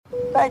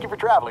Thank you for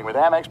traveling with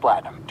Amex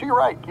Platinum. To your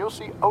right, you'll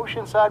see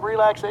oceanside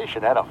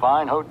relaxation at a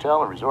fine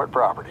hotel and resort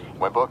property.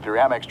 When booked through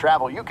Amex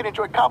Travel, you can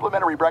enjoy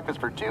complimentary breakfast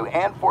for 2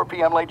 and 4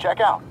 p.m. late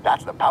checkout.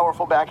 That's the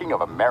powerful backing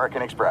of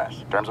American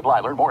Express. Terms apply.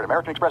 Learn more at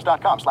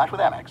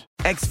americanexpress.com/withAmex.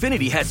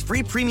 Xfinity has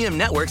free premium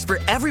networks for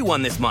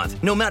everyone this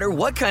month, no matter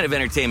what kind of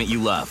entertainment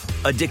you love.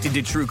 Addicted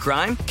to true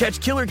crime?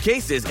 Catch killer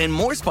cases and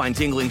more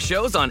spine-tingling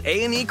shows on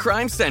A&E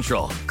Crime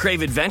Central.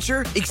 Crave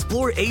adventure?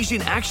 Explore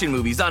Asian action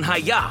movies on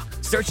Hi-YAH.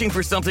 Searching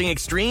for something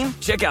extreme?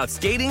 Check out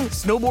skating,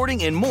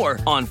 snowboarding, and more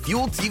on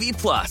Fuel TV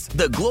Plus,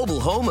 the global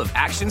home of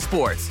action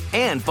sports.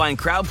 And find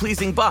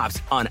crowd-pleasing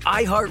bops on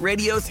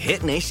iHeartRadio's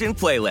Hit Nation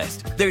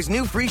playlist. There's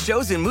new free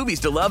shows and movies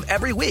to love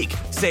every week.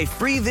 Say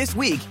free this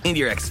week in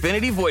your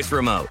Xfinity voice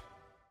remote.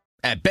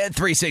 At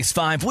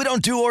Bet365, we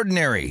don't do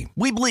ordinary.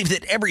 We believe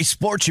that every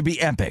sport should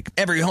be epic.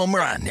 Every home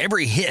run,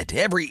 every hit,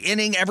 every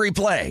inning, every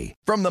play.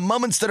 From the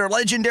moments that are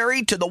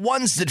legendary to the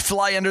ones that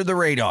fly under the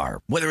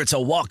radar. Whether it's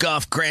a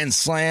walk-off grand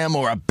slam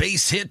or a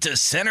base hit to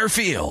center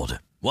field.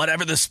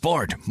 Whatever the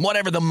sport,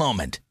 whatever the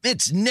moment.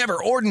 It's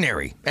never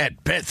ordinary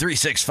at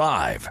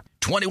Bet365.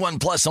 21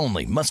 plus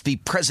only. Must be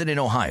present in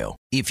Ohio.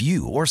 If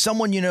you or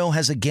someone you know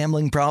has a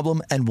gambling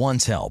problem and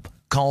wants help,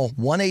 call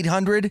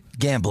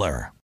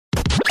 1-800-GAMBLER.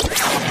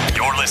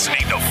 You're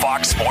listening to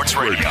Fox Sports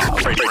Radio.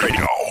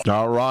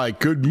 All right.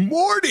 Good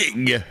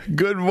morning.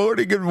 Good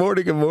morning. Good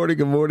morning. Good morning.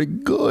 Good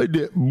morning.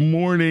 Good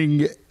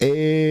morning,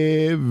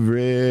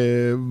 everybody.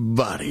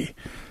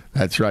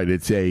 That's right.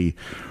 It's a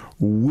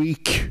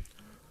week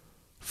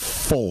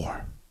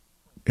 4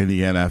 in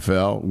the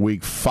NFL,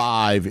 week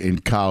 5 in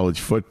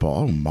college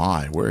football. Oh,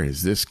 my. Where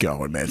is this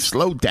going, man?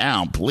 Slow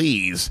down,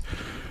 please.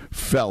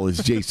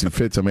 Fellas, Jason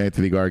Fitz. I'm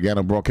Anthony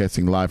Gargano,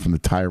 broadcasting live from the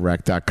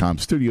TireRack.com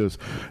studios.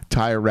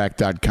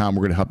 TireRack.com. We're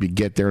going to help you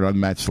get there. An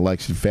unmatched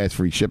selection, fast,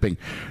 free shipping,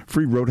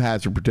 free road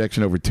hazard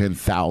protection, over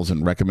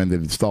 10,000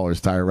 recommended installers.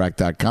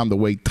 TireRack.com, the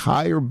way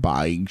tire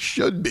buying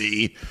should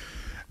be.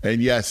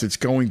 And yes, it's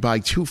going by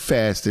too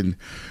fast. And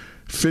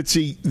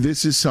Fitzy,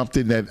 this is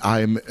something that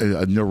I'm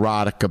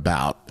neurotic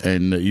about,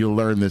 and you'll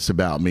learn this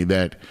about me,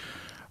 that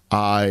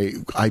I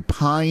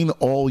pine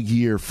all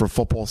year for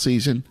football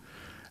season.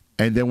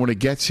 And then when it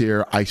gets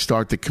here, I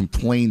start to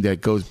complain that it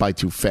goes by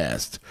too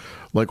fast.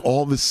 Like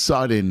all of a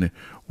sudden,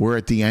 we're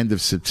at the end of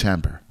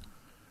September.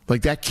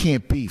 Like that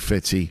can't be,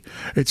 Fitzy.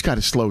 It's got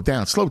to slow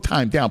down. Slow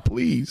time down,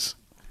 please.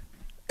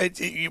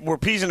 We're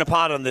peas in a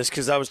pod on this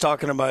because I was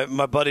talking to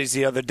my buddies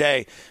the other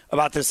day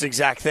about this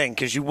exact thing.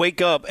 Because you wake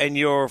up and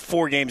you're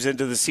 4 games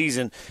into the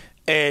season.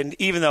 And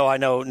even though I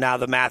know now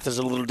the math is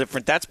a little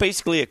different, that's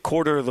basically a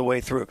quarter of the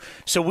way through.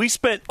 So we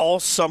spent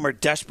all summer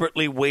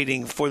desperately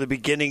waiting for the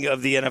beginning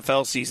of the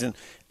NFL season,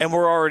 and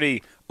we're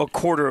already a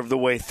quarter of the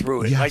way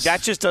through it. Yes. Like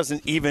that just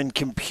doesn't even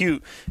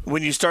compute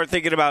when you start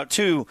thinking about,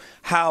 too,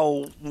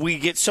 how we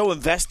get so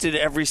invested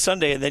every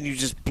Sunday, and then you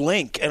just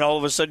blink, and all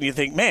of a sudden you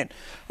think, man,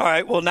 all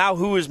right, well, now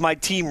who is my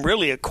team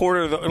really? A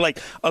quarter of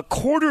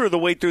the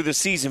way through the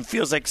season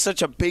feels like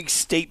such a big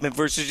statement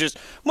versus just,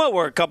 well,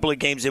 we're a couple of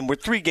games in, we're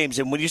 3 games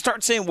in. When you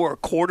start saying we're a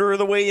quarter of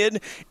the way in,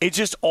 it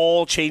just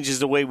all changes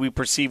the way we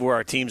perceive where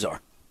our teams are.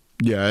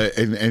 Yeah,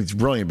 and it's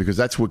brilliant because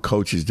that's what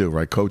coaches do,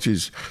 right?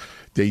 Coaches,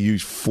 they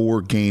use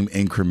 4-game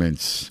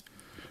increments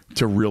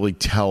to really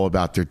tell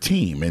about their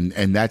team.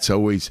 And that's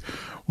always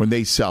when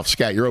they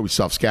self-scout. You're always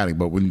self-scouting,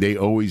 but when they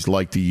always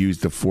like to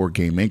use the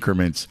 4-game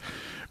increments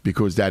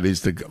because that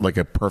is like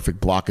a perfect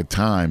block of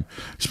time,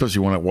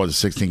 especially when it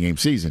was a 16-game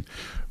season.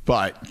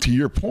 But to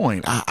your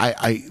point,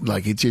 I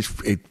like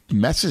it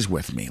messes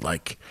with me.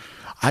 Like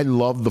I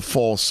love the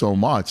fall so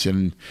much,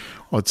 and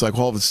it's like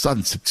all of a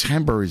sudden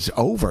September is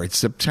over. It's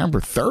September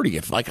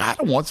 30th. Like I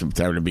don't want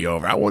September to be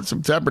over. I want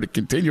September to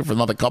continue for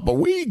another couple of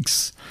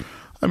weeks.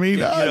 I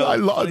mean, I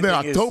love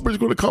that October's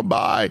going to come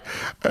by.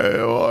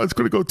 It's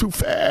going to go too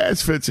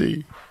fast,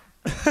 Fitzy.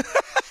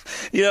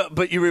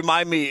 But you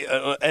remind me,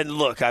 and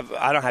look,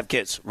 I don't have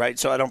kids, right?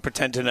 So I don't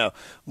pretend to know.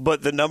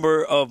 But the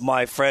number of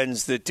my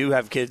friends that do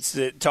have kids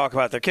that talk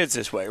about their kids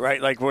this way, right?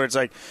 Like where it's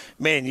like,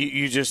 man,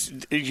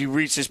 you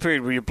reach this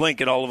period where you blink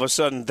and all of a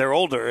sudden they're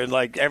older and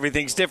like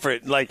everything's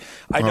different. Like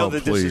I know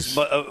that please. This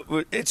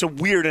is, it's a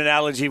weird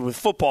analogy with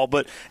football,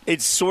 but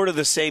it's sort of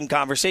the same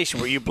conversation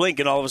where you blink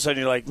and all of a sudden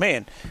you're like,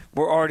 man,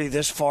 we're already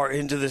this far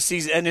into the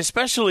season. And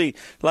especially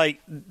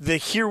like the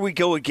here we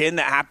go again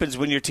that happens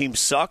when your team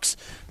sucks.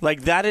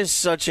 Like that is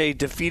such a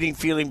defeating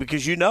feeling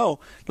because the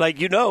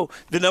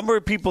number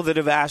of people that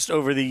have asked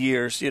over the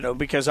years,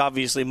 because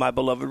obviously my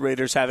beloved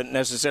Raiders haven't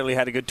necessarily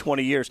had a good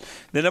 20 years.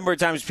 The number of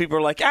times people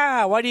are like,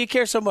 why do you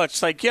care so much?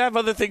 It's like, you have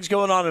other things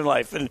going on in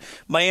life. And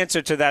my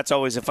answer to that's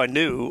always, if I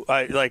knew,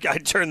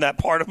 I'd turn that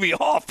part of me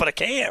off, but I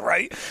can't,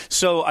 right?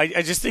 So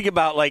I just think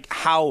about like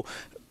how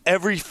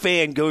every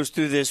fan goes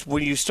through this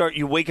when you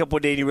wake up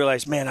one day and you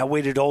realize, man, I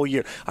waited all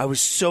year. I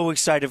was so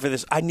excited for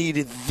this. I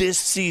needed this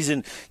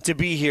season to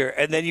be here.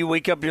 And then you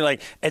wake up and you're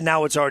like, and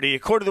now it's already a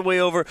quarter of the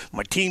way over.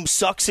 My team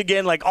sucks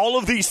again. Like all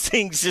of these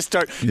things just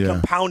start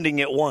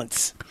compounding at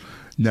once.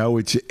 No,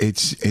 it's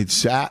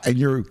and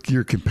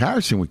your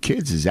comparison with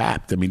kids is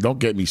apt. I mean, don't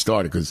get me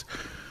started because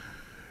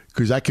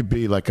because I could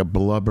be like a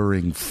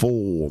blubbering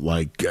fool.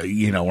 Like,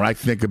 when I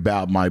think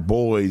about my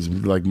boys,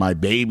 like my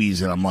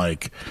babies, and I'm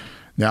like,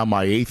 now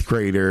my 8th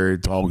grader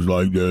talks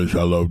like this,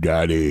 hello,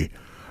 daddy.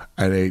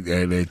 And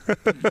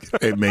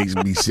it makes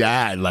me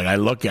sad. Like, I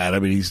look at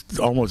him, and he's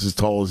almost as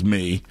tall as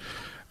me,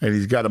 and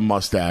he's got a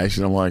mustache,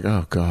 and I'm like,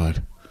 oh,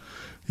 God.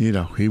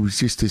 He was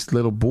just this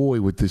little boy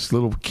with this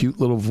little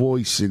cute little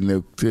voice and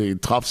the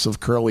tufts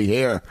of curly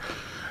hair.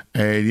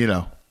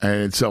 And,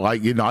 and so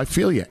I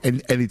feel you.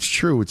 And it's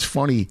true. It's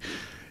funny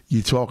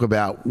you talk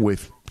about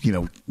with,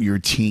 your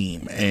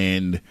team,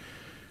 and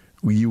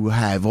you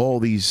have all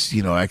these,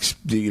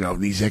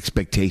 these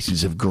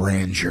expectations of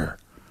grandeur.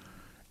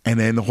 And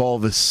then all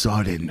of a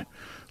sudden,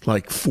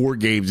 like 4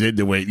 games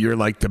into it, you're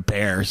like the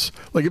Bears.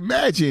 Like,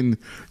 imagine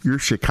you're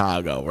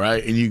Chicago,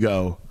 right? And you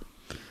go,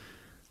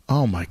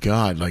 oh my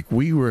God! Like,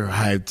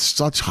 had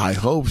such high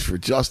hopes for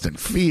Justin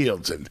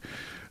Fields, and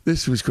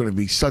this was going to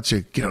be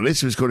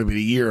this was going to be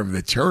the year of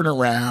the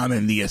turnaround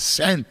and the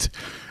ascent.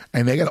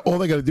 And all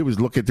they got to do is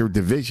look at their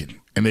division,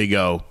 and they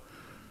go,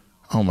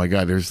 oh my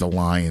God! There's the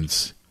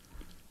Lions,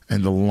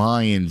 and the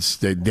Lions,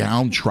 the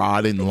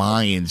downtrodden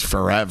Lions,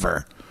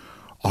 forever,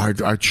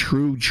 are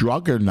true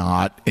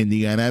juggernaut in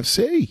the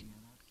NFC,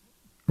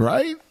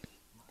 right?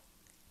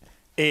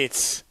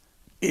 It's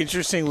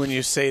interesting when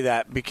you say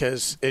that,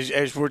 because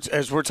as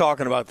we're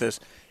talking about this,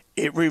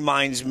 it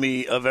reminds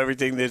me of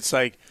everything that's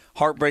like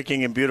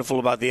heartbreaking and beautiful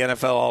about the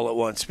NFL all at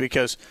once.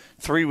 Because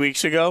 3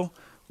 weeks ago,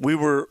 we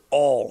were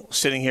all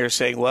sitting here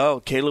saying, well,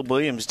 Caleb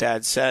Williams'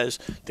 dad says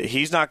that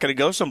he's not going to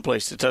go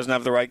someplace that doesn't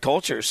have the right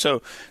culture.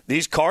 So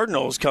these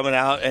Cardinals coming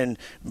out and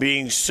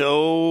being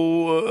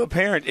so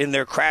apparent in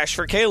their crash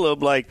for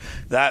Caleb, like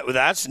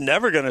that's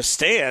never going to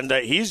stand.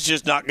 That he's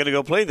just not going to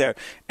go play there.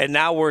 And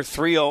now we're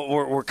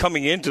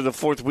coming into the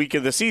 4th week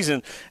of the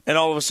season, and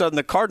all of a sudden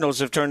the Cardinals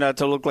have turned out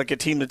to look like a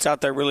team that's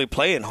out there really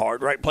playing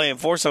hard, right, playing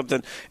for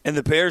something, and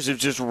the Bears have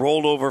just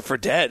rolled over for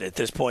dead at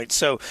this point.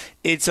 So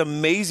it's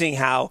amazing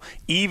how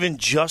even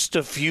just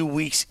a few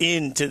weeks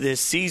into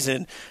this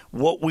season,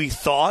 what we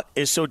thought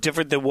is so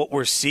different than what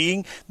we're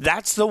seeing.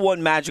 That's the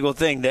one magical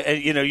thing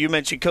that, you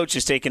mentioned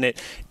coaches taking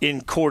it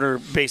in quarter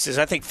basis.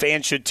 I think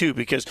fans should too,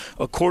 because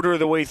a quarter of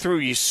the way through,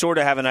 you sort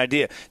of have an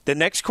idea. The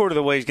next quarter of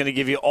the way is going to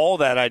give you all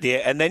that idea,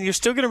 and then you're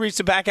still going to reach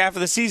the back half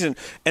of the season,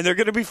 and they're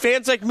going to be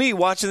fans like me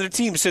watching their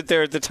team sit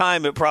there at the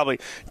time at probably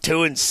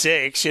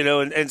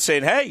 2-6, and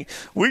saying, hey,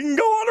 we can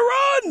go on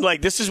a run.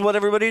 Like, this is what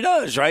everybody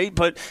does, right?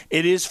 But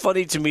it is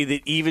funny to me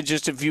that even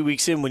just a few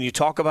weeks in, when you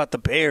talk about the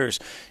Bears,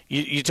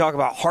 you talk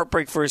about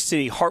heartbreak for a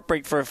city,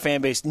 heartbreak for a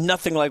fan base,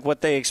 nothing like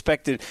what they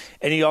expected.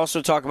 And you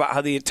also talk about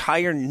how the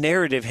entire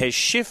narrative has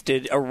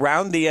shifted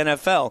around the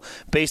NFL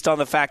based on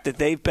the fact that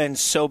they've been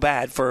so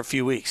bad for a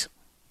few weeks.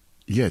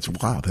 Yeah, it's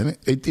wild, and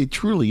it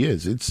truly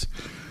is.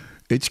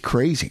 It's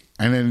crazy.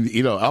 And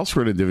then,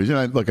 elsewhere in the division,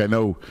 I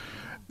know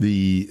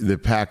the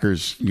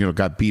Packers,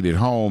 got beat at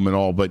home and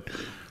all, but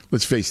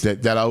let's face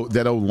it, that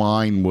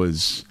O-line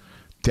was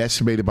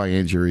decimated by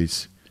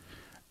injuries.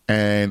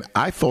 And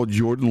I thought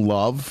Jordan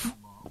Love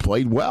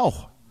played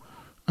well.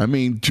 I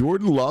mean,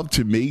 Jordan Love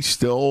to me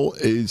still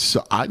is,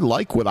 I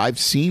like what I've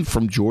seen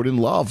from Jordan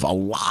Love a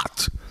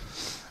lot.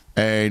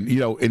 And,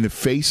 in the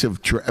face of,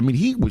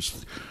 he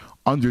was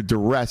under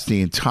duress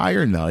the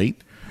entire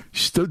night,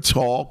 stood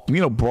tall,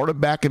 brought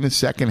it back in the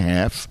second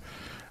half.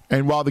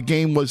 And while the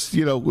game was,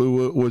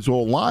 was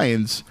all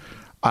Lions,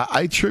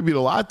 I attribute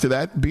a lot to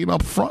that being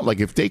up front.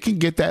 Like, if they can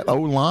get that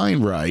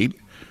O-line right,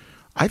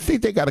 I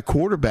think they got a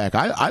quarterback.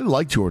 I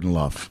like Jordan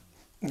Love.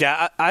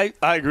 Yeah, I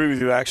agree with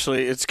you,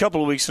 actually. It's a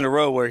couple of weeks in a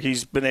row where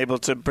he's been able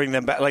to bring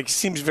them back. Like, he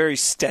seems very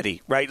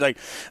steady, right? Like,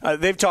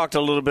 they've talked a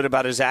little bit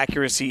about his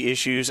accuracy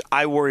issues.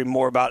 I worry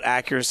more about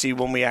accuracy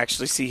when we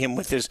actually see him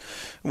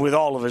with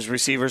all of his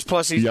receivers.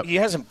 Plus, he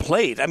hasn't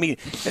played. I mean,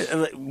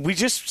 we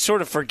just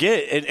sort of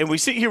forget. And we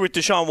sit here with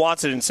Deshaun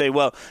Watson and say,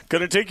 well,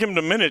 going to take him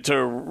a minute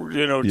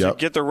to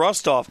get the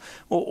rust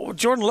off. Well,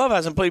 Jordan Love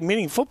hasn't played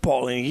meaningful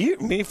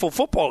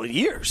football in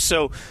years.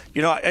 So,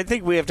 I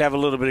think we have to have a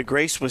little bit of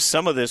grace with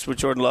some of this with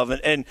Jordan Love.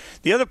 And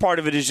the other part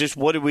of it is just,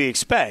 what did we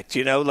expect?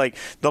 Like,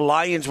 the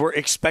Lions were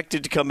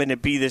expected to come in and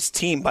be this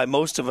team by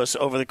most of us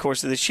over the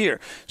course of this year.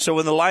 So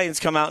when the Lions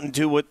come out and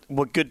do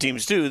what good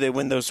teams do, they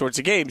win those sorts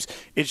of games.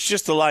 It's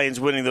just the Lions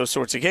winning those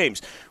sorts of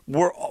games.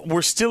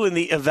 We're still in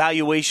the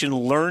evaluation,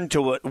 learn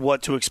to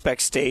what to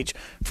expect stage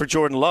for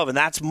Jordan Love, and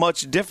that's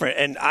much different.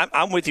 And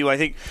I'm with you. I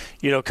think,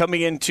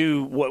 coming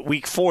into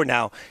week 4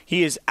 now,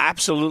 he has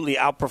absolutely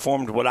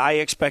outperformed what I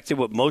expected,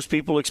 what most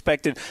people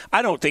expected.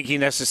 I don't think he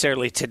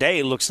necessarily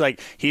today looks like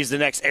he's the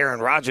next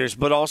Aaron Rodgers,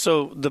 but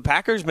also the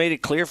Packers made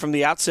it clear from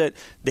the outset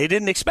they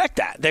didn't expect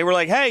that. They were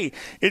like, hey,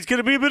 it's going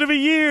to be a bit of a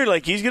year.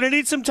 Like, he's going to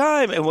need some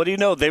time. And what do you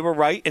know? They were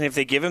right. And if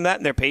they give him that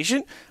and they're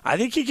patient, I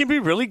think he can be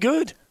really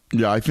good.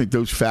 Yeah, I think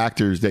those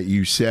factors that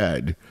you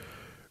said,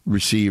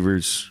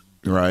 receivers,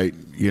 right,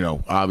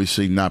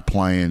 obviously not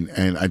playing,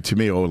 and to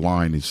me,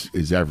 O-line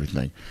is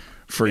everything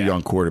for a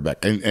young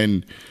quarterback.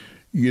 And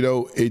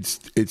it's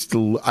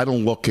I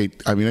don't look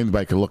at,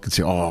 anybody can look and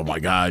say, oh, my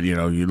God,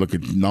 you look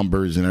at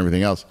numbers and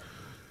everything else.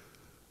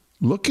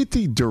 look at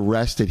the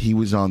duress that he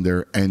was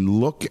under, and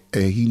look,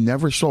 he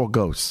never saw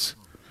ghosts.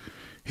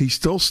 He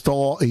still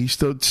stood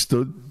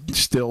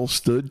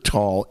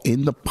tall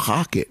in the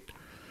pocket,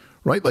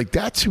 right? Like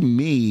that to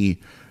me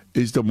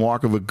is the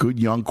mark of a good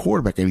young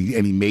quarterback. And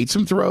he made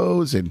some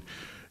throws, and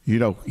he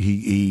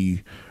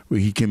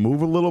can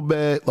move a little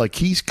bit. Like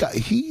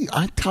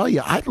I tell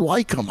you, I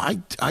like him.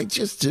 I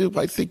just do.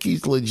 I think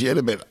he's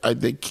legitimate. I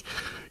think,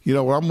 when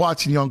I'm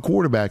watching young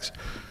quarterbacks,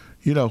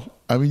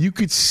 you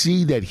could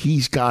see that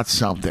he's got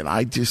something.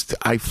 I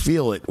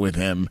feel it with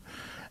him.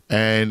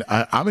 And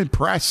I'm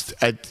impressed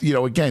at,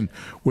 again,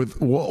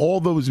 with all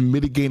those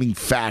mitigating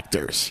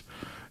factors.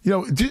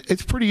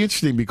 It's pretty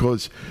interesting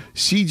because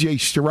C.J.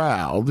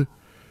 Stroud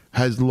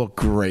has looked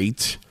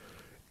great.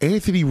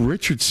 Anthony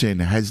Richardson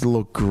has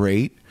looked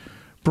great.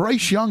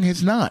 Bryce Young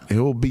has not.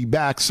 He'll be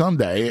back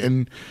Sunday,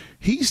 and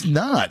he's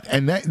not.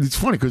 And it's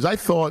funny because I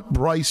thought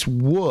Bryce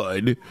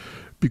would,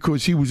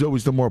 because he was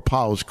always the more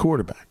polished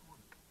quarterback.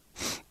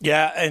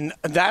 Yeah, and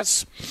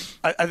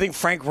I think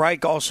Frank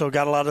Reich also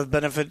got a lot of the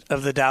benefit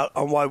of the doubt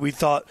on why we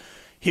thought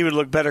he would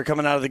look better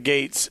coming out of the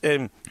gates,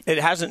 and it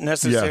hasn't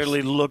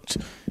necessarily looked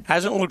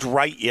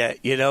right yet,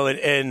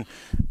 And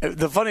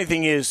the funny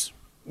thing is,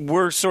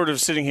 we're sort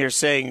of sitting here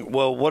saying,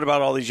 well, what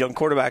about all these young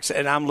quarterbacks?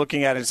 And I'm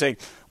looking at it and saying,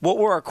 what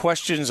were our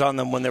questions on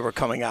them when they were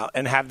coming out,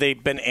 and have they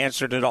been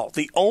answered at all?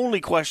 The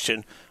only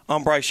question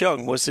on Bryce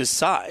Young was his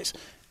size.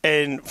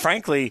 And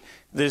frankly,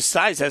 the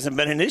size hasn't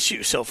been an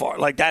issue so far.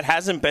 Like, that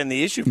hasn't been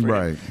the issue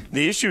for him.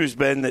 The issue has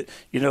been that,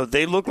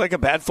 they look like a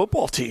bad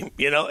football team,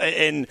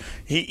 and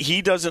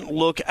he doesn't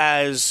look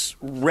as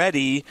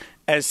ready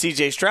as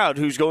C.J. Stroud,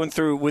 who's going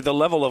through with a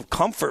level of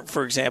comfort,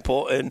 for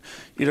example. And,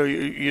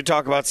 you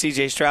talk about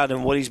C.J. Stroud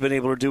and what he's been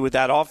able to do with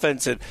that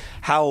offense and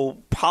how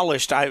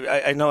polished,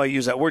 I know I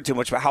use that word too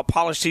much, but how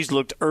polished he's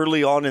looked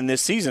early on in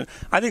this season.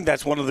 I think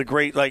that's one of the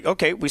great,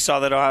 okay, we saw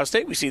that at Ohio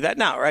State. We see that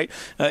now, right?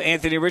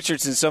 Anthony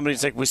Richardson,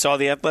 somebody's like, we saw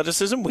the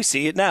athleticism. We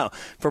see it now.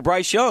 For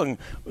Bryce Young,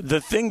 the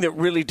thing that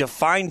really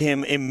defined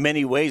him in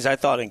many ways, I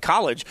thought, in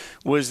college,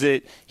 was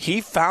that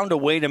he found a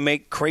way to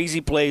make crazy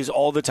plays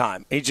all the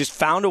time. He just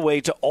found a way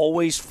to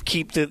always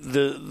keep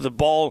the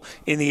ball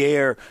in the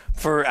air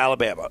for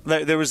Alabama.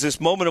 There was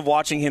this moment of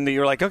watching him that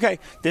you're like, okay,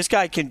 this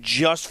guy can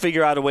just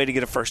figure out a way to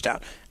get a first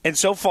down. And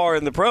so far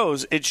in the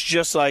pros, it's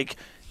just like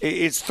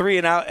it's 3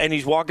 and out, and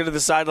he's walking to the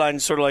sideline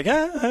sort of like,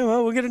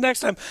 well, we'll get it next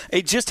time.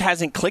 It just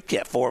hasn't clicked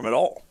yet for him at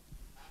all.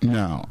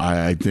 No,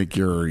 I think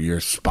you're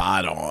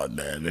spot on,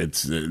 man.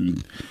 It's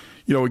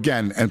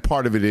again, and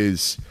part of it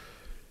is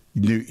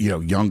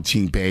young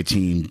team, bad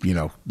team,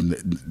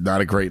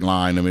 not a great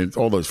line. I mean, it's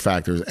all those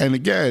factors. And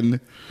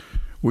again,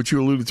 what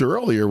you alluded to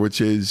earlier,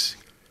 which is,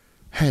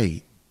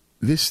 hey,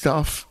 this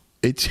stuff,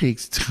 it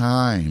takes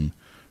time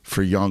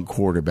for young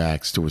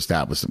quarterbacks to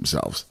establish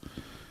themselves.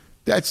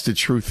 That's the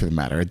truth of the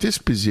matter. At this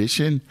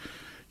position,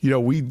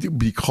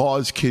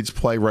 because kids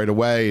play right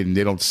away and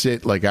they don't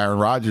sit like Aaron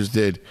Rodgers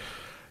did,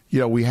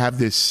 we have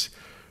this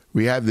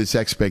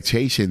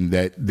expectation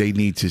that they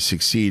need to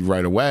succeed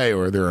right away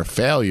or they're a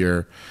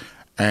failure,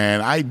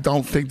 and I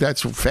don't think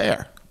that's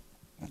fair.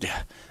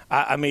 Yeah.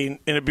 I mean,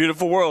 in a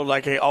beautiful world,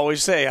 like I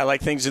always say, I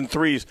like things in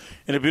threes.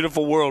 In a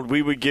beautiful world,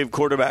 we would give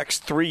quarterbacks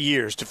 3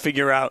 years to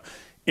figure out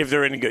if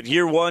they're any good.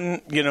 Year one,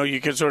 you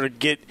can sort of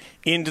get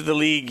into the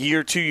league.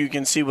 Year two, you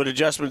can see what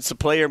adjustments the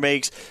player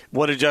makes,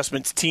 what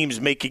adjustments teams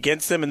make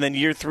against them. And then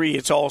year three,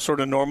 it's all sort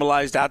of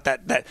normalized out.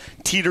 That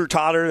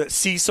teeter-totter, that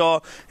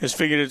seesaw has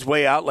figured its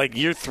way out. Like,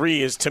 year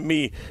three is, to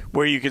me,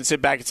 where you can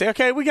sit back and say,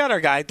 okay, we got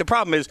our guy. The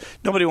problem is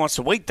nobody wants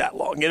to wait that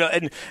long.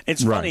 And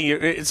it's funny.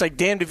 It's like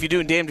damned if you do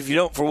and damned if you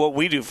don't for what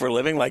we do for a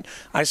living. Like,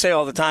 I say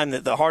all the time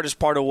that the hardest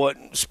part of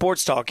what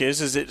sports talk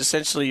is that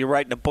essentially you're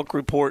writing a book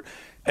report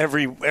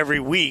every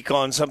week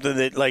on something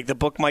that, like, the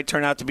book might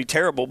turn out to be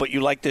terrible, but you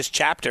like this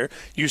chapter,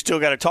 you still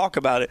got to talk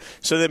about it.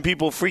 So then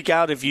people freak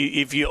out if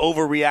you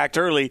overreact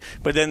early,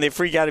 but then they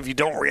freak out if you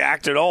don't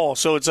react at all.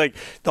 So it's like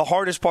the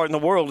hardest part in the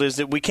world is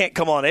that we can't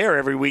come on air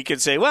every week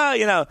and say,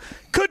 well,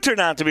 could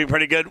turn out to be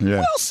pretty good. Yeah.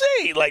 We'll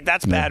see. Like,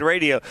 that's bad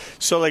radio.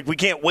 So, like, we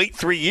can't wait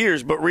 3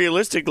 years, but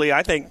realistically,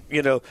 I think,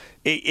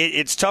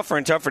 it's tougher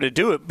and tougher to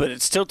do it, but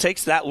it still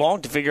takes that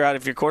long to figure out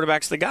if your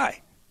quarterback's the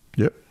guy.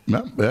 Yep.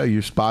 No,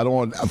 you're spot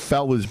on.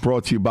 Fellas,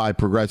 brought to you by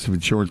Progressive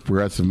Insurance.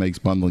 Progressive makes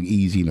bundling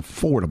easy and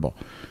affordable.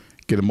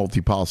 Get a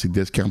multi-policy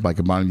discount by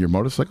combining your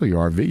motorcycle,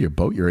 your RV, your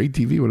boat, your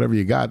ATV, whatever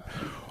you got.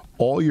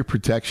 All your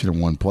protection in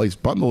one place.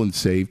 Bundle and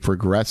save.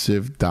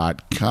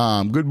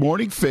 Progressive.com. Good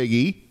morning,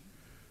 Figgy.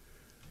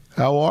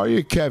 How are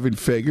you, Kevin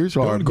Figures,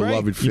 our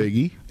beloved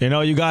Figgy?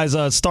 You guys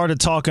started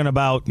talking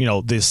about,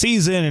 this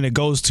season, and it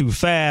goes too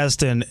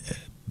fast, and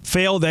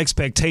failed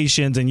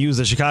expectations, and use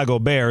the Chicago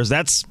Bears.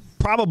 That's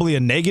probably a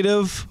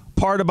negative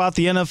part about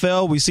the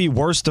NFL. We see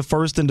worst to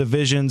first in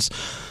divisions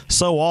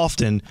so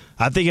often.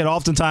 I think it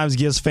oftentimes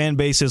gives fan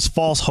bases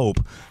false hope,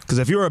 because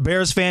if you're a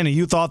Bears fan and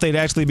you thought they'd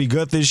actually be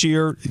good this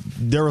year,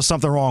 there was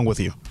something wrong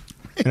with you.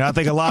 And I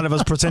think a lot of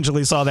us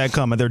potentially saw that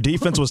coming. Their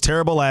defense was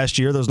terrible last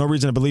year. There's no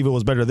reason to believe it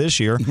was better this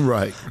year.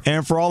 Right.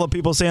 And for all the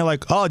people saying,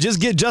 like, oh, just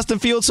get Justin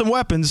Fields some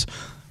weapons,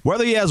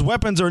 whether he has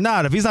weapons or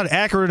not, if he's not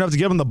accurate enough to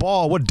give him the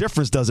ball, what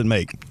difference does it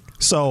make?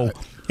 So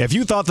if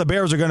you thought the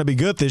Bears are going to be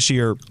good this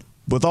year,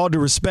 with all due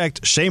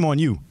respect, shame on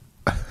you.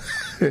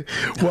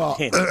 Well,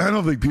 I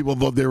don't think people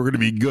thought they were going to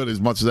be good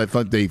as much as I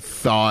thought they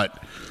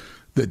thought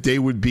that they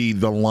would be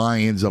the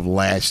Lions of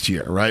last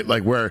year, right?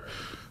 Like where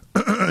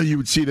you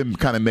would see them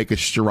kind of make a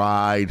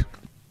stride.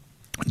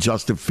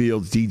 Justin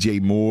Fields,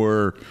 DJ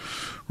Moore,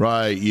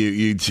 right?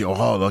 You'd see,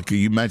 oh, look,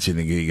 you mentioned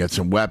you got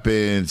some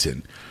weapons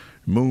and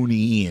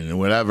Mooney and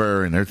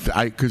whatever. And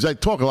because I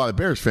talk a lot of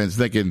Bears fans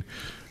thinking,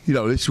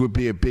 this would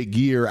be a big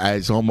year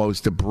as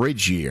almost a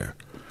bridge year.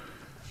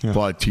 Yeah.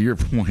 But to your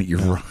point, you're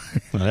right.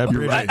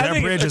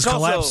 That bridge is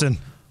collapsing.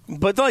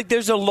 But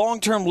there's a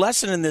long-term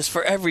lesson in this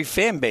for every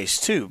fan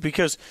base too,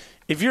 because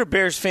if you're a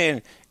Bears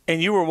fan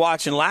and you were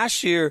watching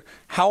last year,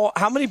 how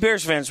many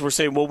Bears fans were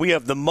saying, well, we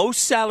have the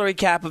most salary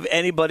cap of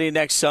anybody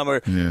next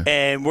summer,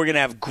 and we're going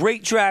to have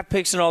great draft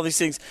picks and all these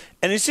things.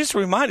 And it's just a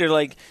reminder,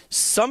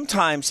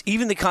 sometimes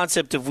even the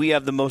concept of we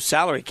have the most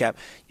salary cap,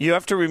 you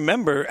have to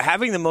remember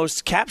having the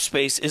most cap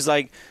space is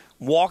like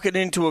walking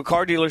into a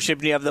car dealership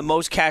and you have the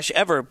most cash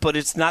ever, but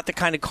it's not the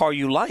kind of car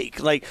you like.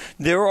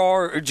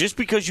 Just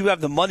because you have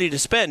the money to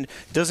spend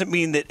doesn't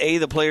mean that A,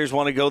 the players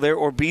want to go there,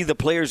 or B, the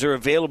players are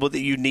available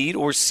that you need,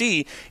 or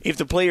C, if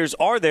the players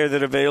are there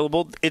that are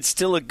available, it's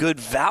still a good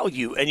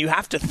value. And you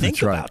have to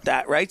think about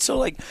that, right?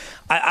 So,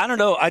 I don't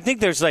know. I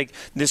think there's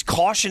this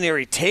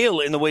cautionary tale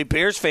in the way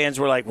Bears fans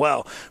were like,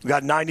 well, we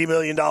got $90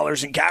 million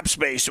in cap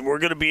space and we're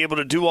going to be able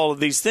to do all of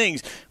these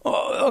things.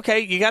 Oh,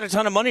 okay, you got a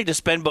ton of money to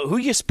spend, but who are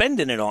you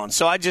spending it on?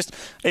 So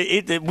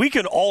we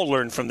can all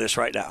learn from this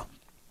right now.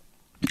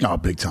 Oh,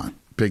 big time.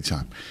 Big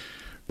time.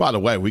 By the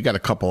way, we got a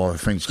couple other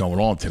things going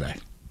on today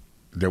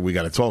that we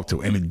got to talk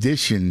to. In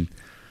addition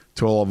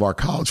to all of our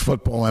college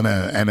football and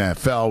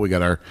NFL, we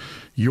got our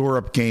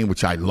Europe game,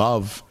 which I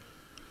love.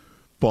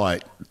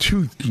 But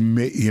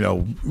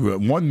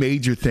one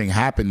major thing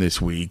happened this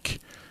week,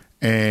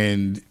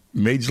 and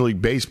Major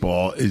League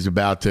Baseball is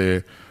about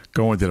to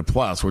go into the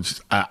playoffs, which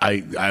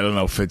I don't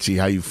know, Fitzy,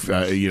 how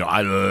you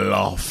I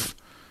love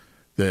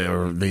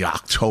the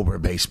October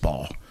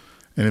baseball,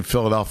 and in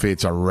Philadelphia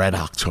it's a red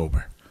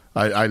October.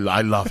 I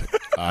love it.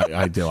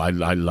 I do. I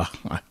love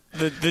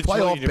the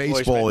playoff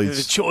baseball.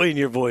 The joy in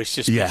your voice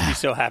just makes me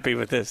so happy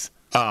with this.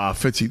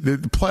 Fitzy,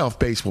 the playoff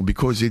baseball,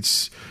 because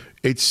it's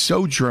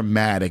so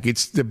dramatic.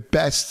 It's the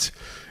best.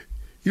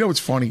 It's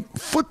funny.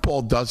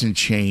 Football doesn't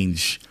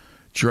change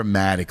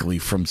dramatically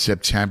from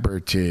September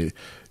to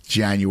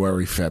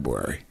January,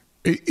 February.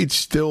 It's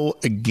still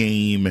a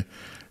game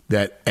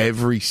that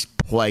every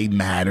play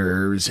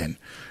matters and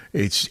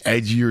it's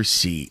edge of your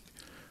seat.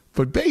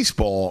 But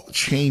baseball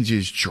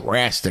changes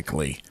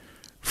drastically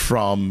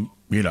from,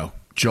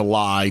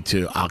 July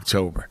to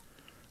October.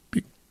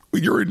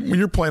 When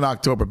you're playing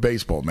October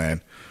baseball,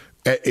 man,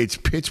 it's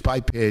pitch by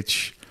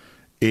pitch.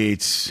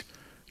 It's,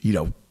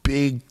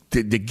 big.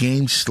 The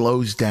game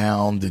slows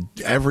down.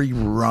 Every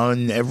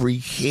run, every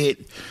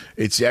hit,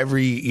 it's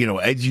every,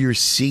 edge of your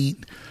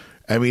seat.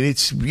 I mean,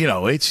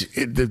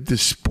 the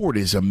sport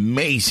is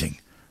amazing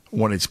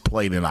when it's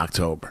played in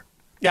October.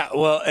 Yeah,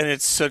 well, and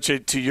it's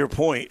to your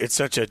point, it's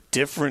such a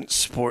different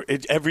sport.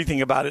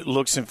 Everything about it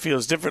looks and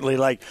feels differently.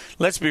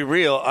 Let's be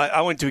real. I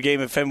went to a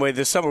game at Fenway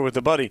this summer with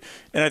a buddy,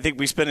 and I think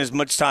we spent as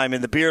much time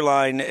in the beer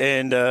line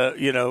and,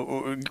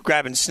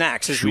 grabbing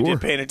snacks as we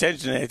did paying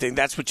attention to anything.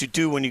 That's what you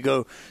do when you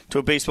go to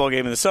a baseball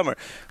game in the summer.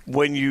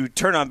 When you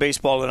turn on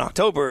baseball in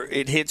October,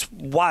 it hits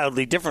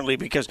wildly differently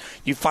because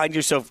you find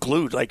yourself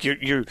glued.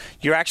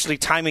 You're actually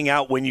timing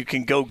out when you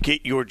can go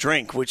get your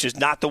drink, which is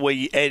not the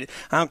way I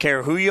don't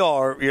care who you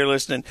are, you're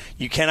listening.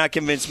 You cannot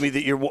convince me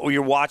that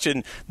you're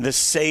watching the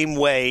same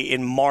way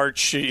in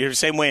March, or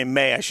same way in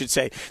May, I should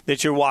say,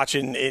 that you're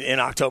watching in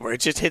October.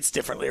 It just hits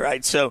differently,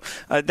 right? So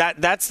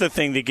that's the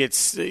thing that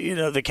gets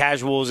the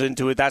casuals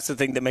into it. That's the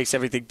thing that makes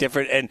everything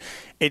different. And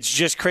it's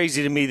just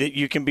crazy to me that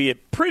you can be a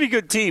pretty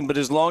good team, but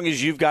as long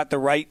as you've got the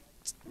right,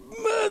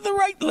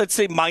 let's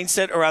say,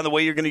 mindset around the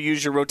way you're going to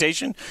use your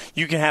rotation,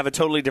 you can have a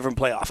totally different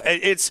playoff.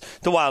 It's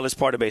the wildest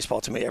part of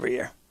baseball to me every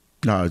year.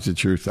 No, it's the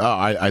truth. Oh,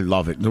 I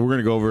love it. We're going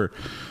to go over.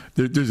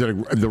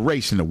 The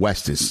race in the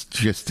West is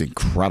just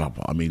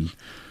incredible. I mean,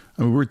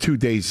 we're 2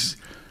 days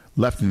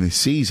left in the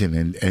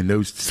season, and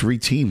those three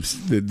teams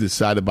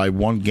decided by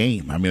one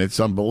game. I mean, it's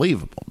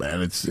unbelievable,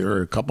 man. There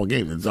are a couple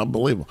games. It's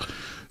unbelievable.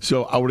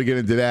 So I want to get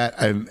into that,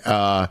 and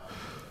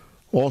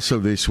also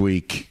this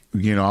week,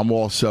 I'm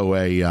also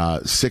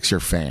a Sixer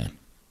fan,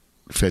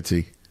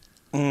 Fitzy,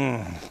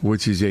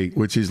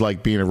 which is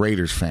like being a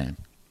Raiders fan,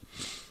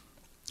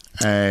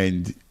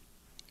 and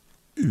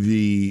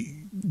the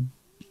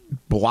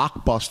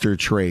blockbuster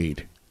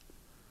trade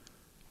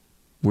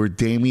where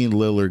Damian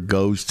Lillard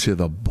goes to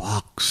the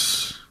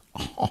Bucks.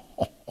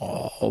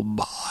 Oh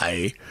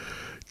my.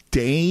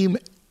 Dame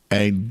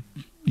and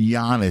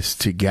Giannis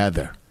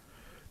together.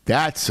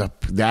 That's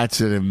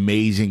an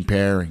amazing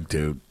pairing,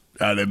 dude.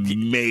 An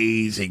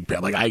amazing pair.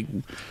 I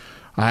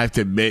have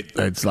to admit,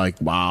 it's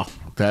wow.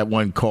 That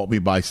one caught me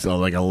by still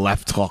like a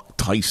left hook.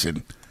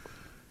 Tyson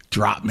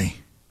dropped me.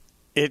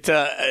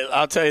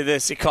 I'll tell you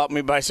this. It caught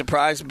me by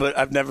surprise, but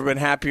I've never been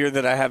happier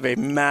that I have a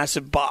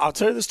massive box. I'll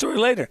tell you the story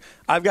later.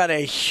 I've got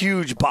a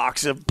huge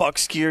box of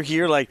Bucks gear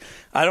here. Like,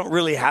 I don't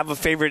really have a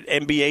favorite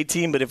NBA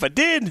team, but if I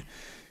did,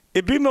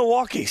 it'd be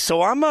Milwaukee.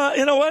 So I'm,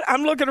 you know what?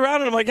 I'm looking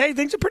around and I'm like, hey,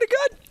 things are pretty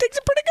good.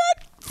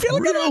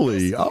 Feeling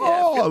really? good.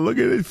 Oh, look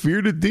at it.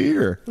 Fear the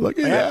deer. Look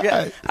at that.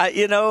 Yeah.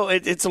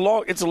 It's a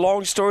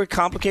long story,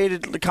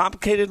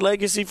 complicated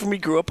legacy for me.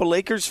 Grew up a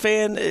Lakers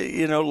fan,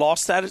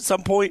 lost that at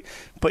some point.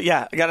 But,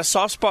 yeah, I got a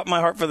soft spot in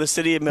my heart for the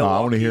city of Milwaukee. I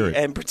want to hear it.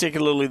 And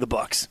particularly the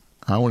Bucks.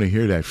 I want to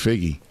hear that,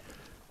 Figgy.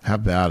 How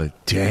about it?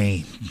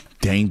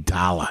 Dame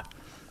Dollar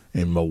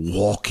in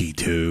Milwaukee,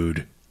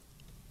 dude.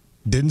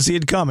 Didn't see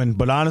it coming,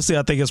 but honestly,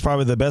 I think it's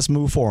probably the best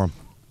move for him.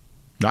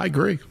 I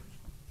agree.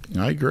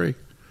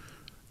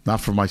 Not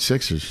for my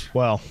Sixers.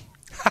 Well,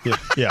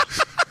 yeah.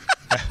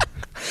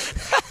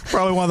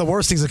 Probably one of the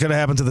worst things that could have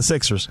happened to the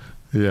Sixers.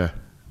 Yeah.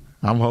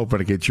 I'm hoping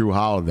to get Drew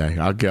Holiday.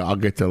 I'll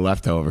get the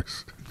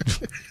leftovers.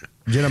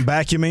 Get him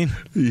back, you mean?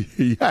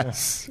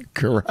 Yes.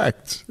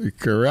 Correct. We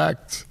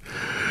got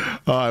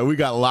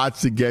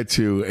lots to get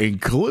to,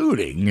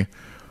 including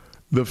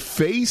the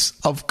face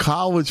of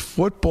college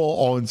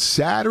football on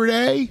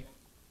Saturday.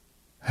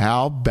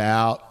 How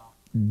about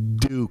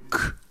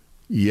Duke?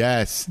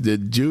 Yes, the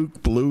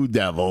Duke Blue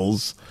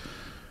Devils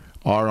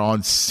are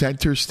on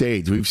center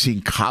stage. We've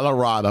seen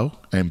Colorado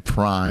and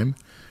Prime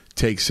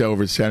takes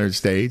over center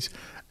stage,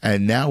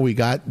 and now we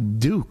got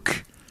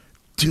Duke.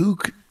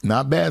 Duke,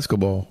 not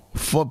basketball,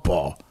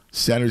 football,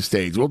 center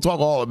stage. We'll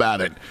talk all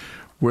about it.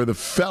 We're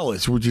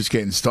just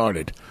getting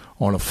started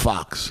on a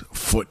Fox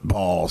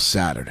Football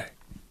Saturday.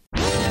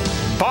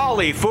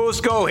 Paulie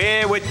Fusco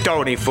here with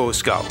Tony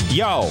Fusco.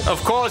 Yo.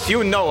 Of course,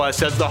 you know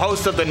us as the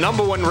host of the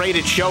 #1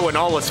 rated show in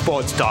all of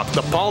sports talk,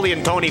 the Paulie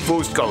and Tony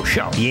Fusco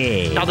Show.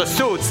 Yeah. Now, the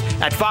suits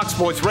at Fox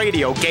Sports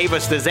Radio gave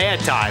us this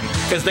airtime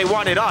because they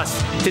wanted us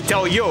to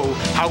tell you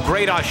how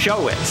great our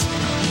show is.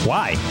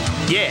 Why?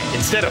 Yeah,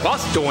 instead of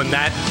us doing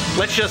that,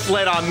 let's just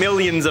let our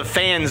millions of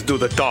fans do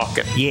the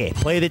talking. Yeah,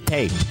 play the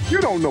tape. You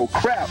don't know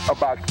crap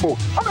about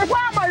sports. I mean,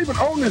 why am I even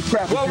on this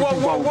crap?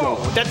 Whoa.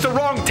 That's the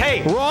wrong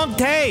tape. Wrong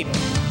tape.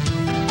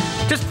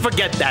 Just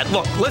forget that.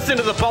 Look, listen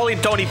to the Paulie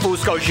and Tony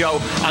Fusco Show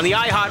on the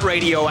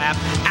iHeartRadio app,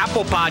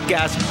 Apple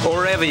Podcasts, or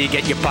wherever you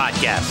get your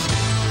podcasts.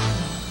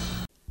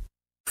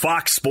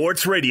 Fox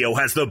Sports Radio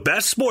has the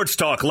best sports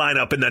talk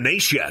lineup in the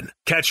nation.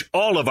 Catch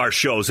all of our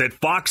shows at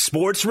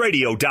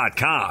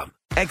foxsportsradio.com.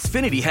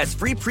 Xfinity has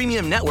free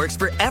premium networks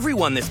for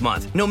everyone this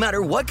month, no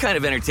matter what kind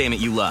of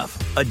entertainment you love.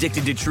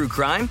 Addicted to true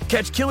crime?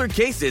 Catch killer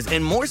cases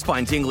and more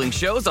spine-tingling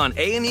shows on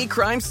A&E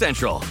Crime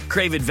Central.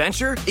 Crave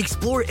adventure?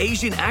 Explore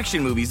Asian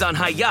action movies on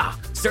Hi-Ya.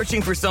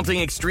 Searching for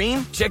something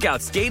extreme? Check out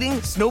skating,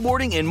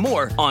 snowboarding, and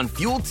more on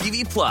Fuel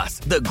TV Plus,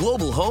 the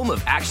global home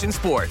of action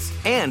sports.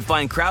 And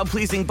find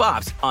crowd-pleasing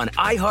bops on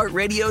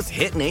iHeartRadio's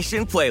Hit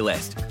Nation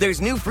playlist. There's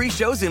new free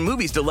shows and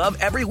movies to love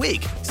every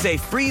week. Say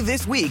free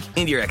this week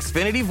in your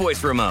Xfinity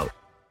voice remote.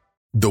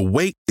 The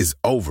wait is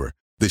over.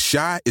 The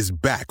Chi is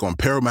back on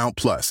Paramount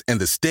Plus, and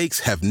the stakes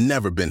have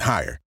never been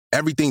higher.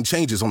 Everything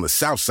changes on the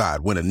South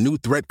Side when a new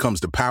threat comes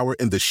to power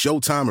in the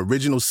Showtime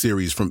original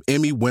series from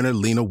Emmy winner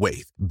Lena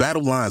Waithe.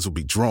 Battle lines will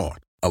be drawn,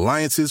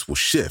 alliances will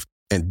shift,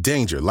 and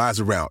danger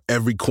lies around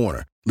every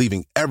corner,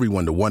 leaving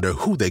everyone to wonder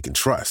who they can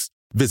trust.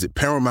 Visit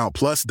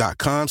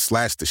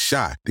ParamountPlus.com/The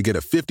Chi to get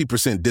a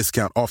 50%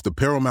 discount off the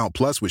Paramount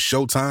Plus with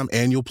Showtime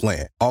annual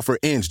plan. Offer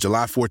ends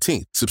July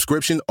 14th.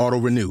 Subscription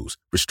auto-renews.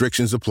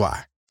 Restrictions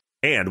apply.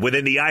 And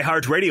within the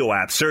iHeartRadio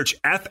app, search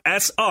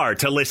FSR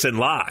to listen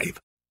live.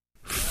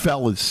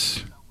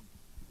 Fellas,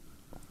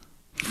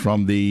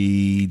 from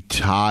the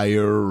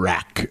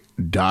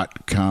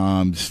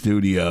TireRack.com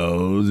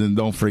studios, and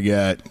don't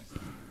forget,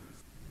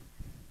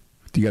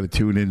 you got to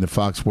tune in to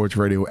Fox Sports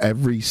Radio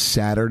every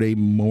Saturday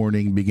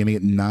morning beginning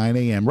at 9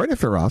 a.m. right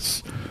after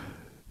us.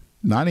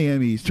 9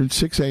 a.m. Eastern,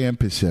 6 a.m.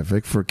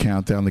 Pacific for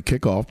Countdown to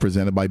Kickoff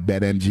presented by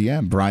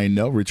BetMGM. Brian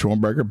Noe, Rich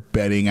Hornberger,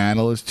 betting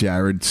analyst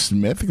Jared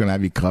Smith are going to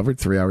have you covered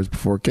 3 hours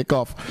before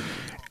kickoff.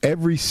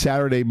 Every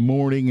Saturday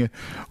morning,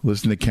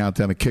 listen to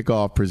Countdown to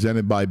Kickoff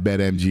presented by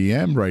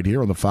BetMGM right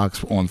here on Fox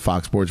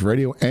Sports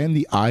Radio and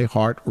the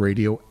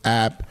iHeartRadio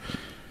app.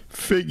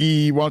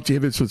 Figgy, why don't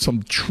you hit us with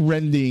some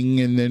trending,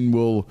 and then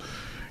we'll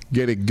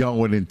get it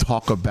going and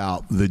talk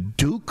about the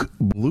Duke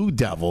Blue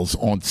Devils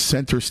on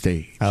center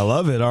stage. I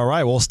love it. All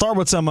right. We'll start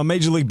with some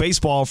Major League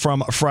Baseball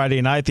from Friday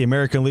night. The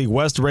American League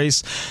West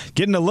race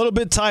getting a little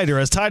bit tighter,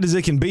 as tight as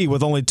it can be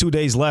with only 2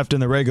 days left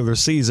in the regular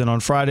season. On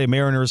Friday,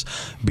 Mariners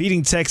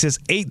beating Texas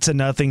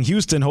 8-0.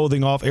 Houston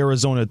holding off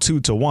Arizona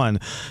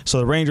 2-1. So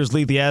the Rangers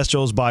lead the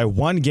Astros by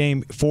 1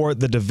 game for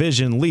the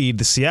division lead.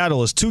 The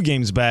Seattle is 2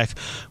 games back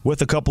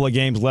with a couple of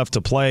games left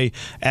to play.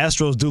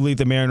 Astros do lead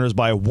the Mariners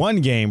by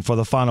 1 game for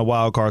the final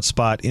wild card card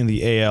spot in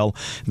the AL.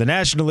 The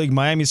National League,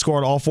 Miami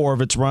scored all 4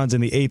 of its runs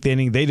in the 8th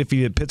inning. They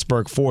defeated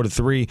Pittsburgh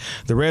 4-3.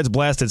 The Reds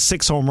blasted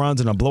 6 home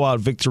runs in a blowout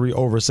victory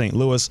over St.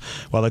 Louis,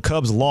 while the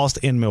Cubs lost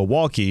in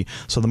Milwaukee.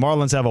 So the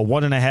Marlins have a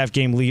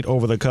 1.5-game lead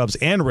over the Cubs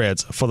and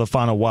Reds for the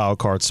final wild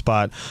card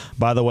spot.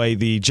 By the way,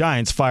 the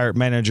Giants fired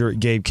manager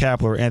Gabe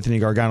Kapler, Anthony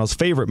Gargano's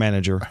favorite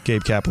manager,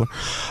 Gabe Kapler.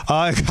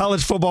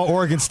 College football,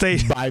 Oregon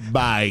State.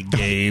 Bye-bye,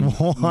 Gabe.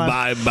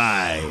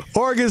 Bye-bye.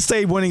 Oregon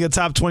State winning a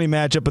top 20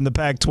 matchup in the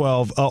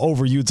Pac-12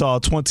 over Utah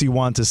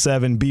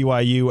 21-7.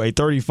 BYU a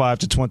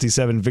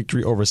 35-27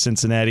 victory over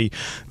Cincinnati.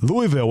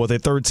 Louisville with a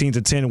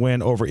 13-10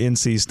 win over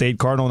NC State.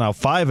 Cardinal now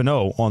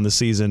 5-0 on the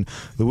season.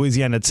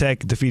 Louisiana Tech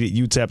defeated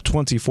UTEP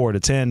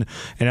 24-10.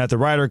 And at the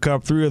Ryder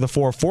Cup, 3 of the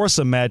 4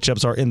 foursome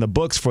matchups are in the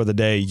books for the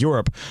day.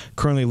 Europe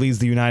currently leads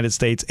the United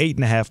States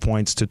 8.5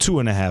 points to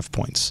 2.5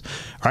 points.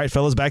 All right,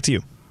 fellas, back to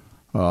you.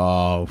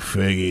 Oh,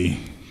 Figgy.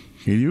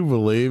 Can you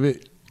believe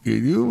it?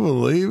 Can you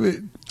believe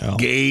it? Oh.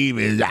 Gabe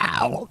is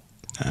out.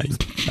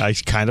 I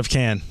kind of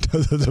can,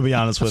 to be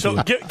honest with you.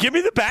 So give me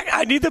the back.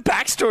 I need the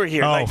backstory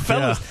here.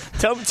 Fellas,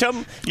 tell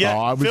me. Yeah,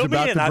 I was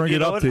about to bring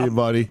it up to you,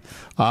 buddy.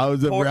 I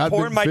was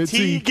pouring my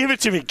tea. Give it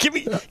to me. Give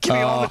me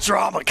all the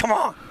drama. Come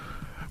on.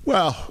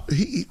 Well,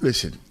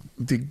 listen.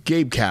 The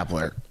Gabe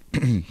Kapler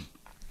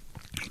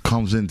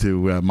comes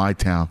into my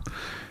town,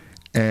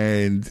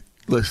 and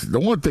listen. The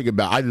one thing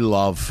I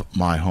love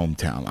my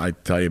hometown. I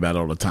tell you about it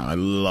all the time. I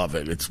love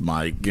it. It's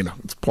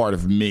it's part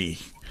of me.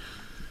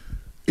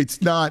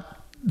 It's not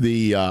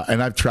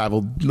and I've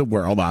traveled the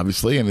world,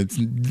 obviously, and it's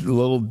a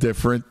little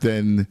different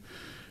than,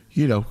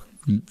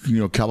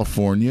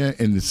 California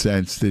in the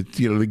sense that,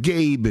 the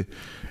Gabe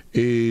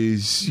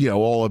is,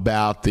 all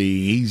about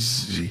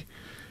he's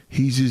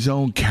his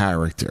own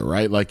character,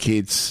 right? Like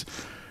you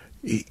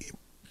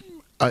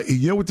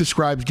know what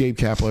describes Gabe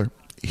Kapler?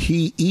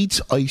 He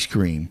eats ice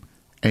cream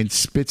and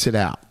spits it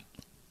out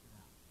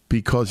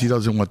because he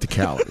doesn't want the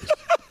calories.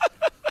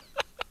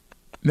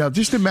 Now,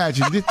 just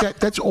imagine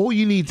that's all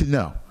you need to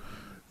know,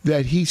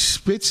 that he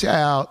spits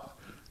out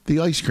the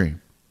ice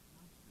cream.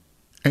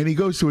 And he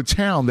goes to a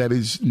town that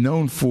is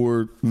known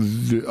for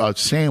a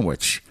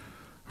sandwich,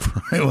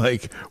 right?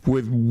 Like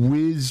with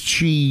whiz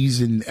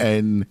cheese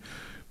and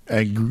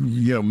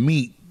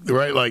meat,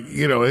 right? Like,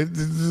 you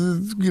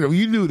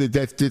knew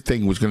that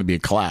thing was going to be a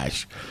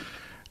clash.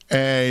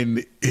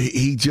 And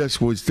he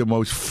just was the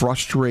most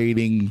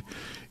frustrating,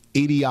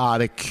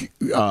 idiotic,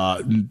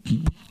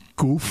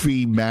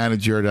 goofy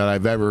manager that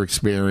I've ever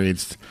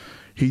experienced.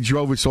 He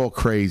drove us all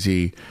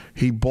crazy.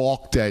 He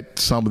balked at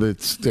some of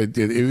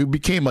it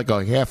became like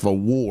a half a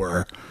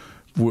war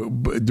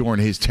during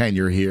his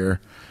tenure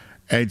here.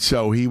 And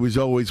so he was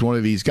always one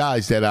of these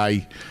guys that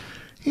I,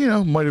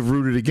 might have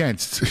rooted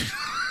against.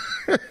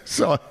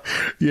 So,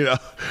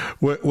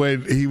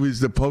 when he was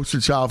the poster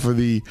child for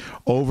the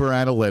over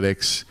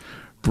analytics,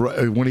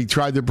 when he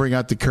tried to bring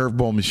out the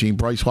curveball machine,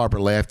 Bryce Harper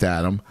laughed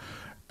at him.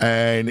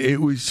 And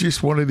it was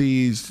just one of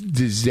these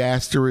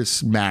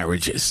disastrous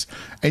marriages.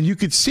 And you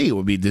could see it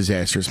would be a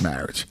disastrous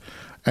marriage.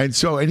 And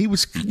he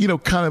was,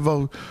 kind of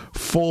a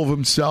full of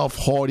himself,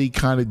 haughty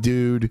kind of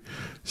dude.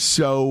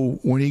 So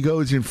when he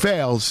goes and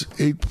fails,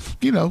 it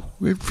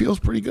feels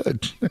pretty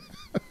good.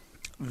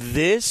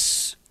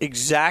 This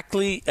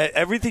exactly,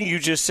 everything you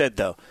just said,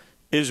 though,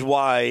 is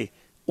why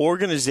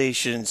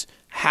organizations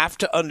have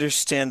to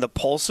understand the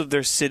pulse of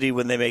their city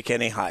when they make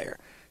any hire.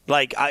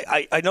 Like,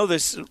 I know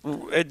this,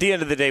 at the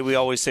end of the day, we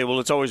always say, well,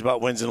 it's always about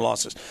wins and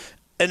losses.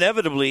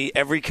 Inevitably,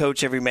 every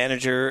coach, every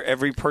manager,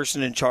 every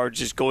person in charge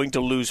is going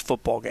to lose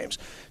football games.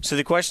 So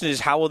the question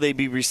is, how will they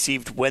be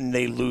received when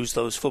they lose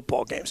those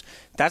football games?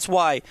 That's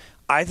why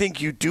I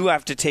think you do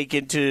have to take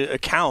into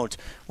account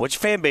what's your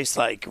fan base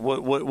like.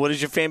 What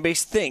does your fan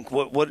base think?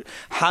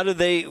 How are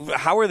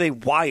they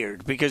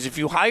wired? Because if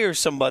you hire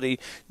somebody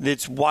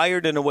that's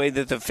wired in a way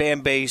that the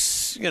fan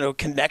base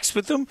connects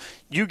with them,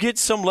 you get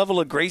some level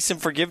of grace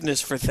and forgiveness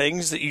for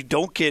things that you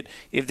don't get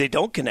if they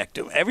don't connect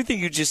to them. Everything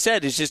you just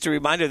said is just a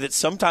reminder that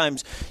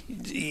sometimes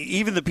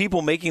even the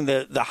people making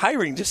the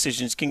hiring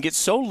decisions can get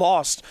so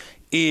lost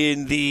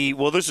in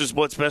this is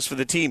what's best for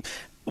the team,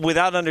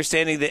 without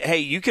understanding that, hey,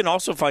 you can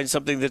also find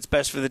something that's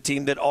best for the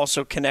team that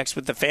also connects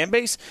with the fan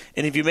base.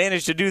 And if you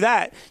manage to do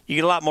that, you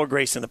get a lot more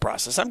grace in the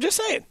process. I'm just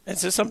saying.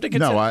 It's just something to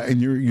consider. No, and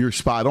you're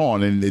spot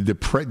on. And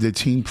the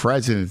team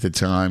president at the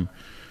time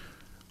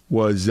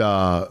was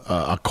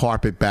a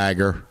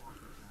carpetbagger,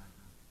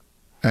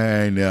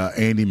 and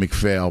Andy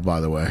McPhail,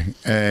 by the way.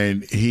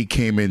 And he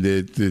came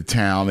into the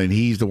town, and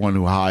he's the one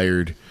who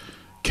hired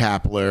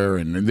Kapler,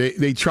 and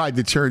they tried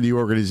to turn the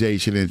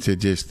organization into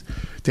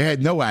they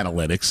had no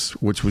analytics,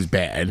 which was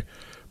bad,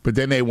 but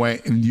then they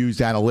went and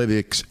used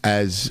analytics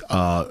as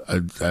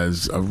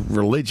a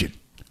religion.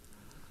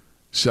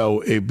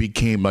 So it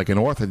became like an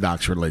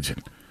orthodox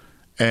religion,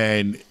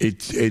 and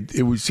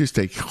it was just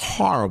a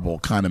horrible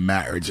kind of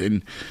marriage.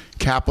 And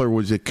Kapler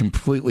was a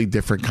completely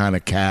different kind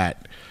of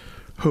cat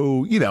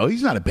who,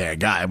 he's not a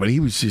bad guy, but he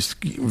was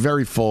just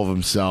very full of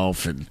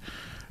himself. And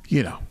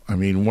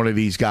one of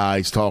these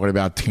guys talking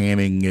about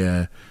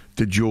tanning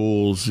the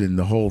jewels and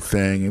the whole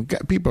thing.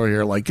 And people are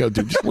here like, yo,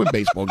 dude, just win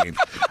baseball games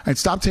and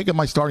stop taking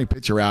my starting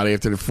pitcher out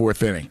after the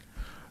fourth inning.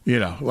 You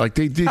know, like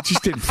they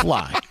just didn't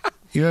fly.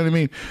 You know what I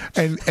mean?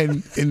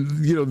 And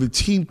you know, the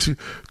team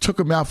took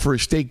him out for a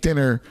steak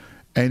dinner,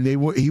 and he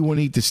wouldn't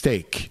eat the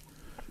steak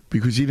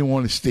because he didn't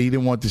want to stay. He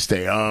didn't want to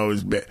stay. Oh, it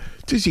was bad.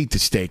 Just eat the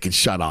steak and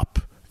shut up.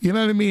 You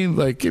know what I mean?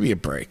 Like, give me a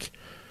break.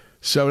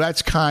 So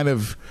that's kind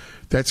of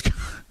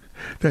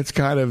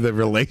the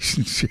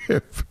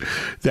relationship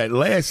that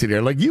lasted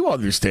there. Like, you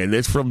understand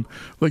this from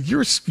like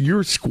your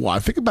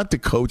squad. Think about the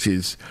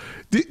coaches.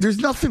 There's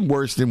nothing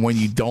worse than when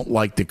you don't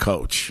like the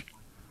coach.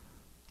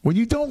 When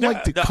you don't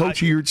like the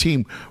coach of your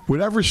team,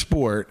 whatever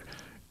sport,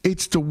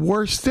 it's the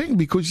worst thing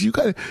because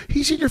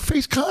he's in your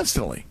face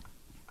constantly.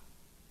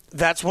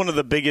 That's one of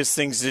the biggest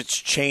things that's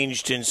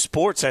changed in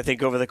sports, I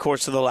think, over the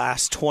course of the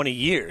last 20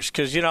 years.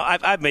 Because, you know,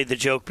 I've made the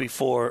joke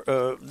before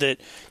that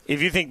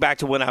if you think back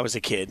to when I was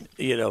a kid,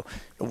 you know,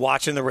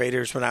 watching the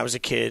Raiders when I was a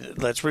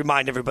kid, let's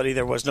remind everybody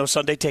there was no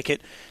Sunday ticket.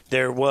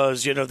 There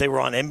was, you know, they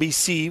were on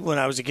NBC when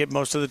I was a kid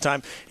most of the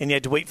time, and you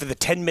had to wait for the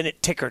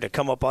 10-minute ticker to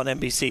come up on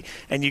NBC,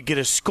 and you'd get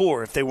a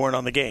score if they weren't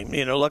on the game.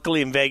 You know,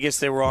 luckily in Vegas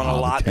they were on a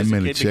lot.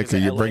 10-minute ticker,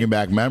 you're bringing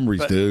back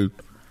memories, dude.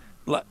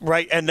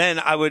 Right, and then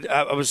I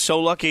was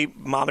so lucky.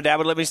 Mom and Dad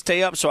would let me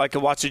stay up so I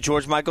could watch the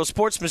George Michael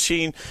Sports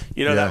Machine.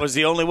 You know, that was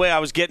the only way I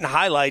was getting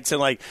highlights.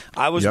 And like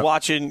I was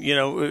watching, you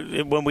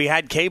know, when we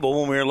had cable,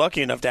 when we were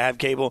lucky enough to have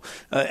cable,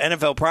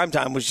 NFL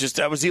Primetime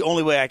that was the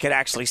only way I could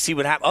actually see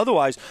what happened.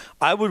 Otherwise,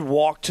 I would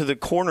walk to the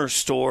corner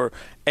store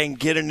and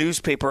get a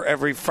newspaper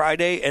every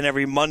Friday and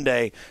every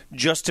Monday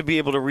just to be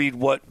able to read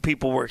what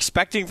people were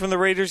expecting from the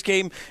Raiders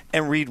game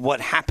and read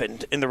what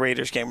happened in the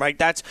Raiders game, right?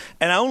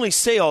 And I only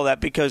say all that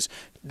because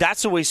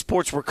that's the way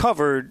sports were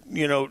covered,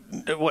 you know,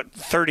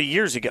 30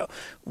 years ago.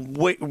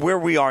 Where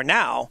we are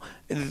now,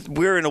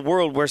 we're in a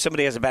world where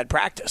somebody has a bad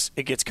practice,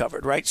 it gets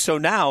covered, right? So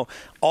now,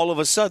 all of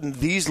a sudden,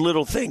 these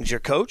little things, your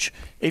coach,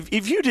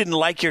 if you didn't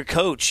like your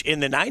coach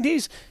in the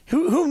 90s,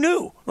 who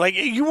knew? Like,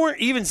 you weren't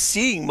even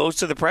seeing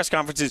most of the press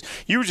conferences.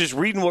 You were just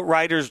reading what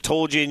writers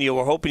told you, and you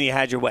were hoping you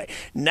had your way.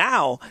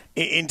 Now,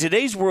 in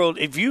today's world,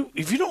 if you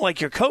don't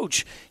like your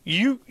coach,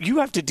 you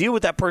have to deal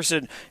with that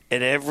person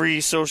at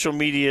every social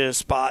media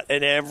spot,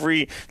 and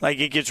every, like,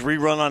 it gets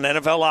rerun on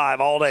NFL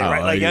Live all day,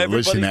 right? Like,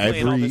 everybody's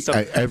playing all this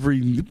stuff.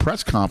 Every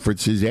press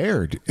conference is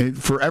aired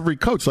for every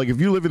coach. Like, if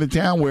you live in a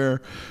town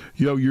where,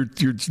 you know, your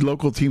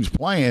local team's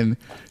playing,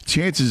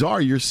 chances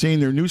are you're seeing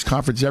their news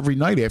conference every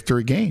night after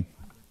a game.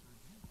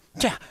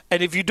 Yeah,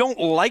 and if you don't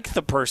like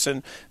the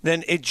person,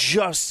 then it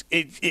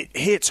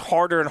hits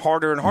harder and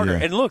harder and harder.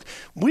 Yeah. And look,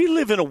 we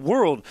live in a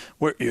world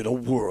where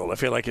I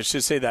feel like I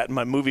should say that in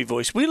my movie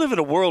voice. We live in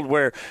a world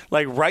where,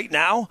 like right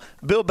now,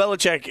 Bill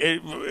Belichick,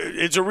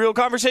 it's a real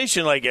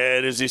conversation. Like,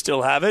 does he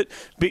still have it?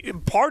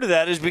 Part of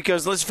that is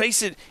because, let's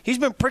face it, he's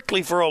been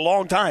prickly for a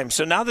long time.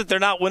 So now that they're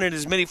not winning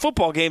as many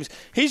football games,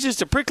 he's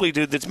just a prickly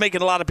dude that's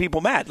making a lot of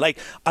people mad. Like,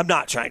 I'm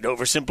not trying to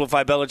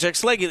oversimplify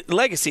Belichick's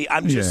legacy.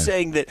 I'm just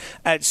saying that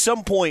at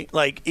some point,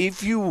 like,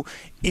 if you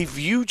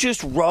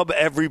just rub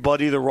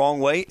everybody the wrong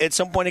way, at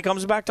some point it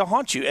comes back to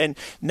haunt you. And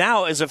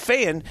now, as a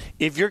fan,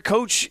 if your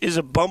coach is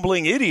a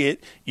bumbling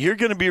idiot, you're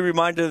going to be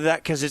reminded of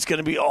that because it's going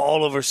to be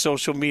all over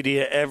social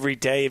media every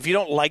day. If you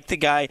don't like the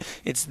guy,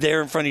 it's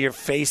there in front of your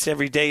face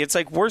every day. It's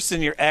like worse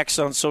than your ex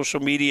on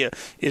social media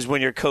is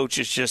when your coach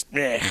is just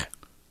meh.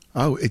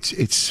 Oh,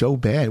 it's so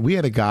bad. We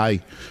had a guy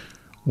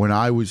when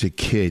I was a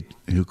kid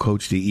who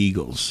coached the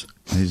Eagles.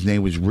 His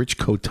name was Rich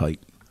Kotite.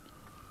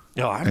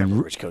 No, I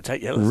remember Rich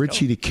Kotite. Yeah,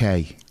 Richie the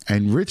K.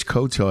 And Rich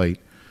Kotite,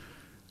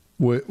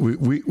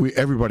 we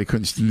everybody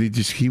couldn't.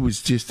 He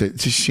was just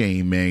it's a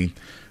shame, man.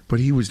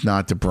 But he was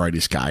not the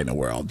brightest guy in the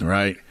world,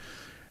 right?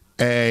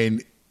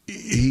 And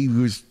he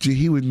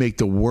would make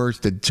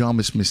the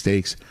dumbest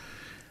mistakes.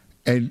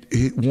 And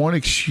one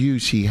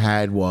excuse he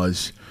had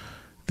was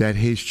that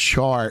his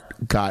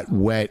chart got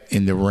wet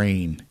in the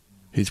rain.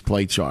 His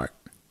play chart.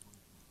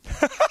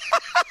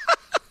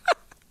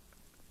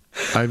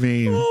 I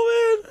mean. Oh, man.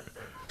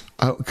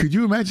 Could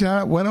you imagine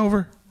how it went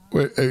over?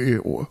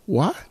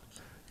 What?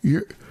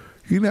 You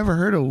never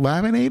heard of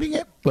laminating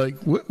it? Like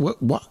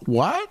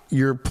what?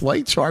 Your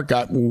play chart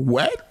got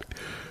wet?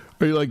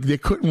 Or like they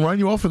couldn't run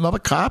you off another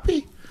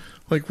copy?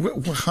 Like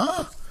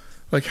huh?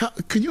 Like how?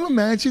 Can you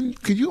imagine?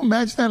 Could you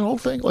imagine that whole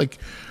thing? Like,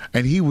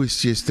 and he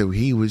was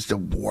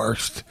the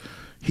worst.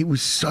 He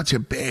was such a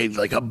bad,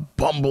 like a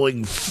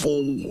bumbling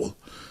fool,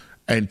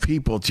 and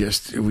people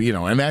just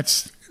and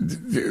that's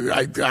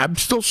I'm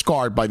still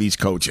scarred by these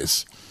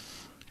coaches.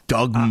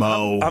 Doug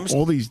Moe,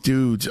 all these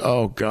dudes.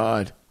 Oh,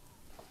 God.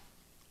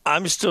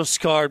 I'm still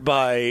scarred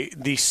by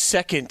the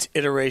second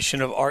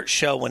iteration of Art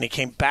Shell when he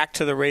came back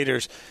to the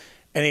Raiders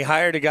and he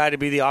hired a guy to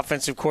be the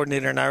offensive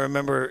coordinator. And I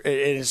remember it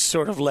is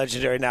sort of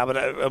legendary now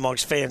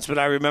amongst fans. But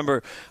I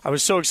remember I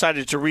was so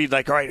excited to read,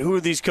 like, all right, who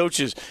are these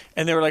coaches?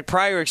 And they were like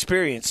prior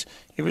experience.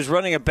 He was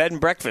running a bed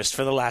and breakfast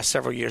for the last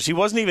several years. He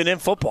wasn't even in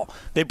football.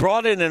 They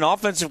brought in an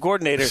offensive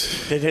coordinator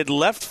that had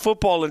left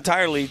football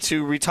entirely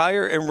to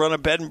retire and run a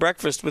bed and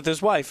breakfast with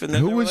his wife. And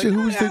then who was he?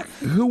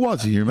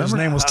 You remember? His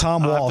name was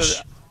Tom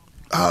Walsh.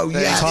 Oh,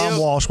 yes. Tom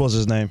Walsh was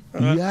his name.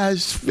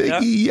 Yes,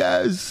 Figgy,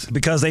 yes.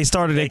 Because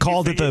they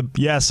called it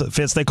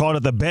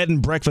the bed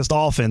and breakfast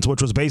offense,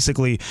 which was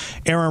basically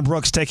Aaron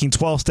Brooks taking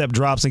 12-step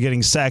drops and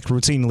getting sacked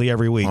routinely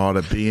every week. Oh,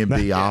 the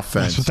B&B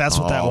offense. That's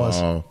what that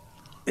was.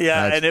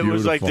 Yeah, That's and it beautiful.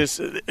 was like this.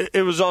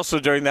 It was also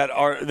during that.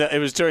 It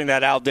was during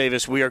that Al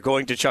Davis. We are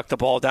going to chuck the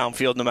ball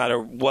downfield no matter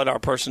what our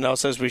personnel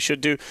says we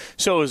should do.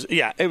 So it was.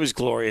 Yeah, it was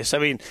glorious. I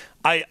mean,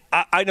 I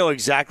know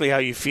exactly how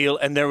you feel,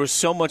 and there was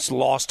so much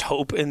lost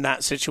hope in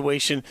that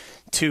situation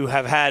to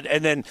have had.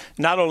 And then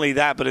not only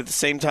that, but at the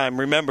same time,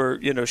 remember,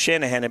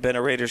 Shanahan had been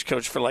a Raiders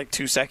coach for like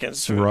 2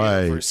 seconds, for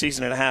a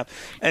season and a half,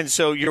 and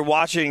so you're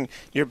watching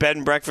your bed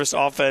and breakfast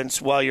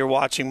offense while you're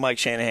watching Mike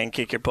Shanahan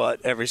kick your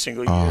butt every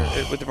single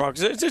year with the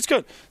Broncos. It's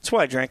good. That's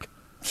why I drink.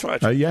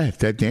 Yeah,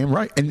 that damn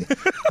right. And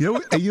you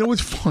know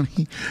what's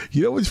funny?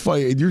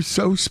 And you're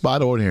so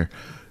spot on here.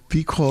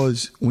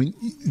 Because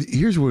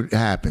here's what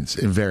happens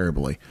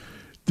invariably.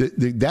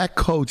 That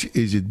coach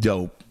is a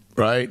dope,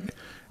 right?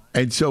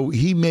 And so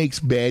he makes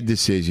bad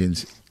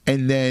decisions.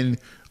 And then,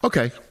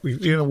 okay,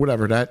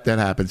 whatever, that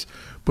happens.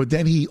 But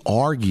then he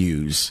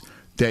argues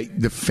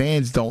that the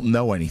fans don't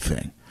know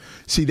anything.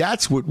 See,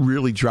 that's what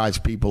really drives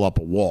people up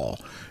a wall,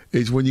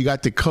 is when you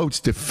got the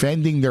coach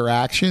defending their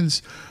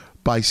actions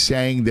by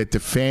saying that the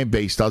fan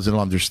base doesn't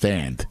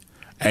understand.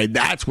 And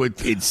that's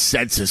what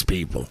incenses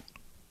people.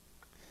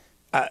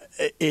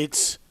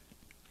 It's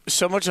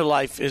so much of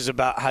life is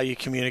about how you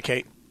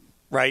communicate,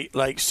 right?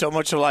 Like so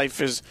much of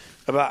life is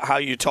about how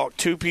you talk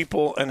to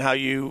people and how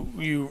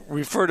you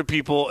refer to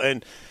people,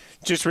 and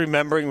just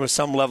remembering with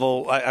some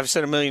level. I've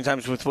said a million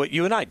times with what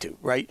you and I do,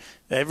 right?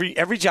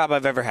 Every job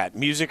I've ever had,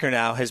 music or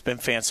now, has been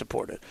fan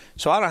supported.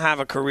 So I don't have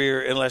a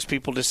career unless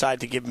people decide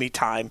to give me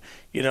time,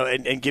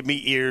 and give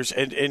me ears,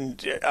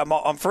 and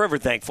I'm forever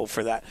thankful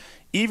for that.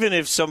 Even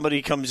if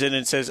somebody comes in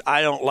and says,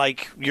 I don't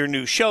like your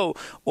new show,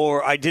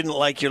 or I didn't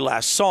like your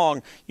last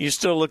song, you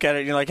still look at it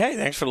and you're like, hey,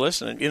 thanks for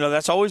listening.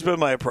 That's always been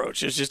my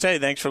approach. It's just, hey,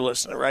 thanks for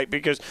listening, right?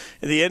 Because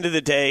at the end of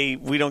the day,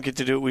 we don't get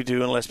to do what we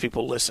do unless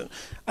people listen.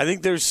 I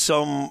think there's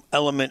some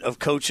element of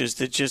coaches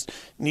that just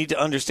need to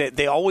understand.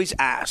 They always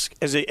ask,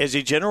 as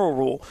a general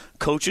rule,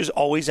 coaches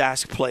always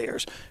ask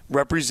players,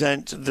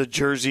 represent the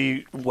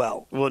jersey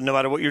well, no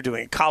matter what you're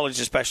doing,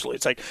 college especially.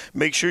 It's like,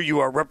 make sure you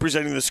are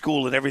representing the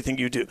school in everything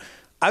you do.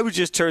 I would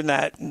just turn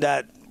that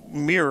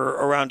mirror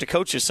around to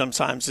coaches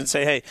sometimes and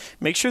say, hey,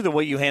 make sure the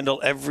way you handle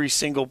every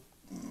single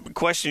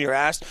question you're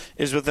asked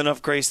is with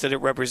enough grace that it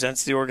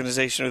represents the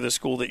organization or the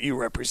school that you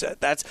represent.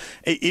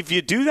 If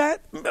you do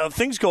that,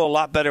 things go a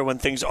lot better when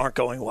things aren't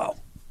going well.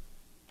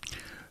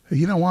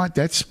 You know what?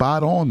 That's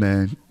spot on,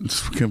 man.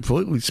 It's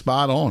completely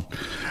spot on.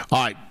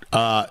 All right.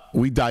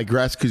 We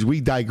digress because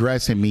we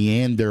digress and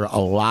meander a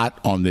lot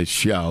on this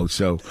show.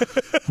 So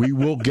we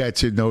will get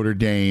to Notre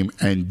Dame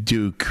and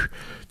Duke.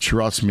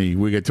 Trust me,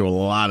 we get to a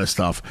lot of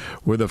stuff.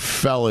 We're the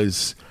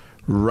fellas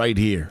right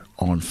here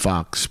on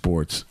Fox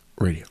Sports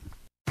Radio.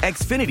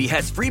 Xfinity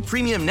has free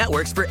premium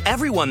networks for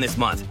everyone this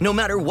month, no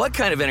matter what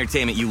kind of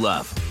entertainment you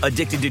love.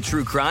 Addicted to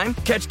true crime?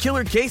 Catch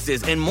killer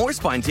cases and more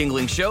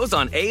spine-tingling shows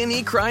on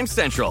A&E Crime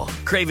Central.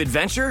 Crave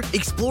adventure?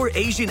 Explore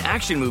Asian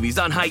action movies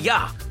on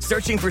Hi-Ya.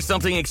 Searching for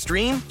something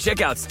extreme?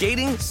 Check out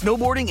skating,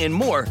 snowboarding, and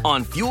more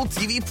on Fuel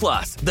TV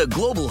Plus, the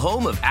global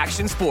home of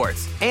action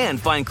sports. And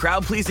find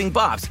crowd-pleasing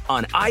bops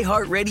on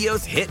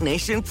iHeartRadio's Hit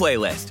Nation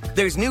playlist.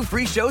 There's new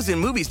free shows and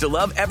movies to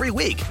love every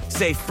week.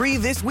 Say free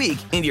this week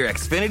in your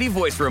Xfinity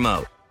voice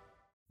remote.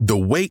 The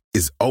wait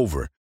is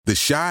over.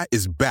 The Chi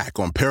is back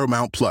on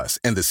Paramount Plus,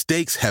 and the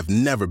stakes have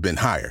never been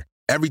higher.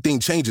 Everything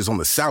changes on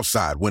the South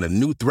Side when a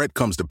new threat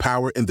comes to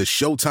power in the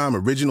Showtime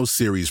original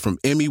series from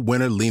Emmy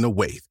winner Lena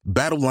Waithe.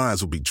 Battle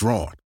lines will be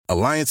drawn,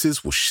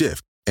 alliances will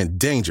shift, and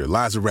danger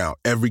lies around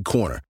every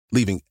corner,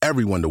 leaving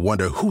everyone to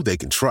wonder who they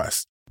can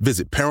trust.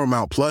 Visit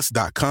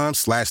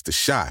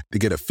ParamountPlus.com/The Chi to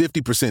get a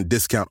 50%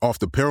 discount off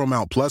the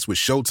Paramount Plus with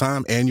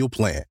Showtime annual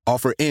plan.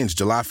 Offer ends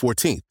July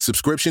 14th.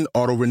 Subscription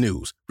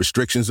auto-renews.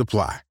 Restrictions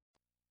apply.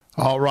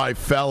 All right,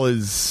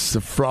 fellas,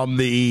 from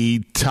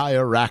the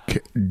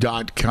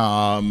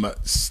TireRack.com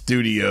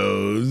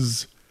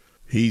studios.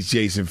 He's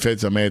Jason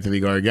Fitz. I'm Anthony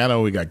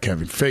Gargano. We got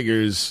Kevin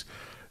Figures.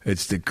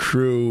 It's the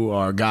crew,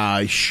 our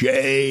guy,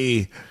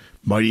 Shay,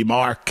 Mighty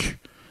Mark,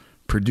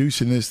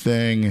 producing this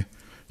thing.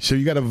 So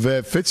you got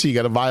Fitzy, you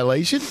got a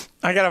violation?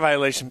 I got a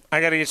violation.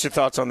 I got to get your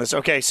thoughts on this.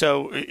 Okay,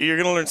 so you're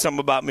going to learn something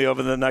about me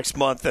over the next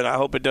month, and I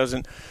hope it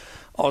doesn't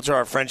alter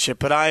our friendship.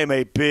 But I am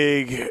a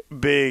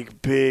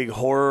big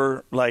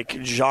horror,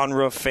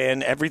 genre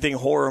fan. Everything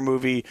horror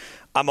movie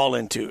I'm all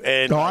into.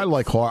 And I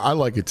like horror. I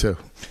like it too.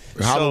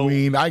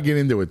 Halloween, I get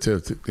into it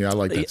too. Yeah, I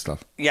like that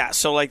stuff. Yeah,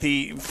 so like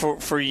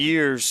for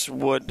years,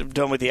 what I've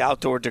done with the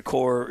outdoor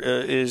decor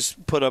is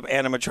put up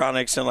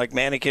animatronics and like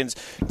mannequins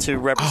to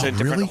represent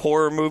different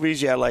horror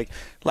movies. Yeah, like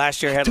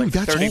last year I had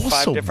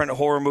 35 different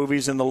horror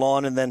movies in the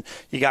lawn, and then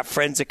you got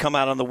friends that come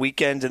out on the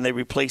weekend and they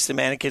replace the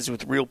mannequins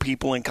with real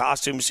people in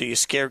costumes, so you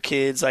scare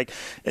kids. Like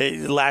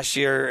last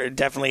year,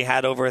 definitely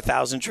had over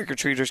 1,000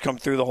 trick-or-treaters come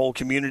through. The whole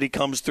community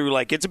comes through.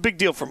 Like it's a big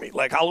deal for me.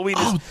 Like Halloween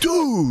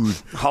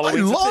is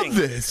Halloween's I love a thing.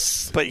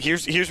 this. But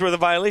here's where the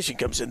violation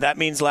comes in. That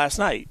means last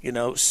night,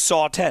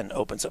 Saw 10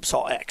 opens up,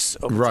 Saw X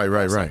opens up.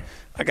 Right.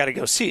 I got to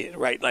go see it,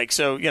 right? Like,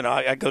 so,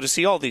 I go to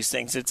see all these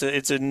things. It's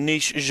a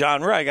niche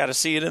genre. I got to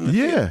see it in the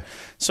theater.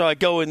 So I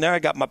go in there. I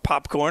got my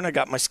popcorn. I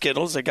got my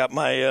Skittles. I got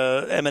my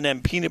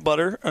M&M peanut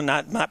butter. Or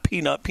not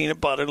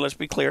peanut butter, let's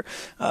be clear.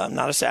 I'm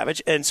not a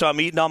savage. And so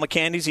I'm eating all my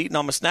candies, eating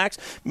all my snacks.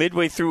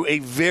 Midway through a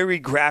very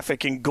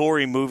graphic and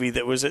gory movie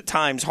that was at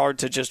times hard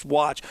to just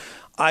watch,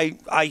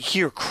 I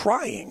hear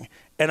crying.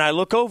 And I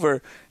look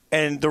over,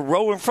 and the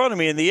row in front of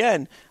me in the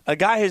end, a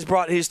guy has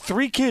brought his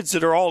 3 kids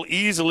that are all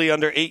easily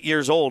under 8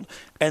 years old,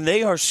 and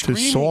they are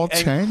screaming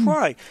and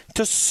crying.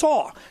 To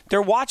Saw.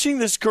 They're watching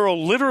this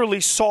girl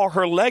literally saw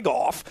her leg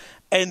off,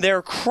 and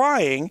they're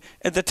crying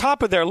at the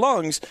top of their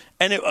lungs.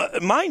 And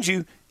mind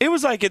you, it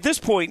was like at this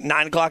point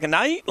 9 o'clock at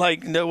night,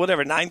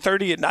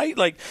 9:30 at night.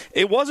 Like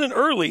it wasn't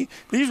early.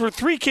 These were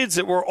 3 kids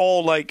that were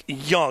all like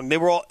young. They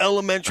were all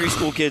elementary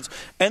school kids,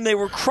 and they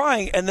were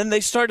crying. And then they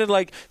started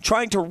like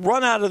trying to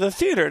run out of the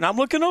theater. And I'm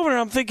looking over and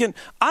I'm thinking,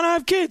 I don't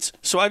have kids,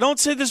 so I don't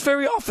say this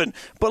very often.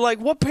 But like,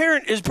 what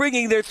parent is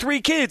bringing their 3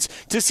 kids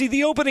to see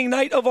the opening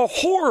night of a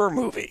horror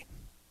movie?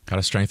 Got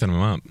to strengthen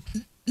them up.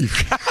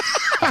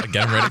 Get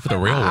them ready for the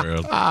real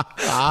world.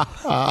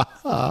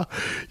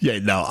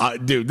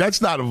 Dude, that's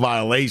not a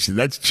violation.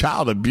 That's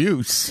child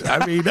abuse.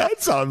 I mean,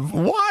 that's on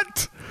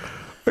what?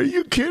 Are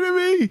you kidding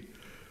me?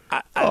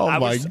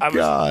 My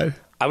God.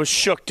 I was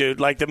shook, dude.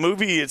 Like, the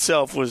movie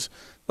itself was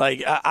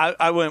like,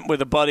 I went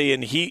with a buddy,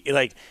 and he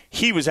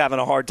was having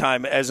a hard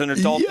time as an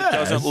adult that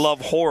doesn't love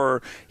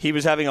horror. He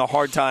was having a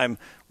hard time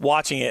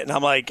watching it, and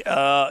I'm like,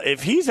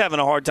 if he's having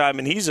a hard time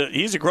and he's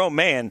a grown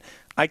man,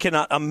 I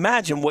cannot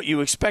imagine what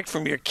you expect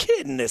from your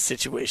kid in this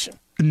situation.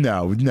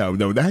 No,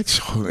 that's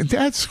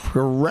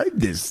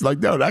horrendous. Like,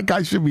 no, that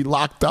guy should be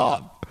locked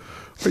up.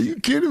 Are you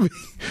kidding me?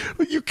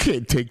 You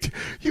can't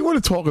you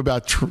want to talk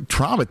about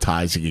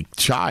traumatizing a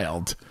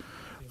child?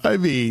 I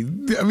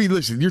mean,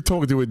 listen, you're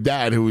talking to a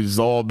dad who is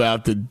all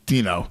about the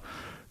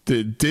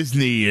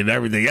Disney and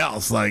everything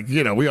else. Like,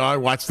 I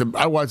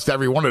watched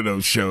every one of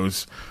those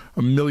shows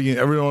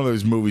every one of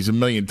those movies a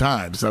million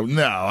times. So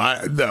no,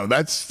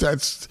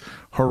 that's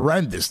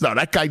horrendous. No,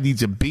 that guy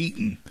needs a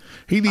beating.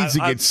 He needs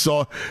He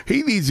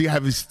needs to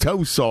have his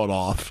toe sawed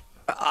off.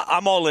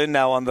 I'm all in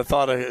now on the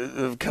thought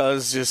of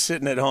Cuz just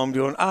sitting at home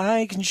doing,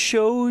 I can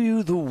show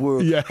you the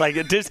world. Yeah. Like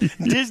a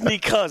Disney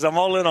Cuz. I'm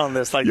all in on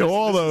this. Like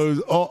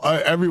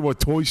everyone,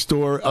 Toy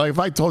Story. Like if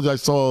I told you I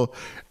saw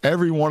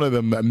every one of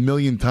them a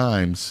million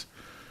times.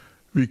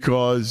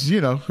 Because,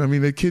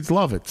 the kids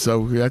love it.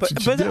 So that's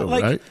what you do,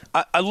 right?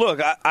 I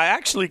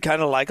actually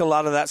kind of like a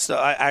lot of that stuff.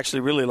 I actually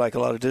really like a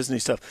lot of Disney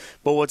stuff.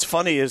 But what's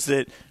funny is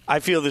that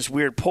I feel this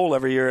weird pull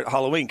every year at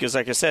Halloween because,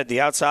 like I said,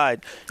 the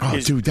outside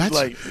is dude, tell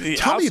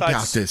me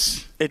about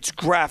this. It's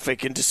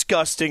graphic and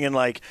disgusting and,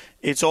 like,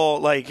 it's all,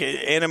 like,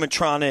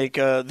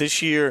 animatronic.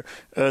 This year,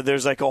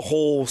 there's, like, a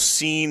whole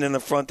scene in the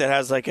front that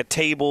has, like, a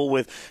table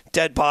with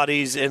dead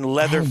bodies and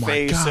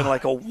Leatherface and,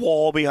 like, a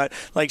wall behind.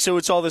 Like, so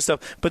it's all this stuff.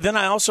 But then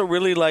I also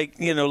really like,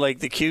 like,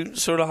 the cute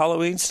sort of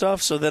Halloween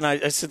stuff. So then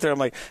I sit there, I'm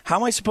like, how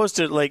am I supposed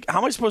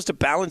to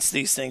balance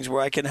these things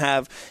where I can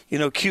have,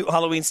 cute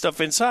Halloween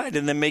stuff inside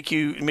and then make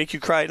you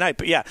cry at night?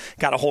 But, yeah,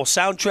 got a whole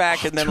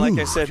soundtrack. And then, like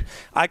I said,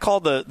 I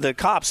called the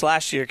cops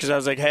last year because I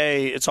was like,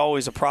 hey, it's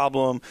always a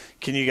problem.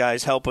 Can you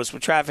guys help us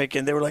with traffic?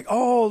 And they were like,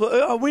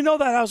 we know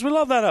that house. We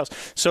love that house.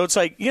 So it's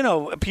like,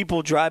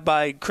 people drive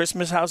by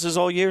Christmas houses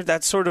all year.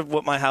 That's sort of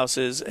what my house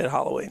is at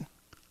Halloween.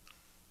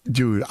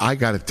 Dude, I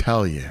got to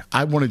tell you,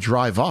 I want to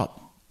drive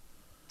up.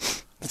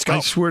 Let's go.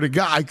 I swear to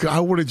God, I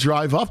want to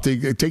drive up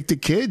to take the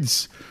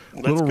kids.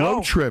 Little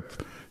road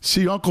trip.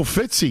 See Uncle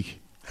Fitzy.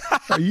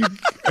 Are you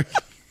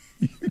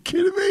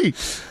kidding me?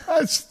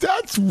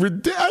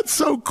 That's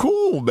so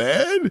cool,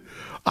 man.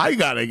 I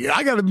gotta.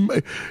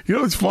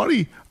 It's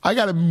funny. I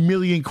got a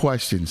million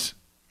questions.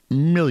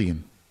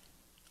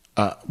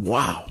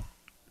 Wow,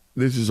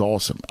 this is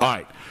awesome. All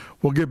right,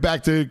 we'll get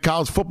back to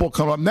college football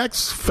coming up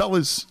next,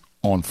 fellas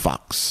on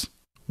Fox.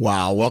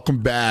 Wow, welcome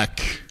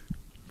back,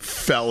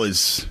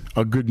 fellas.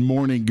 Good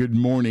morning,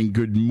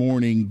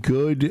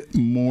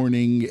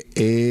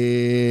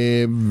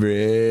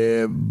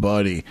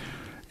 everybody.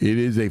 It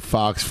is a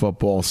Fox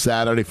football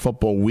Saturday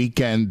football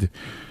weekend.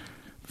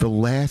 The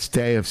last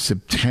day of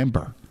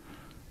September,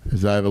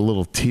 as I have a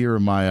little tear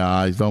in my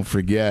eyes. Don't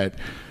forget,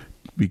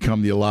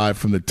 become the Alive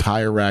from the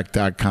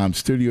TireRack.com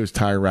studios,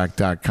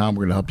 TireRack.com.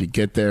 We're going to help you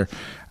get there.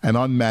 An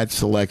unmatched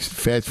selection,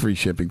 fast free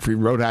shipping, free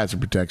road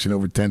hazard protection,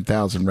 over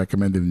 10,000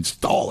 recommended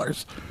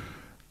installers.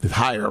 The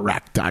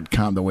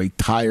TireRack.com, the way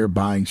tire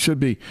buying should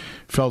be.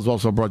 Fellas,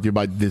 also brought to you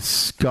by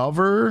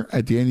Discover.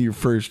 At the end of your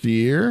first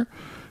year,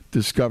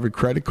 Discover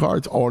credit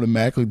cards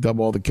automatically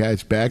double all the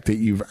cash back that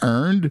you've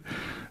earned.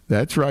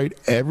 That's right.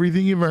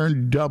 Everything you've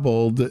earned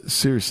doubled.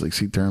 Seriously,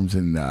 see terms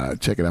and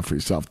check it out for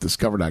yourself.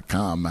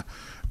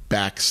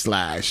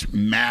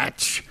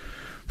 Discover.com/match.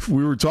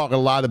 We were talking a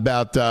lot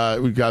about,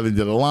 we got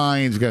into the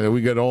lines,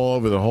 we got all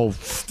over the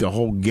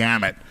whole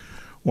gamut.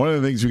 One of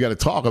the things we got to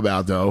talk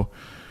about, though,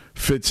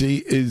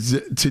 Fitzy,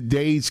 is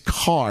today's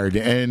card.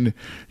 And,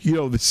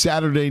 the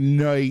Saturday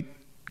night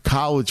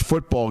college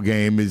football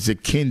game is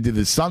akin to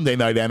the Sunday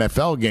night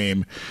NFL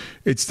game.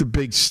 It's the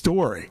big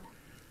story.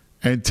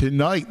 And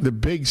tonight, the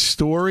big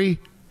story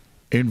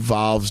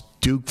involves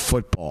Duke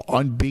football.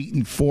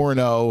 Unbeaten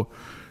 4-0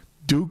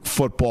 Duke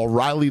football.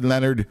 Riley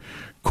Leonard,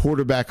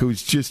 quarterback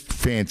who's just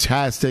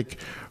fantastic,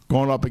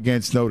 going up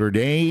against Notre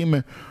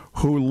Dame,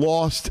 who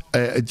lost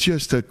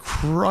just a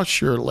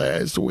crusher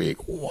last week.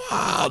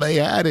 Wow, they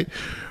had it.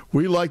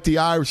 We like the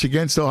Irish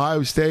against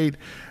Ohio State,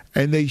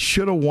 and they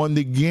should have won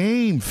the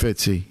game,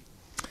 Fitzy.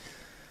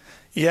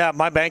 Yeah,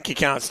 my bank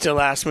account still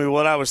asks me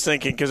what I was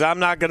thinking, because I'm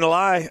not going to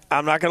lie.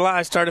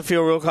 I started to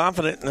feel real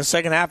confident. In the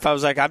second half, I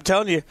was like, I'm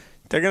telling you,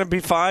 they're going to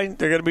be fine.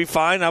 They're going to be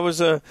fine. I was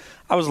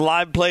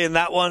live playing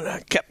that one.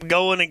 I kept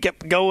going and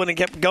kept going and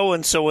kept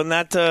going. So when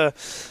that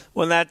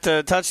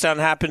touchdown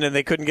happened and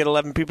they couldn't get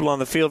 11 people on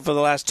the field for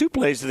the last two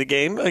plays of the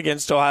game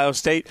against Ohio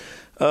State,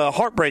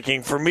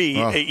 heartbreaking for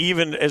me,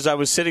 even as I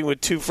was sitting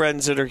with two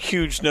friends that are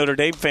huge Notre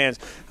Dame fans.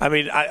 I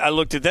mean, I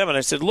looked at them and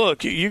I said,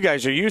 look, you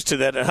guys are used to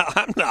that, and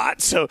I'm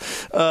not. So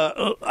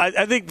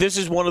I think this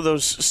is one of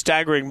those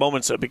staggering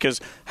moments, though,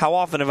 because how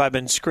often have I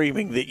been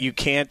screaming that you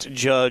can't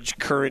judge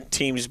current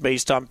teams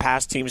based on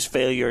past teams'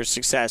 failure or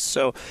success?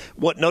 So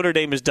what Notre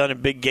Dame has done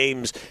in big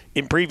games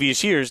in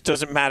previous years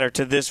doesn't matter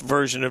to this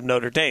version of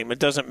Notre Dame. It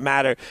doesn't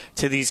matter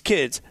to these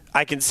kids.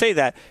 I can say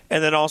that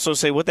and then also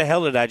say, what the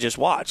hell did I just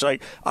watch?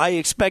 Like, I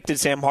expected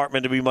Sam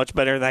Hartman to be much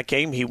better in that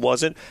game. He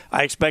wasn't.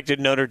 I expected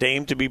Notre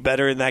Dame to be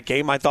better in that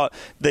game. I thought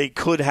they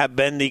could have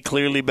been the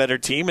clearly better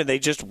team, and they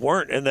just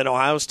weren't. And then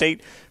Ohio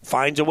State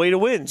finds a way to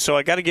win. So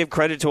I got to give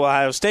credit to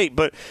Ohio State.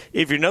 But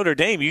if you're Notre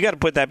Dame, you got to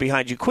put that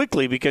behind you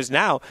quickly, because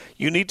now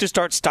you need to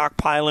start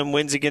stockpiling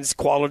wins against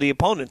quality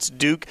opponents.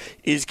 Duke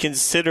is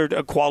considered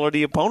a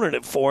quality opponent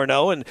at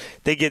 4-0, and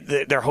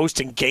they're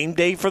hosting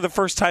Gameday for the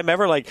first time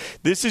ever. Like,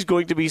 this is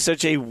going to be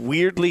such a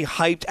weirdly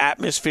hyped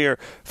atmosphere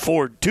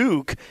for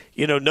Duke.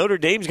 Notre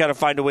Dame's got to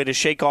find a way to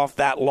shake off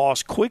that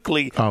loss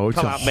quickly. Oh, it's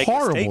a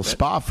horrible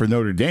spot for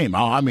Notre Dame.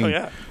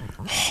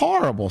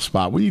 Horrible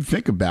spot. When you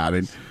think about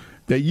it,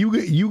 that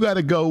you got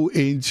to go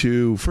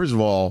into, first of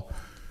all,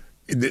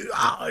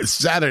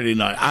 Saturday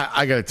night.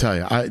 I got to tell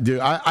you,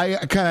 I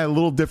kind of had a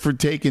little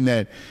different take in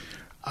that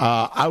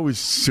I was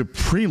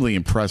supremely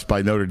impressed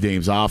by Notre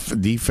Dame's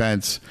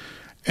defense,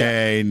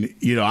 and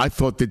I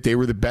thought that they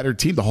were the better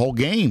team the whole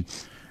game.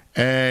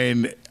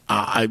 And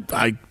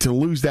I to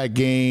lose that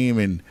game,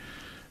 and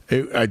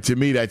to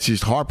me, that's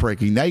just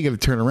heartbreaking. Now you got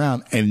to turn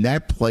around, and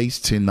that place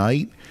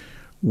tonight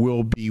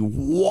will be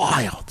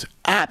wild,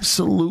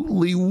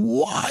 absolutely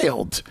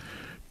wild.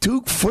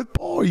 Duke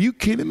football? Are you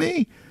kidding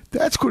me?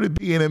 That's going to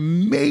be an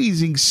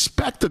amazing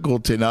spectacle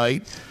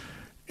tonight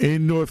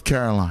in North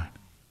Carolina.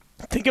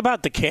 Think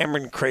about the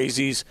Cameron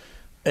crazies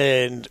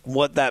and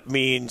what that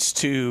means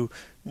to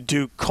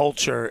Duke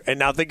culture, and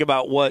now think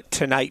about what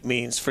tonight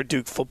means for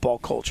Duke football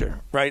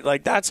culture, right?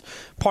 Like, that's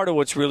part of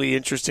what's really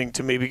interesting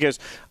to me, because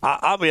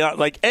I'll be honest,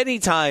 like,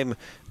 anytime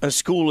a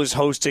school is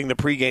hosting the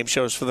pregame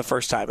shows for the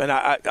first time, and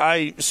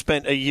I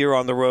spent a year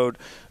on the road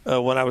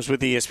when I was with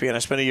ESPN. I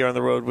spent a year on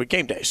the road with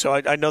Gameday, so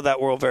I know that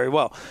world very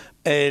well.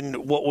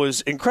 And what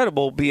was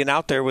incredible being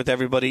out there with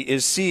everybody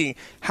is seeing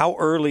how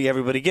early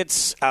everybody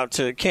gets out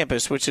to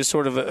campus, which is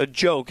sort of a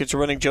joke. It's a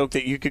running joke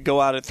that you could go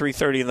out at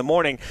 3:30 in the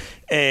morning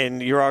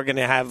and you're all going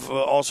to have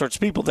all sorts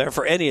of people there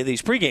for any of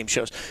these pregame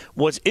shows.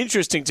 What's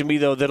interesting to me,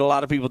 though, that a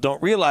lot of people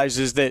don't realize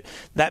is that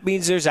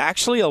means there's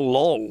actually a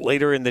lull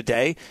later in the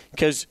day,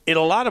 because in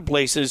a lot of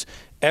places,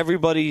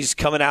 everybody's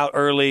coming out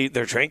early,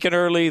 they're drinking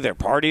early, they're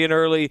partying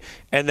early,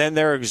 and then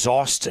they're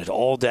exhausted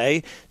all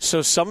day.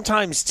 So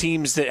sometimes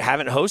teams that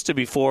haven't hosted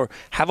before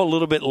have a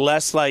little bit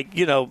less,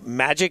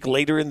 magic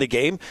later in the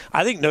game.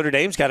 I think Notre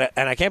Dame's got to,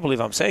 and I can't believe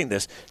I'm saying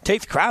this,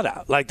 take the crowd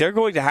out. Like, they're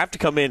going to have to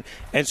come in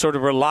and sort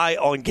of rely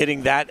on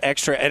getting that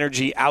extra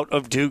energy out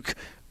of Duke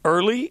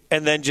early,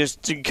 and then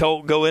just to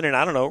go in and,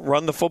 I don't know,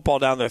 run the football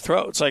down their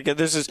throats. Like,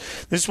 this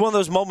is one of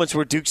those moments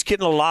where Duke's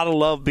getting a lot of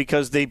love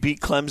because they beat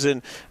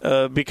Clemson,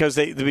 because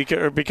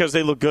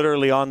they look good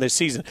early on this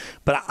season.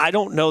 But I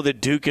don't know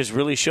that Duke has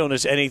really shown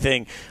us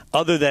anything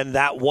other than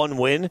that one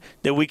win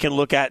that we can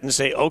look at and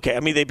say, okay, I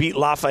mean, they beat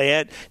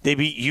Lafayette, they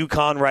beat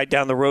UConn right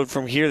down the road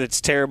from here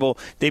that's terrible,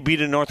 they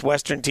beat a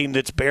Northwestern team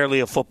that's barely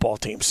a football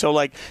team. So,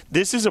 like,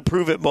 this is a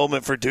prove-it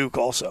moment for Duke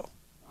also.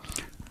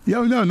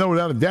 No,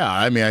 without a doubt.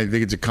 I mean, I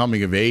think it's a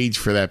coming of age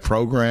for that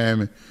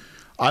program.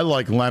 I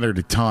like Leonard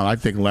a ton. I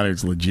think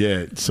Leonard's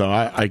legit. So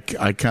I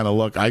kind of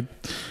look. I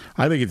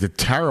think it's a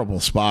terrible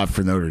spot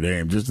for Notre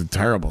Dame. Just a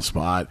terrible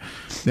spot.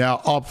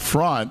 Now up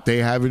front, they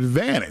have an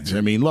advantage.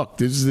 I mean, look,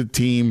 this is a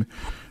team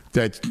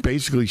that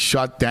basically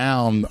shut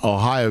down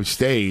Ohio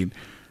State.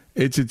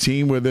 It's a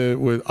team with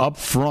up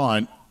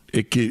front.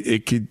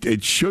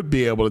 It should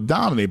be able to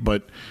dominate,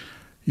 but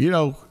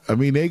I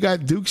mean,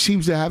 Duke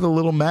seems to have a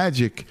little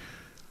magic.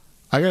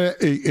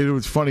 It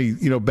was funny,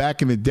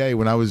 back in the day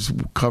when I was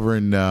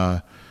covering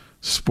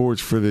sports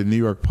for the New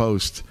York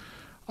Post,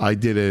 I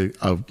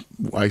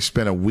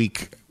spent a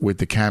week with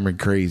the Cameron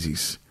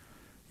Crazies,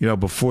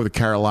 before the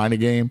Carolina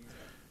game.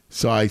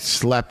 So I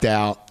slept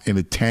out in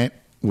a tent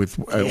with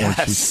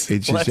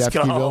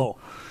Giuseppeville.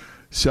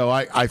 So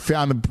I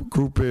found a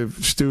group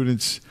of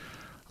students.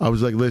 I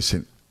was like,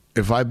 listen,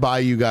 if I buy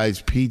you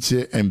guys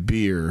pizza and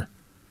beer,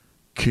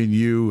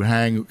 can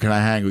I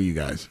hang with you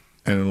guys?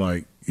 And they're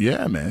like,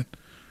 yeah, man.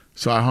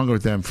 So I hung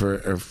with them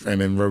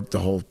and then wrote the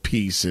whole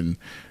piece, and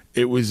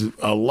it was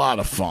a lot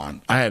of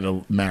fun. I had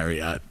a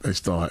Marriott. I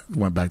still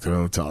went back to the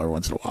hotel every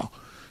once in a while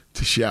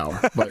to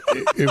shower, but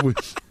it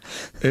was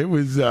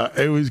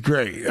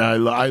great.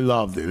 I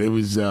loved it. It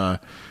was a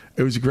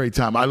great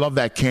time. I love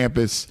that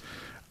campus.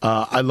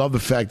 I love the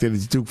fact that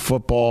it's Duke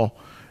football.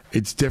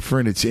 It's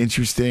different. It's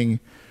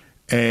interesting,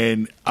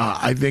 and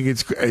I think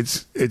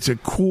it's a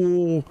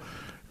cool.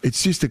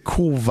 It's just a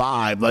cool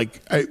vibe.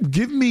 Like,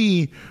 give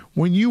me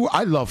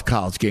I love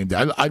College Game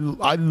Day.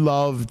 I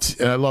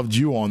loved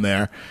you on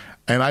there,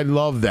 and I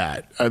love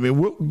that. I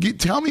mean,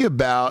 tell me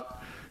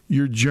about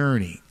your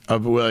journey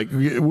of what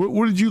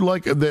did you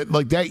like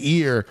that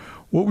year?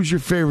 What was your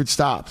favorite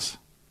stops?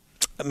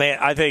 Man,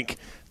 I think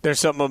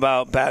there's something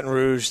about Baton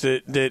Rouge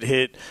that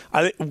hit.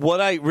 I think what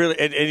I really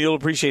and you'll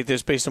appreciate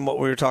this based on what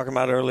we were talking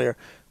about earlier.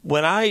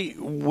 When I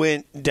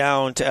went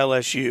down to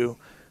LSU,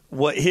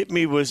 what hit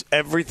me was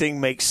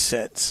everything makes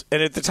sense.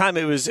 And at the time,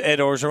 it was Ed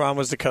Orgeron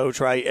was the coach,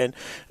 right? And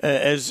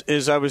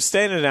as I was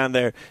standing down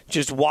there,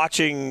 just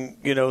watching,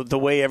 the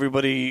way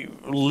everybody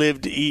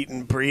lived, eat,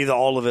 and breathe,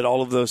 all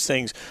of those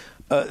things,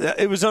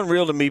 it was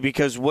unreal to me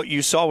because what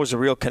you saw was a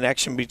real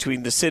connection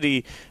between the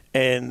city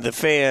and the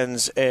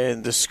fans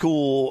and the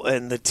school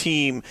and the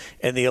team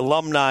and the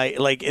alumni.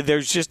 Like, there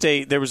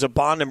was a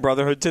bond and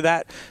brotherhood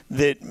to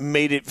that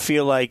made it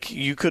feel like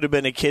you could have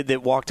been a kid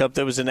that walked up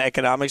that was an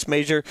economics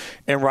major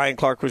and Ryan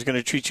Clark was going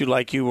to treat you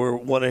like you were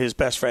one of his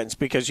best friends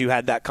because you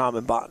had that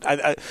common bond.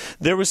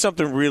 There was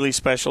something really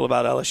special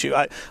about LSU.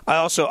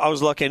 I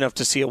was lucky enough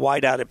to see a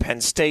whiteout at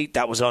Penn State.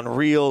 That was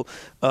unreal.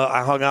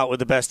 I hung out with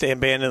the best damn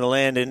band in the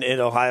land in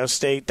Ohio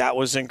State. That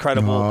was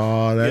incredible.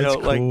 Oh, that's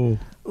cool.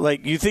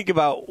 Like you think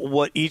about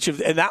what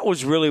and that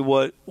was really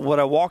what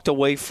I walked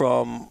away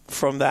from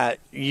that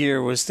year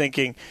was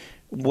thinking,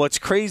 what's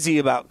crazy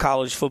about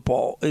college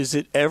football is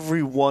that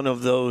every one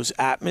of those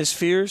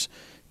atmospheres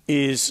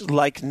is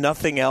like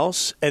nothing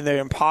else, and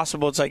they're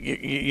impossible. It's like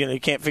you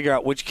can't figure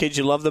out which kids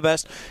you love the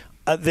best.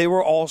 They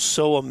were all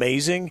so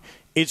amazing.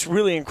 It's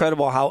really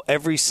incredible how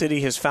every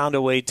city has found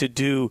a way to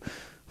do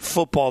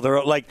football.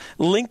 They're like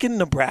Lincoln,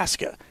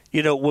 Nebraska.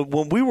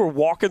 When we were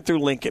walking through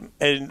Lincoln,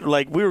 and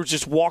we were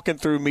just walking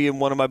through, me and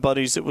one of my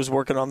buddies that was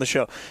working on the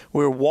show,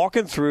 we were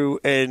walking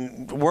through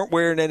and weren't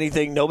wearing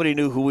anything. Nobody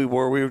knew who we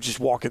were. We were just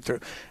walking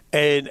through.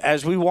 And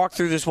as we walked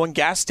through this one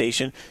gas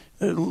station,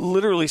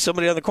 literally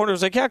somebody on the corner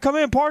was like, yeah, come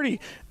in, party.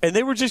 And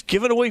they were just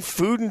giving away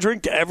food and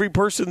drink to every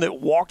person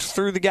that walked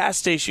through the gas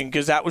station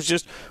because that was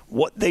just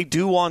what they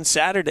do on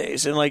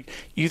Saturdays. And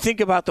you think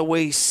about the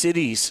way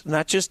cities,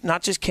 not just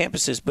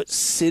campuses, but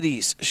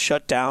cities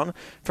shut down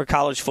for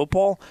college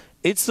football.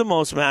 It's the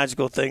most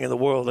magical thing in the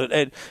world.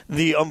 And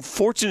the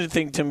unfortunate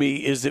thing to me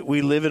is that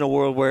we live in a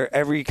world where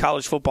every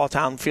college football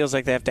town feels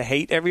like they have to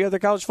hate every other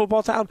college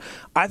football town.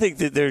 I think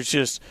that there's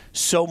just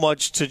so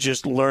much to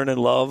just learn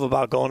and love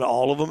about going to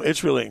all of them.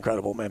 It's really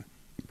incredible, man.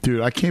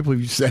 Dude, I can't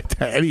believe you said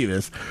that, any of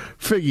this.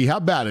 Figgy, how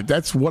about it?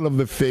 That's one of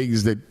the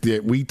things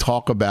that we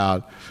talk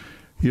about,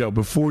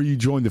 before you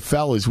joined the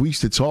fellas. We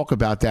used to talk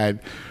about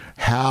that,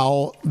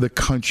 how the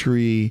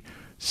country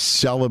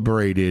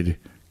celebrated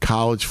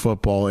college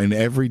football in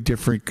every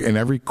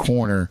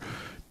corner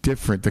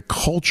different. The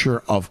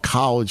culture of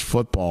college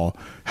football.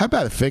 How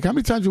about it, Fig? How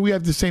many times do we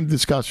have the same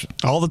discussion?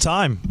 All the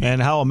time,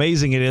 and how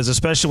amazing it is,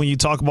 especially when you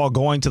talk about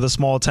going to the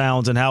small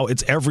towns and how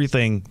it's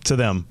everything to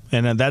them.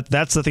 And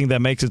that's the thing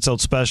that makes it so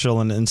special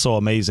and so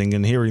amazing.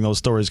 And hearing those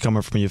stories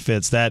coming from you,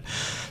 Fitz, that's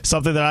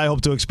something that I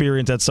hope to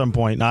experience at some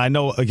point. Now, I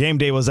know a game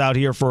day was out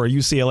here for a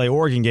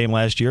UCLA-Oregon game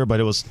last year, but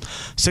it was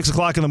 6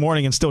 o'clock in the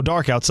morning and still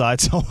dark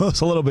outside, so it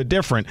was a little bit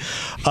different.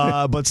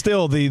 But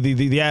still,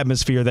 the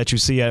atmosphere that you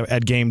see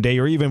at game day,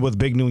 or even with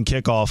Big Noon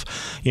Kickoff,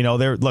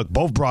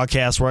 both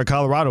broadcasts were at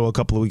Colorado a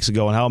couple of weeks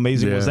ago, and how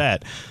amazing was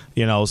that?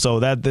 So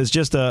that's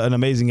just an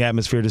amazing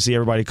atmosphere to see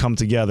everybody come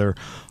together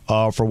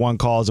for one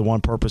cause and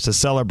one purpose to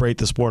celebrate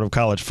the sport of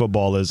college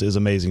football is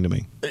amazing to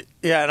me.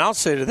 Yeah, and I'll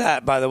say to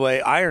that, by the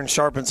way, iron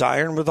sharpens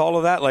iron with all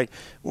of that. Like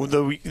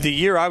the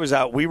year I was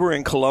out, we were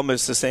in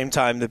Columbus the same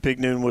time that Big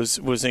Noon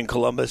was in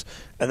Columbus,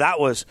 and that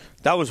was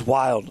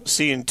wild.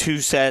 Seeing two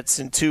sets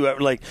and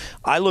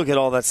I look at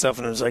all that stuff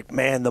and I was like,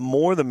 man, the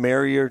more the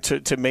merrier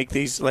to make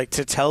these,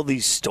 to tell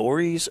these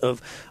stories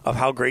of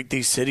how great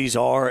these cities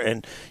are,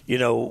 and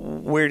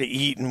where to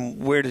eat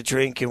and where to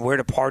drink and where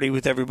to party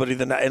with everybody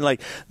the night, and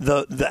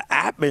the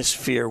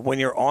atmosphere when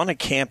you're on a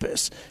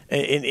campus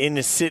in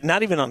a city,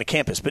 not even on a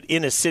campus, but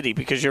in a city,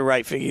 because you're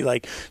right,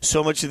 Figgy,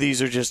 so much of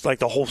these are just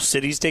the whole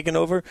city's taken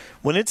over.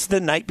 When it's the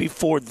night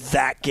before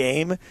that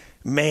game,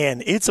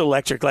 man, it's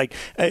electric.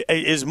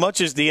 As much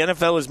as the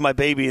NFL is my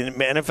baby and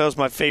NFL is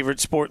my favorite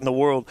sport in the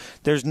world,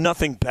 there's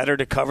nothing better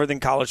to cover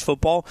than college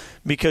football,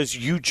 because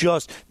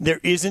there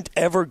isn't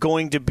ever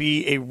going to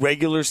be a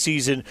regular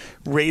season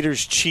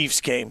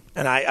Raiders-Chiefs game.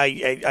 And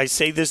I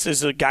say this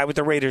as a guy with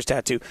a Raiders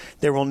tattoo.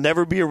 There will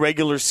never be a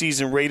regular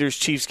season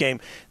Raiders-Chiefs game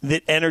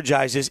that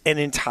energizes an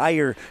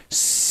entire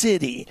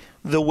city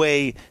the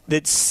way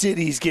that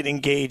cities get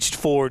engaged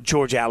for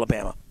Georgia,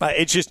 Alabama.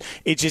 It just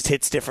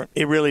hits different.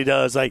 It really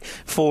does.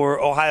 For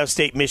Ohio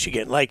State,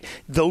 Michigan,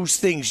 those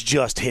things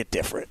just hit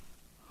different.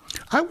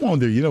 I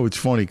wonder, it's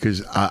funny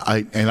because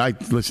I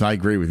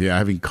agree with you.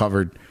 Having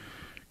covered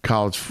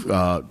college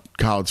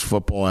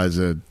football as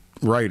a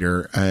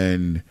writer,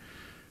 and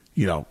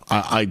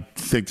I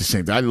think the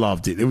same thing. I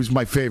loved it. It was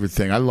my favorite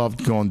thing. I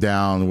loved going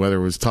down, whether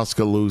it was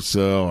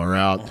Tuscaloosa or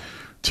out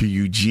to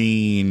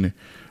Eugene.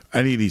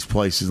 Any of these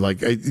places,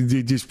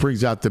 it just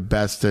brings out the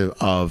best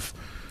of,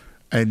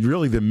 and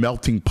really the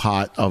melting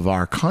pot of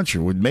our country.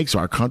 What makes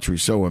our country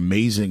so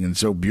amazing and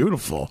so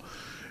beautiful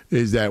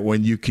is that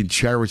when you can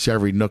cherish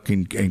every nook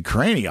and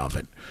cranny of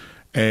it.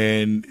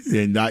 And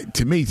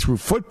to me, through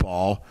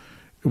football,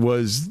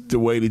 was the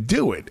way to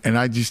do it. And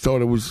I just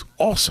thought it was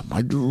awesome.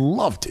 I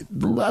loved it.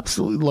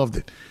 Absolutely loved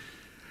it.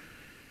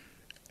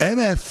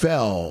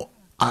 NFL,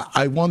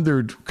 I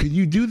wondered, could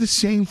you do the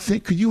same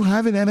thing? Could you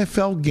have an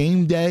NFL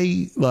game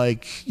day?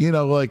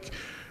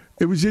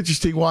 It was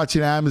interesting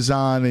watching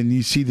Amazon, and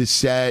you see the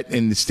set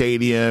in the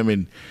stadium,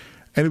 and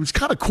it was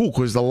kind of cool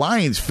because the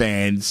Lions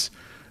fans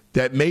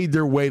that made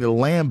their way to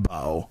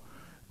Lambeau,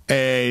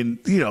 and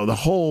the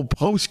whole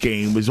post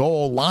game was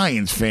all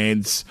Lions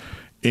fans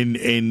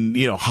in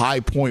high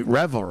point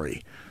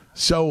revelry.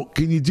 So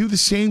can you do the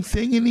same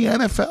thing in the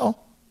NFL?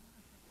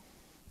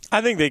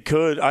 I think they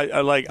could.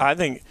 I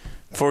think.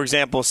 For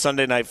example,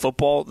 Sunday Night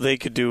Football, they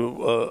could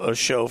do a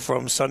show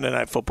from Sunday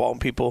Night Football,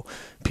 and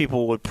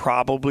people would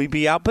probably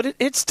be out. But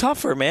it's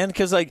tougher, man,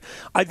 because I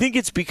think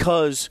it's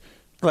because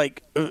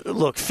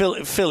look,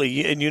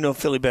 Philly, and you know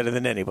Philly better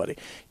than anybody.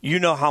 You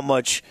know how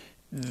much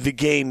the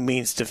game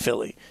means to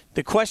Philly.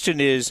 The question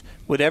is,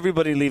 would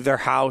everybody leave their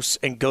house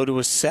and go to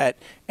a set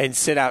and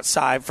sit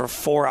outside for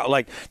 4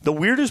 hours? The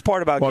weirdest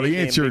part about the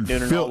answer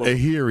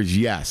here is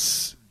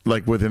yes,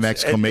 with an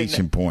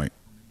exclamation point,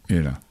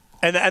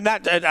 And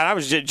I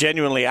was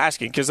genuinely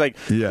asking because,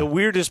 the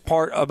weirdest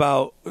part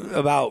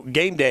about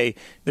game day,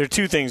 there are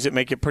two things that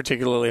make it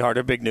particularly hard,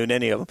 or Big Noon,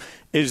 any of them,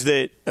 is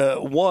that,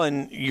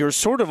 one, you're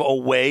sort of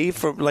away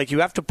from, you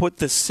have to put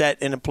the set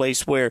in a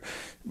place where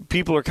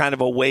people are kind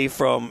of away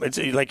from, it's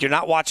you're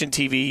not watching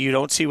TV, you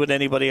don't see what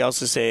anybody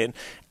else is saying,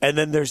 and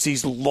then there's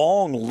these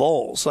long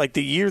lulls.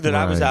 The year that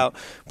I was out,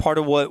 part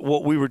of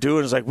what we were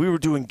doing is, we were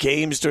doing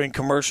games during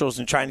commercials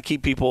and trying to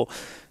keep people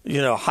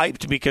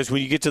hyped, because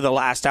when you get to the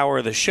last hour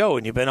of the show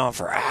and you've been on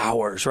for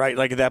hours, right?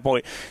 At that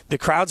point, the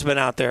crowd's been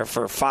out there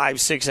for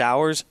 5-6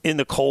 hours in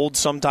the cold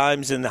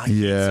sometimes, in the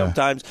heat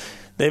sometimes.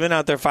 They've been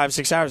out there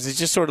 5-6 hours. They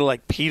just sort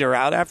of peter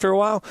out after a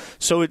while.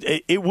 So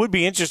it would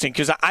be interesting,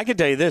 because I can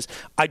tell you this.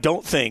 I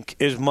don't think,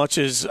 as much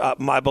as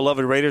my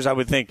beloved Raiders, I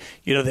would think,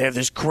 they have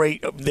this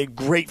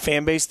great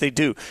fan base. They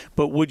do.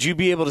 But would you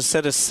be able to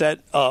set a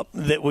set up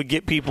that would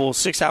get people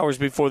 6 hours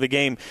before the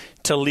game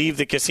to leave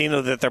the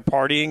casino that they're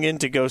partying in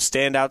to go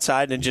stand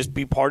outside and just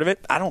be part of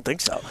it? I don't think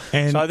so.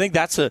 So I think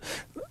that's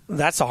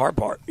the hard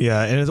part.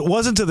 Yeah, and it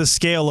wasn't to the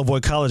scale of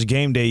what College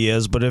Game Day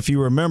is, but if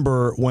you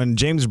remember when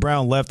James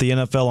Brown left the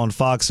NFL on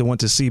Fox and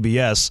went to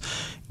CBS,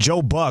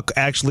 Joe Buck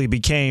actually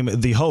became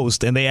the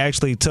host, and they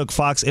actually took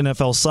Fox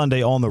NFL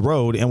Sunday on the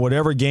road, and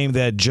whatever game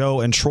that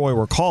Joe and Troy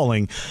were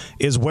calling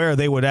is where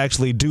they would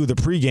actually do the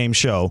pregame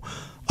show.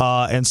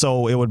 And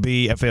so it would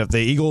be, if the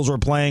Eagles were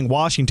playing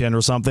Washington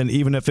or something,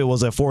 even if it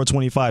was a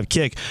 4:25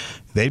 kick,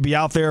 they'd be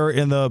out there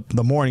in the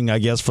morning, I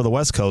guess, for the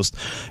West Coast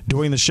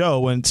doing the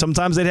show. And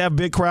sometimes they'd have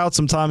big crowds,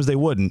 sometimes they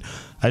wouldn't.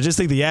 I just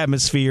think the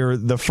atmosphere,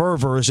 the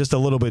fervor is just a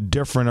little bit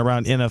different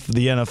around the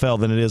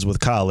NFL than it is with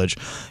college.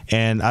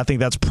 And I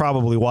think that's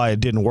probably why it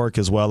didn't work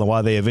as well and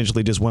why they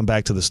eventually just went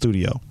back to the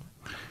studio.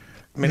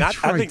 I mean, I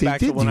think back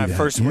to when I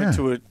first went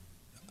to it.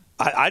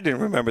 I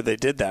didn't remember they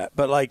did that.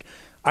 But,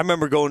 I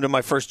remember going to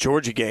my first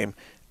Georgia game,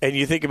 and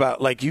you think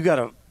about, you got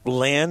to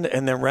land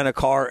and then rent a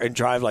car and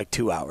drive like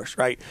 2 hours,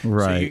 right?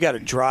 So you got to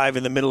drive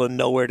in the middle of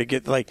nowhere to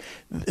get, like,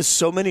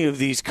 so many of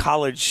these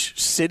college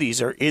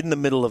cities are in the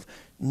middle of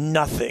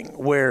nothing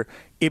where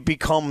it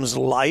becomes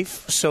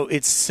life, so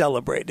it's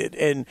celebrated.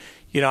 And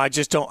I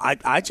just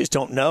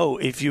don't know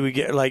if you would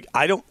get, like,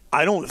 I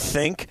don't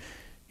think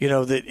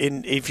that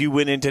if you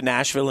went into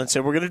Nashville and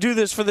said we're going to do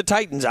this for the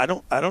Titans, I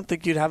don't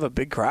think you'd have a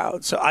big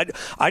crowd. So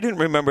I didn't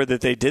remember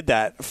that they did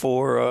that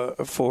for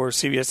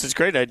CBS. It's a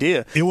great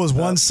idea. It was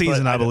one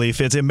season, I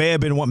believe. It may have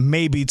been one,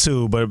 maybe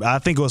two, but I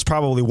think it was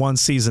probably one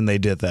season they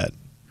did that.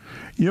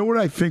 You know what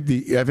I think?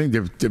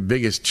 The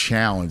biggest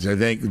challenge. I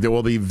think the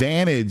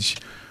advantage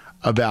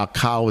about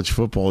college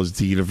football is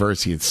the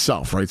university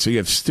itself, right? So you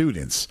have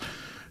students,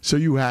 so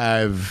you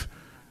have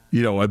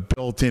a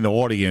built-in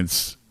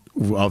audience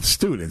of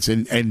students,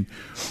 and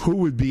who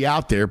would be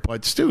out there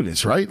but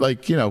students, right?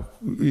 Like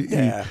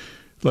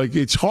like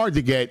it's hard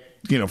to get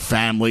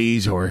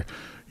families or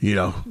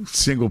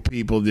single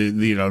people,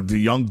 the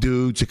young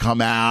dudes to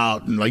come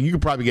out, and like you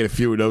could probably get a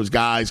few of those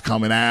guys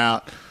coming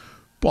out.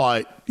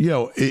 But,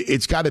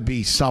 it's got to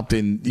be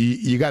something.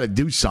 You got to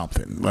do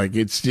something. Like,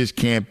 it just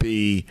can't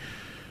be,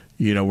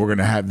 we're going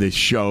to have this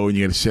show and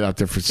you got to sit out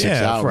there for 6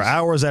 hours. For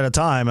hours at a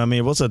time. I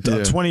mean, what's a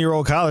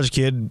 20-year-old college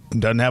kid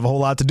doesn't have a whole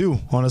lot to do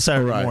on a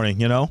Saturday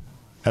morning,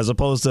 as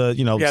opposed to,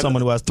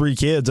 someone who has 3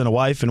 kids and a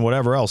wife and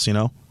whatever else,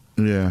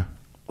 Yeah.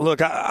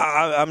 Look,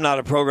 I'm not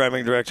a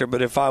programming director,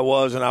 but if I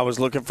was and I was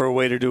looking for a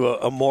way to do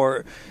a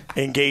more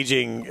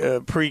engaging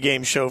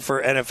pregame show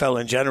for NFL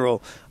in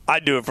general,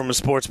 I'd do it from a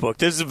sports book.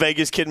 This is a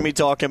Vegas kid and me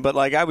talking, but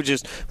like I would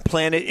just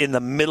plan it in the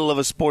middle of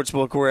a sports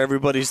book where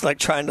everybody's like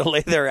trying to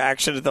lay their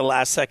action at the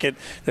last second.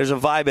 There's a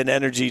vibe and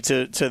energy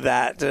to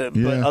that.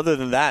 But other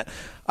than that,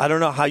 I don't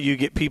know how you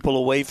get people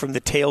away from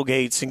the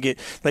tailgates and get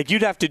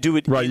you'd have to do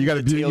it right. You have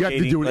to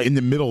do it in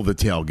the middle of the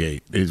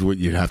tailgate is what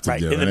you'd have to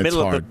do. In the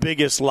middle of the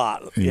biggest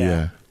lot.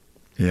 Yeah,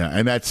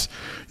 and that's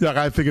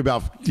I think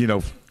about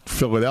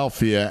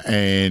Philadelphia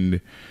and.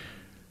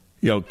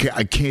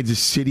 Kansas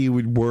City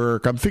would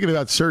work. I'm thinking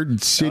about certain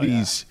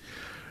cities,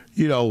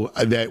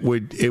 that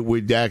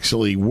would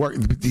actually work.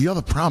 But the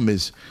other problem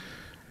is,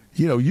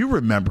 you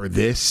remember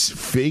this,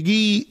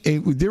 Figgy.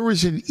 There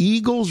was an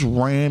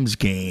Eagles-Rams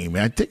game.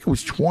 I think it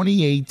was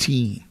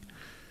 2018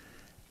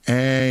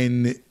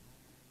 and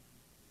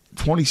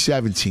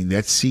 2017,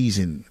 that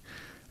season.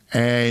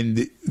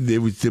 And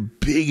it was the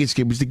biggest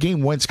game. It was the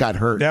game Wentz got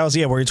hurt. That was,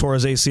 where he tore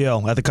his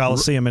ACL at the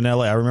Coliseum in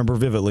L.A. I remember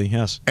vividly,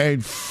 yes.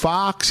 And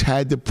Fox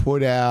had to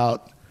put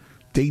out,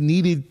 they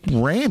needed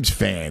Rams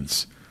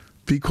fans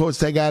because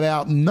they got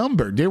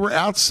outnumbered. They were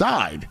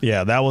outside.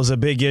 Yeah, that was a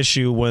big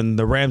issue when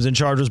the Rams and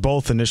Chargers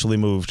both initially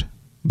moved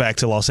back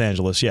to Los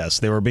Angeles, yes.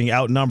 They were being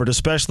outnumbered,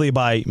 especially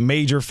by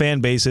major fan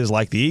bases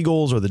like the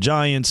Eagles or the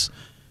Giants.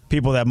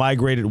 People that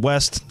migrated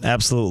west,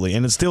 absolutely.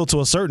 And it still, to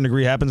a certain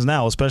degree, happens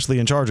now, especially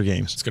in Charger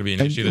games. It's going to be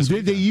an issue this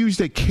week. They used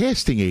a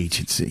casting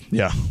agency.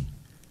 Yeah.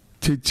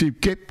 To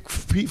get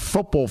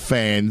football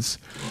fans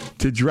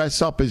to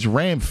dress up as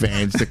Ram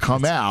fans to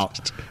come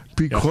out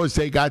because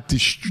they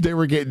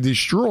were getting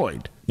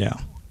destroyed. Yeah.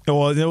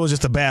 Well, it was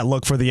just a bad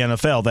look for the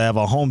NFL to have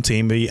a home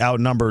team be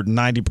outnumbered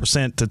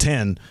 90% to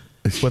 10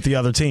 with the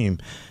other team.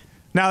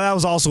 Now, that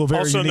was also a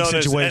very unique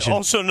situation.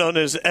 Also known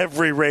as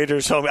every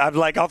Raiders home.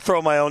 I'll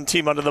throw my own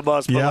team under the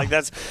bus, but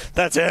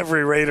that's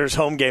every Raiders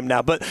home game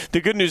now. But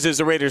the good news is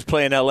the Raiders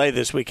play in L.A.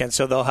 this weekend,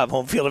 so they'll have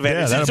home field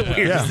advantage. It's the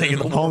weirdest thing in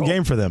the world. Home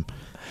game for them.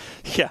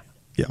 Yeah.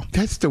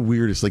 That's the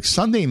weirdest. Like,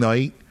 Sunday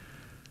night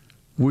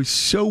was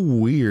so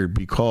weird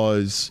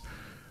because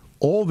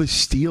all the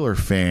Steeler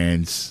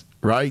fans,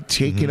 right,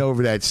 taking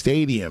over that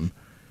stadium.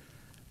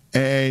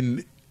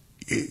 And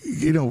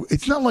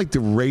it's not like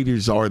the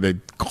Raiders are the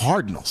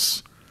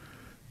Cardinals.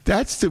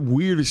 That's the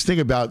weirdest thing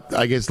about,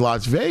 I guess,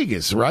 Las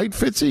Vegas, right,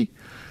 Fitzy?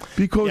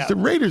 Because the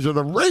Raiders are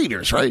the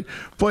Raiders, right?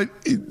 But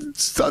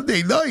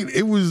Sunday night,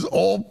 it was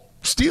all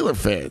Steeler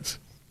fans.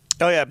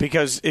 Oh, yeah,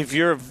 because if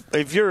you're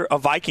a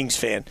Vikings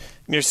fan,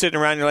 and you're sitting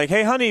around, you're like,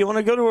 hey, honey, you want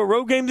to go to a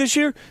road game this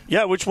year?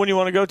 Yeah, which one do you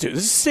want to go to?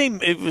 This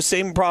is the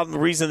same problem,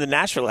 reason that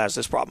Nashville has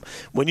this problem.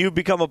 When you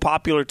become a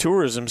popular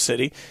tourism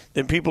city,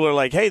 then people are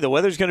like, hey, the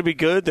weather's going to be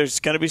good. There's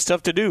going to be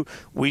stuff to do.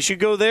 We should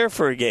go there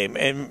for a game.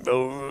 And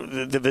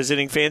the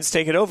visiting fans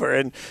take it over.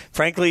 And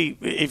frankly,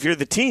 if you're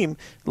the team,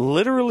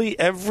 literally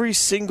every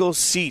single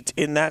seat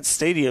in that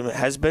stadium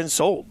has been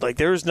sold. Like,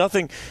 there is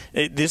nothing.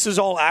 This is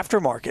all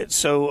aftermarket.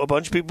 So a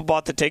bunch of people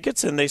bought the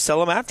tickets, and they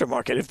sell them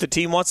aftermarket. If the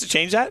team wants to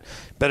change that,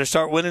 better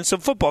start winning some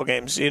football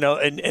games,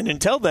 and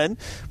until then,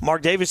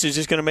 Mark Davis is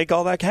just going to make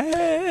all that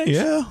cash.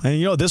 Yeah,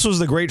 and this was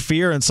the great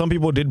fear, and some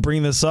people did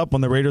bring this up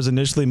when the Raiders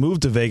initially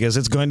moved to Vegas.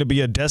 It's going to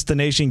be a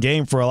destination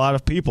game for a lot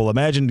of people.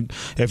 Imagine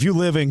if you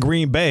live in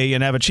Green Bay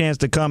and have a chance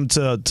to come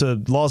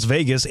to Las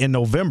Vegas in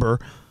November,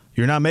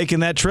 you're not making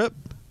that trip,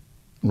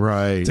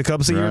 right? To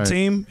come see your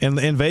team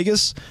in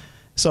Vegas.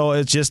 So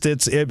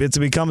it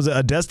becomes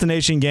a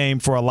destination game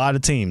for a lot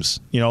of teams.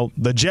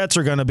 The Jets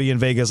are going to be in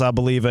Vegas, I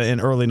believe,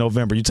 in early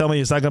November. You tell me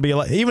it's not going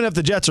to be even if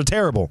the Jets are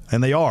terrible,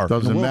 and they are.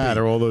 Doesn't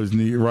matter. All those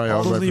New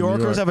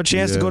Yorkers have a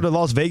chance to go to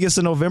Las Vegas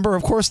in November.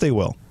 Of course they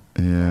will.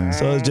 Yeah.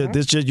 So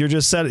you're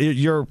just set.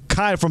 You're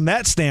kind of, from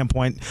that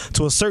standpoint,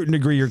 to a certain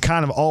degree, you're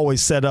kind of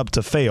always set up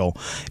to fail.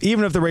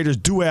 Even if the Raiders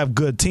do have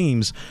good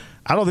teams,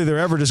 I don't think they're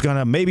ever just going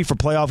to, maybe for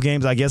playoff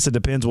games, I guess it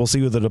depends. We'll see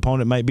who the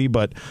opponent might be,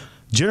 but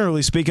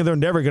generally speaking, they're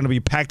never going to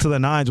be packed to the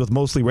nines with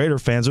mostly Raider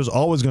fans. There's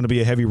always going to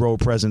be a heavy road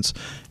presence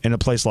in a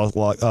place like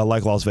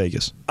Las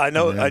Vegas. I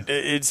know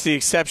it's the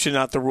exception,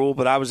 not the rule,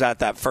 but I was at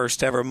that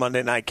first ever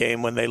Monday night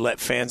game when they let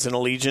fans in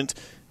Allegiant.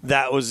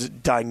 That was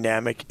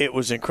dynamic. It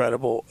was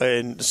incredible.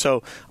 And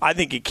so I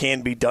think it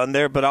can be done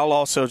there. But I'll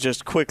also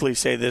just quickly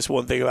say this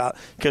one thing about,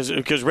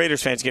 because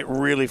Raiders fans get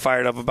really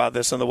fired up about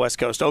this on the West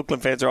Coast.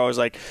 Oakland fans are always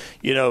like,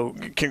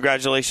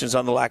 congratulations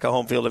on the lack of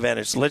home field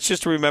advantage. Let's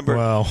just remember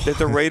that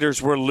the Raiders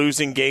were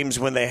losing games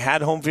when they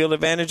had home field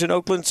advantage in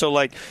Oakland. So,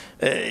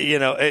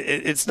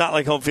 it's not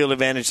like home field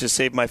advantage has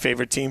saved my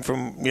favorite team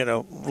from,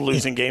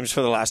 losing games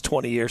for the last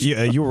 20 years.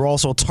 Yeah, you were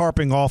also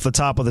tarping off the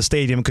top of the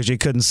stadium because you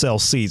couldn't sell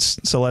seats.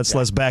 So let's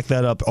back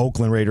that up,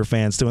 Oakland Raider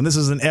fans too. And this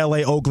is an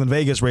L.A. Oakland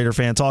Vegas Raider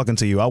fan talking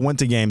to you. I went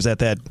to games at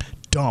that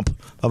dump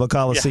of a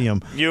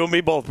Coliseum. Yeah. You and me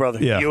both, brother.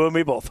 Yeah. You and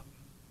me both.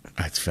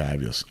 That's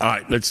fabulous. All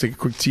right, let's take a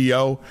quick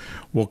TO.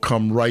 We'll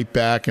come right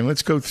back, and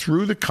let's go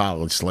through the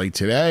college slate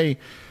today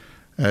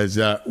as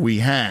we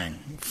hang,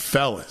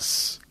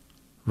 fellas,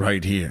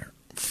 right here,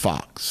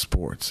 Fox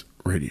Sports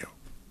Radio.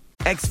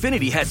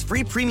 Xfinity has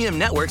free premium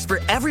networks for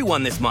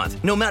everyone this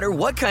month, no matter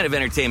what kind of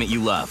entertainment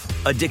you love.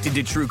 Addicted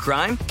to true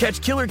crime?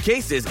 Catch killer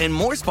cases and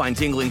more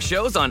spine-tingling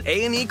shows on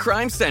A&E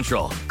Crime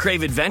Central.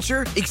 Crave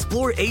adventure?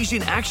 Explore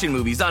Asian action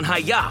movies on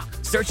Hi-Ya.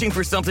 Searching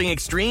for something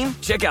extreme?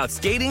 Check out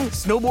skating,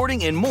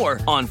 snowboarding, and more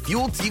on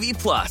Fuel TV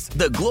Plus,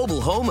 the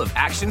global home of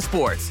action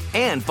sports.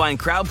 And find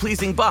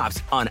crowd-pleasing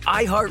bops on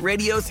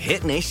iHeartRadio's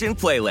Hit Nation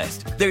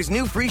playlist. There's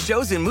new free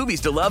shows and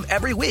movies to love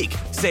every week.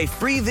 Say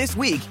free this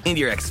week in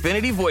your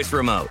Xfinity voice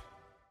remote.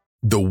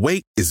 The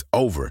wait is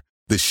over.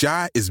 The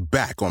Chi is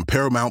back on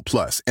Paramount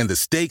Plus, and the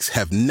stakes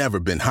have never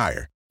been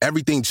higher.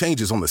 Everything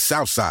changes on the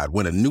South Side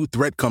when a new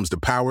threat comes to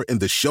power in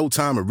the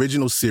Showtime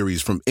original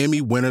series from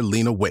Emmy winner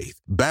Lena Waithe.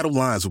 Battle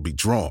lines will be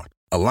drawn,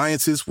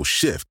 alliances will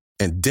shift,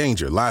 and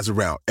danger lies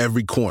around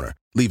every corner,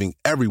 leaving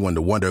everyone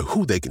to wonder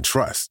who they can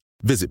trust.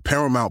 Visit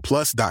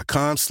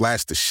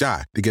ParamountPlus.com/The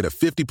Chi to get a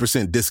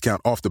 50%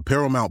 discount off the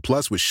Paramount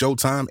Plus with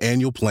Showtime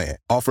annual plan.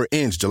 Offer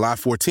ends July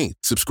 14th.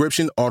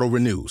 Subscription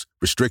auto-renews.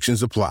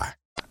 Restrictions apply.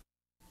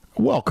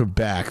 Welcome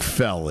back,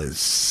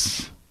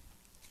 fellas.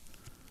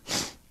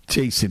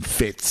 Jason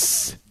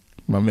Fitz,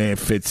 my man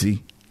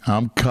Fitzy.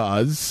 I'm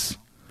Cuz.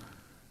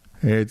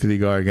 Anthony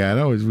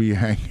Gargano as we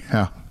hang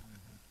out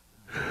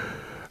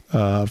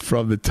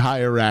from the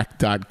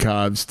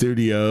TireRack.com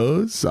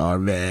studios. Our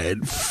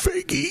man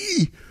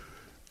Figgy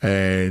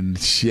and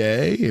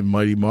Shay and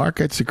Mighty Mark.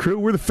 That's the crew.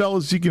 We're the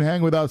fellas. You can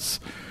hang with us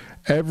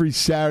every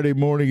Saturday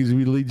morning as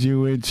we lead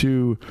you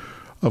into,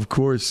 of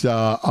course,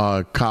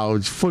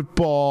 college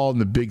football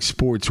and the big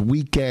sports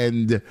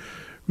weekend.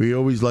 We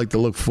always like to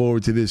look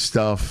forward to this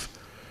stuff.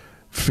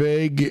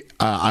 Fig,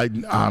 I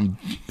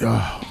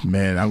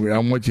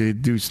want you to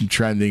do some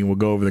trending. We'll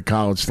go over the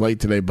college slate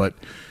today, but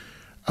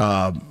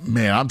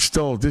man, I'm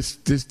still this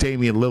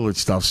Damian Lillard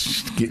stuff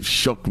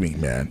shook me,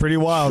 man. Pretty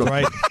wild,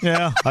 right?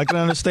 Yeah, I can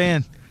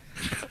understand.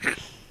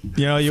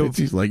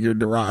 He's like you're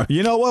Durant.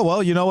 You know what?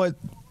 Well, you know what?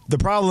 The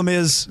problem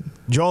is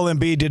Joel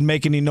Embiid didn't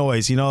make any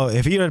noise.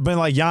 If he had been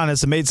like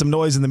Giannis and made some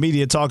noise in the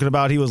media talking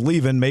about he was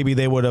leaving, maybe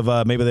they would have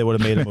made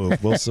a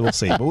move. We'll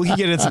see. But we can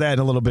get into that in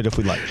a little bit if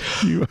we like.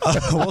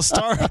 We'll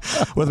start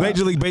with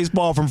Major League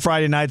Baseball from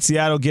Friday night.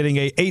 Seattle getting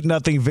a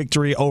 8-0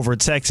 victory over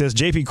Texas.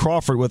 J.P.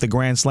 Crawford with a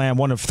grand slam,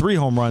 one of 3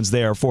 home runs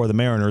there for the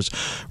Mariners.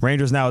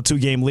 Rangers now a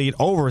 2-game lead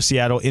over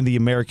Seattle in the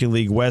American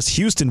League West.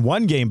 Houston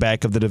 1 game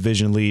back of the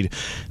division lead.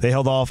 They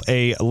held off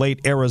a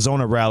late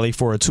Arizona rally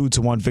for a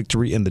 2-1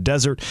 victory in the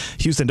desert.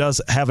 Houston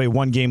does have a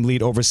 1-game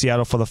lead over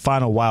Seattle for the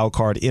final wild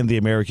card in the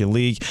American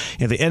League.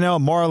 In the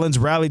NL, Marlins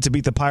rallied to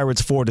beat the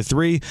Pirates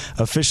 4-3,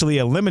 officially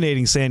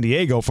eliminating San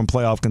Diego from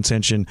playoff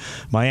contention.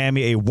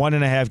 Miami a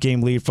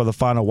 1.5-game lead for the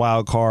final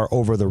wild card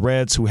over the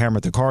Reds, who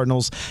hammered the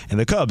Cardinals, and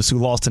the Cubs, who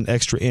lost in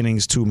extra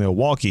innings to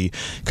Milwaukee.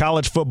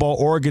 College football,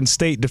 Oregon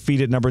State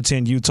defeated number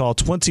 10 Utah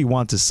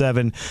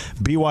 21-7.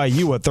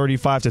 BYU a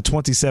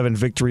 35-27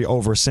 victory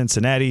over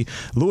Cincinnati.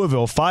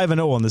 Louisville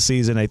 5-0 on the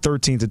season, a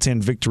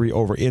 13-10 victory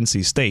over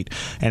NC State.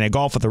 And in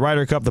golf at the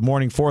Ryder Cup, the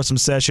morning foursome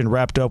session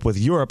wrapped up with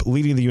Europe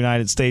leading the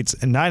United States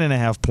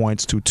 9.5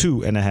 points to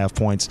 2.5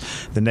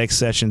 points. The next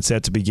session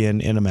set to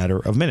begin in a matter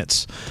of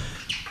minutes.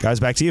 Guys,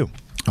 back to you.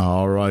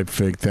 All right,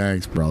 Fig.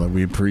 Thanks, brother.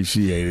 We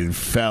appreciate it.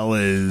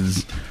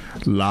 Fellas,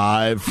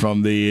 live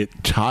from the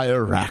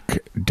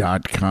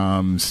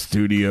TireRack.com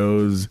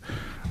studios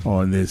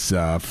on this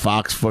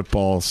Fox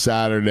Football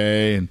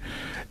Saturday. And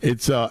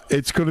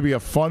it's going to be a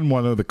fun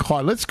one of the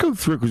card. Let's go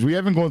through because we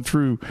haven't gone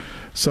through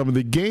some of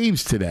the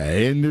games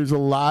today, and there's a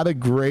lot of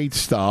great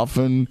stuff.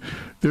 And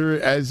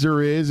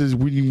there is as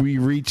we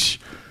reach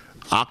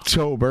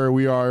October,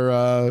 we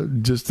are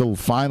just the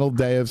final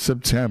day of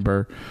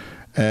September,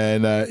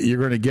 and you're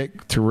going to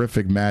get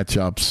terrific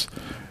matchups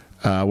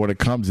when it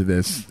comes to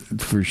this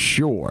for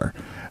sure.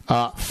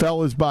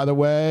 Fellas, by the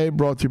way,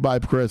 brought to you by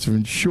Progressive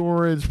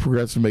Insurance.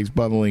 Progressive makes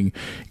bundling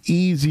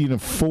easy and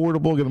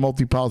affordable. Get a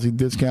multi-policy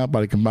discount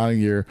by combining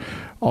your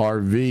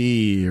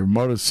RV, your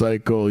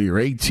motorcycle, your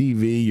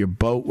ATV, your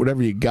boat,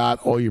 whatever you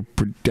got, all your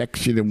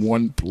protection in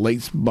one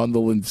place.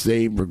 Bundle and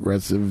save.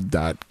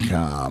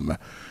 Progressive.com.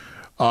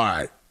 All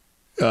right.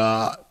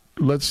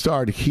 Let's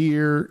start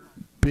here.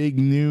 Big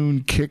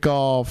noon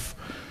kickoff.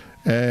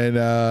 And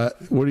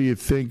what do you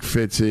think,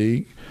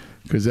 Fitzy?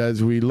 Because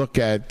as we look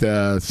at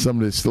some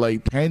of the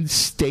slate, Penn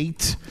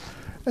State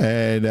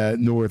and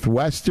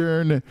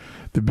Northwestern,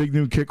 the big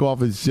noon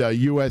kickoff is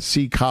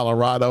USC,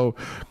 Colorado.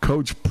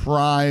 Coach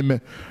Prime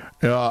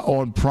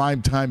on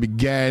prime time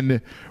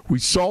again. We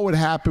saw what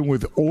happened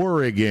with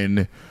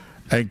Oregon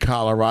and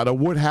Colorado.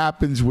 What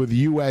happens with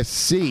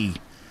USC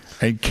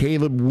and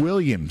Caleb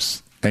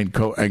Williams and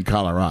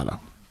Colorado?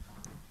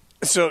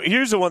 So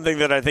here's the one thing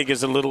that I think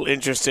is a little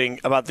interesting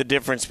about the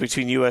difference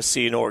between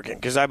USC and Oregon,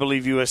 because I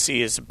believe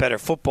USC is a better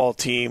football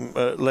team,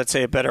 let's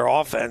say a better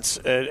offense,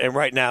 and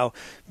right now,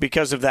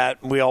 because of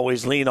that, we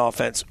always lean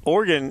offense.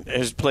 Oregon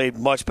has played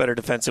much better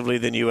defensively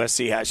than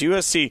USC has.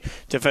 USC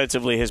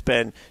defensively has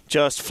been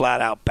just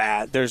flat out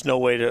bad. There's no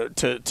way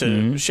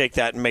to shake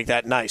that and make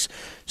that nice.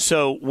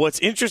 So what's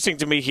interesting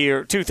to me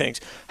here, two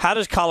things. How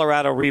does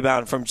Colorado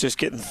rebound from just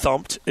getting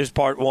thumped is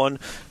part one.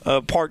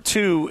 Part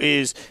two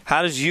is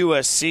how does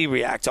USC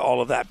react to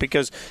all of that?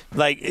 Because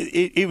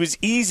it was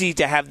easy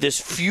to have this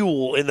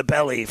fuel in the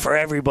belly for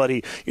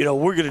everybody. You know,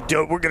 we're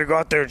gonna go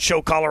out there and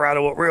show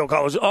Colorado what real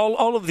college.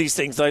 All of these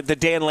things, like the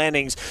Dan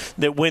Lannings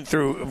that went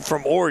through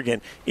from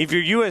Oregon. If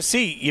you're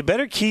USC, you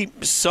better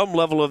keep some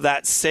level of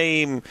that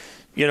same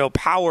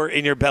power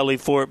in your belly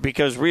for it,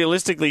 because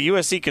realistically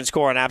USC can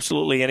score on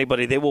absolutely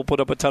anybody. They will put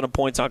up a ton of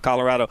points on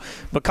Colorado,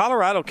 but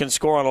Colorado can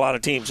score on a lot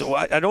of teams.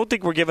 I don't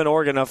think we're giving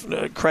Oregon enough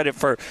credit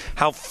for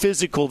how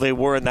physical they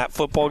were in that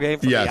football game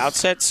from the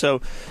outset.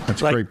 So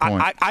that's a great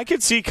point. I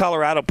could see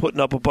Colorado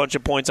putting up a bunch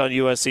of points on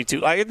USC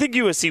too. I think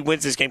USC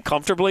wins this game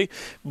comfortably,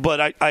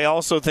 but I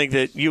also think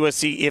that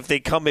USC, if they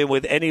come in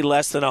with any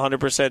less than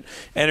 100%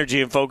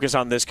 energy and focus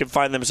on this, could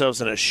find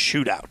themselves in a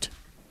shootout.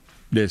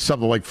 There's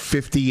something like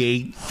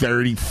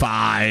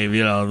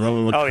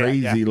 58-35,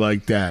 crazy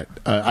like that.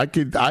 I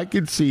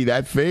could see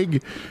that.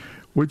 Fig,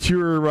 what's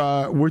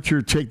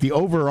your take? The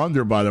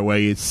over/under, by the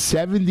way, is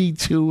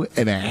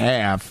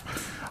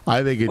 72.5.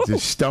 I think it's a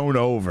stone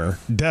over.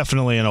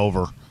 Definitely an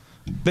over.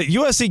 The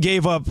USC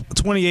gave up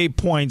 28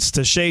 points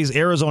to Shay's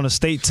Arizona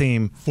State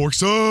team.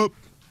 Forks up.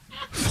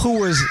 Who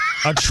was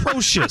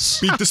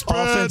atrocious Beat the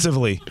spread.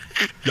 Offensively.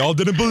 Y'all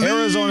didn't believe.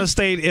 Arizona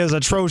State is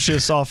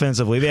atrocious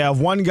offensively. They have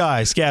one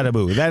guy,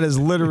 Scattaboo. That is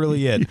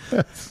literally it.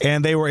 Yes.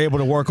 And they were able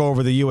to work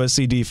over the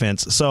USC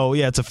defense. So,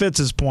 yeah, to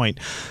Fitz's point,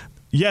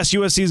 yes,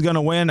 USC is going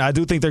to win. I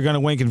do think they're going to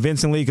win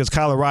convincingly because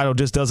Colorado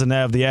just doesn't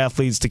have the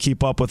athletes to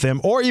keep up with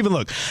them. Or even,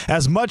 look,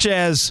 as much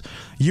as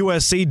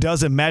USC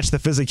doesn't match the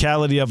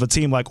physicality of a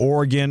team like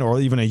Oregon or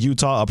even a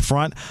Utah up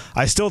front,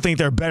 I still think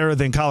they're better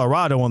than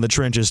Colorado in the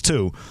trenches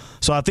too.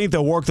 So I think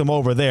they'll work them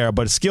over there.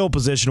 But skill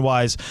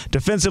position-wise,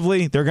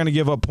 defensively, they're going to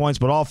give up points.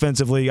 But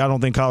offensively, I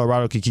don't think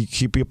Colorado can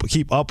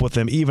keep up with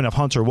them, even if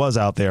Hunter was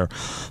out there.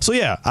 So,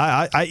 yeah,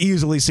 I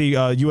easily see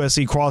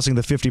USC crossing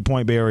the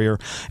 50-point barrier,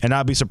 and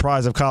I'd be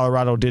surprised if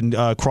Colorado didn't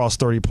cross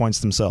 30 points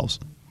themselves.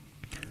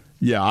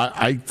 Yeah,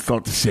 I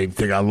thought the same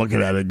thing. I'm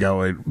looking at it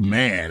going,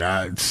 man,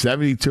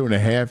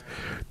 72.5.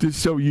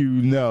 Just so you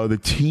know, the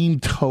team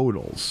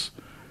totals.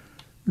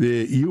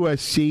 The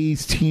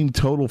USC's team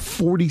total,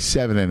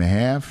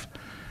 47.5.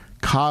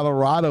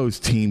 Colorado's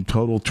team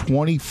total,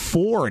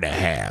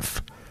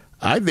 24.5.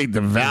 I think the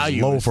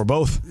value low for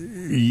both.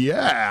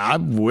 Yeah,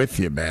 I'm with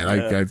you, man.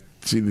 I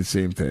see the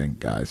same thing,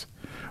 guys,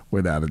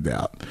 without a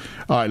doubt.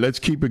 All right, let's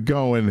keep it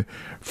going.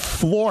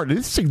 Florida,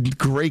 this is a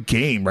great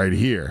game right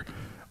here.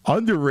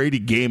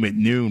 Underrated game at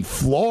noon.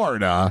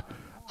 Florida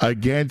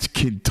against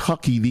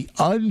Kentucky, the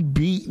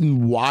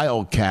unbeaten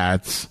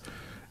Wildcats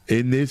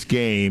in this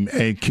game.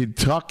 And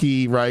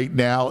Kentucky right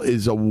now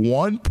is a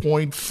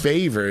 1-point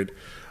favorite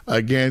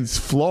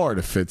against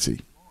Florida, Fitzy.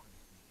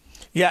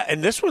 Yeah,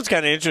 and this one's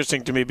kind of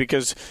interesting to me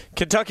because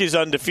Kentucky's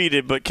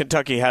undefeated, but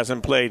Kentucky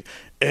hasn't played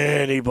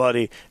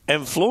anybody.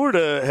 And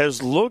Florida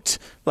has looked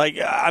like,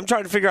 I'm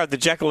trying to figure out the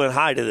Jekyll and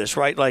Hyde of this,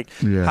 right? Like,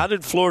 how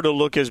did Florida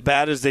look as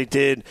bad as they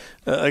did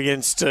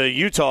against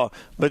Utah,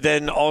 but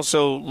then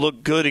also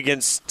look good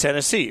against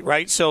Tennessee,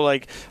 right? So,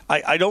 like,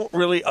 I don't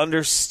really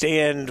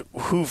understand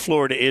who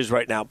Florida is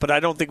right now, but I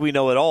don't think we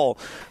know at all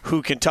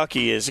who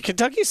Kentucky is.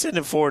 Kentucky's sitting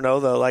at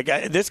 4-0, though. Like,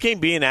 this game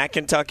being at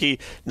Kentucky,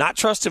 not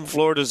trusting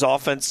Florida's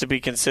offense to be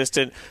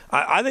consistent,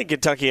 I think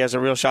Kentucky has a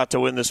real shot to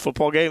win this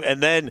football game,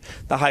 and then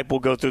the hype will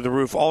go through the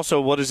roof.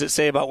 also what does it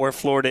say about where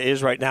Florida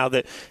is right now,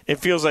 that it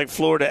feels like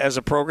Florida as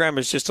a program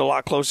is just a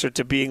lot closer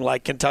to being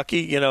like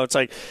Kentucky. It's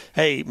like,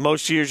 hey,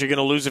 most years you're going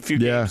to lose a few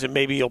games and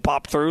maybe you'll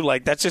pop through.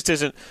 Like, that just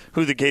isn't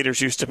who the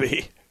Gators used to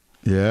be.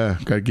 Yeah,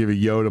 got to give a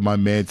yo to my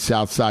man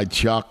Southside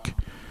Chuck,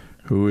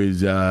 who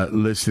is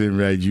listening,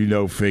 Reg.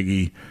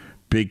 Figgy,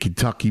 big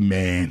Kentucky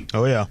man.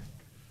 Oh, yeah.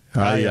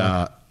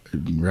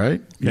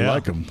 Right? You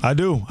like him. I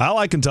do. I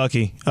like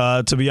Kentucky,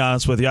 to be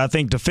honest with you. I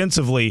think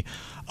defensively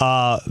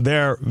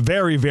they're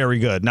very, very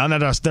good. Now,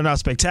 they're not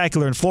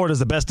spectacular, and Florida's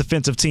the best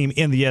defensive team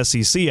in the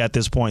SEC at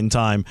this point in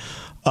time.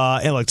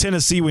 And like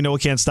Tennessee, we know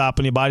it can't stop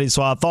anybody.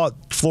 So I thought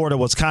Florida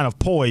was kind of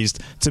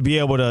poised to be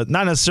able to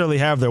not necessarily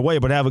have their way,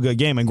 but have a good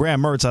game. And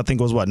Graham Mertz, I think,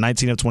 was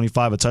 19 of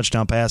 25, a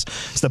touchdown pass.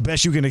 It's the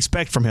best you can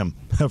expect from him,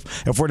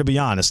 if we're to be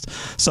honest.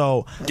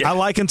 So I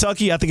like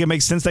Kentucky. I think it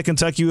makes sense that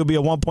Kentucky would be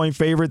a 1-point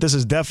favorite. This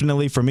is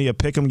definitely, for me, a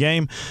pick'em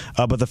game.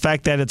 But the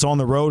fact that it's on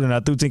the road, and I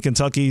do think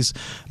Kentucky's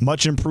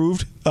much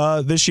improved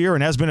this year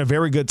and has been a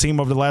very good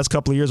team over the last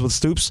couple of years with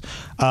Stoops,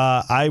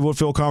 I would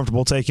feel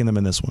comfortable taking them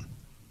in this one.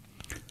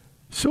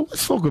 So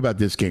let's talk about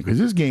this game, because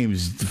this game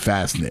is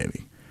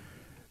fascinating.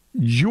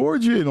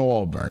 Georgia and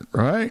Auburn,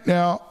 right?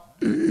 Now,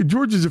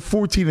 Georgia's a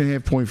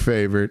 14.5-point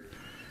favorite.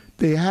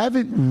 They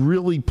haven't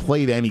really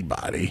played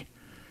anybody.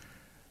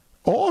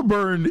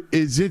 Auburn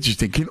is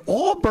interesting. Can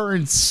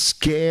Auburn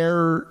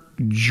scare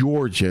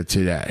Georgia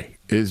today,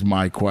 is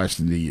my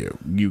question to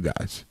you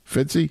guys.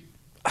 Fitzy?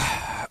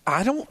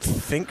 I don't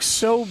think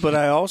so, but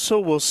I also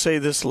will say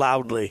this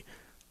loudly.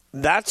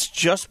 That's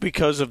just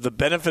because of the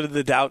benefit of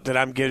the doubt that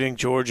I'm giving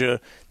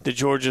Georgia, that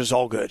Georgia's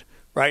all good,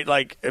 right?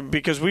 Like,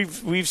 because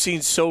we've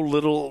seen so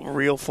little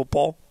real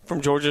football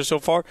from Georgia so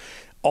far.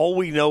 All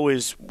we know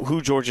is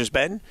who Georgia's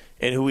been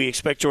and who we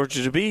expect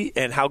Georgia to be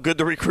and how good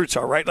the recruits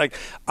are, right? Like,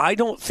 I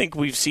don't think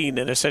we've seen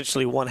in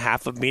essentially one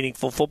half of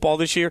meaningful football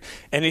this year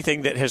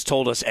anything that has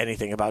told us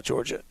anything about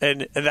Georgia.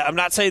 And I'm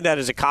not saying that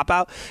as a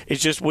cop-out.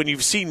 It's just when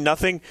you've seen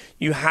nothing,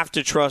 you have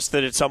to trust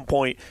that at some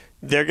point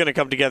they're going to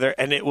come together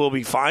and it will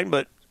be fine.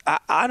 But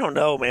I don't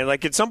know, man.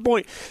 Like, at some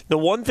point, the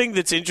one thing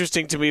that's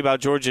interesting to me about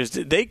Georgia is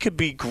that they could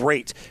be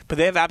great, but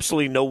they have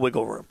absolutely no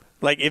wiggle room.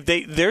 Like, if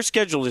their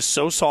schedule is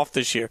so soft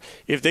this year,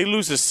 if they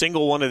lose a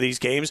single one of these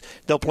games,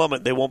 they'll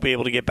plummet. They won't be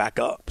able to get back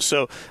up.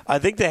 So I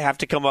think they have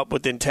to come up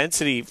with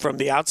intensity from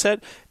the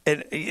outset.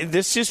 And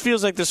this just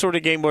feels like the sort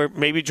of game where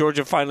maybe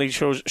Georgia finally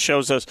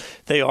shows us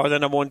they are the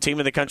number one team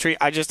in the country.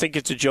 I just think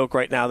it's a joke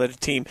right now that a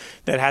team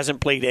that hasn't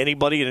played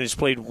anybody and has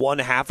played one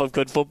half of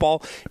good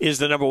football is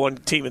the number one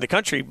team in the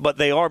country. But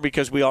they are,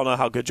 because we all know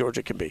how good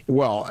Georgia can be.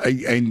 Well,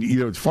 and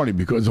it's funny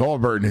because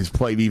Auburn has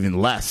played even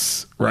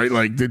less, right?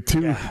 Like their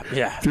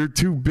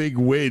two big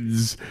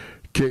wins.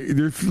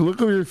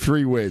 Look at their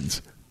 3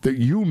 wins.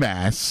 The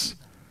UMass,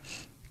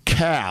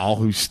 Cal,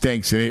 who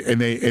stinks, and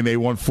they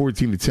won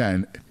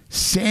 14-10.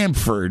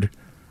 Samford,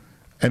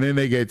 and then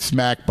they get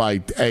smacked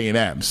by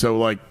A&M. So,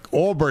 like,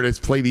 Auburn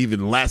has played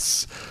even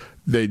less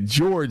than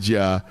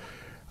Georgia.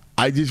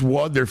 I just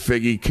wonder,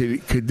 Figgy,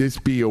 could this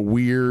be a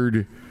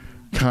weird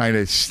kind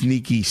of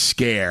sneaky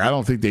scare? I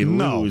don't think they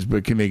lose,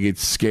 but can they get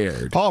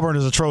scared? Auburn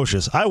is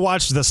atrocious. I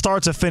watched the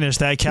start to finish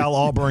that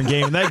Cal-Auburn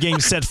game, and that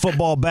game set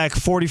football back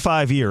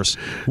 45 years.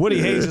 Woody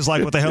Hayes is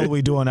like, what the hell are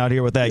we doing out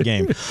here with that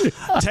game?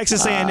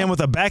 Texas A&M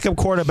with a backup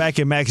quarterback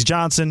in Max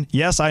Johnson.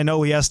 Yes, I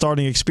know he has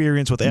starting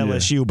experience with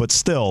LSU, but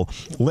still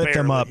lit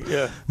them up.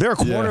 Yeah. Their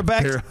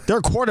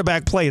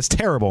quarterback play is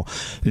terrible.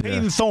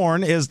 Peyton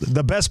Thorne is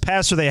the best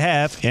passer they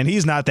have, and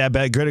he's not that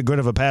good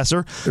of a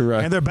passer.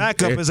 Right. And their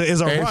backup is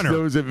a runner.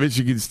 Those at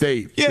Michigan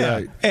State. Yeah,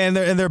 right. And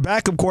their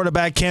backup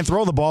quarterback can't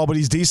throw the ball, but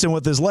he's decent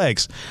with his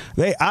legs.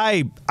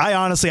 I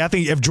honestly, I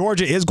think if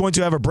Georgia is going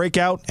to have a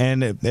breakout,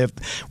 and if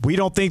we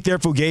don't think they're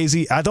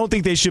Fugazi, I don't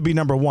think they should be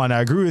number one.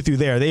 I agree with you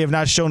there. They have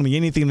not shown me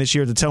anything this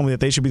year to tell me that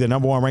they should be the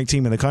number one ranked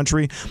team in the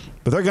country,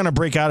 but they're going to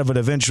break out of it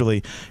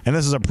eventually, and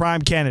this is a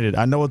prime candidate.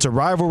 I know it's a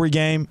rivalry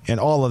game and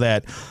all of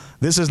that.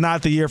 This is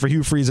not the year for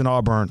Hugh Freeze and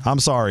Auburn. I'm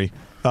sorry.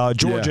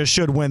 Georgia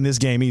should win this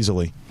game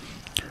easily.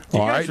 Do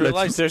you guys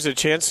realize there's a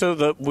chance, though,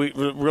 that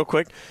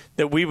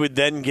we would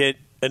then get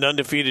an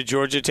undefeated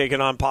Georgia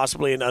taking on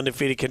possibly an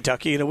undefeated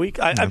Kentucky in a week?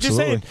 I'm just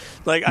saying.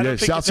 Like, I don't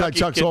think Southside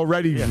Chuck's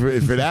already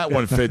for that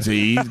one,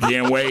 Fitzy. He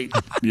can't wait.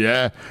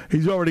 Yeah.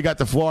 He's already got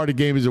the Florida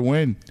game as a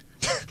win.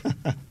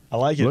 I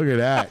like it. Look at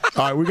that.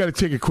 All right, we got to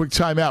take a quick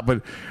timeout,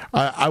 but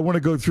I want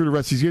to go through the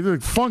rest of these games. They're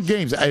fun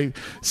games.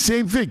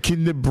 Same thing.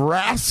 Can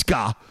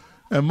Nebraska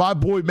and my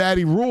boy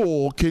Matty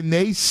Rule, can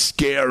they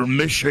scare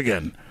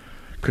Michigan?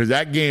 Because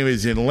that game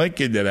is in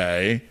Lincoln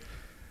today.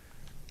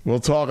 We'll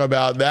talk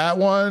about that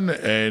one,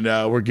 and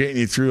we're getting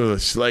you through the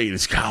slate.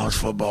 It's college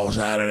football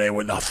Saturday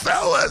with the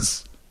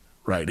fellas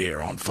right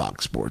here on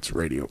Fox Sports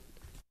Radio.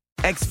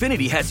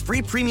 Xfinity has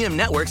free premium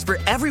networks for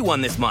everyone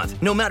this month,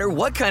 no matter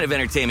what kind of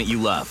entertainment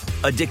you love.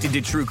 Addicted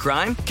to true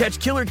crime? Catch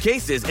killer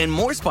cases and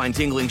more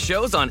spine-tingling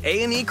shows on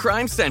A&E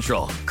Crime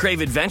Central. Crave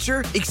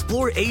adventure?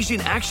 Explore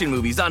Asian action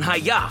movies on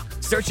Hi-YAH.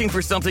 Searching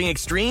for something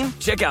extreme?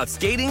 Check out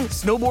skating,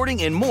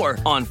 snowboarding, and more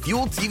on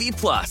Fuel TV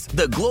Plus,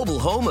 the global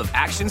home of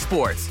action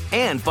sports.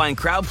 And find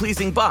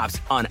crowd-pleasing bops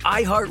on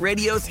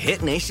iHeartRadio's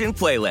Hit Nation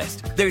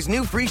playlist. There's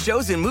new free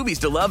shows and movies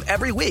to love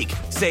every week.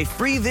 Say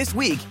free this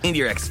week in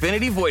your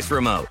Xfinity voice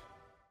remote.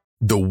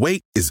 The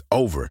wait is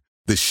over.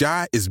 The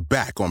Chi is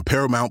back on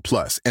Paramount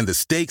Plus, and the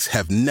stakes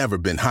have never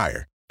been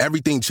higher.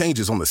 Everything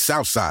changes on the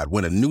South Side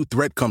when a new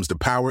threat comes to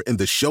power in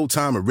the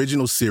Showtime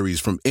original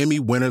series from Emmy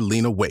winner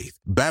Lena Waithe.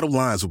 Battle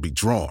lines will be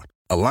drawn,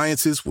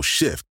 alliances will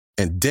shift,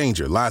 and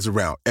danger lies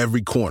around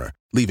every corner,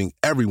 leaving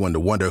everyone to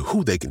wonder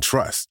who they can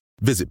trust.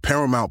 Visit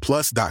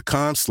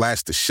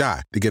ParamountPlus.com/The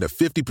Chi to get a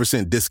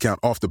 50% discount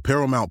off the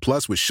Paramount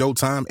Plus with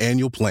Showtime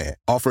annual plan.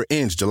 Offer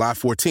ends July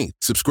 14th.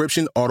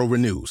 Subscription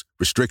auto-renews.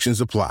 Restrictions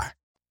apply.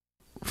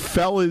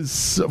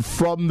 Fellas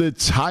from the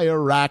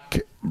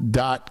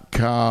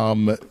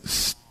TireRack.com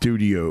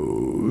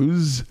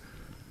studios.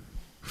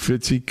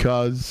 Fitzy,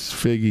 Cuz,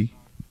 Figgy,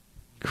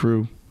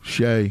 Crew,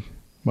 Shay,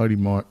 Mighty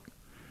Mark.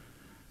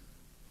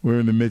 We're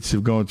in the midst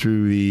of going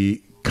through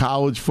the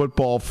college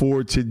football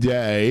for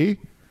today.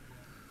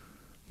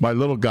 My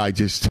little guy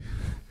he's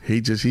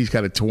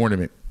got a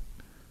tournament,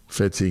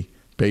 Fitzy,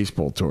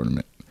 baseball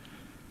tournament.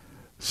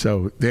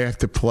 So they have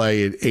to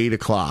play at 8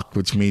 o'clock,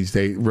 which means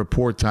they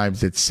report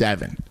times at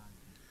 7.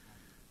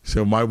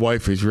 So my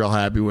wife is real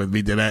happy with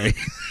me today.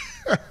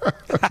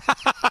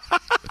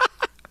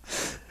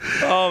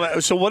 Oh,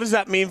 so what does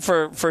that mean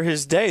for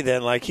his day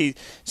then? Like he's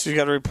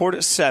got to report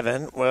at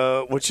 7,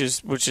 which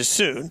is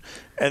soon,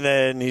 and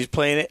then he's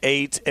playing at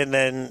 8, and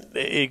then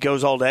it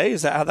goes all day.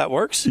 Is that how that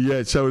works?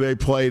 Yeah. So they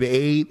play at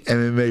 8,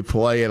 and then they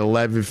play at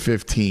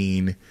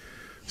 11:15.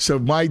 So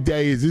my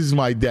day this is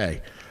my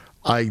day.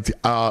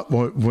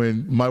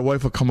 When my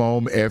wife will come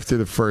home after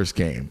the first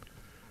game,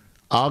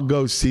 I'll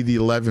go see the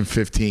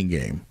 11:15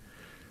 game.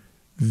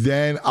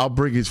 Then I'll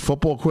bring his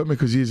football equipment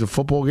because he has a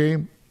football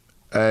game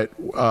at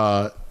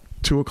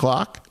 2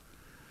 o'clock.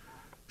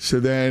 So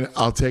then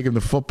I'll take him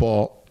to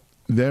football.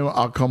 Then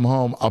I'll come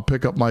home. I'll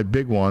pick up my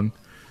big one.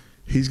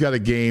 He's got a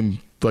game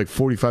like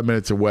 45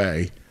 minutes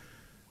away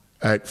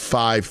at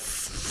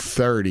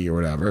 5:30 or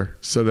whatever.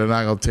 So then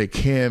I'll take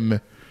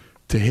him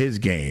to his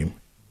game.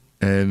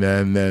 And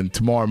then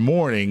tomorrow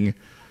morning,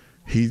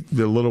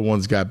 the little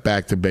one's got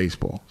back to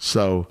baseball.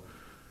 So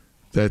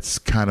that's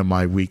kind of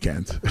my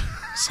weekend.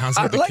 Sounds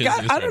like the kids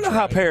I don't know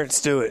how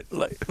parents do it.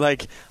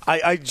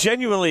 I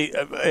genuinely,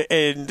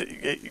 and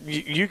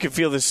you can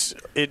feel this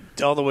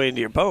all the way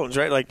into your bones,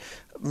 right? Like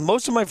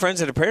most of my friends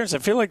that are parents, I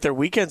feel like their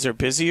weekends are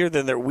busier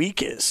than their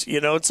week is. You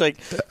know, it's like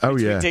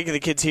taking the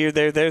kids here,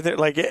 there.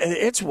 Like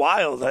it's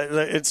wild.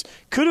 It's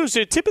kudos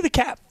to tip of the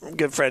cap,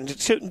 good friend.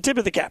 Tip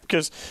of the cap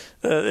because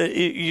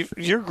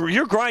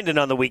you're grinding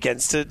on the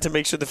weekends to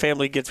make sure the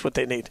family gets what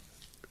they need.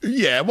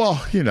 Yeah,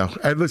 well,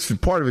 and listen,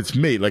 part of it's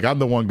me. Like, I'm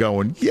the one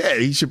going, yeah,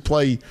 he should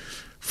play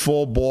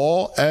full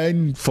ball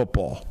and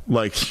football.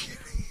 Like,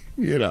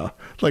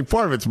 like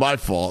part of it's my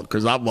fault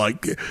because I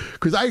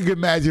can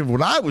imagine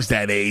when I was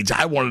that age,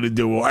 I wanted to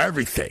do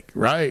everything,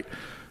 right?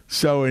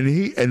 So, and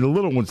the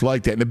little one's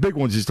like that. And the big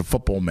one's just a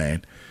football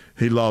man.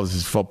 He loves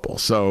his football.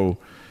 So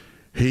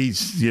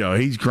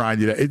he's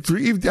grinding it. It's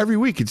every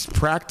week. It's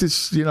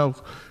practice,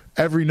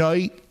 every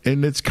night,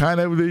 and it's kind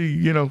of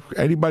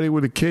anybody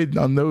with a kid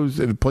on those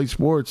that play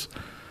sports,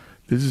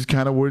 this is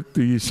kind of what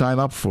you sign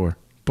up for.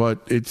 But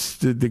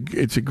it's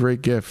a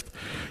great gift.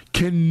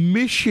 Can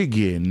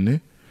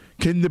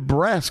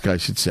Nebraska, I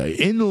should say,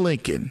 in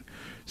Lincoln,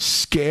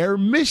 scare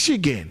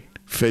Michigan,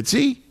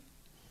 Fitzy?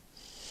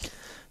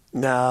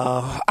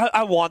 No,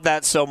 I want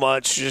that so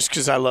much just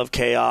because I love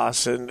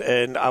chaos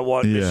and I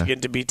want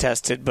Michigan to be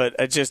tested. But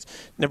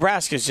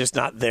Nebraska's just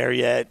not there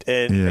yet.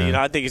 And,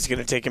 I think it's going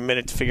to take a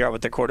minute to figure out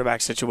what their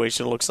quarterback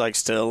situation looks like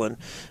still. And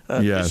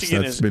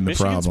Michigan's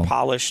problem.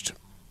 Polished.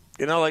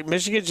 Like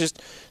Michigan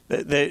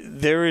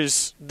there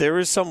is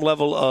some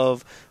level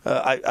of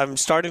I'm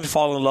starting to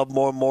fall in love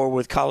more and more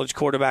with college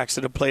quarterbacks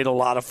that have played a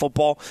lot of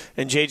football.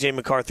 And J.J.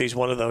 McCarthy's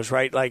one of those,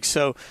 right? Like,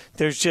 so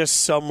there's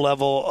just some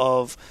level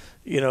of –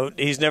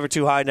 he's never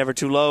too high, never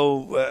too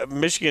low.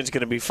 Michigan's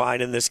going to be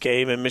fine in this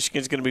game, and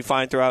Michigan's going to be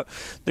fine throughout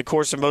the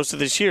course of most of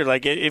this year.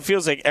 Like it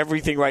feels like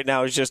everything right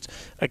now is just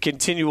a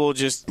continual,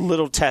 just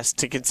little test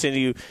to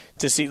continue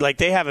to see. Like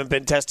they haven't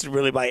been tested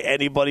really by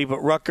anybody, but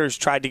Rutgers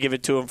tried to give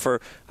it to them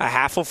for a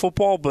half of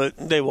football, but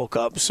they woke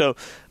up. So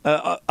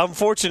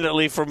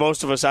unfortunately for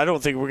most of us, I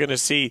don't think we're going to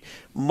see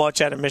much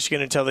out of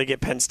Michigan until they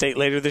get Penn State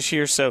later this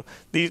year. So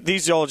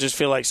these all just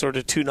feel like sort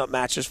of tune-up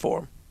matches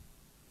for them.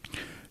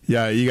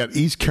 Yeah, you got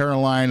East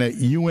Carolina,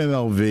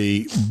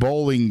 UNLV,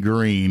 Bowling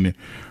Green,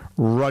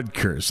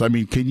 Rutgers. I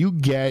mean, can you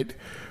get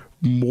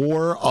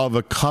more of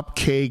a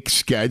cupcake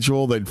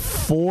schedule than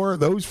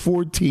those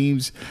four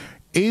teams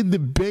in the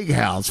big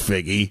house,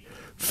 Figgy?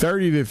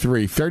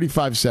 30-3,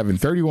 35-7,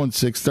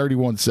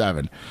 31-6,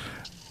 31-7.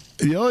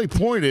 The only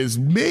point is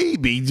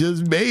maybe,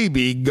 just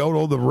maybe,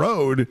 going on the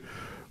road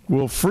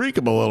will freak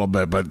them a little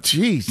bit. But,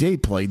 geez, they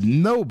played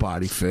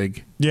nobody,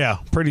 Fig. Yeah,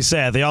 pretty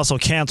sad. They also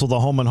canceled the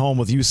home-and-home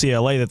with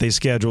UCLA that they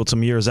scheduled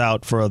some years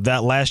out for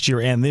that last year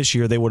and this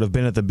year. They would have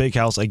been at the Big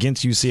House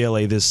against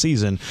UCLA this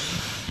season.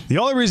 The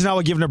only reason I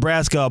would give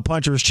Nebraska a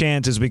puncher's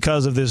chance is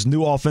because of this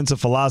new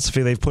offensive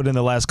philosophy they've put in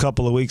the last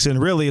couple of weeks,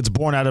 and really it's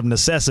born out of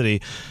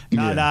necessity,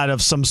 not out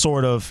of some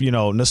sort of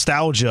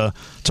nostalgia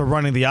to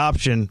running the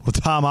option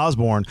with Tom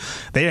Osborne.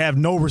 They have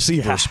no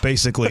receivers,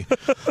 basically.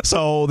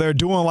 So they're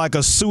doing like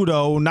a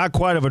pseudo, not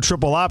quite of a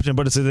triple option,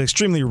 but it's an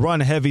extremely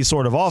run-heavy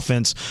sort of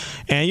offense.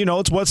 And,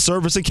 it's what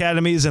service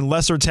academies and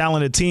lesser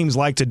talented teams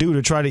like to do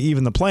to try to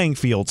even the playing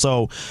field.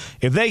 So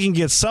if they can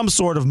get some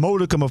sort of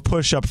modicum of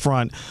push up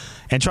front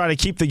and try to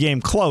keep the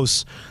game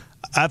close,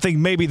 I think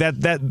maybe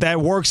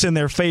that works in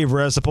their favor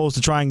as opposed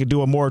to trying to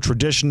do a more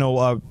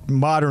traditional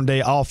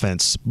modern-day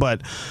offense.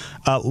 But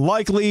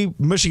likely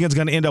Michigan's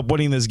going to end up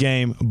winning this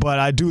game. But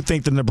I do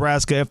think that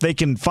Nebraska, if they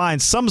can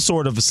find some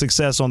sort of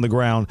success on the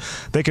ground,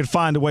 they could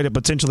find a way to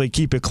potentially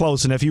keep it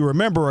close. And if you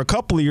remember a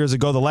couple of years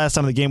ago, the last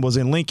time the game was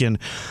in Lincoln,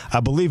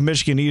 I believe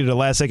Michigan needed a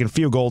last-second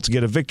field goal to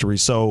get a victory.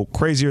 So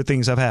crazier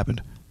things have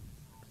happened.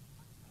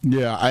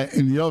 Yeah,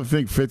 and the other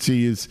thing,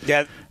 Fitzy, is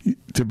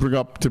to bring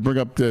up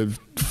the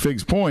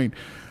Fig's point.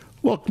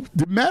 Look,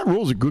 Matt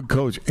Rule's a good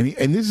coach, and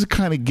this is the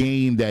kind of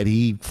game that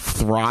he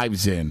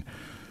thrives in.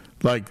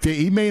 Like,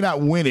 he may not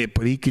win it,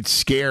 but he could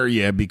scare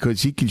you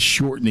because he can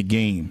shorten the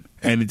game,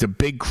 and it's a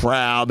big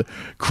crowd.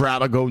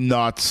 Crowd will go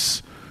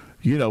nuts.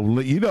 You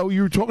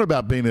were talking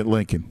about being at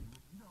Lincoln.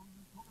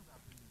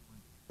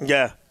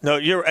 Yeah, no,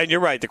 you're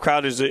right. The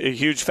crowd is a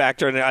huge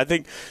factor, and I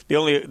think the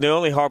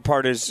only hard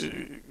part is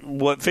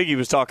what Figgy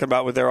was talking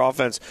about with their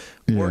offense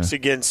works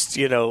against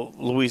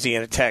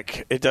Louisiana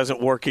Tech. It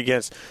doesn't work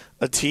against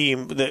a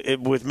team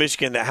with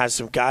Michigan that has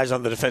some guys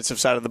on the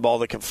defensive side of the ball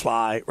that can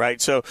fly, right?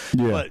 So,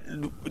 but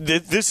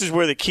this is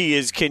where the key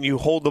is: can you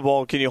hold the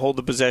ball? Can you hold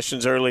the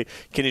possessions early?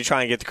 Can you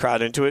try and get the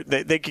crowd into it?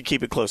 They could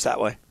keep it close that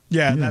way.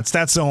 Yeah,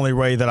 that's the only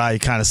way that I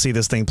kind of see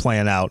this thing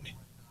playing out.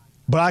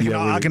 But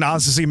I can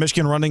honestly see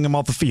Michigan running them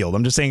off the field.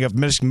 I'm just saying if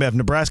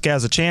Nebraska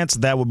has a chance,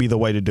 that would be the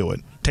way to do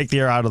it. Take the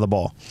air out of the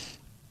ball.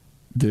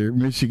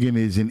 Michigan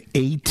is an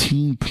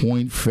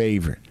 18-point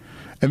favorite.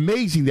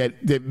 Amazing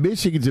that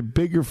Michigan's a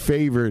bigger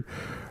favorite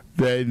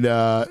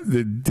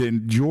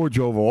than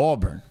Georgia over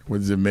Auburn,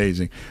 which is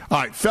amazing. All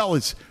right,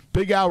 fellas,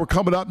 big hour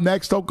coming up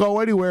next. Don't go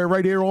anywhere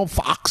right here on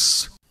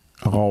Fox.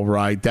 All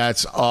right,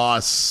 that's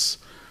us.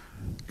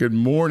 Good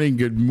morning,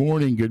 good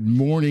morning, good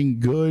morning,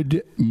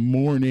 good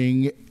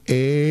morning,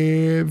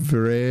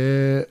 everybody.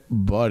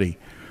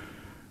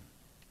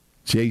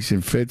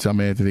 Jason Fitz, I'm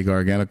Anthony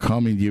Gargano,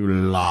 coming to you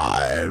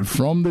live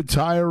from the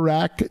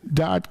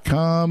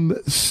TireRack.com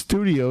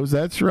studios.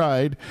 That's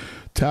right,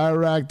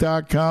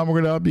 TireRack.com. We're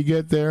going to help you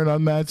get there. An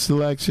unmatched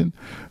selection,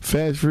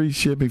 fast, free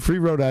shipping, free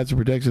road hazard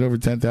protection, over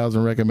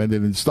 10,000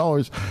 recommended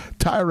installers.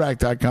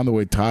 TireRack.com, the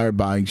way tire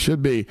buying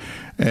should be.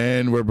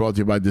 And we're brought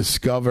to you by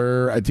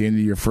Discover. At the end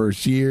of your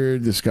first year,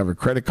 Discover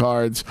credit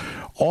cards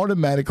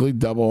automatically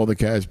double all the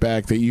cash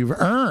back that you've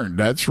earned.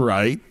 That's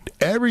right.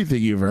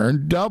 Everything you've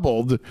earned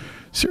doubled.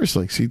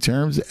 Seriously, see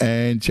terms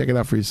and check it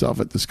out for yourself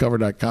at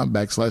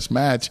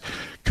discover.com/match.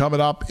 Coming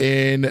up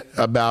in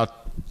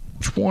about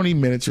 20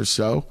 minutes or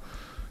so,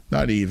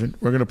 not even,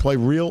 we're going to play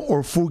Real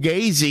or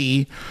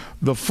Fugazi,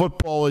 the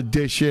football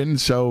edition.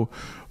 So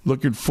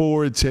looking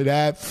forward to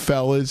that,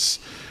 fellas.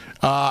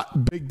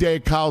 Big day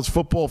of college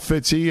football,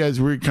 Fitzy, as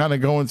we're kind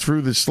of going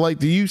through the slate.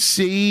 Do you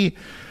see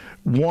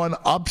one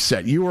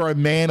upset? You are a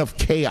man of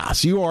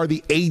chaos. You are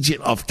the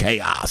agent of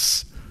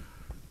chaos.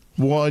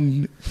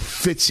 One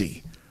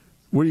Fitzy.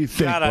 What do you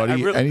think,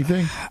 buddy?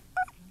 Anything?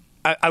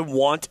 I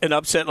want an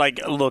upset.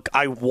 Look,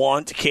 I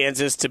want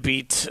Kansas to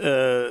beat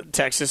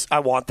Texas. I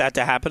want that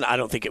to happen. I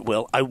don't think it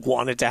will. I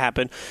want it to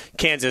happen.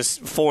 Kansas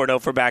 4-0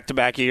 for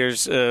back-to-back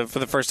years for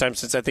the first time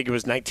since I think it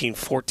was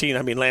 1914.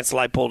 I mean, Lance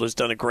Leipold has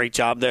done a great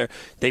job there.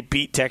 They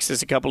beat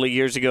Texas a couple of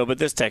years ago, but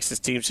this Texas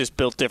team's just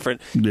built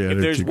different. Yeah, if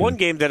there's one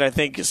game that I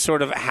think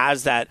sort of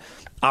has that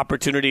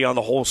opportunity on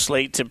the whole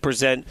slate to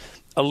present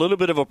a little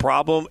bit of a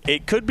problem,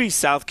 it could be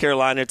South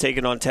Carolina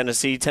taking on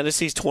Tennessee.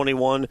 Tennessee's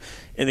 21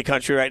 in the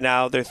country right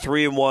now. They're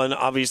 3-1.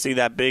 Obviously,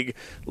 that big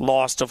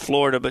loss to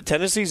Florida. But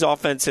Tennessee's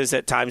offense has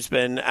at times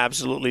been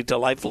absolutely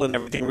delightful and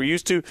everything we're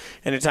used to,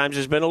 and at times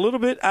has been a little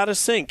bit out of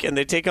sync. And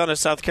they take on a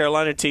South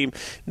Carolina team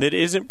that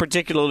isn't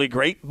particularly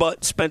great,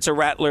 but Spencer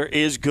Rattler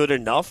is good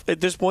enough at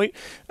this point.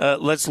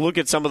 Let's look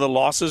at some of the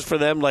losses for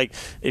them. Like,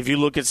 if you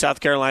look at South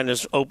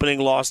Carolina's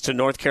opening loss to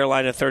North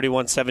Carolina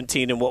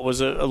 31-17 in what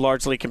was a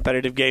largely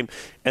competitive game,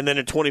 and then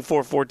a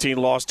 24-14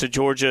 loss to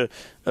Georgia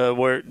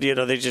where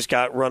they just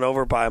got run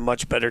over by a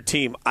much better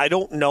team. I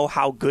don't know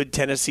how good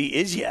Tennessee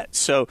is yet.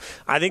 So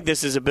I think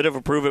this is a bit of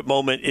a prove-it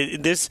moment.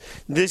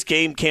 This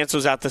game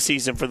cancels out the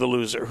season for the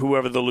loser,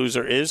 whoever the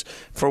loser is,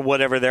 for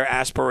whatever their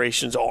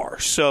aspirations are.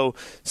 So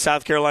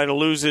South Carolina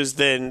loses,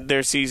 then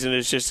their season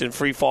is just in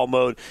free-fall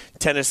mode.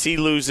 Tennessee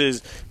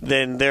loses,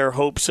 then their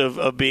hopes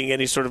of being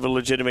any sort of a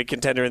legitimate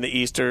contender in the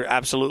East are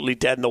absolutely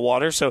dead in the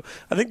water. So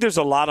I think there's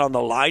a lot on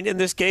the line in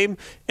this game.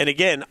 And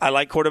again, I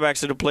like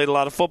quarterbacks that have played a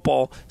lot of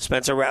football.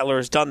 Spencer Rattler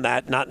has done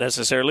that, not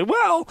necessarily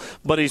well,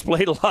 but he's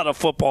played a lot of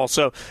football.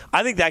 So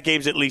I think that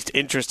game's at least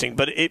interesting.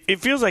 But it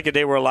feels like a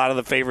day where a lot of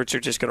the favorites are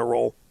just going to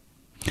roll.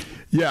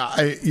 Yeah,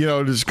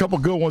 there's a couple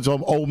good ones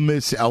on Ole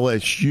Miss,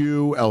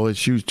 LSU.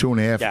 LSU's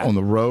 2.5 on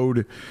the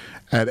road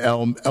at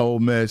Ole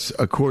Miss.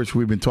 Of course,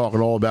 we've been talking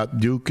all about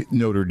Duke,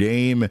 Notre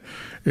Dame.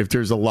 If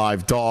there's a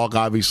live dog,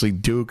 obviously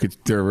Duke,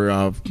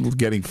 they're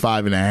getting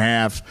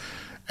 5.5.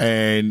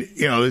 And,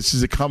 this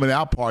is a coming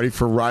out party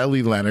for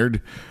Riley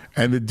Leonard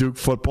and the Duke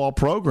football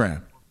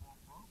program.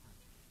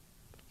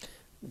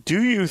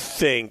 Do you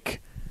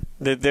think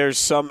that there's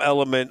some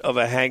element of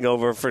a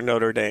hangover for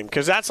Notre Dame?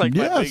 Because that's my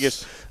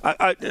biggest.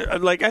 I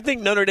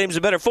think Notre Dame's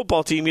a better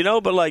football team,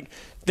 but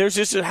there's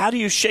just how do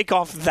you shake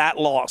off that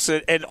loss?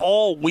 And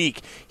all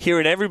week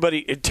hearing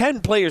everybody,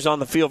 10 players on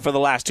the field for the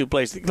last 2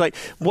 plays.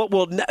 What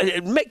will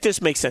make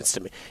this make sense to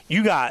me?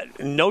 You got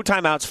no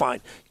timeouts,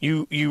 fine.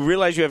 You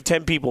realize you have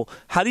 10 people.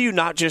 How do you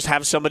not just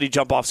have somebody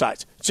jump off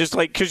sides? Just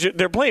because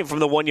they're playing from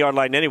the 1 yard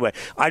line anyway.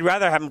 I'd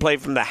rather have them play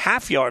from the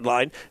half yard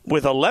line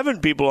with 11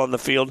 people on the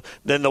field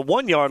than the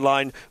 1 yard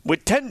line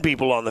with 10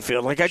 people on the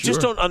field. I just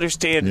don't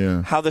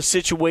understand how the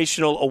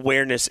situational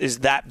awareness is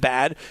that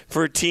bad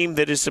for a team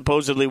that is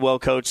supposedly well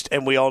coached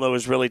and we all know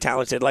is really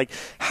talented.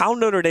 How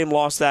Notre Dame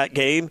lost that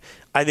game,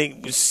 I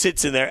think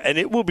sits in there, and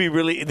it will be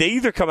really. They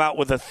either come out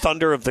with a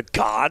thunder of the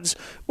gods,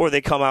 or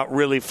they come out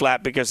really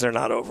flat because they're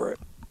not over it.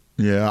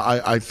 Yeah,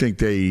 I think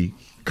they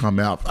come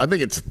out. I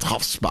think it's a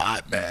tough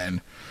spot,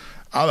 man.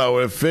 I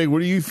don't know, Fig. What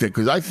do you think?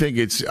 Because I think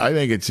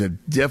it's a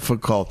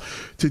difficult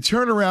to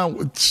turn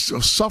around,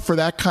 suffer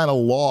that kind of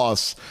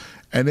loss,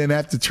 and then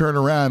have to turn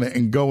around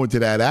and go into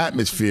that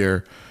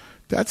atmosphere.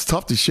 That's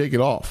tough to shake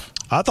it off.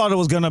 I thought it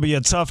was going to be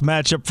a tough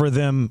matchup for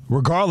them,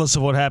 regardless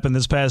of what happened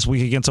this past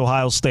week against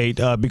Ohio State,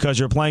 because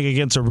you're playing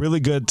against a really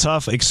good,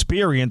 tough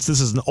experience.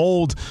 This is an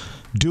old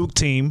Duke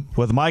team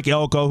with Mike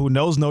Elko, who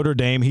knows Notre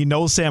Dame. He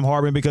knows Sam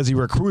Hartman because he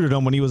recruited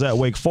him when he was at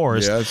Wake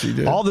Forest. Yes, he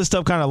did. All this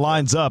stuff kind of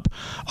lines up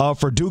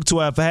for Duke to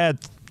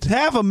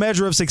have a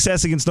measure of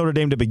success against Notre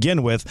Dame to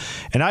begin with,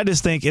 and I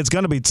just think it's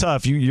going to be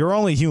tough. You're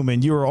only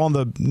human. You're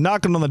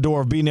knocking on the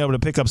door of being able to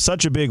pick up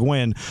such a big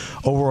win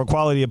over a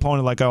quality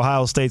opponent like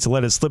Ohio State to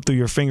let it slip through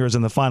your fingers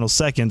in the final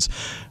seconds.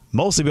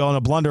 Mostly on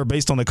a blunder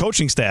based on the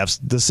coaching staff's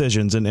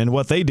decisions and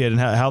what they did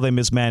and how they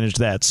mismanaged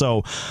that.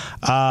 So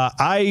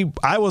I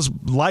was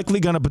likely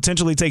going to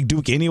potentially take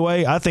Duke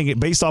anyway. I think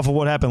based off of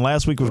what happened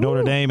last week with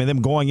Notre Dame and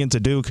them going into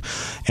Duke,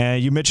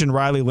 and you mentioned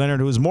Riley Leonard,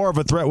 who's more of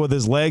a threat with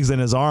his legs than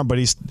his arm, but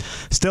he's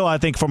still, I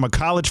think, from a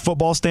college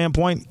football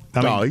standpoint.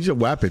 He's a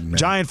weapon, man.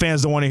 Giant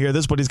fans don't want to hear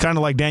this, but he's kind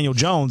of like Daniel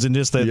Jones and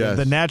just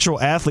the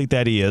natural athlete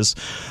that he is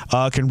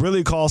can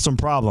really cause some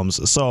problems.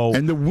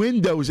 And the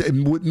windows,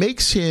 and what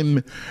makes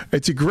him,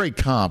 it's a great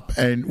comp,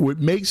 and what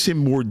makes him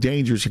more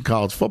dangerous in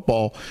college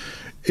football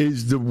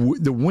is the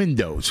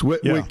windows.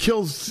 What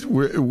kills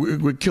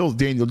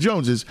Daniel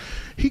Jones is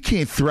he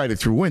can't thread it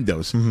through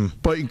windows. Mm-hmm.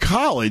 But in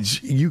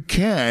college, you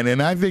can,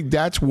 and I think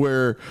that's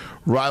where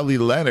Riley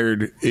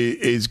Leonard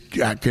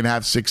can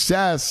have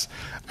success.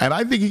 And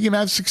I think he can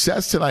have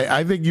success tonight.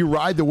 I think you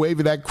ride the wave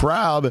of that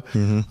crowd.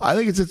 Mm-hmm. I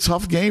think it's a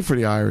tough game for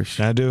the Irish.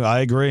 I do.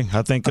 I agree.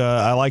 I think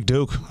I like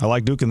Duke. I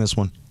like Duke in this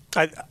one.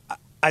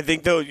 I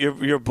think, though,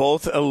 you're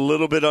both a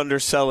little bit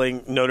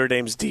underselling Notre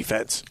Dame's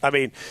defense. I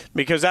mean,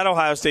 because that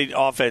Ohio State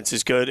offense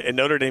is good and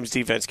Notre Dame's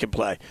defense can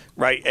play,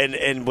 right?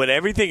 And when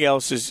everything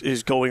else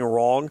is going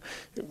wrong,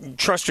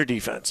 trust your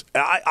defense.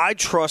 I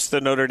trust the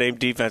Notre Dame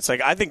defense.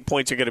 I think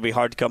points are going to be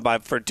hard to come by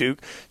for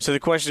Duke. So the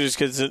question is,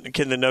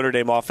 can the Notre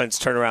Dame offense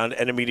turn around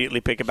and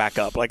immediately pick it back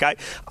up?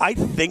 I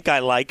think I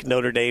like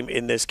Notre Dame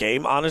in this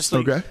game, honestly.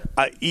 Okay.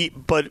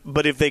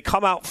 But if they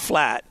come out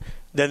flat,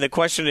 then the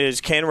question is,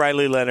 can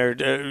Riley Leonard,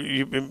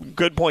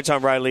 good points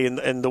on Riley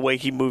and the way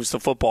he moves the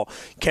football,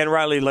 can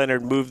Riley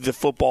Leonard move the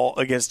football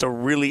against a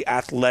really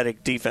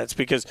athletic defense?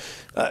 Because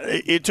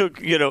it took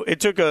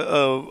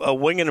a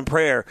wing and a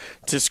prayer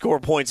to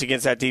score points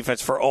against that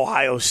defense for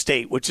Ohio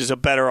State, which is a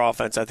better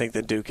offense, I think,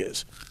 than Duke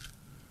is.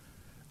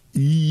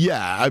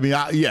 Yeah, I mean,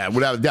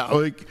 without a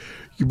doubt.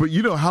 But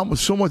you know how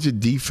so much of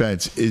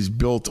defense is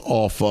built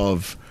off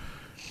of,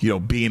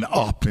 being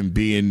up and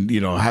being,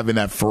 having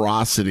that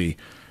ferocity.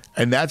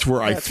 And that's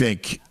where I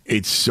think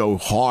it's so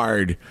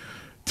hard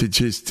to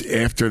just,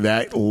 after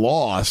that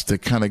loss, to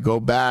kind of go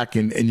back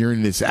and you're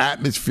in this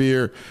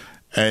atmosphere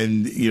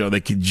and,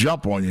 they can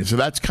jump on you. So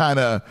that's kind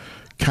of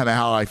kind of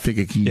how I think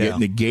it can get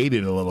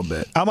negated a little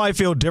bit. I might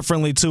feel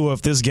differently, too,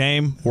 if this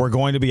game were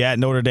going to be at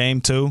Notre Dame,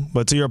 too.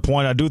 But to your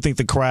point, I do think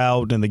the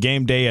crowd and the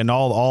game day and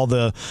all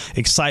the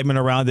excitement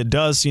around it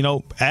does,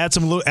 add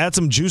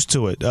some juice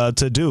to it,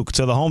 to Duke,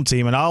 to the home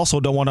team. And I also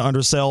don't want to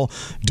undersell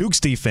Duke's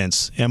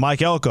defense and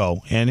Mike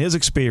Elko and his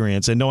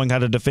experience and knowing how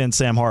to defend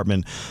Sam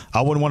Hartman.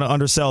 I wouldn't want to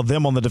undersell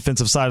them on the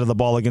defensive side of the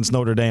ball against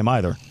Notre Dame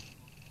either.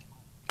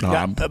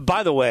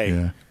 By the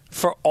way,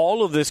 for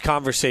all of this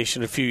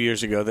conversation a few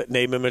years ago that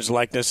name, image,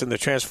 likeness, and the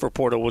transfer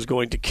portal was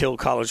going to kill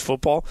college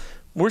football,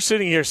 we're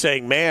sitting here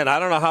saying, man, I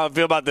don't know how I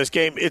feel about this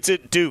game. It's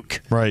at Duke.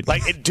 Right.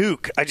 Like, at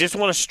Duke. I just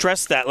want to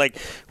stress that. Like,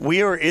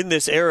 we are in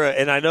this era,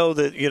 and I know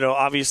that,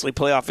 obviously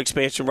playoff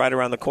expansion right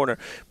around the corner,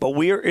 but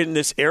we are in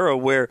this era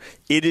where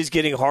it is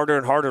getting harder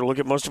and harder to look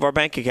at most of our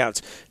bank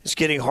accounts. It's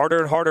getting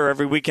harder and harder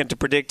every weekend to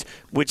predict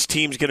which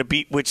team's going to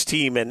beat which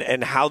team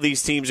and how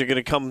these teams are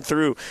going to come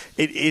through.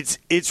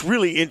 It's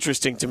really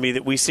interesting to me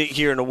that we sit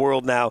here in a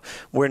world now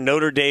where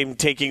Notre Dame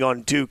taking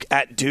on Duke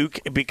at Duke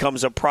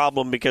becomes a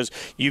problem because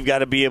you've got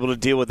to be able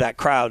to deal with that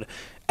crowd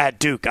at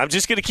Duke. I'm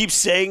just going to keep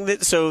saying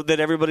that so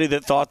that everybody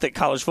that thought that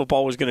college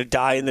football was going to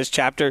die in this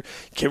chapter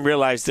can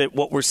realize that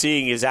what we're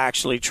seeing is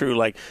actually true.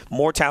 Like,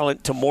 more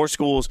talent to more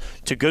schools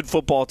to good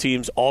football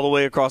teams all the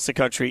way across the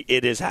country.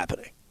 It is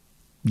happening.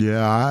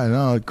 Yeah, I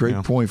know. Great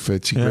point,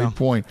 Fitz. Great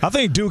point. I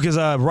think Duke is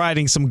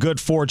riding some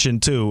good fortune,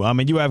 too. I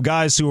mean, you have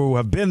guys who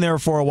have been there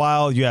for a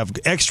while. You have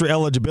extra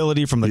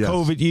eligibility from the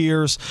COVID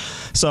years.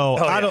 So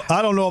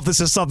I don't know if this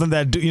is something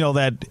that,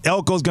 that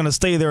Elko's going to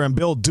stay there and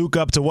build Duke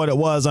up to what it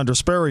was under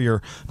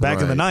Spurrier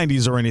back in the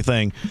 90s or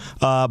anything.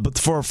 But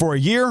for a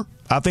year,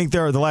 I think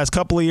the last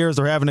couple of years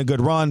they're having a good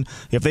run.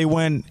 If they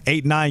win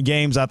 8-9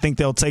 games, I think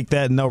they'll take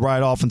that and they'll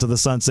ride off into the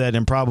sunset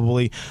and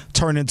probably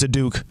turn into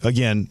Duke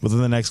again within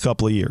the next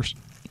couple of years.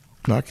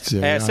 I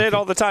say it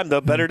all the time,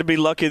 though. Better to be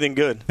lucky than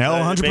good.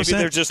 100%. Maybe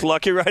they're just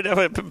lucky right now,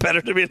 but better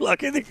to be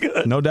lucky than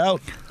good. No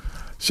doubt.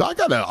 So I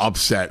got an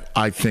upset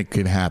I think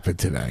can happen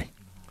today.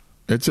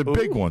 It's a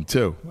big one,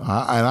 too.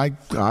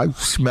 I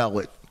smell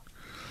it.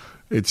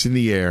 It's in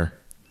the air.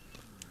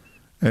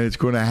 And it's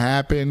going to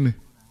happen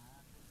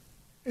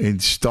in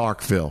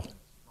Starkville.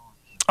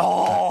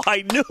 Oh,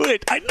 I knew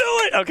it.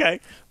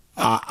 Okay.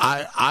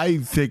 I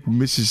think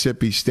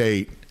Mississippi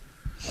State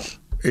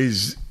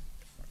is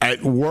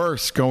at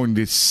worst going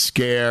to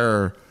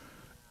scare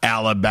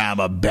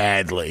Alabama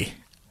badly.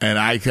 And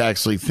I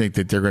actually think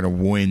that they're going to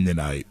win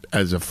tonight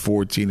as a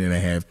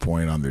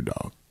 14.5-point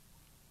underdog.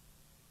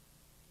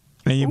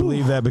 And you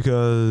believe that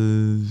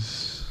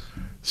because?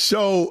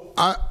 So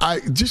I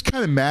just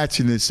kind of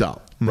matching this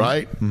up,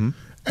 right? Mm-hmm.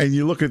 And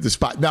you look at the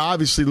spot. Now,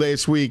 obviously,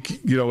 last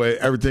week,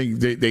 everything,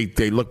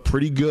 they look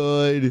pretty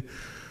good.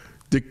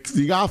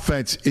 The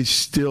offense is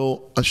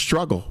still a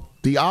struggle.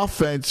 The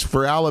offense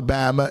for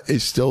Alabama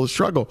is still a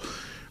struggle.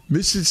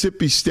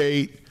 Mississippi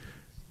State,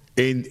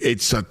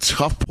 it's a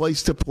tough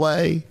place to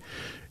play.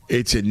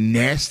 It's a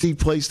nasty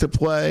place to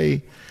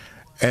play.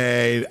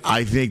 And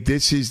I think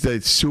this is the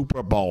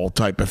Super Bowl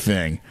type of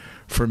thing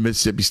for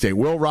Mississippi State.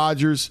 Will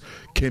Rogers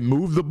can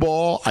move the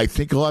ball. I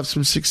think he'll have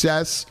some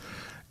success.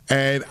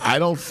 And I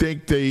don't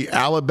think the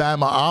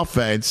Alabama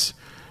offense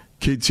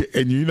could,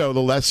 and the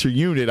lesser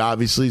unit,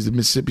 obviously, is the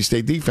Mississippi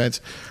State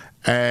defense.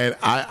 And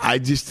I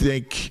just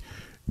think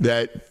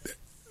that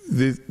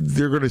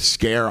they're going to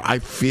scare. I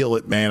feel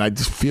it, man. I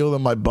just feel it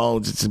in my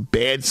bones. It's a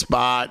bad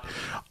spot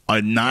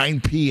at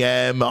 9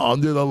 p.m.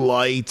 under the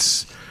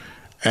lights.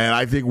 And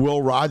I think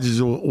Will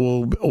Rogers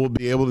will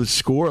be able to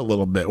score a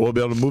little bit. We'll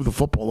be able to move the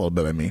football a little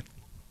bit, I mean.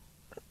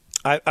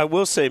 I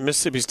will say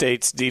Mississippi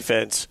State's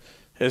defense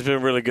has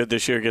been really good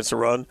this year against the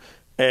run.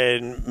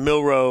 And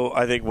Milroe,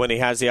 I think, when he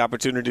has the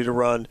opportunity to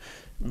run,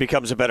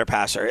 becomes a better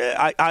passer.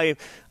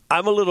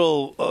 I'm a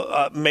little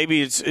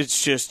maybe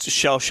it's just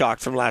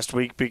shell-shocked from last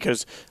week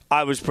because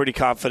I was pretty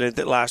confident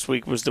that last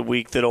week was the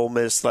week that Ole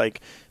Miss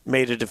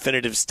made a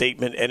definitive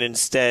statement, and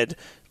instead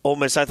Ole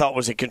Miss I thought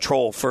was in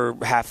control for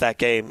half that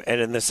game,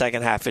 and in the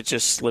second half it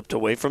just slipped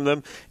away from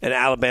them, and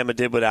Alabama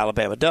did what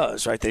Alabama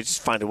does, right? They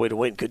just find a way to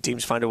win. Good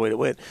teams find a way to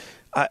win.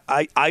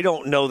 I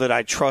don't know that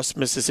I trust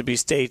Mississippi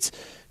State's,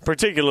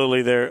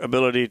 particularly their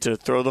ability to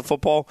throw the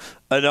football,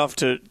 enough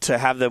to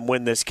have them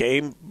win this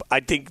game. I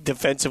think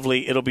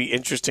defensively it'll be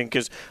interesting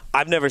because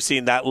I've never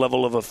seen that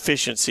level of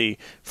efficiency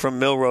from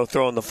Milroe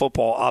throwing the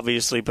football,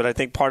 obviously, but I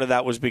think part of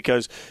that was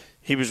because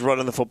he was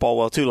running the football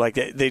well too. Like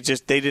they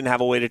didn't have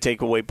a way to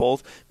take away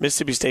both.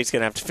 Mississippi State's going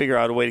to have to figure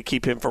out a way to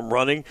keep him from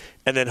running,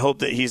 and then hope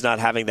that he's not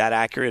having that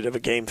accurate of a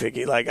game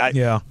figure.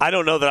 I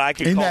don't know that I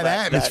can in call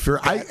that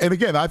atmosphere. And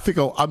again, I think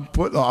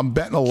I'm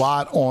betting a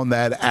lot on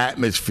that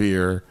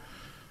atmosphere.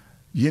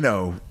 You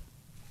know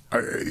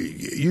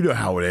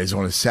how it is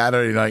on a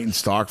Saturday night in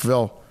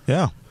Starkville.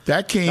 Yeah,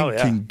 that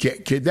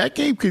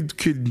game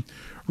could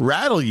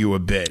rattle you a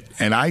bit.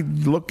 And I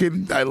look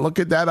at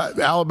that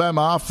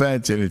Alabama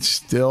offense, and it's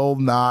still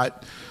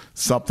not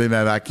something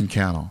that I can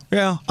count on.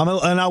 Yeah,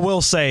 and I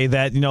will say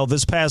that,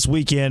 this past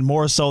weekend,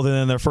 more so than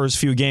in their first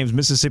few games,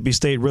 Mississippi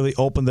State really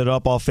opened it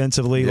up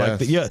offensively.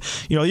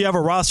 Yes. You have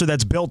a roster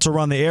that's built to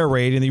run the air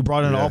raid, and you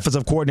brought in an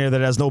offensive coordinator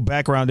that has no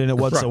background in it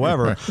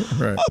whatsoever.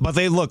 Right. But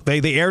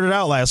they aired it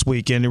out last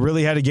week, and it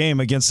really had a game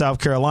against South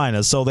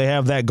Carolina, so they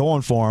have that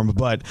going for them.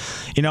 But,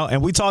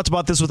 and we talked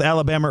about this with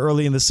Alabama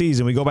early in the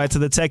season. We go back to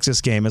the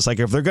Texas game. It's like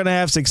if they're going to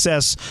have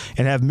success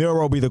and have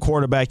Milroe be the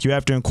quarterback, you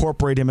have to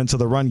incorporate him into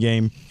the run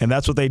game, and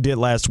that's what they did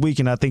last week,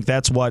 and I think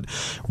that's what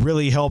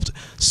really helped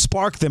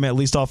spark them, at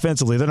least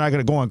offensively. They're not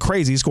going to go on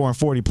crazy scoring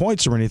 40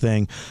 points or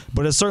anything,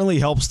 but it certainly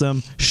helps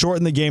them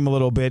shorten the game a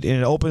little bit,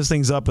 and it opens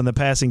things up in the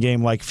passing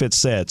game, like Fitz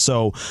said.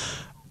 So,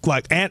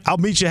 and I'll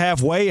meet you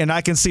halfway, and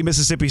I can see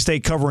Mississippi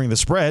State covering the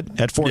spread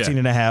at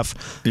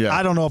 14.5. Yeah.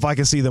 I don't know if I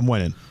can see them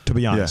winning, to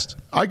be honest.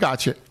 Yeah. I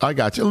got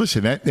you.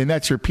 Listen, and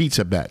that's your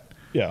pizza bet.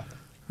 Yeah.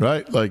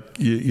 Right? Like,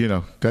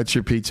 that's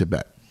your pizza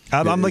bet.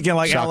 I'm looking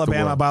like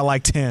Alabama by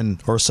like 10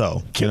 or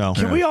so.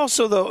 Can we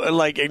also, though,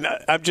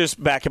 I'm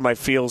just back in my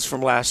feels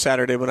from last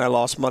Saturday when I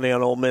lost money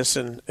on Ole Miss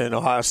and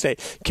Ohio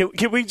State.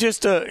 Can we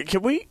just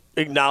can we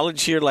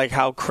acknowledge here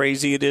how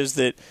crazy it is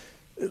that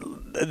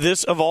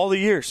this, of all the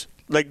years,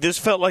 this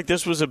felt like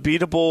this was a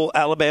beatable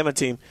Alabama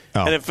team.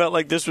 Oh. And it felt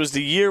like this was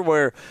the year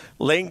where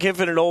Lane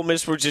Kiffin and Ole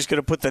Miss were just going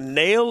to put the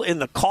nail in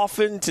the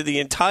coffin to the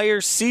entire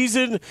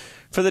season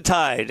for the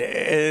Tide.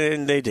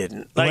 And they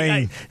didn't.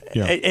 And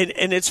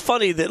it's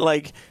funny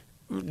that,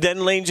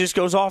 then Lane just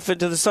goes off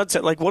into the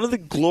sunset. One of the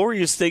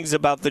glorious things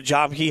about the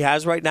job he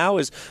has right now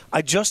is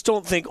I just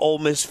don't think Ole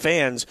Miss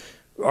fans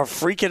are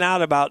freaking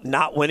out about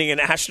not winning a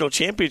national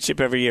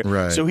championship every year.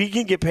 Right. So he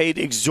can get paid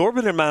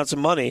exorbitant amounts of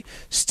money,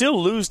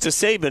 still lose to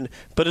Saban,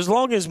 but as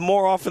long as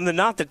more often than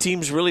not the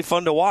team's really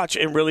fun to watch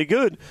and really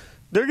good,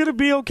 they're going to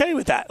be okay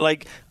with that.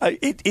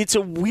 It's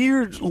a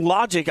weird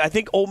logic. I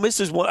think Ole Miss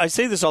is one. I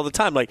say this all the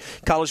time.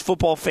 College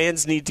football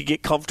fans need to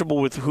get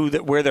comfortable with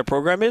where their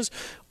program is.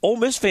 Ole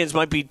Miss fans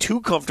might be too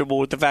comfortable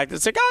with the fact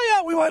that it's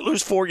we might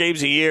lose 4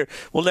 games a year.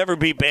 We'll never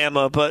beat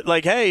Bama, but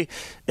hey,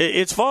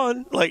 it's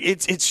fun.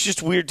 It's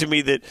just weird to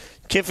me that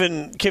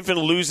Kiffin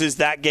loses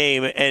that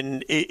game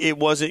and it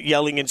wasn't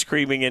yelling and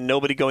screaming and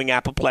nobody going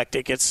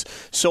apoplectic. It's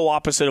so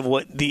opposite of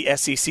what the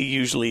SEC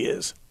usually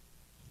is.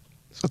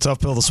 It's a tough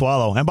pill to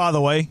swallow. And by the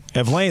way,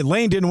 if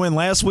Lane didn't win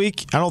last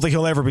week, I don't think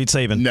he'll ever beat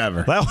Saban.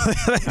 Never. No,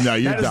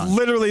 you're that done. Is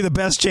literally the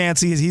best chance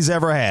he's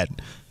ever had.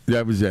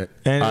 That was it.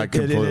 And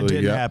it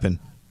didn't happen.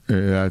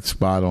 Yeah, that's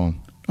spot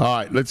on. All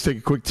right, let's take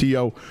a quick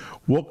TO.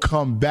 We'll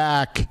come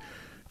back.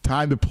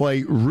 Time to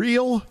play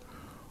Real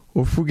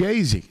or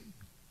Fugazi.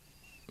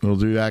 We'll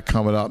do that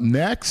coming up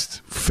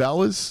next.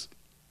 Fellas,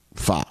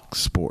 Fox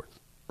Sports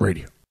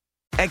Radio.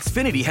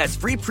 Xfinity has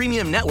free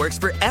premium networks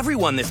for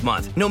everyone this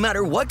month, no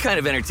matter what kind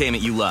of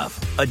entertainment you love.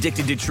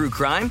 Addicted to true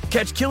crime?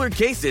 Catch killer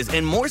cases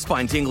and more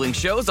spine-tingling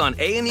shows on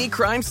A&E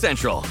Crime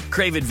Central.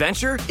 Crave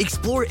adventure?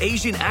 Explore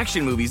Asian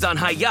action movies on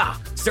Hi-Ya.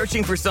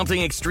 Searching for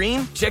something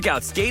extreme? Check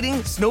out skating,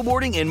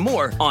 snowboarding, and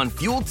more on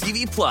Fuel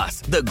TV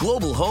Plus, the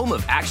global home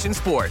of action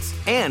sports.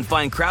 And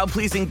find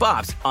crowd-pleasing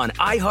bops on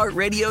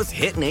iHeartRadio's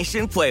Hit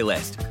Nation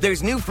playlist.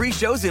 There's new free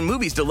shows and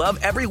movies to love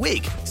every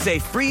week. Say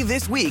free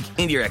this week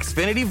in your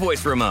Xfinity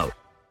voice remote.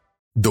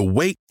 The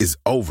wait is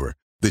over.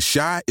 The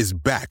Chi is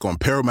back on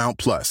Paramount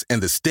Plus,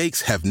 and the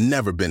stakes have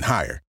never been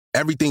higher.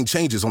 Everything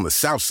changes on the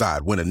South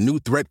Side when a new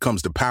threat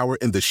comes to power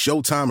in the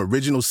Showtime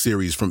original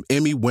series from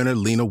Emmy winner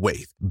Lena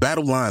Waithe.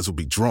 Battle lines will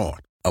be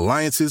drawn,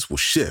 alliances will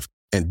shift,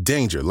 and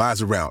danger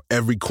lies around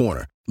every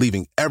corner,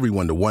 leaving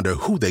everyone to wonder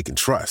who they can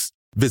trust.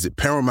 Visit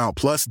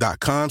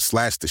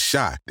ParamountPlus.com/The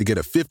Chi to get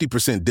a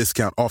 50%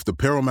 discount off the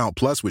Paramount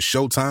Plus with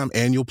Showtime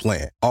annual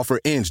plan. Offer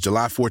ends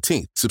July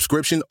 14th.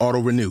 Subscription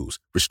auto-renews.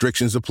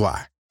 Restrictions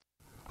apply.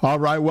 All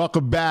right,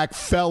 welcome back,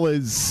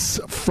 fellas,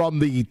 from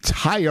the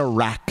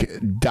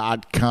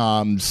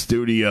TireRack.com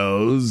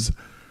studios.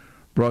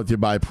 Brought to you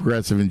by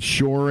Progressive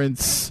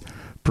Insurance.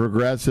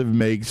 Progressive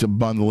makes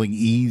bundling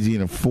easy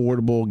and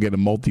affordable. Get a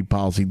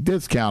multi-policy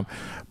discount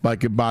by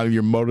combining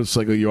your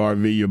motorcycle, your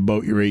RV, your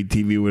boat, your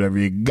ATV, whatever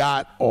you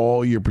got.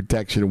 All your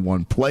protection in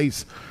one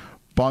place.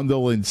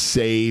 Bundle and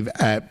save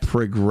at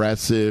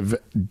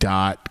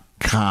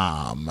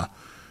Progressive.com.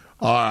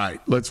 All right,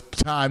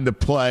 time to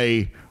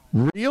play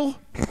Real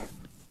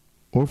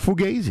or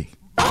Fugazi.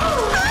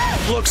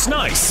 Looks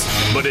nice,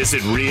 but is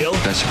it real?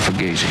 That's a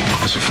Fugazi.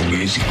 That's a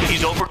Fugazi.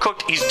 He's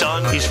overcooked, he's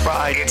done, he's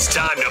fried. It's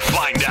time to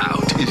find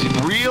out. Is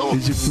it real?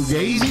 Is it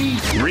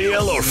Fugazi?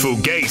 Real or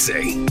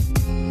Fugazi?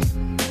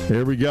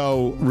 Here we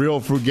go. Real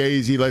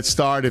Fugazi. Let's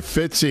start at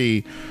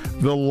Fitzy.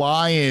 The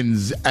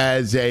Lions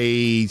as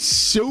a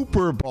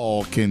Super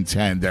Bowl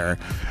contender,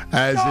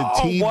 as a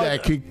team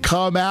that could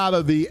come out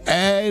of the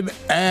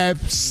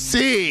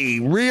NFC.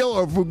 Real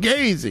or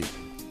Fugazi?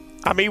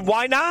 I mean,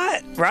 why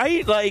not,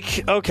 right?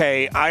 Like,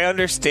 okay, I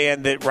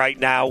understand that right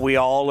now we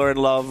all are in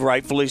love,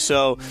 rightfully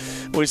so,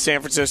 with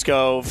San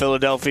Francisco,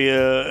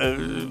 Philadelphia.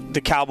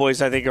 The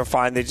Cowboys, I think, are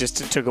fine. They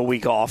just took a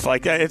week off.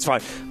 Like, it's fine.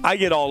 I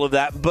get all of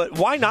that. But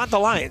why not the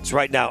Lions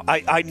right now?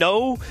 I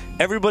know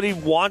everybody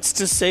wants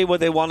to say what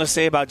they want to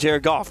say about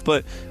Jared Goff,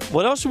 but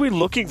what else are we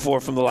looking for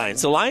from the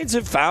Lions? The Lions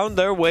have found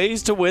their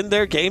ways to win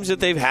their games that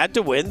they've had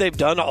to win. They've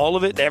done all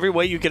of it every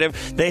way you could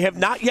have. They have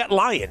not yet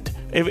lioned.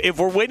 If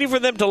we're waiting for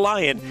them to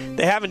lion,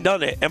 they haven't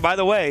done it. And by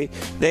the way,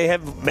 they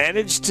have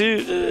managed to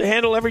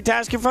handle every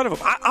task in front of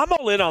them. I'm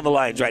all in on the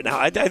Lions right now.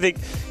 I think,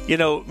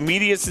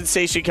 media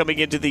sensation coming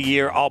into the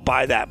year, I'll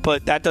buy that.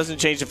 But that doesn't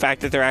change the fact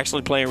that they're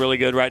actually playing really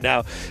good right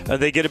now.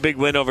 They get a big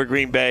win over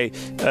Green Bay.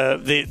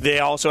 They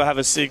also have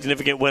a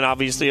significant win,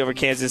 obviously, over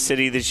Kansas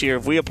City this year.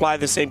 If we apply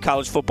the same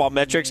college football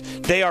metrics,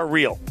 they are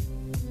real.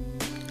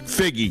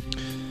 Figgy.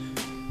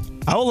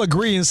 I will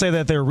agree and say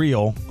that they're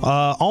real,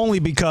 only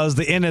because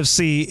the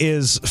NFC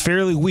is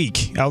fairly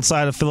weak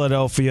outside of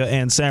Philadelphia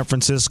and San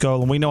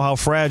Francisco, and we know how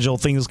fragile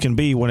things can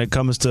be when it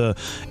comes to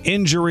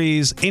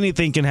injuries.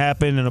 Anything can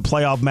happen in a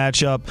playoff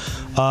matchup.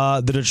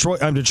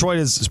 Detroit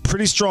is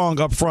pretty strong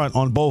up front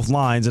on both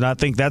lines, and I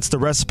think that's the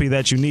recipe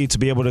that you need to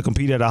be able to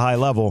compete at a high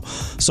level.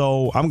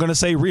 So I'm going to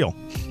say real.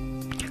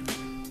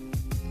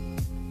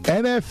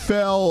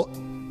 NFL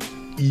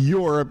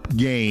Europe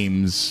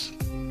games.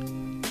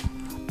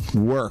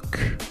 Work.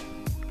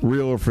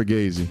 Real or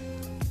Fugazi?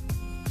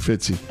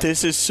 Fitzy.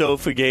 This is so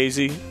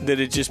Fugazi that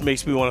it just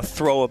makes me want to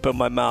throw up in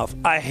my mouth.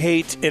 I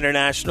hate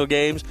international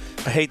games.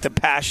 I hate them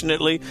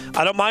passionately.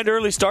 I don't mind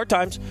early start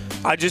times.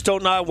 I just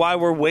don't know why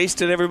we're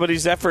wasting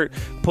everybody's effort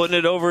putting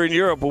it over in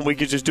Europe when we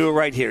could just do it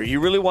right here. You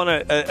really want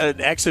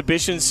an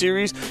exhibition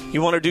series?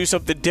 You want to do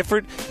something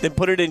different? Then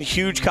put it in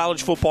huge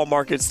college football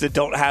markets that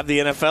don't have the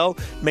NFL.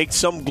 Make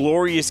some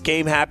glorious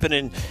game happen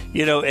in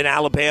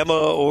Alabama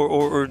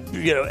or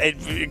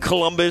in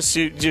Columbus.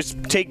 You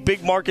just take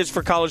big markets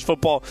for college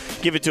football.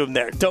 Give it to them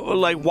there.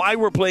 Why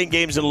we're playing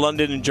games in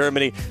London and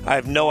Germany, I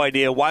have no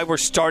idea. Why we're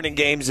starting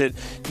games at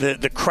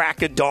the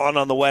crack of dawn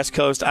on the West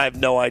Coast, I have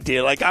no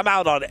idea. I'm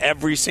out on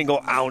every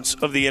single ounce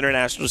of the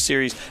international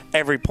series,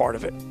 every part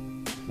of it.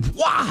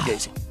 Wow.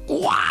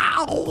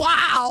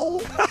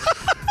 Wow.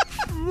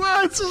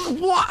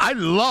 I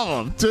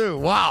love them, too.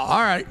 Wow.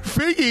 All right.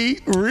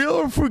 Figgy, real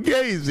or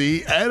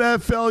Fugazi,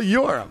 NFL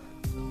Europe?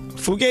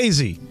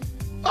 Fugazi.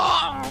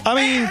 Oh, I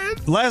mean,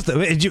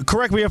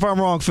 correct me if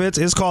I'm wrong, Fitz.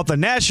 It's called the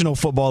National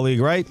Football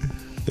League, right?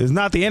 It's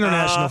not the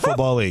International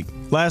Football League.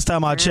 Last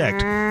time I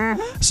checked.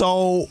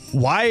 So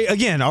why,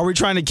 again, are we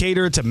trying to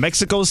cater to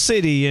Mexico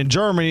City and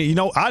Germany?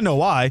 I know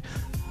why.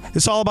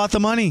 It's all about the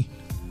money.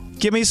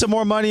 Give me some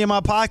more money in my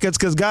pockets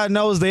because God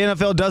knows the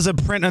NFL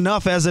doesn't print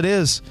enough as it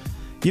is.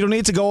 You don't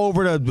need to go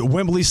over to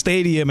Wembley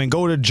Stadium and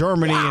go to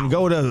Germany and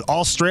go to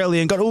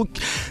Australia and go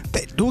to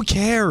who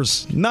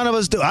cares? None of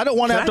us do. I don't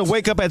want to have to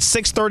wake up at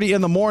 6:30 in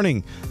the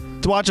morning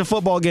to watch a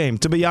football game,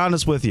 to be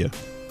honest with you.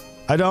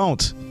 I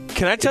don't.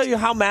 Can I tell you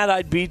how mad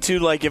I'd be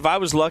to, if I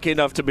was lucky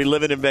enough to be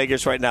living in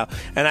Vegas right now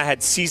and I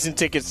had season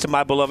tickets to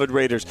my beloved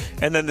Raiders,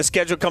 and then the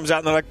schedule comes out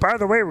and they're like, by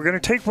the way, we're going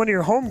to take one of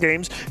your home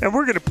games and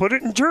we're going to put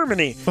it in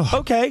Germany.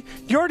 Okay,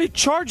 you're already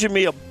charging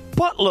me a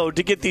buttload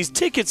to get these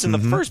tickets in the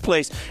first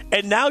place,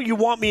 and now you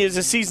want me as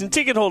a season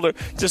ticket holder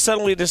to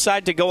suddenly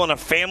decide to go on a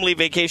family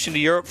vacation to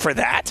Europe for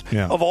that?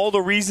 Yeah. Of all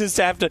the reasons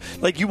to have to,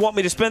 you want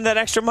me to spend that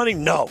extra money?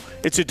 No,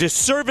 it's a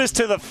disservice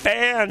to the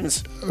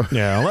fans.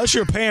 Yeah, unless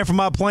you're paying for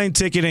my plane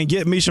ticket and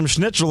get me some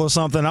schnitzel or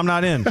something, I'm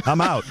not in. I'm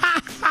out.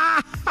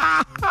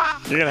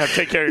 You're going to have to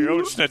take care of your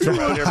own schnitzel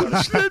right here.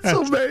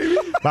 Schnitzel, baby.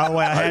 By the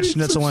way, I had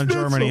schnitzel in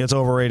Germany. It's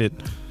overrated.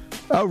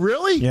 Oh,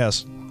 really?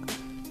 Yes.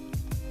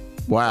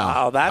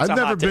 Wow. That's I've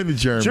never been to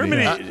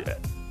Germany.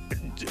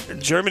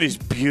 Germany's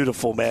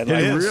beautiful, man.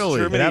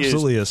 Really? It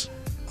absolutely is.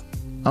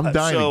 I'm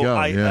dying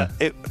to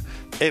go.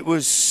 It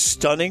was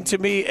stunning to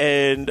me,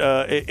 and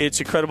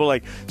it's incredible.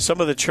 Some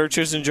of the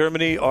churches in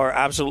Germany are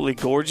absolutely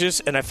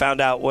gorgeous, and I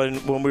found out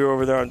when we were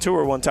over there on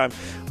tour one time,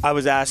 I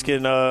was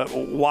asking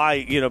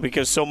why,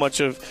 because so much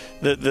of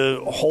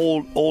the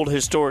whole old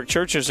historic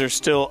churches are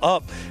still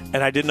up,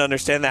 and I didn't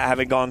understand that,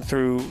 having gone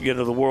through,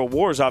 the world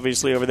wars,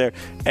 obviously, over there.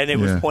 And it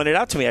was pointed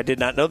out to me. I did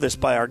not know this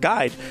by our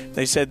guide.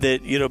 They said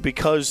that,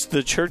 because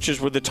the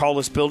churches were the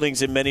tallest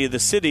buildings in many of the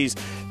cities,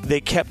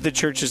 they kept the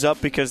churches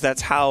up because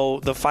that's how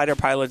the fighter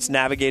pilots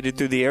navigated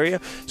through the area.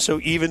 So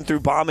even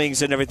through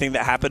bombings and everything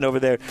that happened over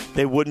there,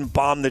 they wouldn't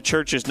bomb the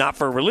churches, not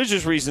for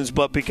religious reasons,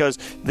 but because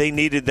they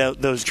needed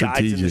those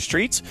guides in the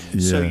streets.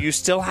 Yeah. So you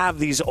still have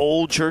these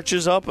old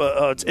churches up.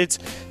 It's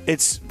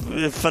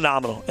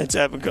phenomenal. It's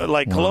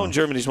Cologne,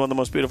 Germany is one of the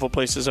most beautiful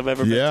places I've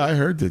ever been to. Yeah, I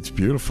heard it's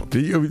beautiful.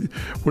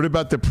 What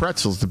about the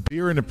pretzels? The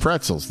beer and the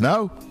pretzels?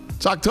 No?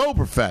 It's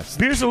Oktoberfest.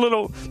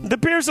 The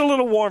beer's a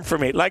little warm for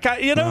me.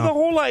 The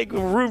whole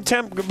room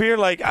room temp beer,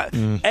 like,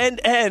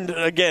 and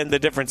again, the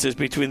differences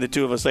between the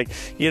two of us, like,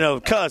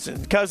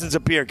 Cousin's a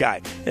beer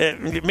guy.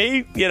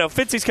 Me,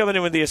 Fitzy's coming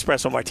in with the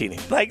espresso martini.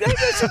 Like,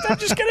 I'm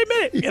just gonna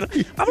admit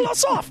it. I'm a little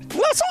soft.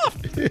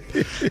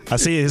 I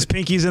see his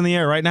pinky's in the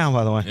air right now,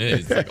 by the way. Yeah,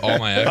 it's like all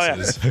my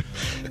exes. Oh, yeah.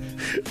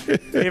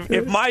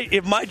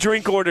 if my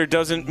drink order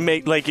doesn't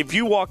make, like, if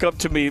you walk up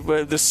to me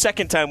the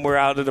second time we're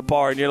out at the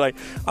bar and you're like,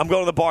 I'm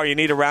going to the bar, you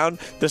need a round,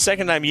 the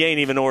second time you ain't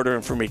even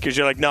ordering for me because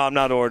you're like, no, I'm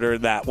not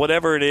ordering that.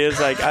 Whatever it is,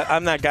 like,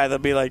 I'm that guy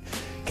that'll be like,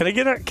 can I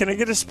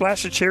get a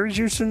splash of cherry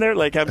juice in there?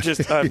 Like, I'm such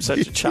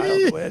a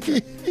child.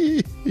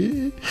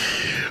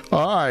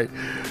 All right,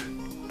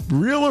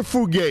 real or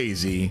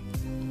fugazi?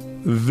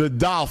 The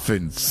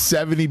Dolphins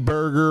 70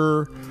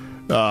 burger,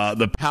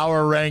 the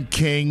power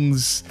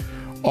rankings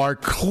are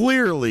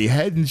clearly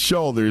head and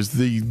shoulders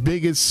the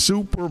biggest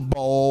Super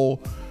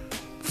Bowl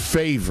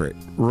favorite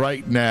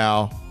right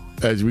now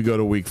as we go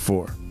to week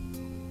 4.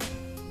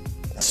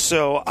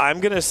 So I'm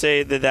going to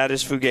say that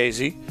is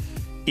fugazi,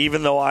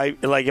 even though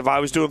if I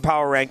was doing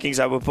power rankings,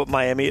 I would put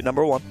Miami at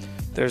number 1.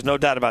 There's no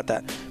doubt about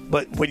that.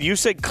 But when you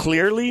say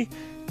clearly,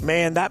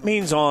 man, that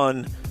means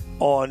on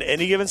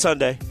any given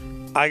Sunday,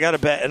 I got to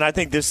bet, and I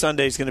think this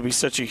Sunday is going to be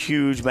such a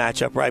huge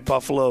matchup, right?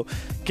 Buffalo,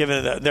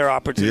 given their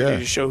opportunity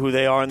to show who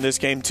they are in this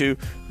game, too.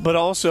 But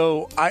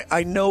also,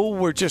 I know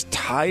we're just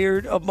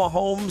tired of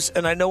Mahomes,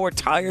 and I know we're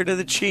tired of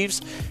the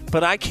Chiefs,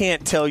 but I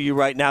can't tell you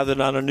right now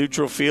that on a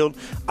neutral field,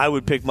 I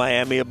would pick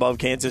Miami above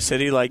Kansas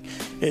City. Like,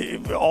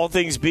 all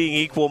things being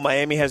equal,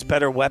 Miami has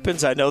better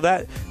weapons. I know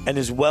that. And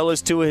as well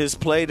as Tua has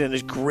played, and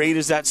as great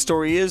as that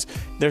story is,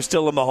 there's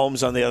still a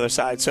Mahomes on the other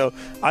side. So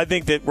I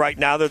think that right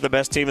now they're the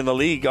best team in the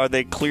league. Are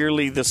they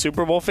clearly the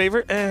Super Bowl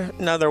favorite?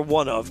 No, they're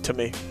one of, to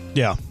me.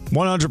 Yeah,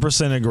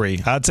 100% agree.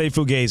 I'd say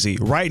fugazi.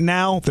 Right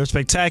now, they're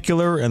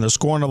spectacular, and they're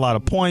scoring a lot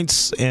of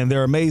points, and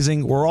they're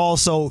amazing. We're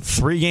also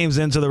 3 games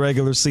into the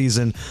regular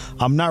season.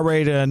 I'm not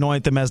ready to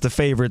anoint them as the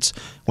favorites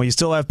when you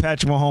still have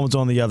Patrick Mahomes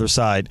on the other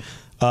side.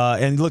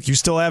 And look, you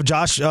still have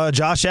Josh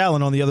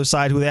Allen on the other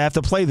side, who they have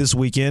to play this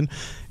weekend.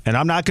 And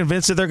I'm not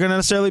convinced that they're going to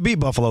necessarily beat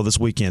Buffalo this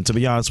weekend, to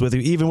be honest with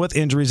you, even with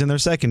injuries in their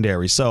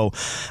secondary. So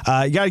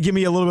you got to give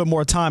me a little bit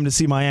more time to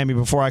see Miami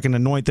before I can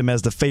anoint them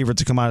as the favorite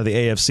to come out of the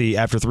AFC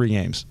after 3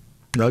 games.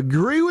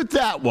 Agree with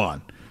that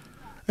one.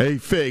 Hey,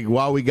 Fig,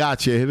 while we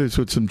got you, hit us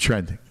with some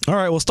trending. All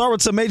right, we'll start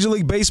with some Major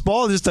League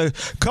Baseball. Just a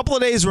couple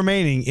of days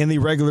remaining in the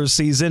regular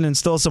season and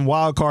still some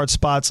wild card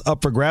spots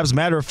up for grabs.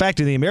 Matter of fact,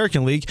 in the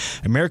American League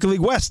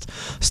West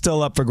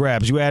still up for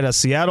grabs. You had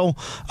Seattle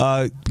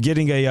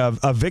getting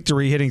a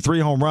victory, hitting 3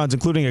 home runs,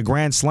 including a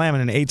grand slam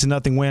and an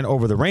 8-0 win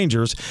over the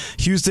Rangers.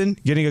 Houston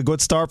getting a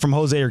good start from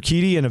Jose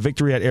Urquidy and a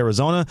victory at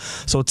Arizona.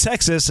 So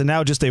Texas, and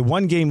now just a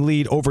 1-game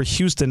lead over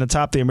Houston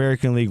atop the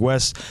American League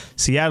West.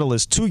 Seattle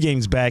is 2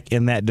 games back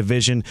in that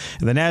division.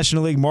 In the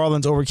National League,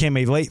 Marlins overcame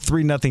a late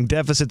 3-0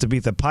 deficit to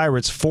beat the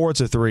Pirates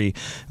 4-3.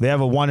 They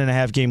have a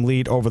 1.5 game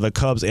lead over the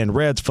Cubs and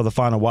Reds for the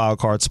final wild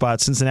card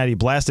spot. Cincinnati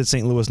blasted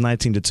St. Louis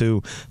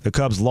 19-2. The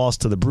Cubs lost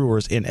to the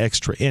Brewers in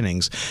extra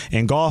innings.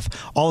 In golf,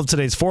 all of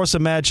today's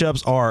foursome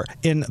matchups are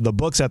in the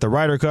books at the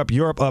Ryder Cup.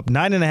 Europe up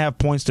 9.5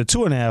 points to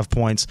 2.5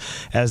 points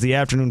as the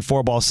afternoon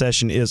 4-ball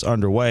session is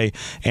underway.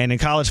 And in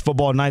college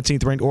football,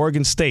 19th ranked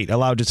Oregon State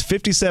allowed just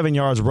 57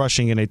 yards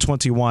rushing in a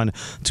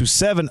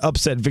 21-7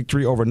 upset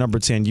victory over number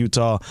 10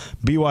 Utah.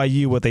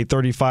 BYU with a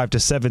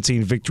 35-17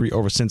 victory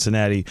over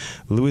Cincinnati.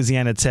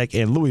 Louisiana Tech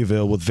and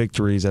Louisville with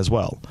victories as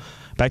well.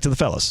 Back to the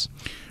fellas.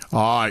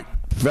 All right.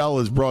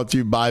 Fellas, brought to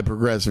you by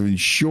Progressive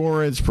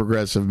Insurance.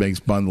 Progressive makes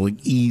bundling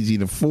easy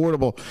and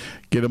affordable.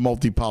 Get a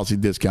multi-policy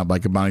discount by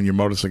combining your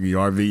motorcycle,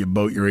 your RV, your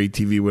boat, your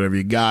ATV, whatever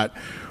you got.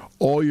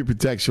 All your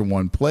protection in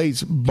one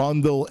place.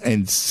 Bundle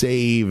and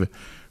save.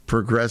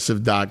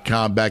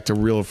 Progressive.com. Back to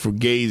Real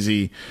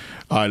Fugazi.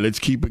 All right, let's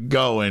keep it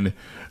going.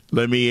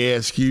 Let me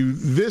ask you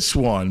this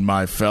one,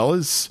 my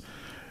fellas.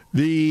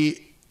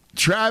 The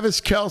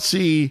Travis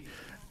Kelce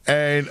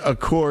and,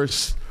 of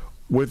course,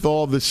 with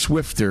all the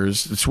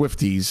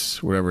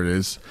Swifties, whatever it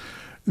is,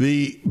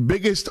 the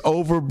biggest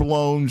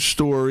overblown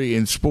story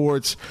in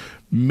sports,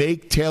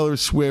 make Taylor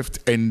Swift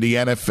and the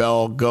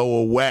NFL go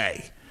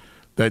away.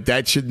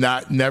 That should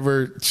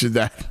never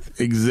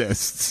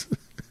exist.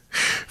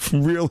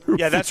 Real.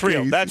 Yeah, that's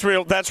real.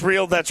 That's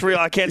real.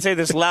 I can't say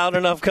this loud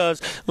enough because,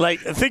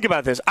 like, think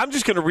about this. I'm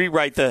just going to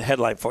rewrite the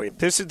headline for you.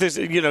 This.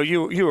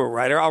 You were a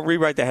writer. I'll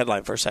rewrite the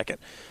headline for a second.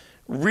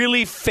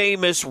 Really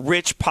famous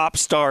rich pop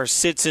star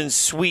sits in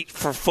suite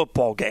for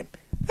football game.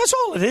 That's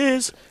all it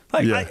is.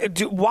 Like,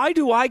 why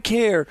do I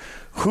care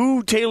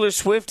who Taylor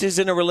Swift is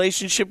in a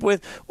relationship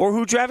with or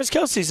who Travis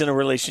Kelce's in a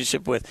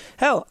relationship with?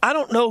 Hell, I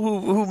don't know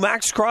who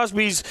Max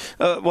Crosby's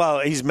well,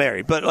 he's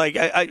married, but like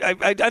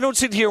I don't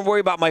sit here and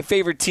worry about my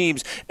favorite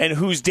teams and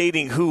who's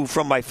dating who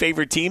from my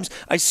favorite teams.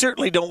 I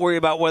certainly don't worry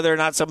about whether or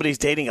not somebody's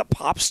dating a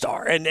pop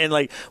star and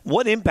like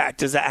what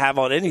impact does that have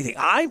on anything.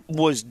 I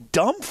was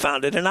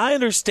dumbfounded, and I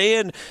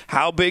understand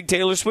how big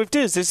Taylor Swift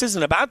is. This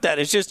isn't about that.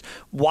 It's just,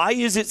 why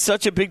is it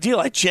such a big deal?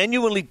 I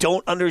genuinely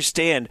don't understand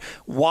understand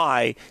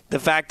why the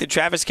fact that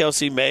Travis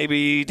Kelce may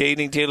be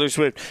dating Taylor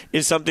Swift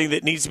is something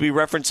that needs to be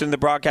referenced in the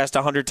broadcast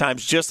 100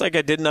 times, just like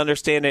I didn't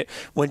understand it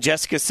when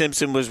Jessica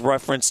Simpson was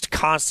referenced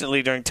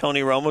constantly during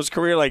Tony Romo's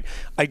career. Like,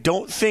 I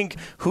don't think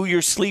who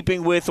you're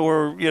sleeping with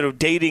or,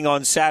 dating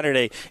on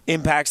Saturday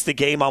impacts the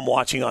game I'm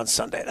watching on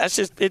Sunday. That's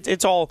just,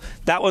 it's all,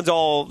 that one's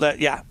all, that.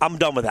 Yeah, I'm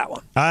done with that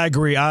one. I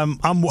agree. I'm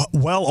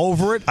well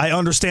over it. I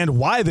understand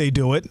why they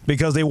do it,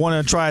 because they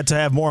want to try to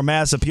have more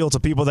mass appeal to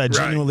people that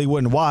genuinely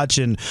wouldn't watch.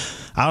 And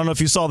I don't know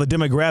if you saw the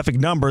demographic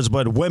numbers,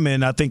 but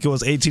women, I think it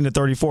was 18 to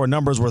 34,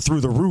 numbers were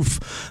through the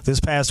roof this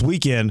past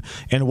weekend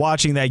and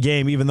watching that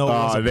game, even though it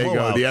was a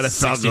blowout. The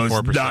NFL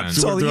goes nuts.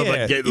 So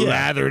getting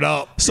lathered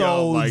up.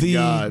 So the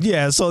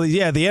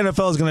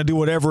NFL is going to do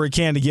whatever it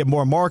can to get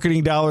more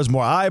marketing dollars,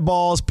 more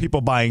eyeballs,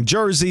 people buying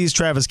jerseys.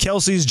 Travis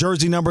Kelce's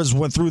jersey numbers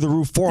went through the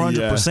roof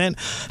 400%.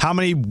 How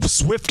many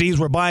Swifties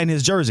were buying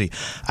his jersey?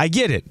 I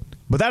get it.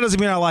 But that doesn't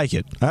mean I like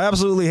it. I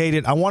absolutely hate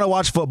it. I want to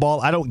watch football.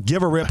 I don't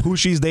give a rip who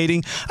she's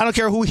dating. I don't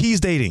care who he's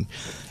dating.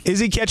 Is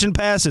he catching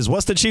passes?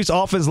 What's the Chiefs'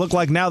 offense look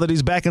like now that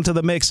he's back into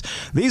the mix?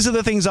 These are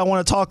the things I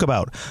want to talk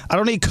about. I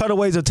don't need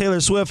cutaways of Taylor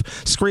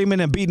Swift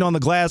screaming and beating on the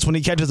glass when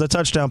he catches a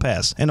touchdown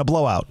pass in a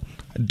blowout.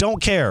 I don't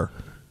care.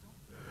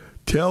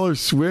 Taylor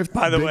Swift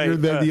bigger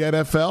than the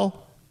NFL?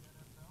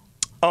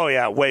 Oh,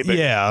 yeah, way bigger.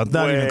 Yeah,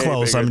 not even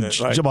close. I'm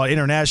talking about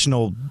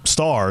international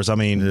stars. I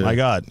mean, my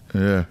God.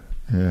 Yeah.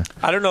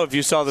 I don't know if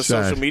you saw the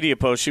social media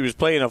post. She was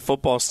playing a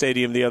football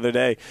stadium the other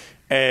day,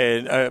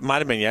 and it might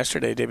have been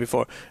yesterday, day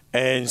before,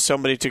 and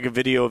somebody took a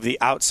video of the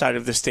outside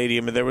of the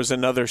stadium, and there was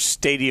another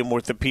stadium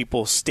worth of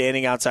people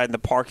standing outside in the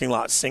parking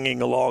lot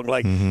singing along.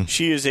 Like,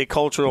 she is a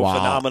cultural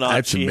phenomenon.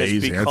 That's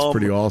amazing. That's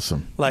pretty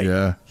awesome.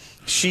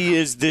 She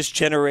is this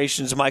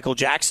generation's Michael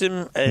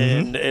Jackson,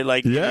 and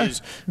I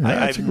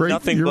have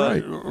nothing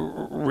but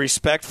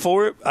respect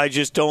for it.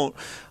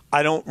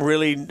 I don't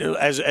really,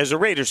 as a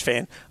Raiders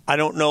fan, I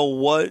don't know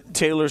what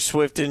Taylor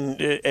Swift and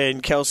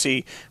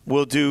Kelce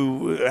will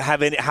do,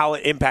 how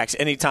it impacts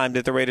any time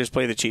that the Raiders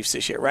play the Chiefs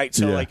this year, right?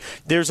 So,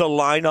 there's a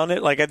line on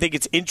it. I think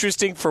it's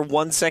interesting for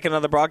 1 second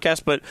on the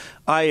broadcast, but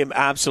I am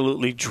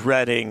absolutely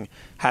dreading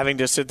having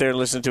to sit there and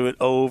listen to it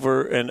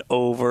over and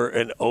over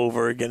and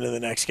over again in the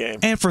next game.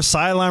 And for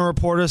sideline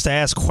reporters to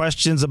ask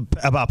questions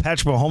about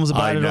Patrick Mahomes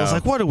about it, I was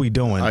like, what are we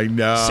doing? I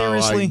know.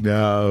 Seriously?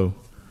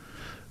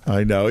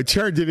 I know. It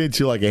turned it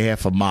into like a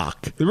half a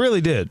mock. It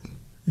really did.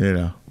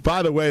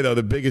 By the way, though,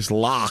 the biggest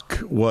lock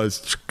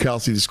was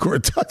Kelce to score a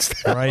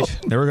touchdown. Right.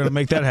 They were going to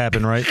make that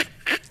happen, right?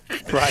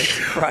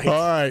 Right. All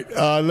right.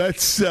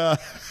 Let's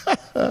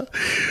let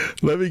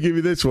me give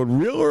you this one.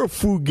 Real or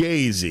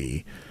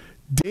Fugazi?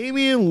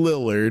 Damian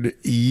Lillard,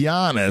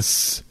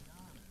 Giannis,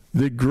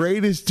 the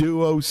greatest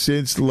duo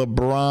since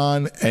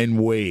LeBron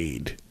and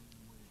Wade.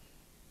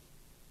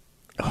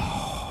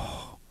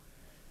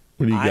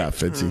 What do you got,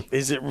 Fitzy?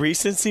 Is it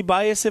recency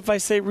bias if I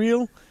say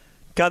real?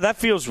 God, that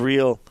feels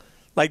real.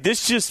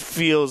 This just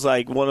feels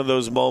like one of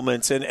those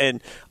moments,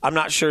 and I'm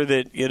not sure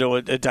that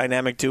a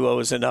dynamic duo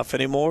is enough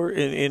anymore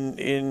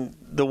in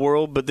the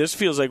world, but this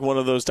feels like one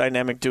of those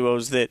dynamic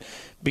duos that,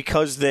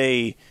 because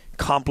they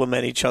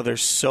complement each other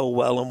so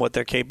well in what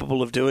they're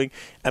capable of doing,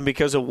 and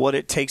because of what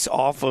it takes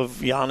off of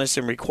Giannis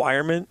and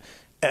requirement,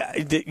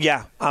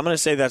 I'm going to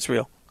say that's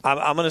real.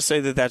 I'm going to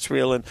say that that's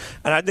real, and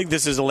I think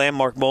this is a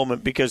landmark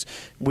moment because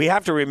we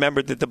have to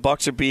remember that the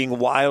Bucks are being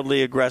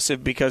wildly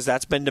aggressive because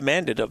that's been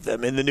demanded of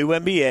them. In the new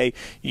NBA,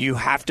 you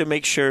have to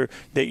make sure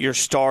that your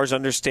stars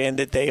understand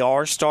that they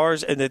are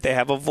stars and that they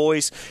have a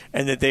voice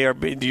and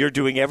that you're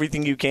doing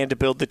everything you can to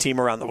build the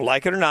team around them.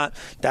 Like it or not,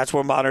 that's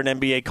where modern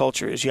NBA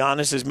culture is.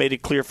 Giannis has made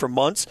it clear for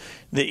months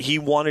that he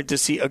wanted to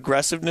see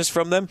aggressiveness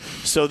from them,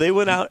 so they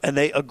went out and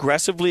they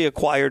aggressively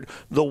acquired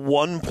the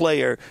one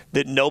player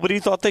that nobody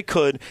thought they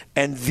could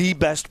and the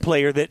best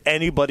player that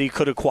anybody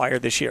could acquire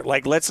this year.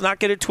 Let's not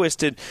get it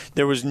twisted.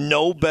 There was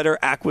no better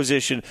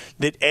acquisition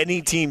that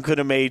any team could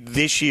have made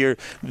this year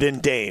than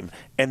Dame,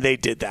 and they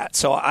did that.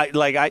 So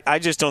I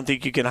just don't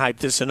think you can hype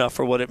this enough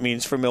for what it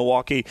means for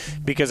Milwaukee,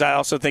 because I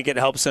also think it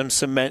helps them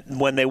cement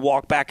when they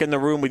walk back in the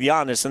room with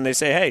Giannis and they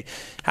say, hey,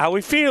 how we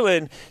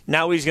feeling?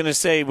 Now he's going to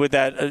say with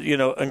that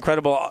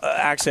incredible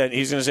accent,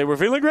 he's going to say, we're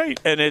feeling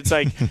great. And it's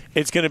like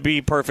it's going to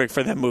be perfect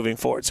for them moving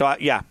forward. So, I'm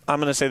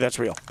going to say that's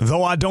real.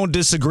 Though I don't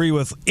disagree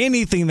with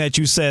anything that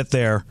you said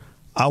there,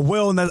 I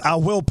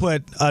will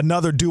put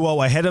another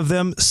duo ahead of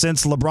them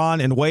since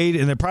LeBron and Wade,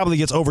 and it probably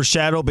gets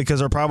overshadowed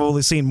because they're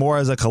probably seen more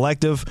as a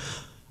collective.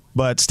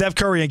 But Steph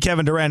Curry and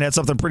Kevin Durant had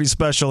something pretty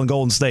special in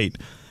Golden State.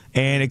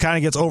 And it kind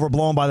of gets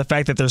overblown by the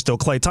fact that there's still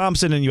Klay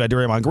Thompson and you had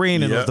Draymond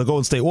Green and the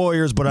Golden State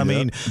Warriors. But, I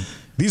mean,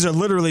 these are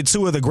literally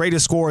two of the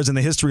greatest scorers in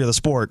the history of the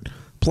sport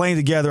playing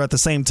together at the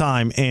same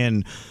time.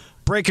 And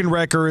breaking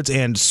records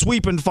and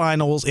sweeping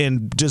finals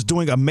and just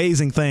doing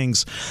amazing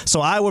things.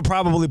 So I would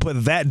probably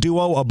put that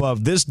duo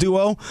above this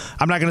duo.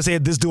 I'm not going to say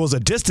this duo is a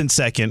distant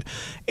second,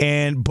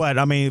 but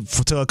I mean,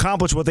 to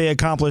accomplish what they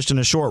accomplished in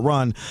a short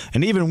run,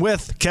 and even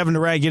with Kevin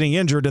Durant getting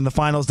injured in the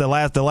finals, the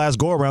last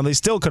go around, they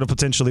still could have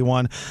potentially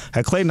won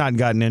had Klay not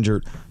gotten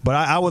injured. But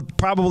I would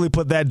probably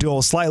put that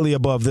duo slightly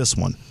above this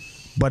one,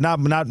 but not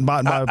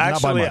by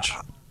much.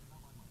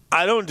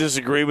 I don't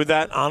disagree with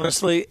that,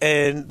 honestly.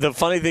 And the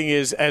funny thing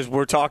is, as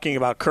we're talking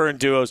about current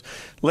duos,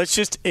 let's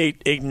just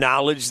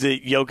acknowledge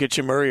that Jokic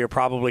and Murray are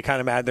probably kind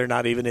of mad they're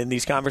not even in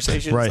these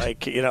conversations. Right.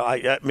 Like,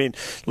 I mean,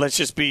 let's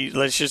just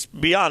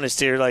be honest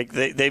here. Like,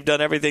 they've done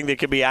everything that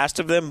could be asked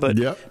of them, but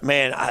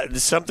man,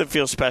 something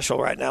feels special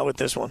right now with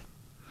this one.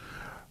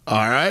 All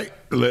right,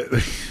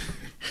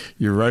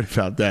 you're right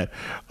about that.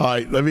 All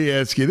right, let me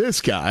ask you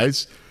this,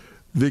 guys: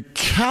 the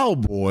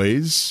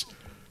Cowboys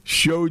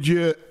showed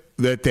you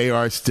that they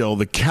are still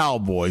the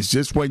Cowboys.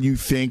 Just when you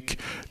think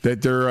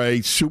that they're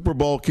a Super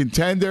Bowl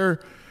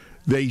contender,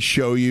 they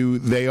show you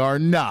they are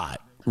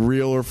not.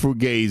 Real or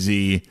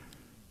Fugazi,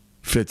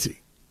 Fitzy?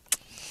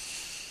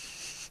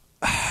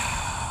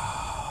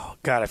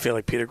 God, I feel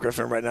like Peter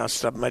Griffin right now,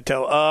 stubbing my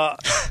toe.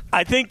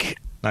 I think...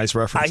 Nice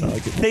reference. I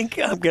think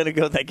I'm going to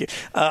go... Thank you.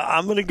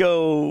 I'm going to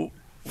go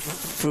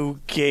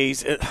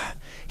Fugazi.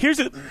 Here's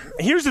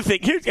the thing,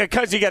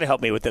 because you got to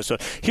help me with this one.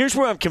 Here's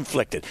where I'm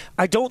conflicted.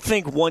 I don't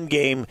think one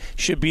game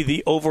should be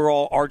the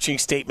overall arching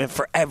statement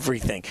for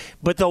everything.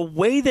 But the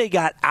way they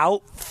got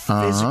out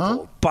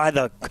physical by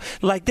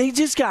they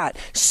just got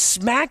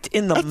smacked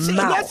in the mouth.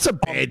 That's a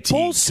bad team.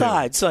 Both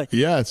sides.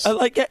 Yes.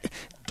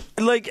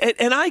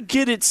 And I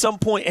get at some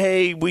point,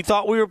 hey, we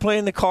thought we were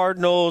playing the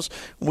Cardinals.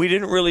 We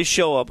didn't really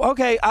show up.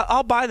 Okay,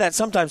 I'll buy that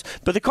sometimes.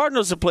 But the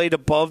Cardinals have played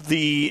above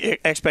the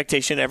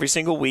expectation every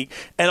single week.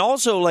 And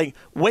also,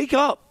 wake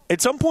up. At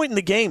some point in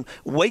the game,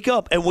 wake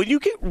up. And when you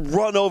get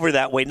run over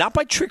that way, not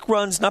by trick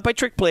runs, not by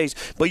trick plays,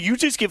 but you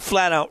just get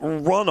flat out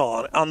run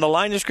on the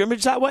line of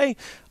scrimmage that way,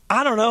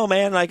 I don't know,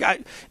 man.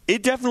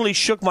 It definitely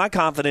shook my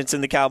confidence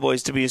in the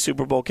Cowboys to be a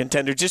Super Bowl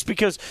contender, just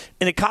because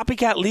in a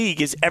copycat league,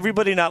 is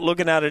everybody not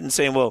looking at it and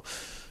saying, well,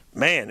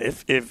 man,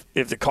 if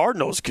the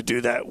Cardinals could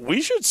do that,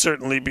 we should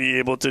certainly be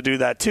able to do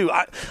that too.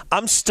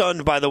 I'm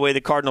stunned by the way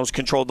the Cardinals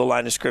controlled the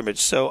line of scrimmage.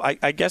 So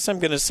I guess I'm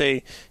going to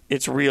say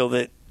it's real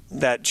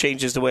that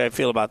changes the way I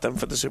feel about them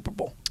for the Super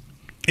Bowl.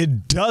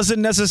 It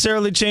doesn't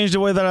necessarily change the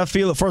way that I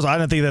feel. First, I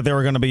didn't think that they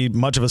were going to be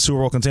much of a Super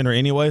Bowl contender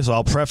anyway, so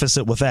I'll preface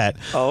it with that.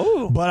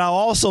 Oh. But I'll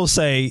also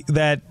say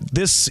that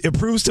it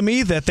proves to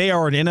me that they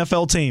are an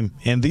NFL team,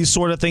 and these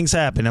sort of things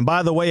happen. And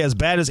by the way, as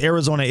bad as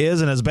Arizona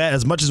is, and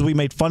as much as we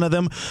made fun of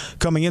them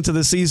coming into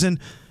the season,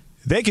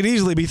 they could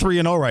easily be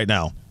 3-0 right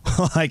now.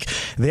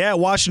 They had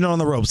Washington on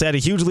the ropes. They had a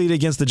huge lead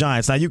against the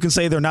Giants. Now, you can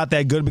say they're not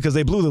that good because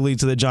they blew the lead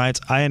to the Giants.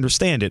 I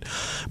understand it.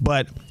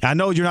 But I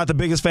know you're not the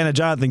biggest fan of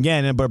Jonathan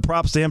Gannon, but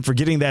props to him for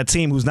getting that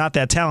team who's not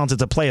that talented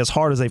to play as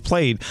hard as they've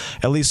played,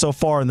 at least so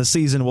far in the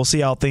season. We'll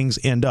see how things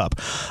end up.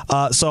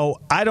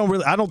 So I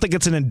don't think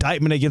it's an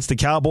indictment against the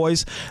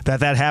Cowboys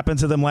that happened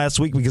to them last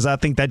week, because I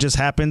think that just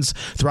happens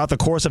throughout the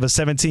course of a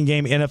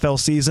 17-game NFL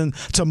season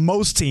to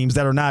most teams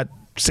that are not,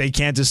 say,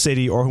 Kansas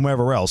City or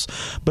whomever else.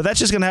 But that's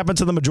just going to happen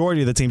to the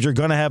majority of the teams. You're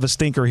going to have a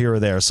stinker here or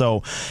there.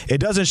 So it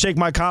doesn't shake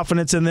my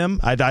confidence in them.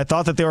 I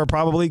thought that they were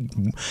probably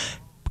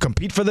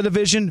compete for the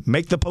division,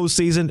 make the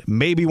postseason,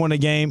 maybe win a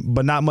game,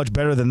 but not much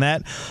better than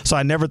that. So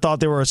I never thought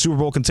they were a Super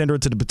Bowl contender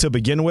to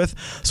begin with.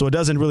 So it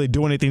doesn't really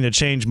do anything to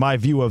change my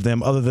view of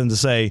them, other than to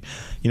say,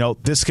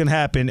 this can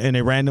happen in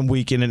a random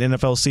week in an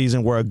NFL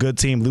season where a good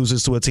team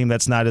loses to a team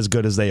that's not as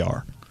good as they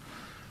are.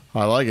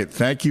 I like it.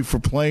 Thank you for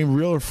playing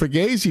Real or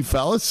Fugazi,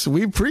 fellas.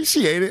 We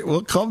appreciate it.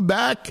 We'll come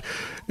back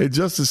in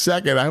just a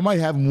second. I might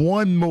have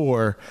one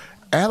more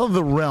out of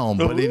the realm,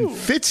 but in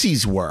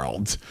Fitzy's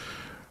world.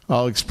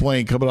 I'll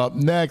explain coming up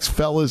next,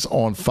 fellas,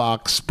 on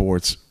Fox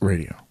Sports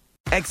Radio.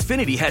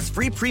 Xfinity has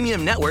free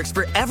premium networks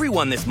for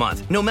everyone this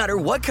month, no matter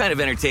what kind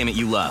of entertainment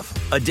you love.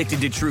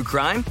 Addicted to true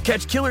crime?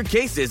 Catch killer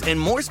cases and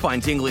more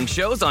spine-tingling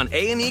shows on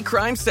A&E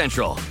Crime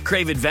Central.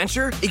 Crave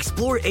adventure?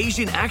 Explore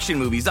Asian action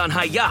movies on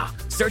Hi-Ya.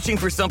 Searching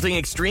for something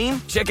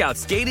extreme? Check out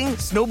skating,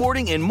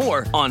 snowboarding, and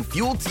more on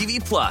Fuel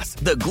TV Plus,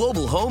 the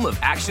global home of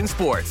action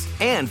sports.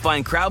 And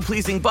find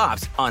crowd-pleasing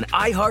bops on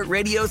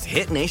iHeartRadio's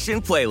Hit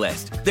Nation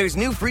playlist. There's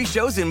new free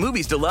shows and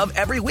movies to love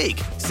every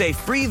week. Say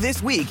free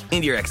this week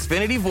in your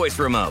Xfinity voice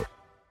remote.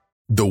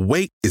 The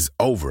wait is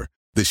over.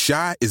 The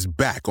Chi is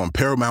back on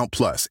Paramount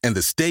Plus, and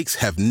the stakes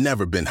have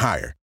never been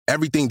higher.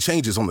 Everything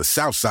changes on the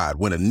South Side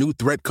when a new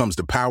threat comes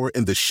to power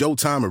in the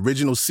Showtime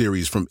original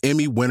series from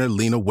Emmy winner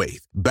Lena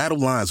Waithe. Battle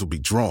lines will be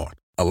drawn,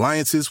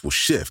 alliances will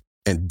shift,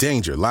 and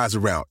danger lies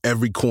around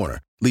every corner,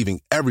 leaving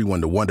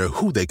everyone to wonder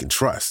who they can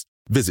trust.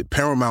 Visit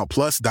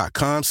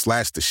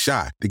ParamountPlus.com/The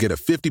Chi to get a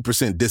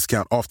 50%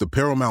 discount off the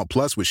Paramount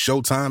Plus with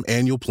Showtime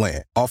annual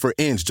plan. Offer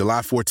ends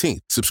July 14th.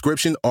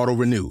 Subscription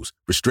auto-renews.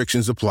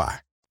 Restrictions apply.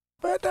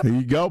 There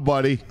you go,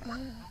 buddy.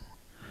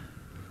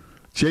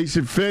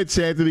 Jason Fitz,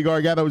 Anthony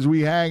Gargano, as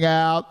we hang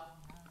out.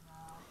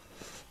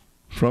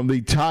 from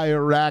the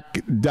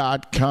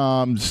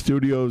TireRack.com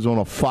studios on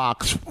a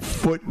Fox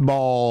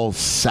Football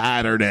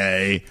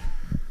Saturday.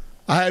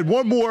 I had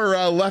one more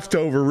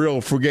leftover real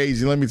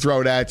fugazi. Let me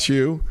throw it at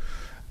you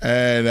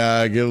and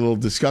get a little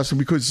discussion,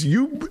 because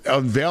you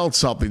unveiled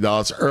something to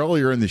us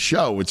earlier in the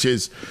show, which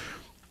is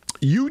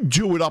you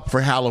do it up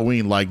for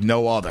Halloween like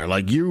no other.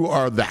 Like, you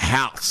are the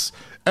house.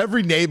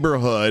 Every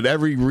neighborhood,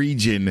 every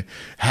region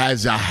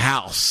has a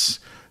house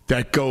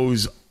that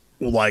goes,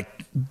 like,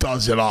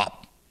 does it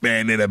up,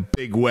 man, in a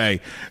big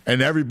way.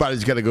 And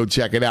everybody's got to go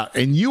check it out.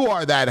 And you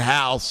are that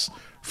house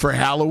for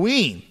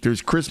Halloween.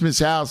 There's Christmas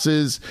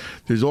houses.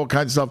 There's all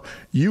kinds of stuff.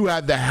 You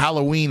have the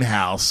Halloween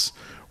house,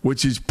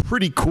 which is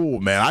pretty cool,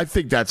 man. I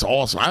think that's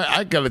awesome.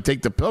 I got to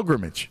take the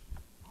pilgrimage.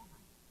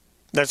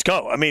 Let's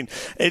go. I mean,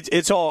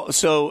 it's all.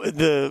 So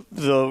the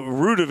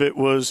root of it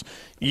was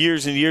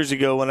years and years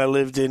ago when I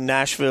lived in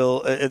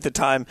Nashville at the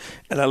time,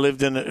 and I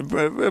lived in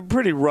a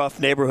pretty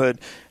rough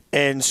neighborhood.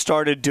 And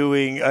started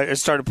putting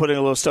a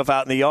little stuff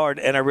out in the yard,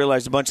 and I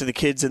realized a bunch of the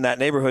kids in that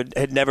neighborhood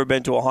had never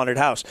been to a haunted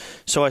house.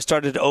 So I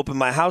started to open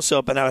my house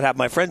up, and I would have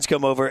my friends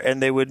come over,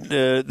 and they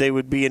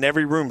would be in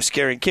every room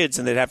scaring kids,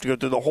 and they'd have to go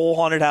through the whole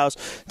haunted house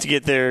to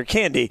get their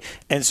candy.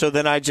 And so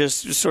then I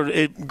just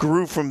it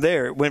grew from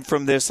there. It went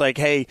from this like,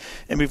 hey,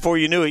 and before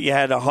you knew it, you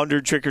had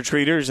 100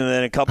 trick-or-treaters, and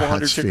then a couple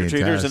hundred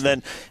trick-or-treaters, and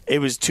then it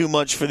was too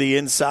much for the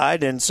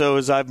inside. And so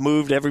as I've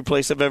moved every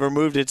place I've ever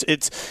moved,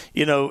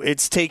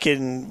 it's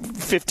taken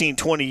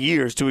 15-20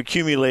 years to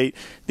accumulate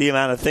the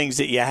amount of things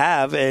that you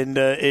have, and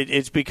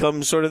it's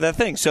become sort of that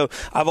thing. So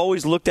I've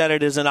always looked at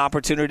it as an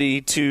opportunity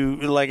to,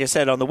 like I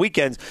said, on the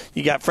weekends,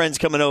 you got friends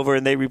coming over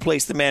and they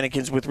replace the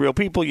mannequins with real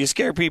people. You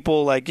scare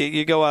people, like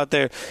you go out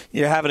there,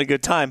 you're having a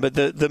good time. But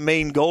the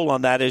main goal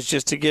on that is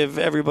just to give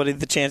everybody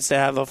the chance to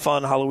have a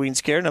fun Halloween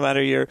scare, no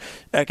matter your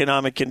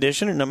economic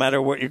condition and no matter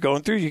what you're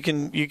going through. You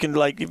can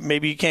like,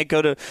 maybe you can't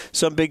go to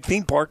some big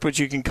theme park, but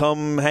you can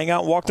come hang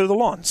out and walk through the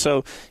lawn.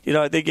 So,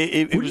 I think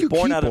it was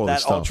born out of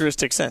that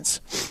altruistic sense.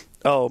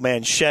 Oh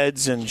man,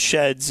 sheds and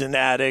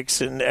attics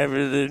and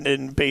everything,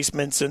 and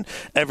basements and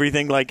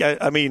everything. Like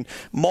I mean,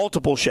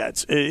 multiple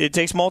sheds. It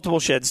takes multiple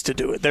sheds to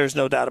do it. There's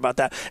no doubt about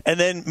that. And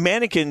then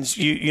mannequins,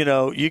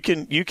 you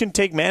can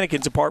take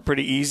mannequins apart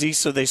pretty easy,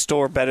 so they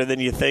store better than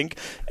you think.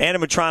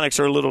 Animatronics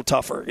are a little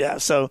tougher. Yeah,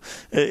 so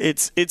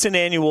it's an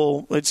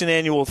annual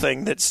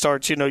thing that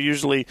starts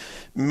usually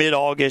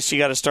mid-August. You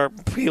got to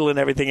start peeling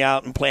everything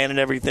out and planning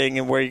everything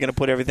and where you're going to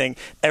put everything.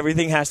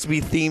 Everything has to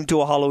be themed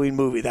to a Halloween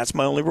movie. That's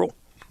my only rule.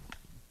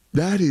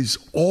 That is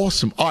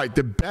awesome. All right,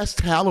 the best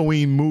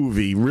Halloween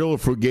movie, real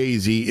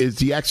fugazi, is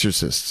The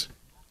Exorcist.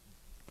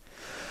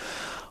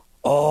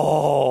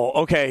 Oh,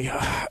 okay.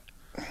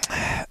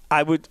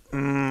 I would.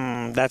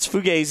 That's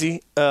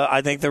fugazi.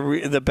 I think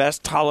the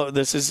best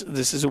This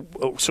is a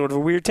sort of a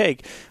weird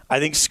take.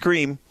 I think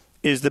Scream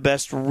is the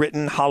best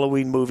written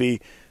Halloween movie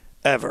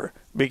ever,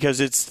 because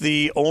it's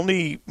the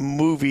only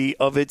movie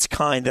of its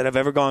kind that I've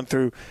ever gone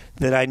through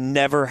that I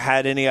never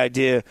had any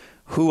idea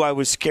who I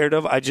was scared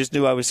of. I just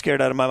knew I was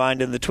scared out of my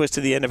mind, and the twist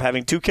at the end of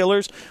having two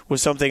killers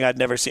was something I'd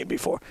never seen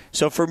before.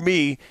 So for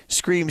me,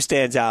 Scream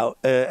stands out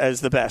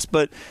as the best.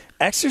 But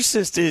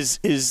Exorcist is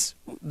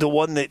the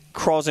one that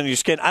crawls under your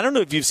skin. I don't know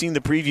if you've seen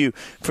the preview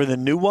for the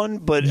new one,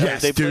 but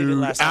yes, they played dude. it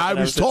last night. I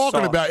was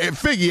talking about it.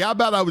 Figgy, how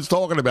about I was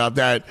talking about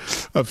that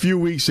a few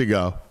weeks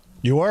ago?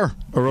 You were?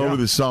 Or over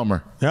the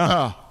summer.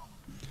 Yeah.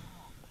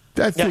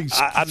 That thing's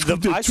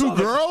the two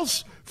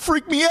girls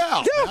freaked me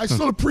out. Yeah. I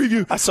saw the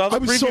preview. I saw the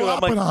preview. I saw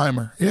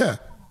Oppenheimer. Yeah.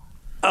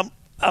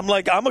 I'm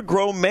like, I'm a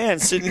grown man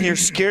sitting here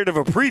scared of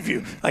a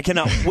preview. I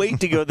cannot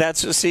wait to go.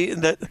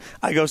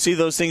 I go see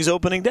those things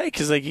opening day,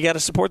 because you got to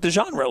support the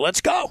genre.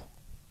 Let's go.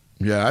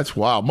 Yeah, that's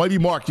wild. Mighty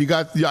Mark,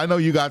 I know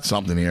you got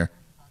something here.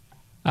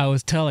 I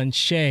was telling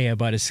Shay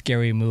about a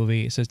scary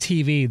movie. It's a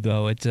TV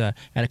though. It's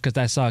because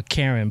I saw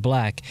Karen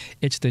Black.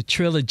 It's the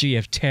Trilogy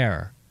of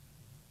Terror.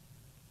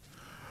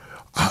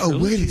 Oh,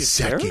 wait a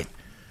second.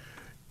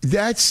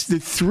 That's the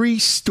 3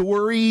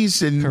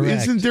 stories, and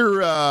correct. Isn't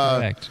there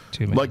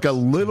like a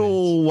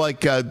little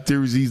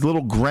there's these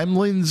little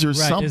gremlins or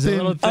something? There's a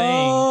little thing.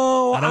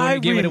 Oh, I don't want to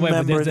give it away,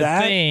 but there's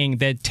that. a thing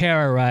that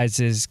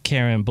terrorizes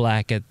Karen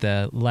Black at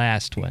the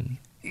last one.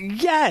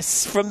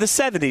 Yes, from the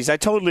 70s.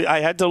 I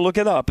had to look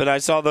it up, and I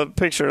saw the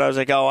picture, and I was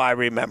like, oh, I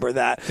remember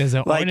that. There's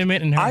an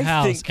ornament in her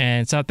house,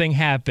 and something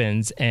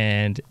happens,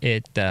 and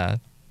it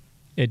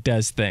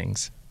does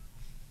things.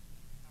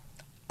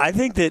 I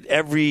think that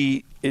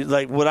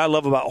what I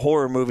love about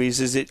horror movies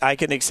is that I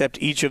can accept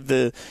each of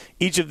the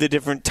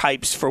different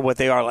types for what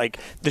they are. Like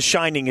The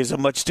Shining is a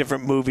much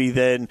different movie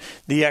than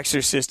The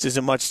Exorcist is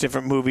a much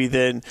different movie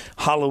than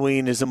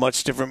Halloween is a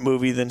much different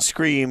movie than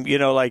Scream.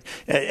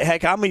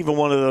 Heck, I'm even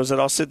one of those that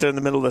I'll sit there in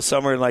the middle of the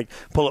summer and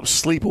pull up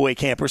Sleepaway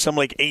Camp or some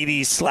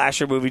 80s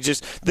slasher movie.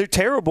 Just they're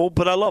terrible,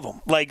 but I love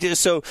them.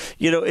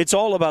 It's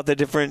all about the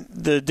different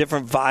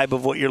vibe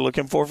of what you're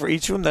looking for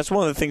each of them. That's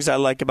one of the things I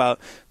like about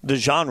the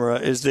genre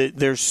is that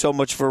there's so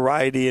much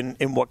variety variety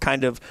in what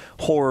kind of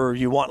horror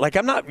you want. Like,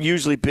 I'm not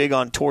usually big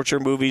on torture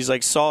movies.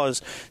 Like, Saw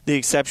is the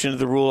exception to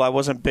the rule. I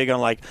wasn't big on,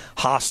 like,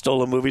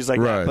 Hostel and movies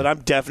like that. But I'm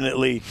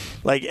definitely,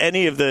 like,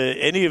 any of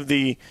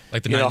the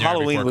like the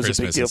Halloween was Christmas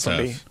a big deal for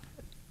me.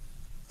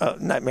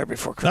 Nightmare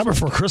Before Christmas. Nightmare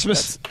Before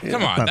Christmas?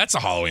 Come on, that's a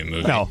Halloween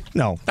movie.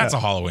 No. That's a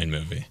Halloween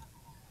movie.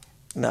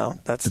 No,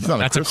 that's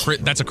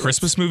a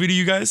Christmas movie to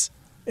you guys?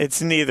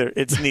 It's neither.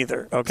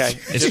 Okay,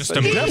 it's just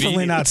a movie.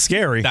 Definitely not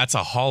scary. That's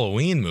a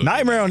Halloween movie.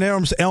 Nightmare on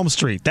Elm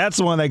Street. That's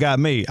the one that got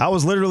me. I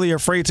was literally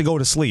afraid to go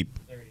to sleep.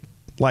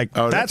 Like,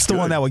 that's the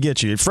one that would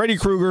get you. Freddy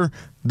Krueger,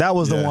 that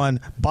was the one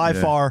by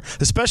far,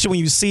 especially when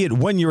you see it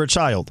when you're a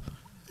child.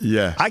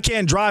 Yeah. I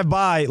can't drive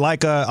by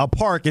like a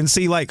park and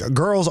see like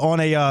girls on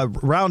a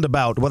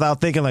roundabout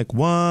without thinking like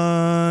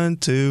 1,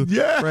 2,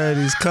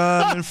 Freddy's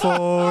coming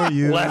for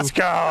you. Let's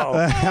go.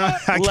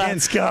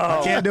 Let's go.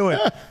 I can't do it.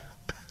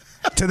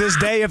 To this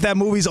day, if that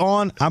movie's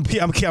on, I'm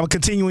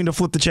continuing to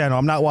flip the channel.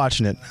 I'm not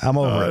watching it. I'm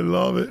over it.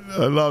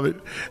 I love it.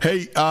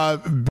 Hey,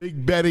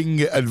 big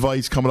betting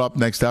advice coming up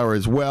next hour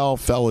as well,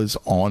 fellas,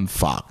 on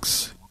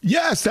Fox.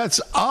 Yes, that's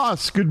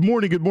us. Good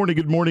morning,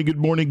 everybody.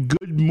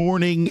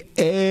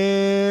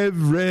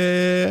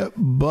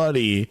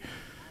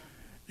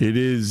 It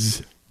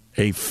is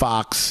a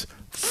Fox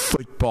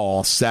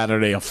football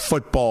Saturday, a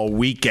football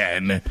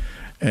weekend,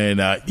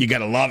 and you got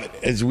to love it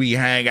as we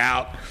hang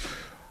out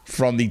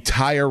from the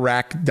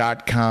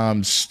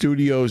TireRack.com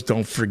studios.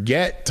 Don't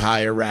forget,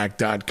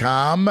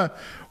 TireRack.com.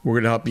 We're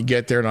going to help you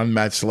get there. An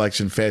unmatched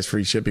selection, fast,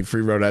 free shipping,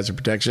 free road hazard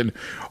protection.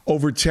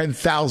 Over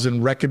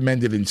 10,000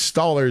 recommended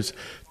installers.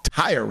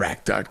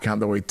 TireRack.com,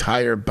 the way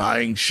tire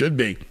buying should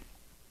be.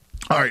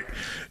 All right,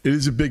 it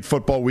is a big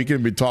football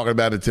weekend. We've been talking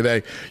about it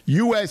today.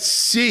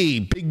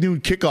 USC, big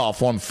noon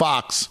kickoff on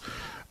Fox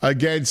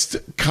against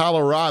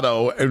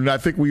Colorado. And I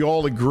think we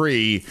all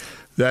agree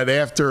that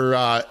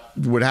after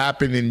what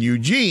happened in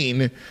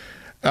Eugene,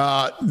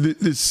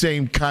 the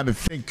same kind of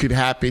thing could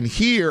happen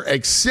here,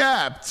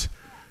 except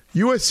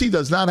USC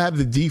does not have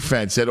the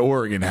defense that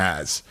Oregon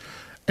has.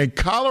 And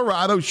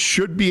Colorado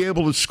should be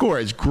able to score.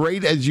 As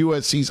great as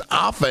USC's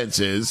offense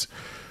is,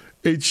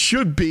 it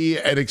should be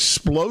an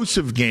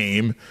explosive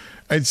game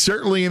and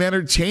certainly an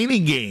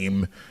entertaining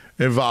game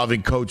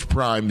involving Coach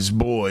Prime's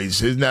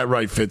boys. Isn't that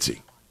right,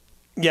 Fitzy?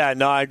 Yeah,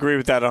 no, I agree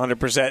with that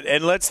 100%.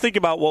 And let's think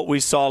about what we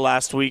saw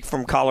last week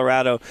from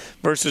Colorado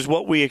versus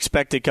what we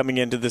expected coming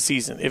into the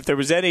season. If there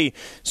was any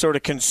sort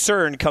of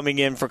concern coming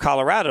in for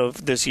Colorado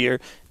this year,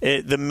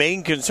 the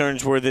main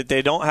concerns were that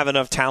they don't have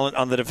enough talent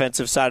on the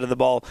defensive side of the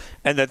ball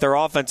and that their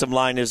offensive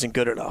line isn't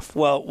good enough.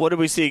 Well, what did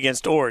we see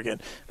against Oregon?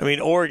 I mean,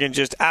 Oregon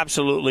just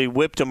absolutely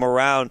whipped them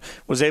around,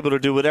 was able to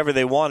do whatever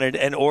they wanted,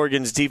 and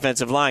Oregon's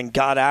defensive line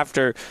got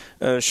after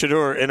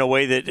Shedeur in a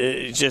way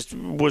that just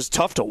was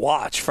tough to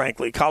watch,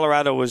 frankly.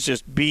 Colorado was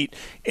just beat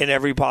in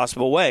every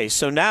possible way.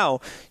 So now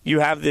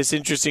you have this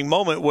interesting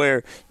moment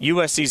where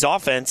USC's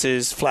offense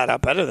is flat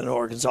out better than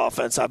Oregon's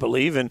offense, I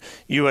believe, and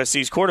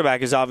USC's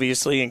quarterback is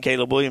obviously, and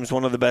Caleb Williams,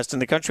 one of the best in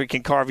the country,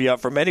 can carve you up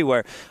from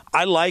anywhere.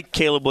 I like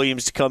Caleb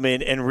Williams to come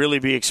in and really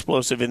be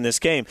explosive in this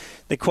game.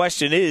 The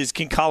question is,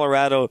 can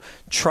Colorado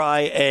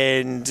try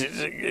and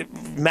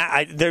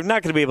they're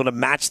not going to be able to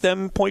match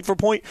them point for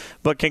point,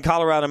 but can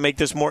Colorado make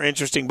this more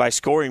interesting by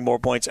scoring more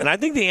points? And I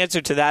think the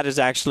answer to that is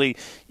actually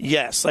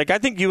yes. Like, I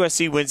think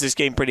USC wins this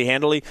game pretty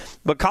handily,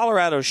 but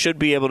Colorado should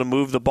be able to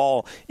move the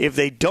ball. If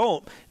they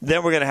don't,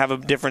 then we're going to have a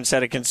different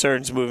set of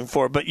concerns moving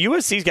forward. But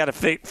USC's got to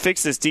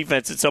fix this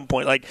defense at some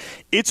point. Like,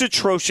 it's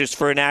atrocious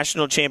for a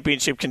national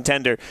championship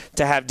contender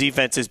to have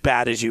defense as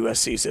bad as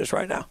USC's is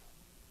right now.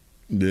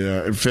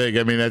 Yeah, and Fig,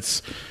 I mean,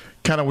 that's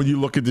kind of when you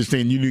look at this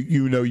thing,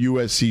 you know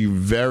USC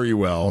very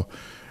well.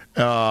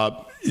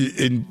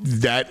 In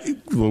that,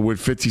 what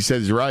Fitzy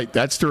says is right.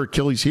 That's their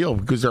Achilles heel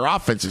because their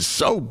offense is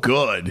so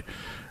good,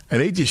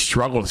 and they just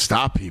struggle to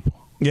stop people.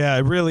 Yeah,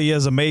 it really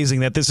is amazing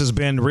that this has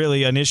been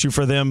really an issue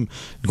for them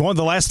going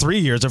the last 3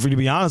 years, if we to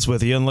be honest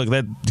with you. And look,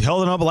 that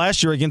held it up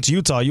last year against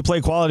Utah. You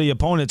play quality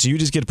opponents, you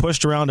just get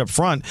pushed around up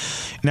front.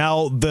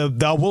 Now,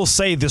 I will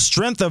say the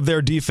strength of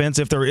their defense,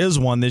 if there is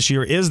one this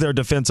year, is their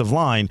defensive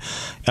line.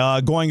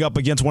 Going up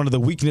against one of the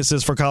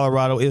weaknesses for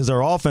Colorado is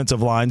their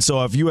offensive line.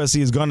 So if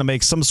USC is going to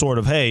make some sort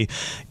of hay,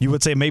 you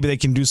would say maybe they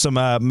can do some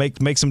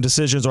make some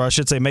decisions, or I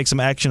should say make some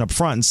action up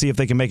front and see if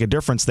they can make a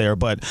difference there.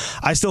 But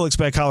I still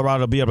expect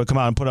Colorado to be able to come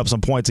out and put up some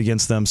points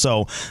against them.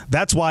 So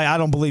that's why I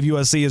don't believe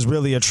USC is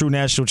really a true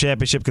national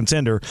championship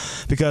contender,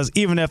 because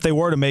even if they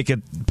were to make it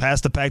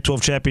past the Pac-12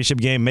 championship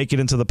game, make it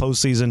into the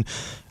postseason,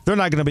 they're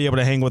not going to be able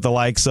to hang with the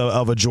likes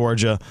of a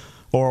Georgia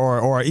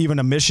or even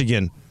a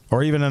Michigan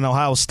or even an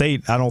Ohio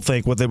State. I don't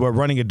think they were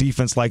running a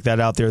defense like that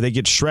out there. They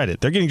get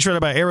shredded. They're getting shredded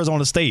by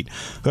Arizona State,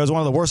 who has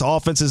one of the worst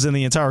offenses in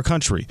the entire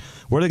country.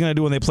 What are they going to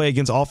do when they play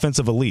against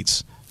offensive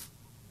elites?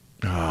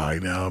 Oh, I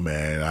know,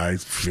 man. I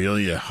feel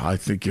you. I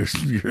think you're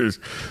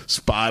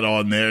spot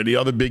on there. The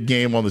other big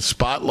game on the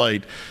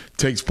spotlight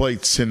takes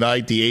place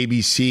tonight, the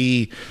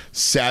ABC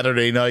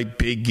Saturday night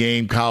big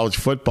game, college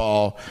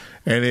football,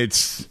 and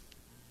it's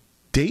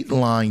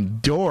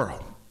Dateline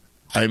Durham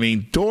I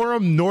mean,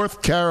 Durham,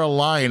 North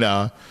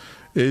Carolina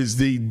is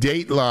the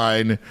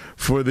dateline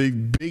for the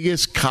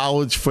biggest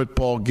college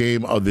football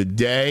game of the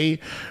day.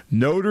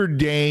 Notre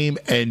Dame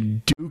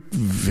and Duke,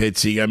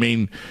 Fitzy. I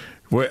mean,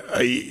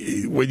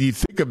 when you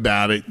think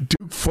about it,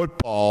 Duke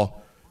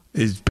football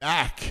is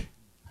back,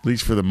 at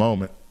least for the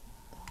moment.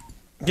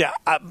 Yeah,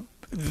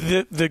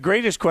 the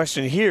greatest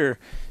question here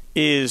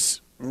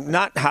is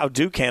not how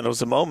Duke handles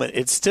the moment.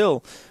 It's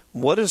still,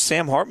 what does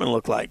Sam Hartman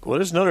look like? What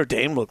does Notre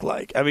Dame look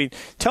like? I mean,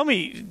 tell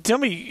me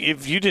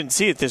if you didn't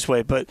see it this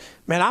way, but,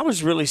 man, I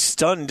was really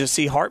stunned to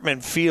see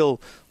Hartman feel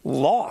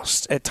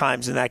lost at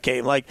times in that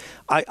game. Like,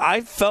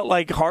 I felt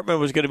like Hartman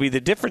was going to be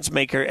the difference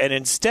maker, and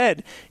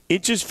instead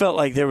it just felt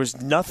like there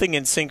was nothing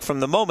in sync from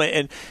the moment.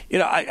 And, you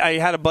know, I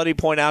had a buddy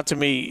point out to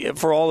me,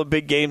 for all the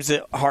big games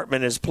that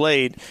Hartman has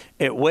played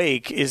at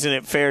Wake, isn't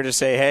it fair to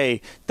say,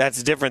 hey,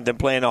 that's different than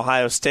playing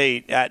Ohio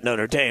State at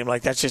Notre Dame?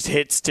 Like, that just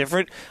hits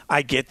different.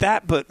 I get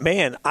that, but,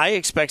 man, I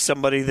expect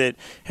somebody that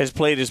has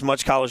played as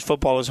much college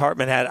football as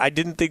Hartman had. I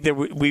didn't think that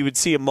we would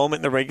see a moment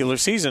in the regular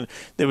season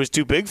that was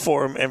too big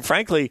for him, and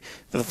frankly,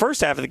 for the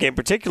first half of the game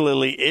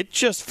particularly, it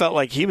just felt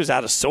like he was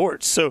out of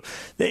sorts. So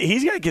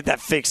he's got to get that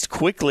fixed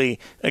quickly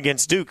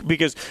against Duke,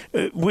 because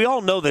we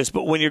all know this,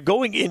 but when you're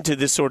going into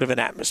this sort of an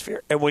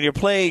atmosphere and when you're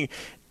playing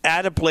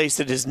at a place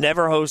that has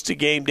never hosted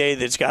game day,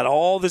 that's got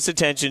all this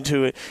attention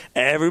to it,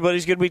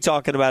 everybody's going to be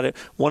talking about it.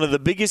 One of the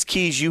biggest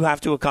keys you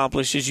have to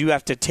accomplish is you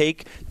have to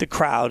take the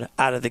crowd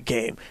out of the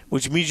game,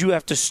 which means you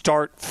have to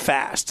start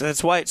fast. And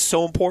that's why it's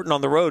so important on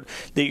the road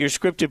that your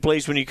scripted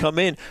plays when you come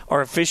in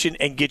are efficient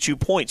and get you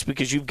points,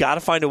 because you've got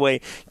to find a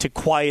way to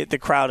quiet the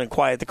crowd and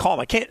quiet the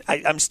calm.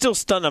 I'm still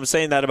stunned I'm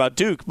saying that about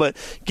Duke, but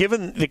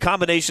given the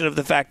combination of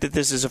the fact that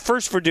this is a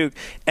first for Duke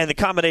and the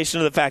combination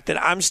of the fact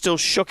that I'm still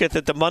shook at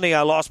the money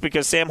I lost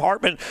because Sam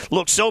Hartman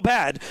looked so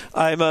bad,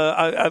 I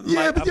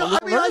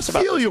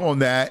feel you on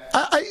that.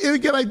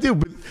 I do,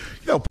 but,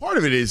 you know, part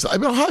of it is, I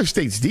mean, Ohio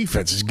State's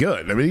defense is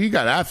good. I mean, you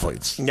got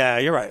athletes. Yeah,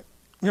 you're right.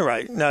 You're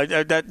right. No,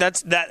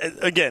 that's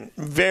again,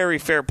 very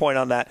fair point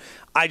on that.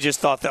 I just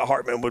thought that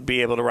Hartman would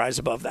be able to rise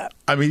above that.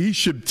 I mean, you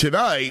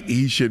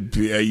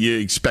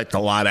expect a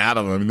lot out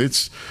of him. I mean,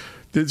 it's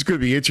going to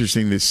be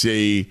interesting to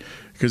see,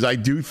 because I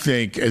do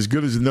think, as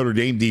good as the Notre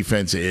Dame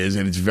defense is,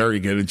 and it's very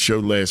good, it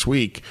showed last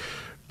week,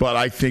 but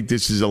I think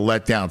this is a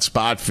letdown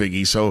spot,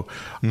 Figgy. So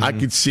I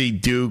could see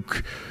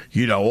Duke,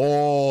 you know,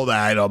 all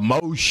that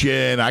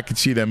emotion. I could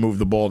see them move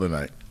the ball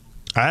tonight.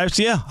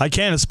 I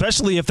can,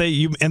 especially if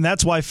and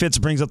that's why Fitz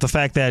brings up the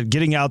fact that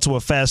getting out to a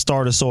fast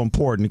start is so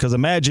important. Because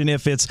imagine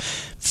if it's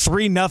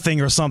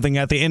 3-0 or something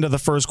at the end of the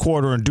first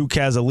quarter and Duke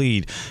has a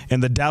lead,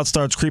 and the doubt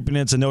starts creeping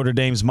into Notre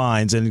Dame's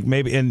minds, and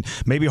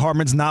maybe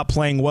Hartman's not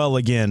playing well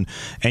again,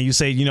 and you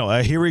say, you know,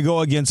 a here we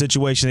go again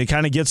situation. It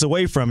kind of gets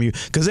away from you,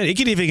 because then it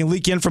can even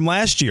leak in from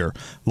last year,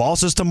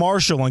 losses to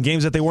Marshall and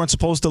games that they weren't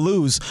supposed to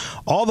lose.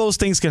 All those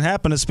things can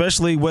happen,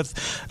 especially with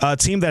a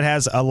team that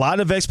has a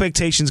lot of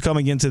expectations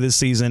coming into this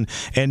season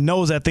and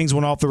knows that things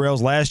went off the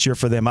rails last year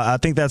for them. I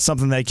think that's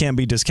something that can't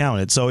be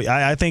discounted. So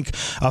I think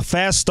a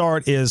fast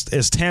start is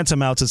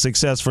tantamount to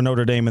success for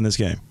Notre Dame in this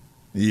game.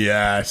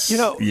 Yes. You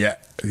know, yeah.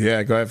 Go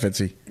ahead,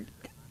 Fitzy.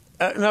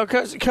 No,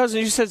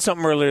 cousin, you said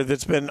something earlier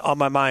that's been on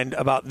my mind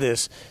about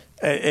this,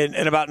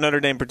 and about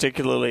Notre Dame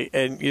particularly.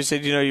 And you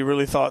said, you know, you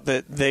really thought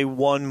that they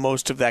won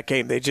most of that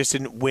game. They just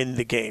didn't win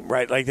the game,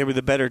 right? Like, they were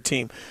the better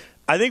team.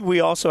 I think we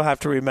also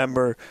have to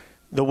remember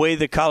the way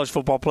the College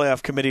Football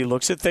Playoff Committee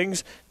looks at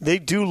things. They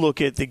do look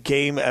at the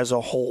game as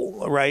a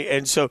whole, right?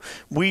 And so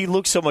we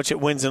look so much at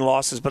wins and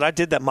losses, but I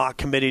did that mock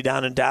committee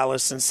down in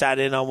Dallas and sat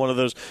in on one of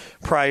those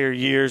prior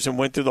years and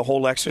went through the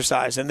whole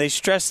exercise. And they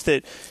stressed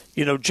that,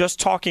 you know, just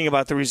talking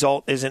about the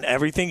result isn't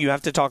everything. You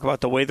have to talk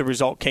about the way the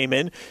result came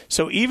in.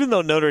 So even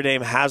though Notre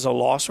Dame has a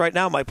loss right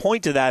now, my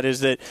point to that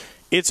is that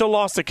it's a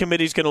loss the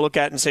committee's going to look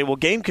at and say, well,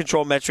 game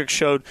control metrics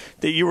showed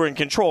that you were in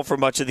control for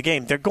much of the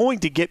game. They're going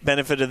to get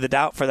benefit of the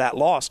doubt for that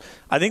loss.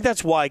 I think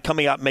that's why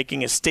coming out and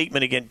making a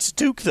statement against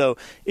Duke, though,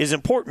 is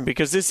important,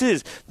 because this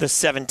is the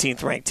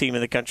 17th ranked team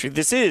in the country.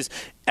 This is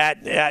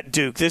at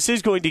Duke. This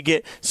is going to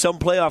get some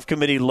playoff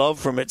committee love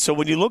from it. So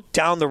when you look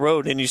down the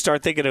road and you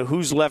start thinking of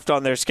who's left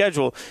on their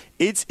schedule,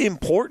 it's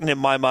important in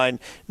my mind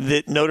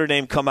that Notre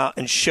Dame come out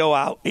and show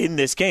out in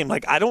this game.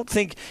 Like, I don't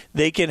think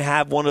they can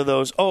have one of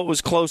those, oh, it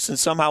was close and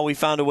somehow we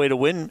found a way to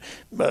win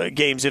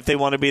games if they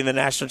want to be in the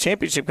national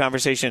championship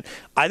conversation.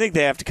 I think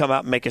they have to come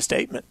out and make a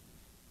statement.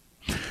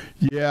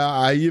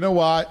 Yeah, you know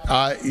what?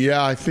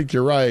 I think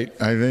you're right.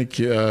 I think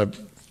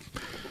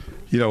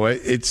you know,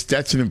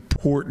 that's an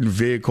important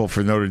vehicle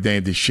for Notre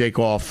Dame to shake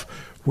off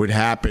what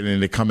happened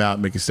and to come out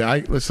and make a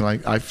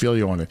statement. I feel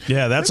you on it.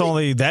 Yeah, that's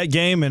only that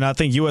game, and I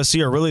think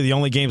USC are really the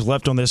only games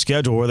left on their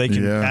schedule where they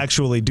can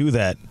actually do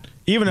that.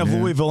 Even if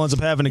Louisville ends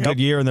up having a good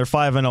year and they're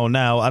 5-0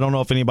 now, I don't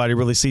know if anybody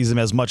really sees them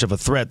as much of a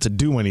threat to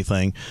do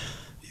anything.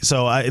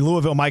 So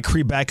Louisville might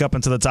creep back up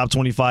into the top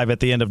 25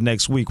 at the end of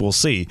next week. We'll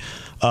see.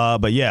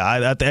 But,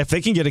 yeah, if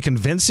they can get a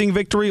convincing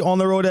victory on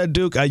the road at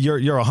Duke, you're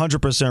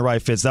 100%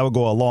 right, Fitz. That would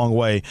go a long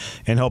way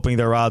in helping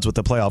their odds with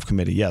the playoff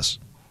committee, yes.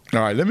 All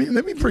right, let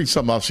me bring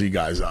something else for you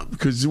guys up,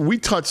 because we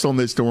touched on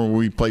this when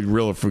we played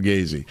Real or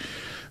Fugazi.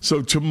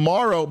 So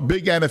tomorrow,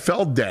 big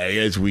NFL day,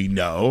 as we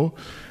know,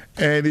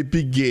 and it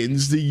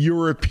begins the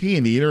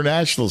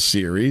International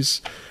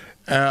Series,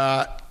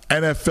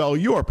 NFL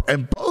Europe.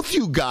 And both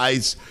you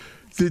guys,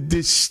 the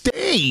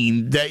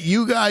disdain that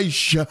you guys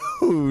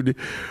showed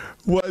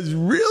was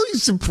really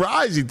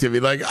surprising to me.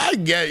 Like, I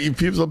get you,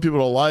 some people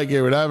don't like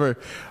it, whatever.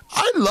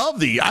 I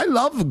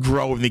love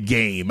growing the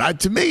game.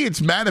 To me,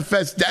 it's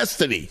manifest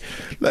destiny.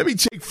 Let me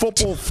take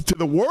football to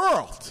the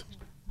world.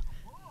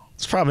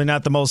 It's probably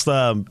not the most.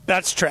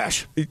 That's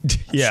trash.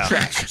 Yeah, it's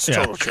trash. It's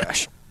total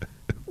trash.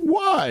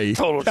 Why?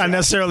 Total trash. Not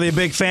necessarily a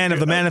big fan of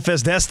the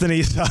manifest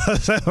destiny.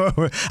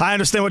 I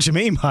understand what you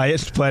mean by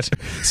it, but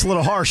it's a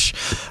little harsh.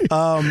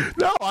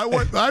 No, I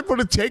want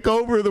to take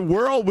over the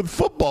world with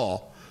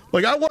football.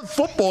 Like, I want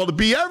football to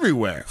be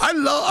everywhere.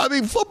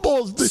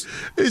 Football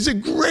is a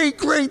great,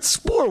 great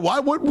sport. Why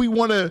wouldn't we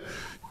want to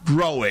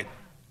grow it?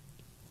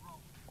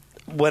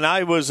 When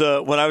I was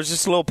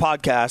just a little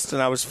podcast,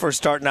 and I was first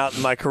starting out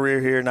in my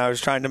career here, and I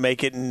was trying to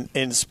make it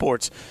in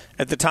sports.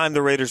 At the time,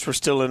 the Raiders were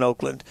still in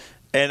Oakland,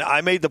 and I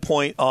made the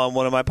point on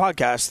one of my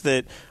podcasts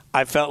that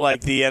I felt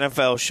like the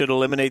NFL should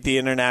eliminate the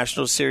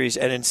international series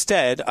and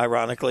instead,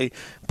 ironically,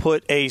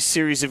 put a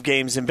series of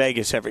games in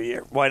Vegas every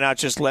year. Why not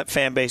just let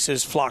fan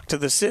bases flock to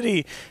the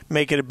city,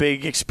 make it a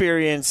big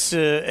experience,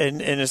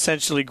 and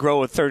essentially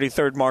grow a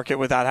 33rd market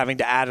without having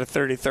to add a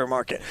 33rd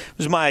market? It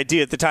was my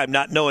idea at the time,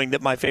 not knowing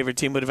that my favorite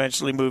team would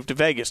eventually move to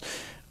Vegas.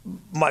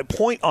 My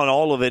point on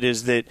all of it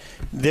is that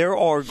there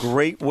are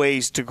great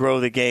ways to grow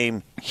the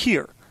game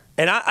here.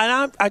 And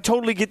I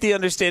totally get the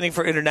understanding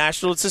for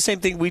international. It's the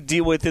same thing we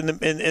deal with in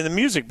the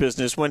music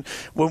business. When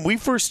we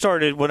first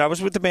started, when I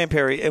was with the band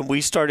Perry and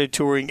we started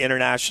touring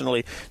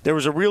internationally, there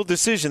was a real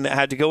decision that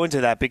had to go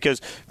into that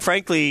because,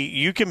 frankly,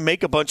 you can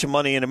make a bunch of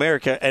money in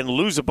America and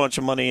lose a bunch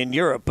of money in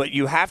Europe, but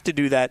you have to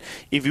do that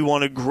if you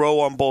want to grow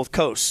on both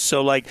coasts.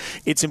 So, like,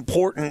 it's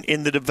important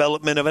in the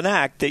development of an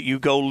act that you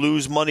go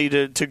lose money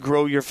to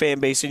grow your fan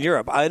base in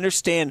Europe. I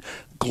understand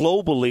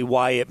globally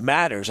why it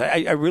matters.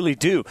 I really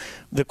do.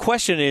 The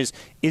question is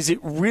it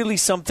really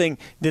something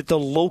that the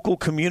local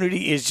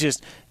community is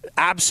just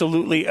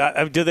absolutely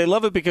do they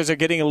love it because they're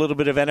getting a little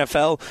bit of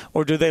NFL,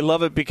 or do they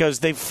love it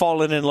because they've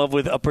fallen in love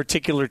with a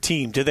particular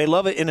team? Do they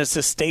love it in a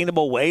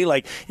sustainable way?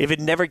 Like, if it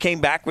never came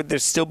back, would there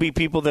still be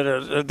people that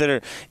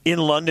are in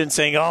London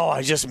saying, "Oh,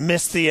 I just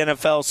missed the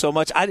NFL so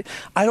much"? I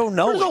don't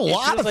know. There's a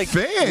lot of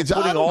fans.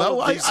 I don't know.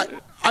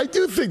 I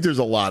do think there's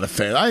a lot of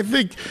fans. I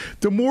think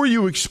the more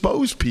you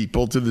expose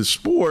people to the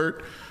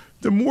sport,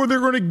 the more they're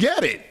going to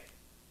get it.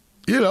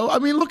 You know, I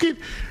mean, look at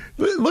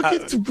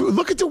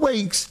the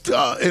way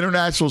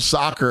international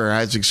soccer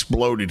has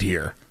exploded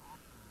here.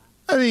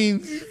 I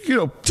mean, you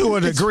know, to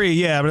a degree,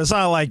 yeah, but it's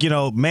not like, you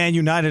know, Man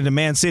United and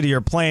Man City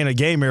are playing a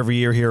game every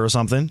year here or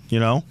something. You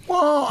know,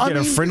 well, I mean,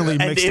 a friendly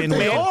mixed in.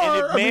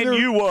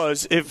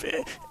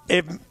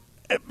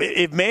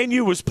 If Man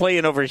U was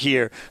playing over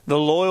here, the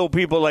loyal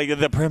people, like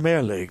the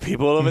Premier League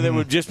people over there,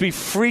 would just be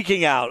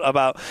freaking out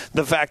about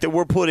the fact that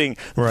we're putting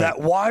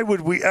that. Why would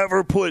we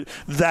ever put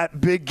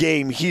that big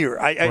game here?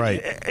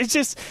 It's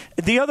just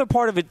the other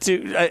part of it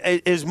too.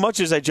 As much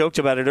as I joked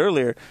about it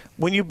earlier,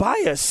 when you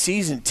buy a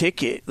season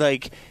ticket,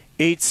 like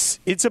it's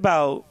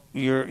about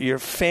your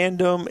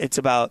fandom. It's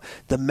about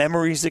the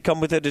memories that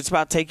come with it. It's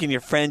about taking your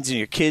friends and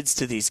your kids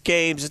to these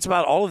games. It's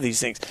about all of these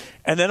things.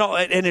 And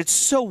it's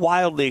so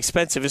wildly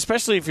expensive,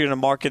 especially if you're in a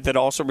market that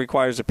also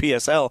requires a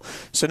PSL.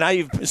 So now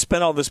you've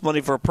spent all this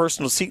money for a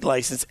personal seat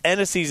license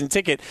and a season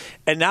ticket.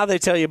 And now they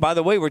tell you, by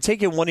the way, we're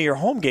taking one of your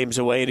home games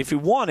away. And if you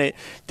want it,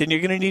 then you're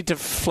going to need to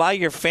fly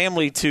your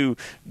family to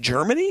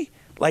Germany?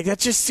 Like, that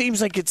just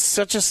seems like it's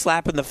such a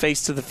slap in the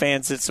face to the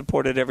fans that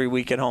support it every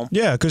week at home.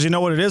 Yeah, because you know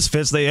what it is,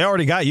 Fitz? They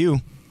already got you.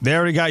 They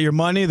already got your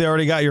money. They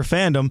already got your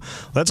fandom.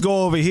 Let's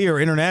go over here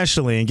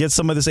internationally and get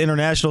some of this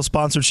international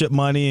sponsorship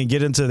money and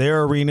get into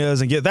their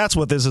arenas and get. That's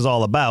what this is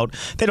all about.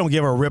 They don't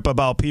give a rip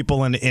about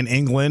people in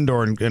England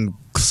or in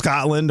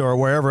Scotland or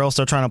wherever else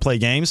they're trying to play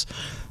games.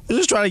 They're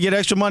just trying to get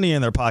extra money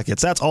in their pockets.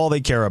 That's all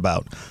they care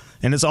about.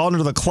 And it's all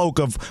under the cloak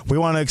of we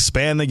want to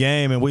expand the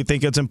game and we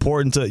think it's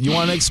important to. You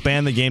want to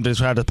expand the game to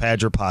try to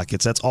pad your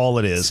pockets. That's all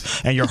it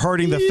is. And you're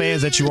hurting the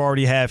fans that you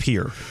already have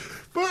here.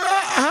 But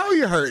how are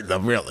you hurting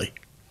them, really?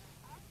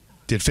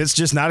 Did Fitz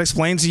just not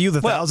explain to you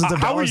the thousands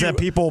of dollars that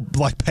people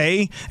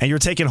pay, and you're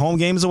taking home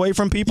games away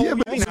from people? Yeah,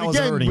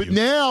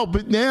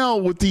 but now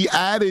with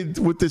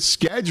the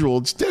schedule,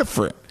 it's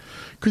different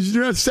because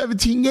you're at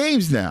 17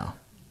 games now.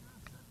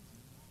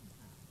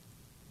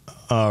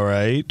 All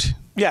right.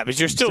 Yeah, but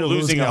you're still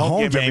losing a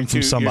home game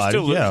from somebody.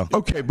 Yeah.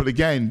 Okay, but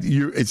again,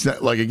 it's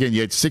not like you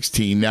had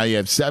 16, now you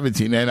have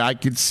 17, and I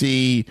could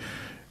see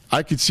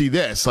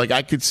this. Like,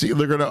 I could see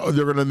they're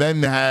gonna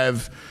then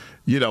have.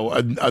 You know,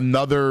 you're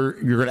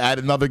going to add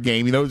another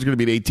game. You know, it's going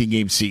to be an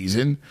 18-game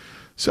season,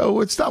 so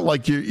it's not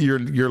like you're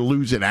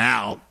losing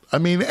out. I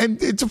mean,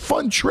 and it's a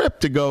fun trip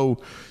to go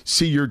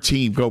see your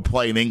team go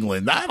play in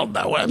England. I don't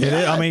know. I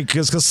mean,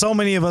 because so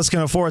many of us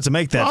can afford to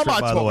make that trip,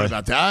 by the way. I'm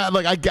not talking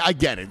about that. I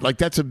get it. Like,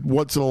 that's a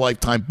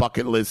once-in-a-lifetime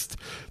bucket list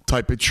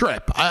type of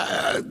trip.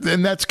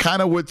 And that's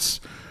kind of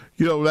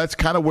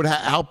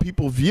how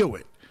people view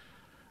it.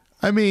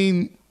 I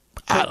mean,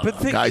 I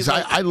don't know, guys.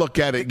 I look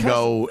at it and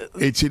go,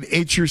 it's an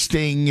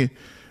interesting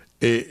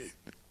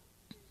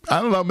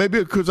I don't know, maybe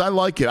because I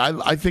like it.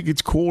 I think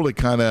it's cool to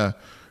kind of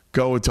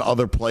go into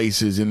other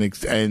places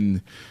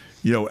and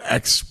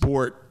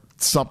export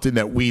something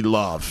that we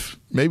love.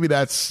 Maybe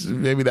that's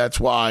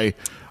why,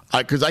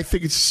 because I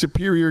think it's a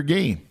superior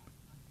game.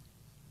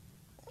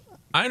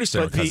 I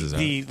understand but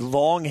the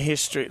long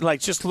history, like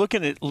just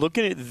looking at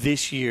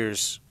this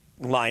year's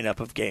lineup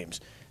of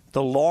games,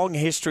 the long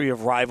history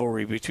of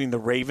rivalry between the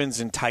Ravens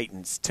and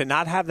Titans, to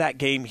not have that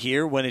game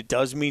here when it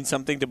does mean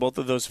something to both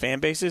of those fan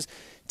bases,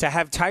 to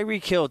have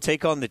Tyreek Hill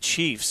take on the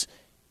Chiefs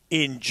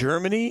in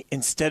Germany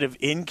instead of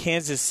in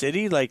Kansas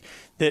City, like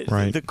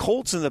the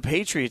Colts and the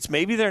Patriots,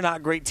 maybe they're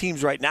not great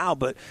teams right now,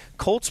 but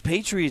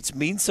Colts-Patriots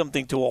mean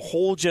something to a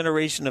whole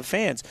generation of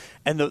fans.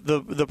 And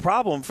the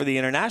problem for the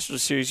international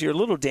series, you're a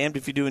little damned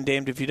if you do and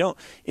damned if you don't.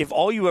 If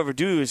all you ever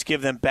do is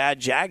give them bad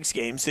Jags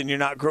games, then you're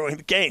not growing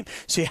the game.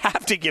 So you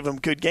have to give them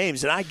good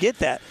games, and I get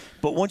that.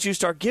 But once you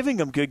start giving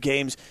them good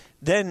games,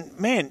 then,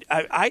 man,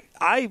 I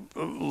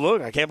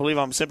look, I can't believe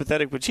I'm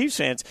sympathetic with Chiefs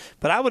fans,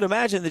 but I would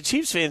imagine the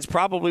Chiefs fans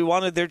probably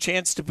wanted their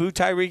chance to boo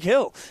Tyreek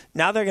Hill.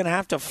 Now they're going to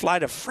have to fly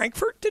to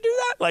Frankfurt to do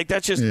that? Like,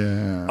 that's just,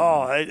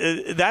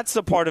 that's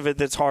the part of it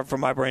that's hard for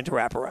my brain to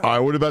wrap around. All right,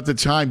 what about the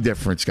time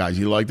difference, guys?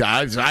 You like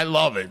that? I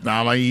love it.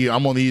 Now,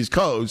 I'm on the East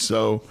Coast,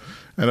 so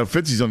I know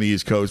Fitz is on the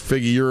East Coast.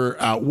 Figure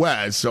you're out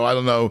West, so I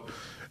don't know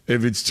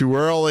if it's too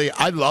early.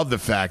 I love the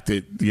fact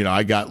that,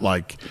 I got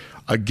like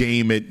a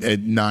game at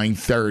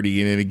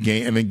 9:30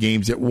 and then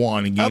games at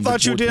 1. And games I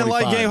thought you didn't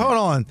like game. Hold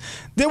on.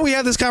 Didn't we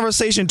have this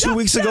conversation 2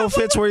 weeks ago,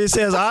 Fitz, where he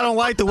says, I don't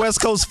like the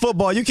West Coast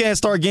football. You can't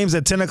start games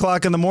at 10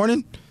 o'clock in the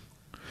morning?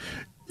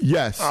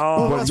 Yes.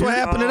 Well, that's what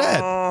happened to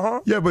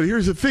that. Yeah, but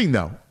here's the thing,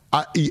 though.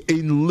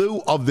 In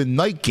lieu of the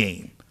night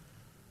game,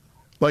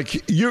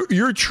 like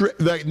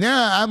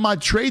now I'm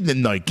not trading the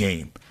night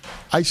game.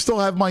 I still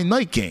have my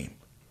night game.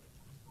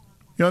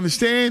 You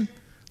understand?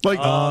 Like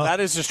that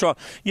is a strong.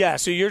 Yeah,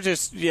 so you're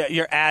just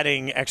you're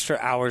adding extra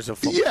hours of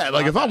football. Yeah,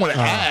 like if I want to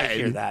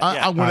add,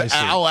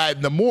 I'll add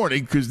in the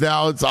morning because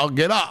now I'll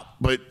get up.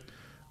 But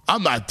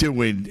I'm not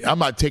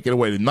taking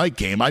away the night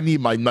game. I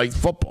need my night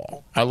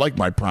football. I like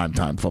my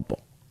primetime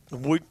football.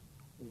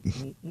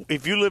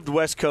 If you lived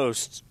West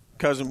Coast,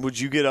 cousin, would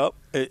you get up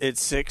at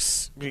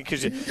 6?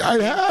 Because I'd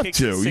have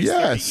to.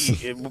 Yes.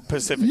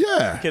 Pacific.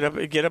 Yeah. Get up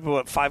at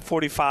what,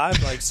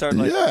 5:45? Like start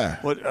like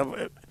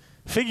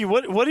Figgy,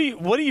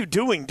 what are you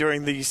doing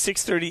during the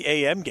 6:30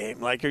 a.m.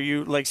 game? Like, are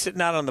you like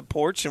sitting out on the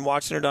porch and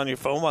watching it on your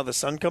phone while the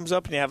sun comes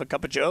up and you have a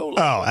cup of Joe?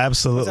 Like,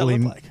 absolutely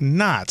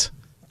not.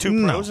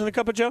 Two pros and a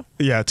cup of Joe?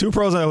 Yeah, 2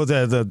 pros.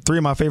 The 3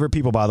 of my favorite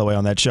people, by the way,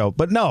 on that show.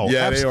 But no.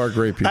 Yeah, they are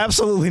great people.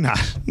 Absolutely not.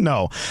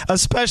 No.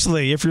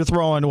 Especially if you're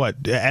throwing,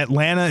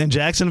 Atlanta and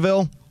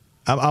Jacksonville?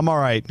 I'm all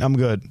right. I'm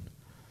good.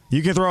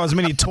 You can throw as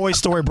many Toy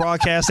Story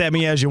broadcasts at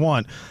me as you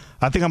want.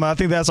 I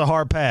think that's a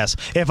hard pass.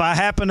 If I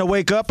happen to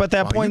wake up at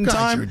that point in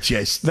time,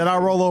 then I'll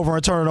roll over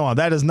and turn it on.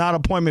 That is not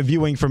appointment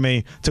viewing for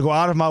me to go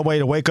out of my way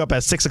to wake up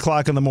at 6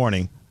 o'clock in the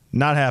morning.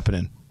 Not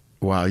happening.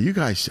 Wow, you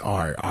guys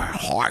are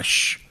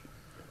harsh.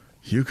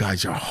 You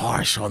guys are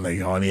harsh on the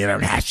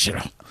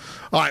international.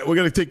 All right, we're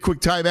going to take a quick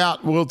time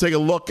out. We'll take a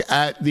look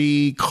at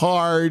the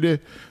card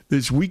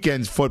this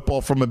weekend's football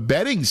from a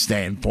betting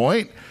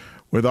standpoint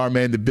with our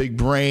man, the Big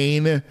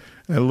Brain, and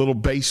a little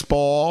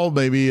baseball.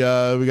 Maybe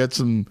we got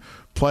some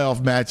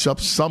playoff matchups.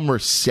 Some are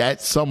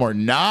set, some are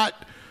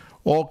not.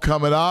 All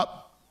coming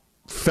up.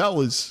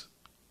 Fellas,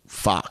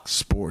 Fox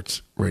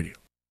Sports Radio.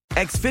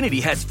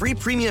 Xfinity has free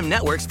premium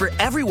networks for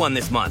everyone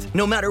this month,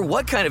 no matter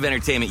what kind of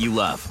entertainment you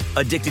love.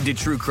 Addicted to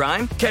true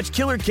crime? Catch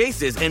killer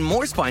cases and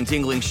more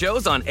spine-tingling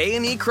shows on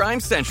A&E Crime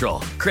Central.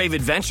 Crave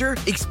adventure?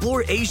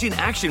 Explore Asian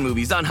action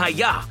movies on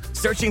Hi-Ya.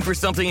 Searching for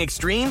something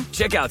extreme?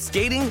 Check out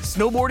skating,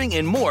 snowboarding,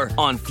 and more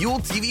on Fuel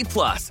TV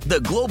Plus, the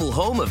global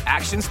home of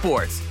action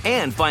sports.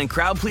 And find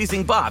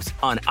crowd-pleasing bops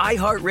on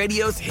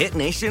iHeartRadio's Hit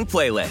Nation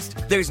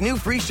playlist. There's new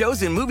free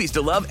shows and movies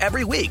to love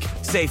every week.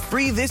 Say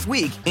free this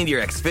week in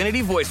your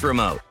Xfinity voice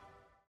remote.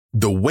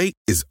 The wait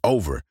is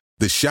over.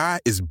 The Chi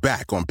is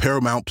back on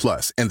Paramount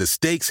Plus, and the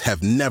stakes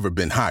have never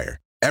been higher.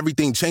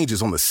 Everything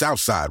changes on the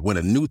South Side when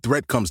a new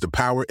threat comes to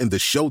power in the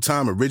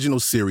Showtime original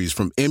series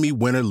from Emmy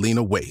winner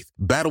Lena Waithe.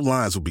 Battle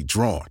lines will be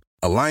drawn,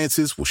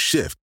 alliances will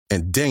shift,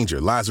 and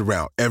danger lies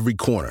around every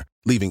corner,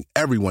 leaving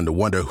everyone to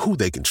wonder who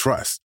they can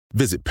trust.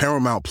 Visit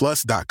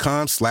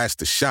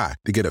ParamountPlus.com/The Chi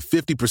to get a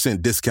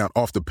 50% discount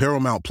off the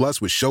Paramount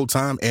Plus with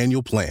Showtime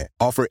annual plan.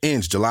 Offer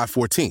ends July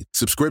 14th.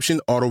 Subscription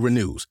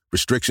auto-renews.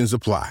 Restrictions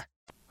apply.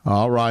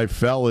 All right,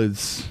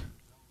 fellas.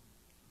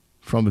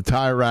 From the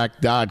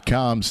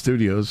TireRack.com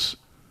studios,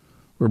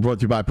 we're brought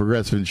to you by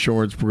Progressive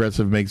Insurance.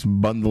 Progressive makes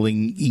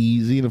bundling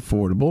easy and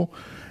affordable.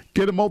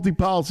 Get a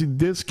multi-policy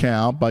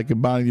discount by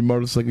combining your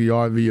motorcycle,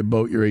 your RV, your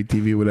boat, your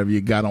ATV, whatever you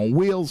got on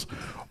wheels.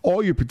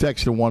 All your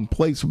protection in one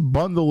place.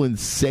 Bundle and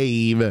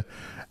save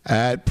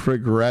at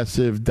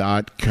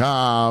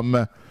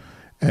Progressive.com.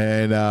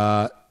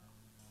 And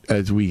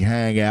as we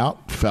hang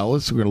out,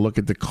 fellas, we're going to look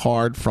at the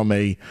card from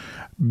a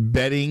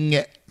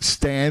betting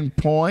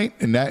standpoint.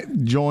 And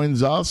that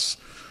joins us,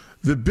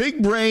 the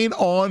big brain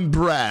on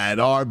Brad,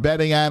 our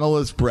betting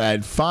analyst,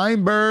 Brad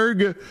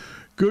Feinberg.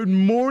 Good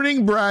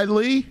morning,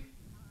 Bradley.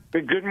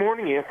 Good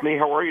morning, Anthony.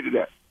 How are you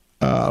today?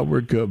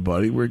 We're good,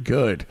 buddy. We're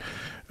good.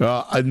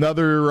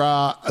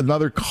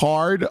 Another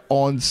card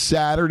on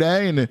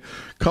Saturday and a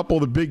couple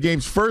of the big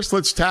games. First,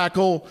 let's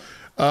tackle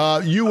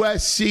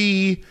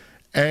USC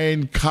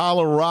and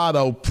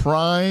Colorado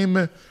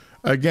Prime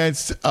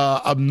against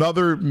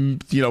another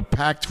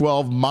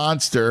Pac-12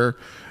 monster.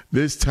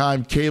 This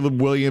time,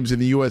 Caleb Williams in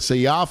the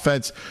USA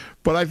offense.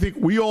 But I think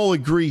we all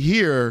agree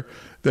here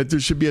that there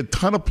should be a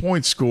ton of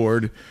points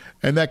scored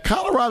and that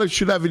Colorado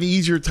should have an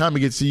easier time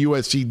against the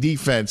USC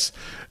defense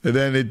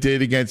than it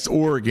did against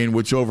Oregon,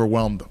 which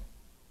overwhelmed them.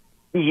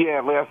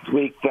 Yeah, last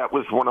week that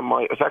was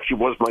my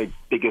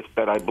biggest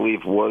bet. I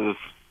believe I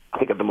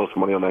think I had the most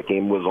money on that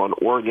game was on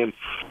Oregon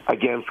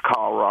against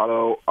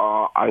Colorado.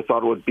 I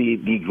thought it would be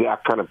the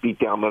exact kind of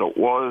beatdown that it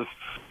was.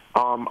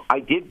 I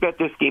did bet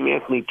this game,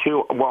 Anthony,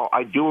 too. Well,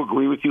 I do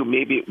agree with you.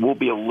 Maybe it will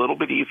be a little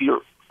bit easier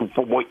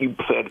from what you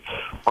said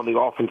on the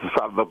offensive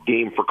side of the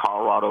game for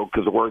Colorado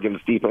because Oregon's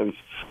defense,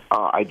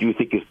 I do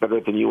think, is better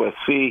than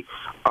USC.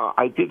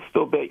 I did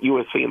still bet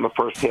USC in the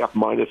first half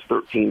minus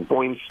 13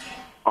 points,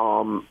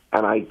 and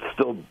I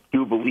still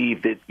do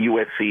believe that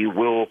USC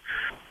will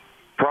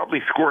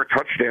probably score a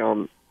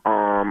touchdown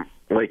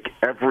like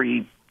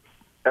every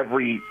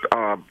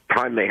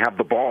time they have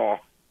the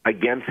ball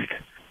against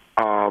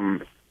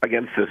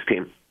this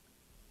team.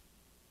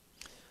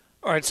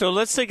 All right, so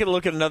let's take a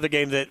look at another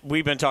game that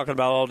we've been talking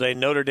about all day,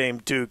 Notre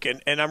Dame-Duke.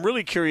 And I'm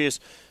really curious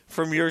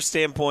from your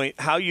standpoint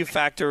how you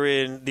factor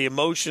in the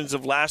emotions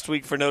of last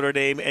week for Notre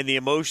Dame and the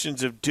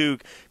emotions of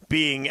Duke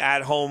being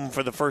at home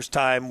for the first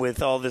time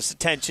with all this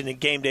attention and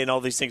game day and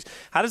all these things.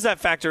 How does that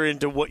factor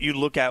into what you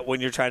look at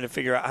when you're trying to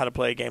figure out how to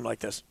play a game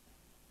like this?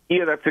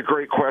 Yeah, that's a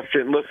great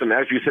question. Listen,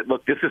 as you said,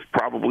 look, this is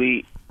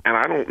probably, and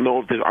I don't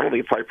think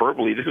it's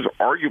hyperbole, this is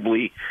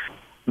arguably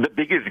the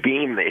biggest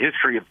game in the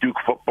history of Duke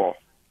football.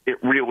 It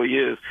really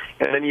is.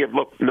 And then you have,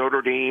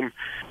 Notre Dame.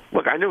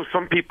 Look, I know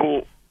some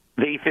people,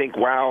 they think,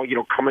 wow,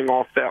 coming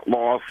off that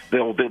loss,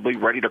 they'll be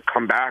ready to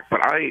come back.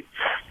 But I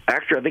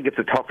think it's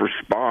a tougher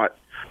spot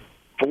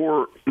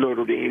for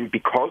Notre Dame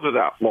because of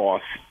that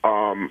loss.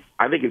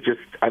 I think it's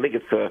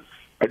a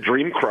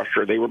dream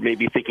crusher. They were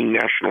maybe thinking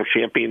national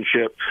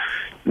championship.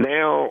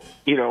 Now,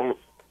 you're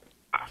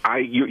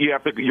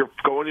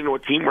going into a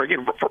team where,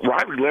 again,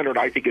 Riley Leonard,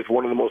 I think, is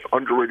one of the most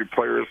underrated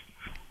players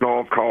in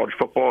all of college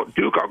football.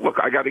 Duke, look,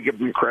 I got to give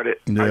them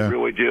credit. Yeah. I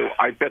really do.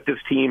 I bet this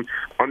team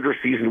under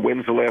season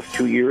wins the last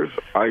 2 years.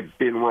 I've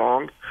been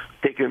wrong,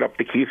 taking it up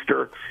the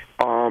keister.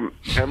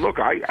 And look,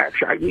 I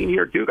lean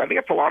here, Duke. I think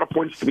that's a lot of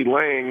points to be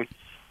laying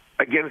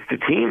against a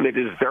team that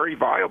is very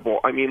viable.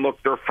 I mean,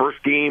 look, their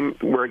first game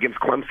were against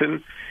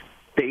Clemson.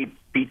 They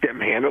beat them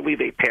handily.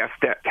 They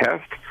passed that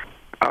test.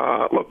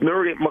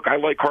 Notre Dame, I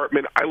like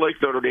Hartman. I like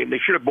Notre Dame. They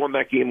should have won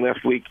that game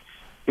last week.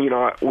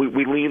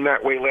 We leaned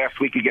that way last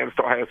week against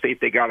Ohio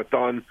State. They got it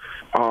done.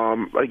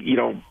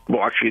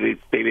 Actually,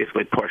 they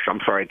basically pushed.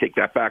 I'm sorry, I take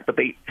that back. But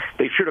they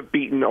should have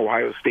beaten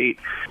Ohio State.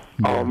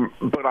 Yeah.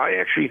 But I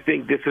actually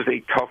think this is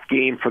a tough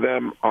game for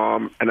them.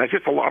 And that's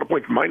just a lot of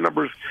points. My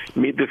numbers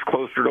made this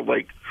closer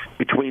to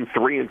between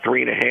 3 and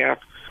 3.5.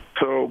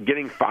 So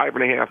getting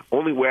 5.5.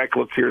 Only way I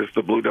can look here is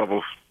the Blue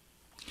Devils.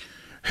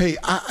 Hey,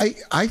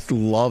 I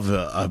love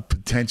a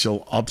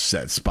potential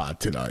upset spot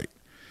tonight.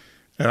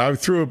 And I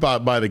threw it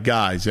by the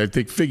guys. I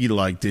think Figgy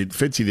liked it.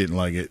 Fitzy didn't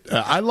like it.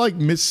 I like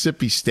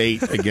Mississippi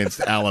State against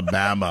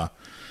Alabama.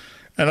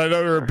 And I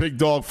know they're a big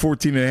dog,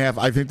 14.5.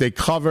 I think they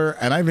cover,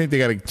 and I think they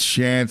got a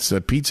chance,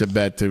 a pizza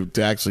bet, to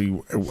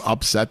actually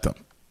upset them.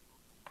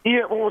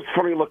 Yeah, well, it's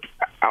funny. Look,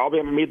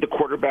 Alabama made the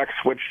quarterback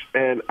switch,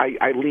 and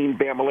I leaned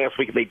Bama last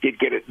week, and they did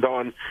get it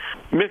done.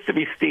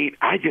 Mississippi State,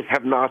 I just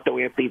have not, though,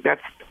 Anthony.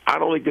 I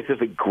don't think this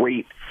is a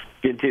great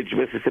vintage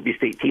Mississippi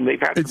State team. They've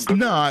had it's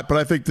not, but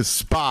I think the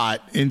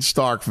spot in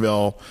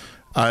Starkville,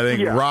 I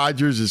think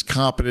Rodgers is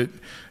competent,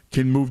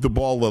 can move the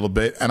ball a little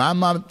bit, and I'm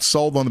not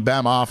sold on the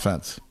Bama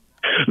offense.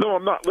 No,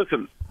 I'm not.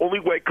 Listen, only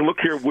way I can look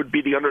here would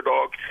be the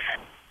underdog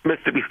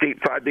Mississippi State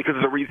side because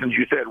of the reasons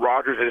you said.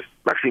 Rodgers is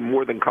actually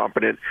more than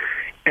competent.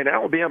 And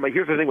Alabama,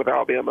 here's the thing with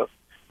Alabama.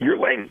 You're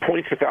laying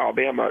points with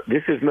Alabama.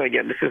 This is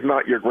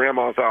not your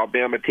grandma's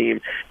Alabama team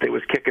that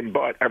was kicking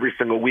butt every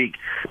single week,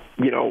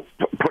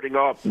 putting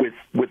up with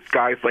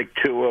guys like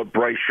Tua,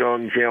 Bryce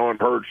Young,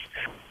 Jalen Hurts,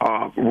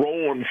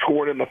 rolling,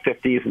 scoring in the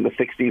 50s and the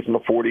 60s and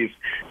the 40s.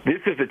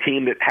 This is a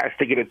team that has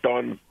to get it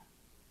done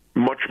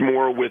much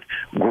more with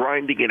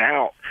grinding it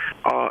out.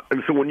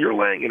 And so when you're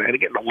laying, and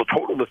again, the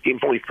total of this game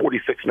is only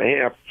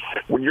 46.5.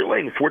 When you're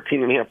laying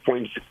 14.5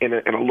 points in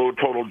a low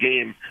total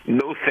game,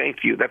 no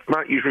thank you. That's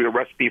not usually a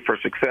recipe for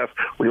success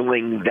when you're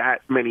laying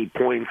that many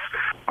points.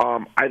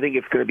 I think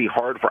it's going to be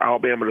hard for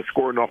Alabama to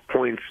score enough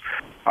points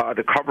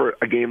to cover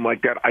a game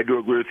like that. I do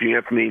agree with you,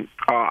 Anthony.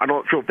 I'm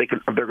not sure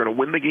if they're going to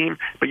win the game,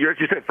 but as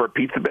you said, for a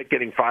pizza bet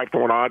getting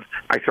 5-to-1 odds,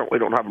 I certainly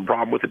don't have a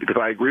problem with it because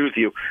I agree with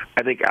you.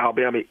 I think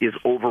Alabama is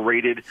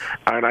overrated,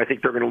 and I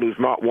think they're going to lose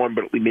not one,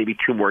 but maybe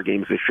 2 more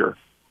games this year.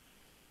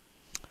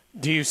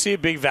 Do you see a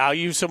big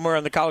value somewhere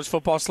on the college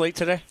football slate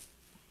today?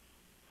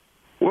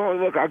 Well,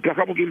 look, I've got a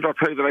couple games I'll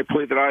tell you that I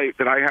played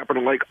that I happen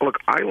to like. Look,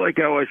 I like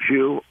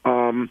LSU.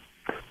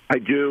 I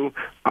do.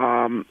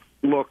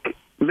 Look,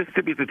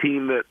 Mississippi's a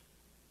team that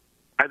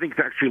I think is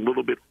actually a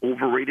little bit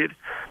overrated.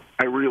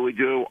 I really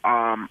do.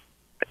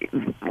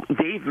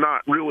 They've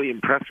not really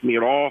impressed me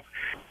at all.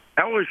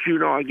 LSU,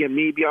 now again,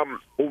 maybe I'm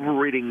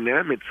overrating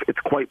them. It's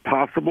quite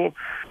possible,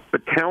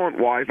 but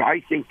talent-wise,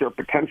 I think they're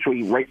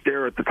potentially right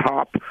there at the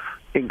top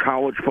in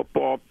college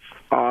football.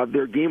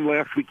 Their game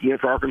last week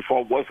against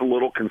Arkansas was a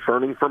little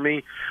concerning for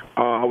me.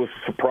 I was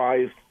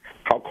surprised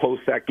how close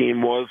that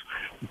game was,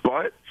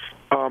 but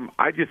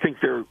I just think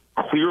they're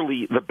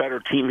clearly the better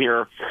team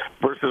here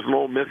versus an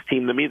Ole Miss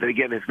team to me that,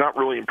 again, has not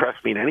really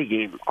impressed me in any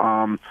game.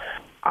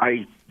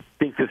 I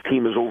think this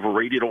team is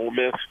overrated, Ole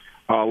Miss.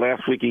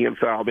 Last week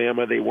against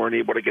Alabama, they weren't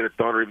able to get it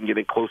done or even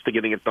getting close to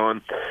getting it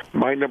done.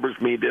 My numbers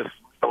made this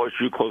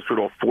LSU closer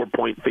to a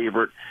 4-point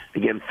favorite.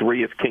 Again,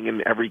 3 is king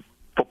in every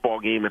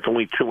football game. It's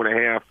only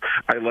 2.5.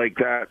 I like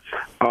that.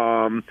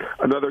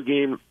 Another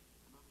game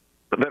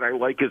that I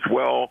like as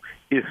well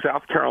is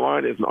South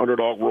Carolina as an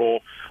underdog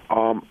role.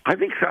 I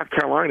think South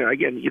Carolina,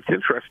 again, it's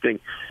interesting.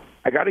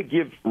 I got to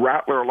give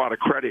Rattler a lot of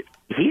credit.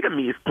 He, to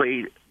me, has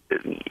played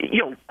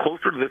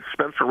closer to the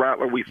Spencer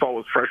Rattler we saw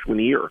his freshman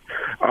year.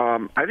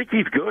 I think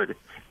he's good,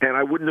 and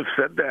I wouldn't have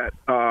said that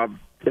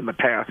in the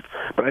past,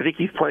 but I think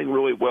he's playing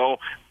really well.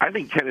 I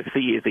think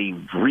Tennessee is a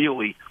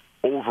really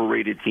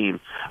overrated team.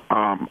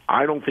 I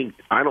don't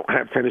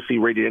have Tennessee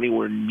rated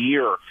anywhere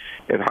near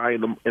as high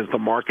as the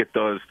market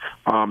does.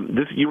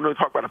 You want to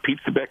talk about a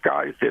pizza bet,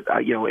 guys? That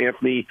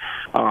Anthony,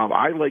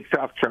 I like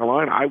South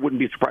Carolina. I wouldn't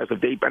be surprised if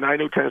they. And I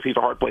know Tennessee's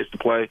a hard place to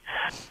play,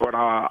 but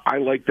I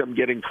like them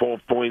getting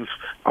 12 points,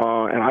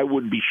 and I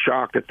wouldn't be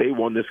shocked if they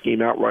won this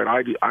game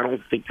outright. I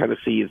don't think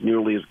Tennessee is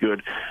nearly as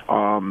good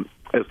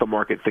as the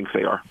market thinks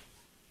they are.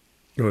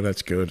 Oh,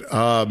 that's good.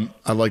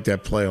 I like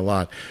that play a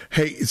lot.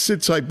 Hey,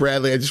 sit tight,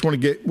 Bradley. I just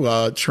want to get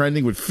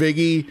trending with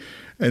Figgy,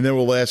 and then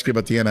we'll ask you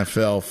about the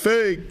NFL.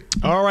 Fig.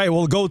 All right,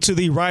 we'll go to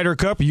the Ryder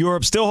Cup.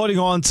 Europe still holding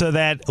on to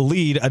that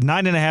lead,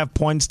 9.5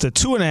 points to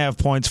 2.5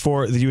 points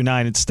for the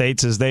United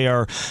States, as they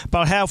are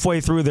about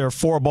halfway through their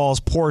 4 balls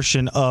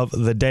portion of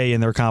the day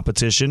in their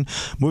competition.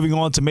 Moving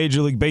on to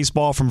Major League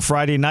Baseball from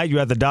Friday night, you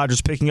had the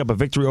Dodgers picking up a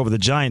victory over the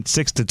Giants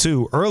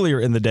 6-2. Earlier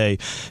in the day,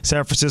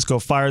 San Francisco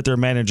fired their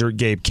manager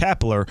Gabe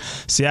Kapler.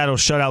 Seattle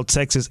shut out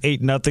Texas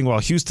 8-0, while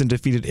Houston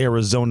defeated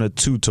Arizona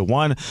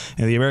 2-1.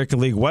 In the American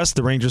League West,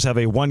 the Rangers have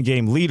a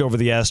 1-game lead over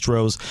the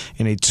Astros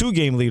and a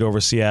 2-game lead over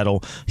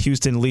Seattle.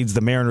 Houston leads the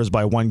Mariners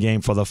by 1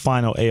 game for the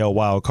final AL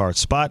wildcard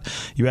spot.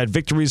 You had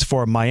victories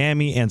for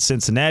Miami and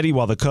Cincinnati,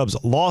 while the Cubs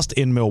lost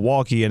in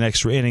Milwaukee in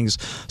extra innings.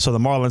 So the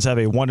Marlins have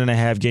a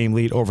 1.5 game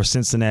lead over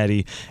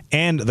Cincinnati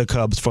and the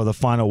Cubs for the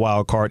final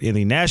wildcard in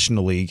the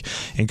National League.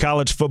 In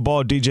college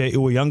football, DJ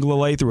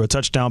Uiagalelei threw a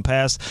touchdown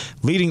pass,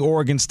 leading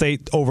Oregon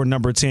State over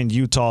number 10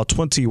 Utah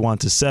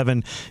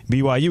 21-7.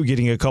 BYU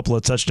getting a couple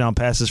of touchdown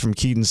passes from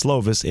Keaton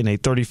Slovis in a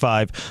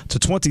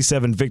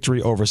 35-27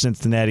 victory over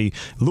Cincinnati.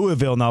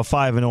 Louisville now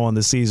 5-0 on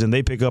the season.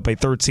 They pick up a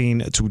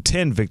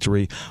 13-10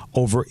 victory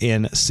over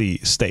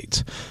NC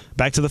State.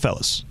 Back to the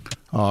fellas.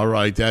 All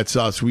right, that's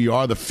us. We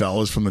are the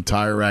fellas from the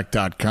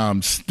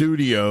TireRack.com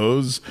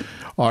studios.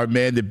 Our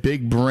man, the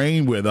Big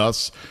Brain, with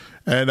us.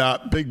 And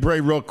Big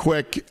Brain, real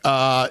quick,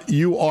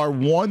 you are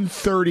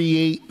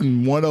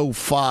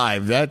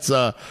 138-105. That's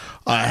a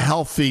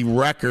healthy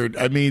record.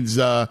 That means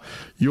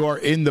you are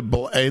in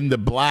the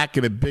black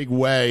in a big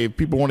way. If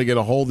people want to get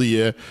a hold of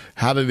you,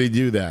 how do they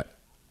do that?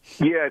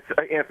 Yeah,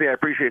 Anthony, I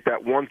appreciate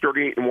that.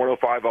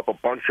 138-105, up a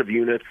bunch of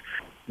units.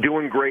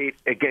 Doing great.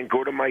 Again,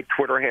 go to my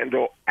Twitter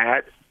handle,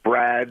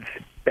 @Brad's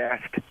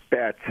Best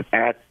Bets,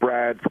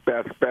 @Brad's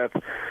Best Bets.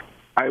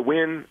 I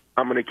win.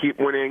 I'm going to keep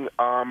winning.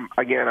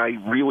 Again, I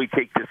really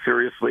take this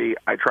seriously.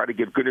 I try to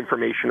give good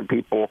information to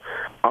people.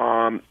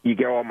 You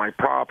get all my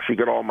props. You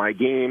get all my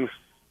games.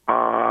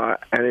 And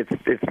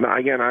it's not,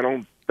 again, I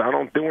don't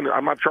do it.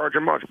 I'm not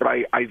charging much, but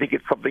I think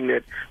it's something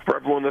that for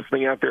everyone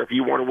listening out there, if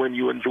you want to win,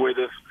 you enjoy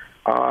this.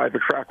 I have a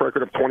track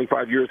record of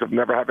 25 years of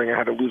never having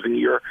had a losing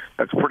year.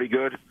 That's pretty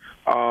good.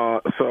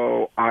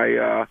 So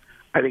I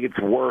think it's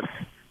worth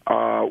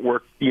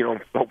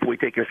hopefully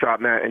taking a shot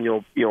in that, and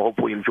you'll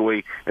hopefully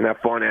enjoy and have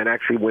fun and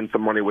actually win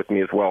some money with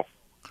me as well.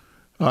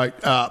 All right,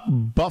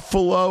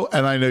 Buffalo,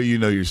 and I know you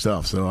know your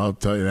stuff, so I'll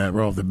tell you that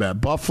right off the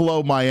bat.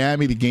 Buffalo,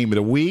 Miami, the game of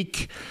the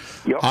week.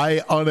 Yep. I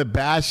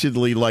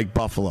unabashedly like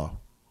Buffalo.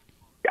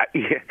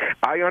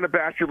 I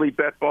unabashedly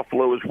bet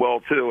Buffalo as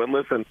well, too. And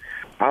listen,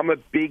 I'm a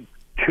big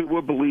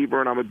Tua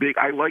believer, and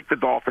I like the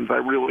Dolphins. I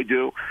really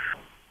do.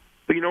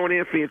 But you know what,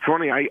 Anthony? It's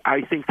funny.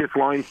 I think this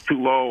line's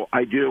too low.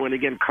 I do. And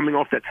again, coming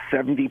off that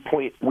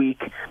 70-point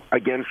week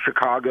against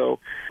Chicago,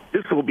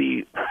 this will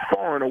be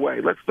far and away.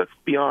 Let's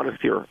be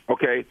honest here,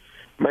 okay?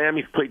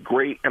 Miami's played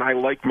great, and I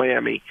like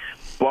Miami.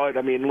 But,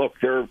 I mean, look,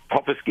 their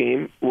toughest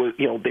game was,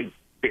 they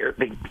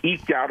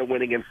eked out a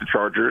win against the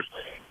Chargers.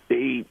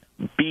 They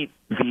beat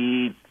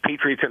the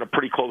Patriots in a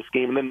pretty close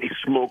game, and then they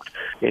smoked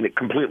in a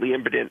completely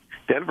impotent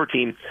Denver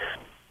team.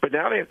 But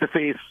now they have to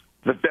face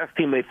the best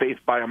team they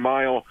faced by a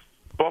mile.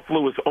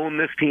 Buffalo has owned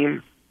this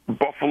team.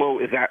 Buffalo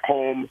is at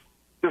home.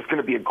 There's going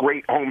to be a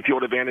great home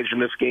field advantage in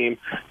this game.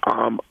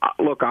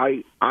 Look,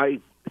 I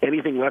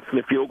anything less than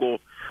a field goal,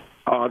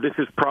 this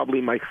is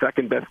probably my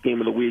second best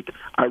game of the week.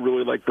 I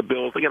really like the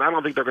Bills. Again, I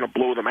don't think they're going to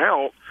blow them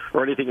out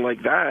or anything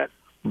like that,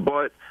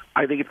 but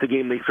I think it's a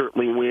game they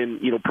certainly win,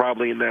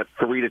 probably in that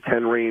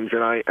 3-10 range.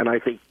 And I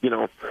think,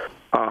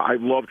 I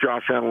love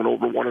Josh Allen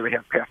over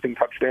 1.5 passing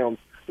touchdowns,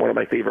 one of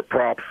my favorite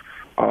props.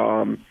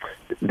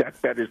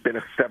 That bet has been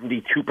a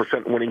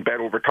 72% winning bet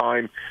over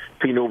time.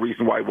 See no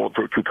reason why he won't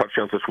throw 2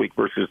 touchdowns this week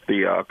versus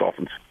the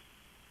Dolphins.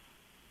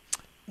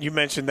 You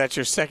mentioned that's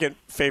your second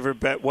favorite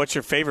bet. What's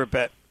your favorite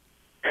bet?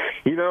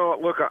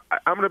 Look,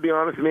 I'm going to be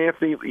honest,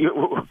 Nancy.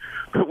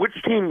 Which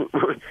team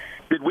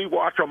did we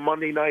watch on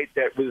Monday night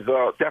that was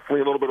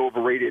definitely a little bit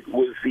overrated?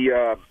 Was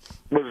the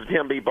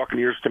Tampa Bay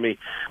Buccaneers to me?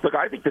 Look,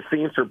 I think the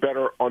Saints are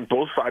better on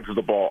both sides of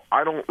the ball.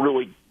 I don't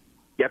really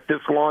get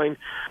this line.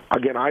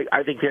 Again,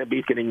 I think Tampa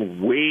Bay's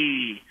getting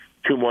way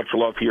too much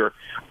love here.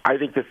 I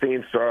think the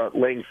Saints are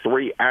laying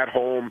 3 at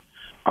home.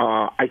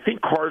 I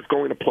think Carr's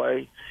going to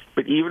play,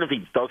 but even if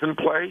he doesn't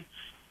play,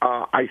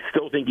 I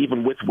still think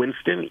even with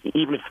Winston,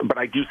 but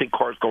I do think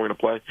Carr's going to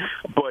play.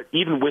 But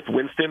even with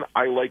Winston,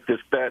 I like this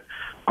bet.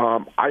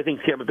 I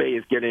think Tampa Bay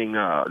is getting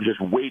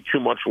just way too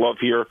much love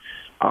here.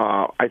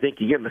 I think,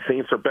 again, the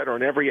Saints are better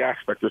in every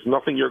aspect. There's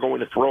nothing you're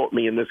going to throw at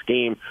me in this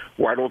game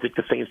where I don't think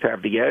the Saints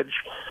have the edge.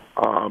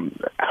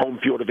 Home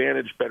field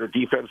advantage, better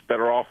defense,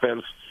 better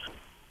offense,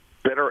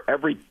 better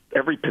every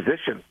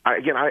position. I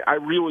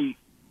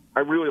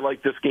really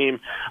like this game.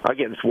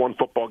 Again, it's one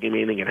football game.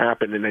 Anything can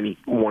happen in any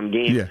one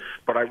game. Yeah.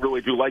 But I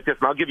really do like this.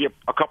 And I'll give you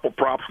a couple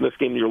props in this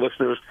game to your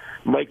listeners.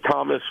 Mike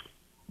Thomas,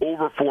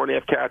 over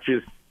 4.5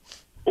 catches.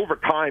 Over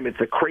time,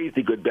 it's a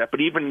crazy good bet. But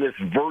even this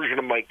version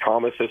of Mike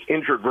Thomas, this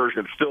injured version,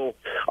 it's still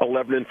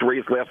 11-3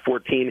 his last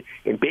 14.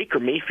 And Baker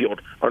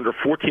Mayfield, under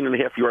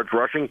 14.5 yards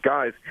rushing.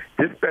 Guys,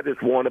 this bet is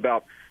won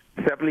about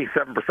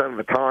 77% of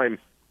the time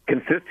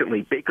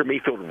consistently. Baker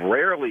Mayfield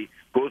rarely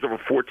goes over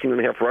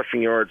 14.5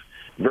 rushing yards.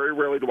 Very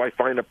rarely do I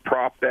find a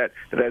prop bet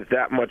that has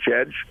that much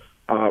edge.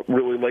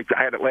 Really like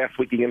I had it last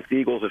week against the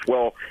Eagles as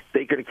well.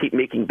 They're going to keep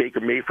making Baker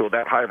Mayfield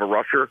that high of a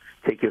rusher.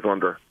 Take his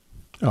under.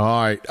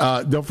 All right.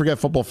 Don't forget,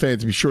 football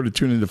fans, be sure to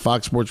tune into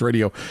Fox Sports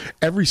Radio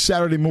every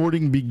Saturday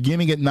morning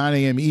beginning at 9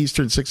 a.m.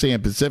 Eastern, 6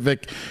 a.m.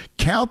 Pacific.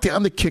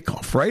 Countdown to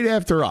kickoff right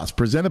after us,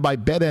 presented by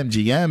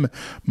BetMGM.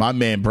 My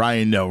man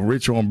Brian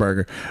Rich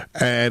Hornberger.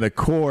 And, of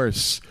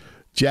course,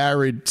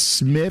 Jared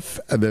Smith,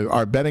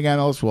 our betting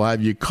analyst, will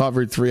have you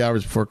covered 3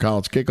 hours before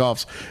college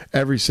kickoffs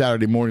every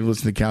Saturday morning.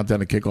 Listen to Countdown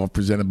to Kickoff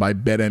presented by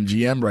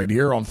BetMGM right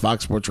here on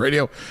Fox Sports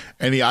Radio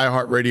and the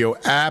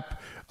iHeartRadio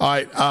app. All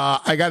right,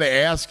 I got to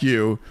ask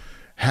you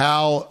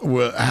how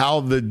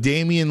the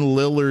Damian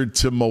Lillard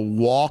to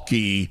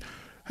Milwaukee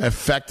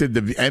affected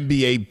the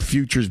NBA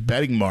futures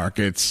betting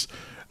markets.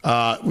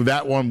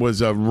 That one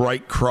was a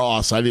right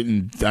cross. I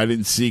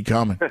didn't see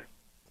coming.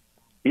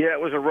 Yeah,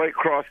 it was a right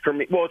cross for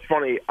me. Well, it's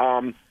funny.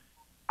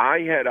 I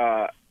had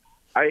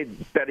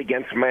bet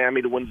against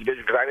Miami to win the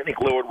division because I didn't think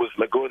Lillard was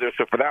going to go there.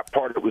 So for that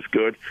part, it was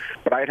good.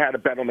 But I had a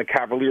bet on the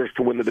Cavaliers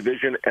to win the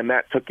division, and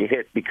that took a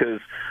hit because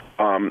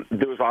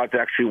those odds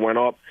actually went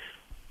up.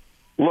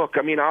 Look,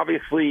 I mean,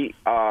 obviously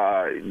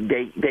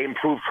they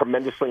improved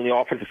tremendously in the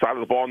offensive side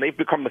of the ball, and they've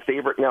become the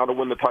favorite now to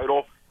win the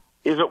title.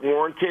 Is it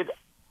warranted?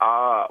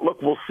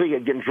 Look, we'll see.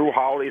 Again, Drew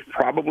Holiday is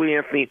probably,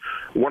 Anthony,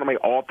 one of my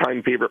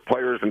all-time favorite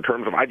players in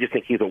terms of I just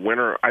think he's a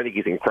winner. I think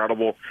he's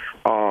incredible.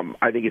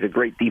 I think he's a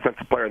great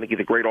defensive player. I think he's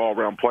a great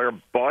all-around player.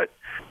 But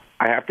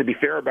I have to be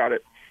fair about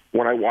it.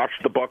 When I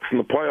watched the Bucks in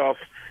the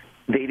playoffs,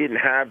 they didn't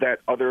have that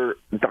other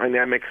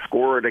dynamic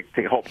scorer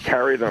to help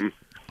carry them.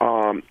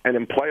 And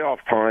in playoff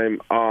time,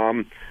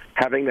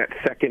 having that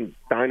second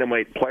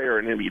dynamite player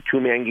and maybe a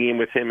two-man game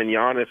with him and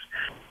Giannis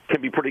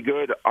can be pretty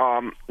good.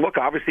 Look,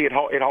 obviously it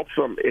helps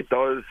them. It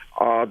does.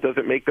 Does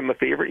it make them the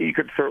favorite? You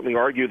could certainly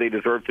argue they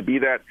deserve to be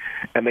that,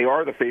 and they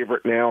are the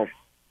favorite now.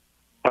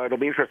 It'll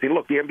be interesting.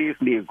 Look, the NBA is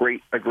going to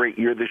be a great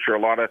year this year.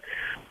 A lot of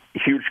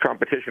huge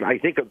competition. I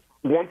think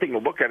one thing to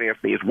look at,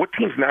 Anthony, is what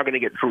team's now going to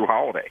get Drew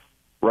Holiday,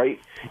 right?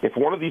 If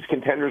one of these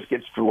contenders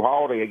gets Drew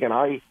Holiday, again,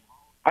 I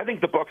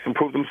think the Bucks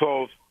improved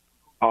themselves.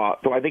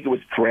 Do I think it was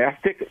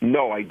drastic?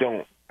 No, I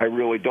don't. I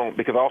really don't,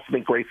 because I also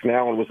think Grayson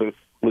Allen was a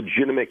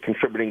legitimate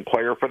contributing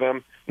player for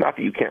them. Not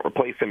that you can't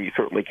replace him, you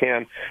certainly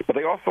can. But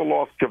they also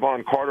lost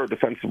Javon Carter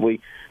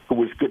defensively, who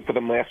was good for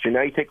them last year.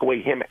 Now you take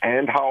away him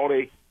and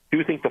Holiday. Do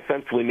you think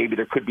defensively maybe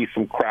there could be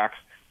some cracks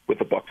with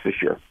the Bucs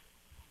this year?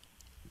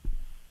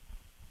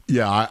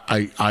 Yeah,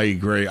 I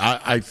agree.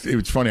 It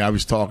was funny. I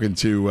was talking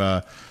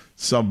to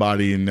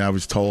somebody, and I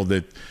was told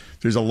that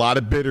there's a lot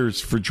of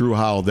bidders for Drew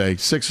Holiday.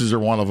 Sixers are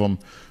one of them,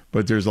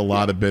 but there's a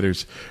lot of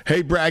bidders.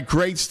 Hey, Brad,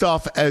 great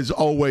stuff as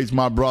always,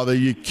 my brother.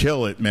 You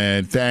kill it,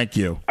 man. Thank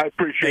you. I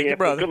appreciate it,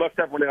 brother. Good luck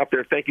to everyone out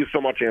there. Thank you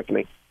so much,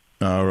 Anthony.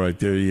 All right,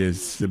 there he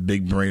is, the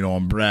big brain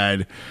on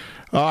Brad.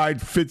 All right,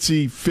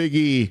 Fitzy,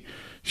 Figgy,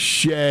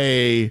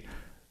 Shay,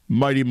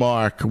 Mighty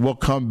Mark. We'll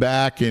come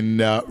back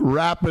and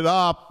wrap it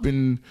up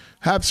and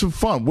have some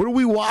fun. What are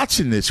we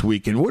watching this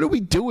weekend? What are we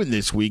doing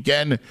this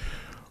weekend?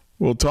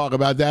 We'll talk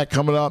about that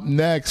coming up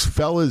next.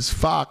 Fellas,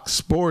 Fox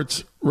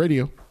Sports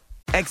Radio.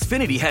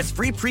 Xfinity has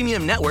free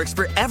premium networks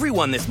for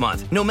everyone this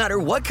month, no matter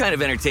what kind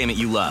of entertainment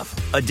you love.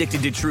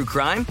 Addicted to true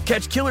crime?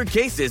 Catch killer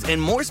cases and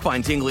more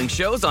spine-tingling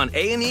shows on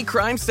A&E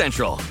Crime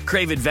Central.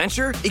 Crave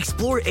adventure?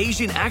 Explore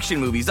Asian action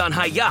movies on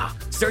Hi-Ya.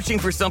 Searching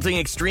for something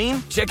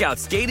extreme? Check out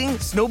skating,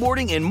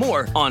 snowboarding, and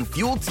more on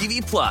Fuel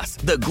TV Plus,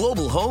 the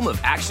global home of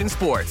action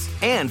sports.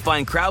 And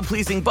find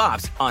crowd-pleasing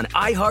bops on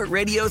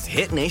iHeartRadio's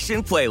Hit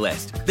Nation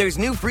playlist. There's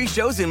new free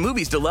shows and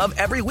movies to love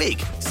every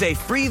week. Say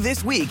free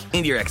this week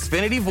in your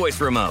Xfinity voice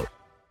remote.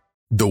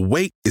 The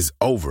wait is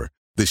over.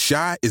 The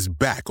Chi is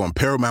back on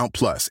Paramount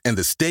Plus, and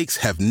the stakes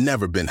have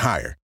never been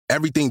higher.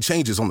 Everything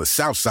changes on the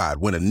South Side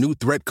when a new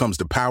threat comes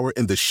to power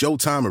in the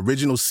Showtime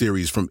original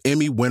series from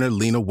Emmy winner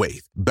Lena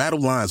Waithe.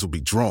 Battle lines will be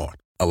drawn,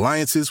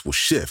 alliances will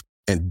shift,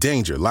 and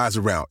danger lies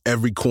around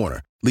every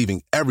corner,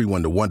 leaving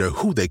everyone to wonder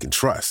who they can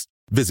trust.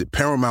 Visit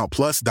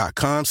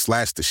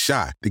ParamountPlus.com/The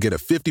Chi to get a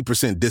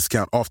 50%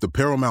 discount off the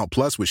Paramount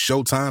Plus with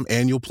Showtime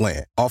annual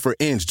plan. Offer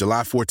ends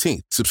July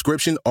 14th.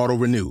 Subscription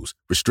auto-renews.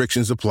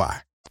 Restrictions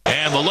apply.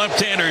 And the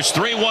left-hander's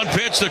 3-1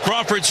 pitch to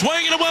Crawford.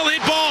 Swinging a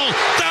well-hit ball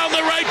down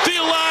the right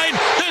field line.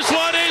 This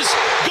one is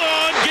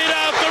gone. Get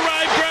out the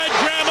rye bread,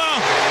 Grandma.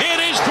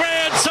 It is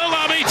grand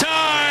salami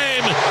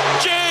time.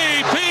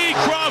 J.P.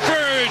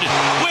 Crawford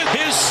with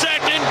his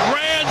second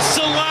grand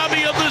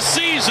salami of the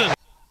season.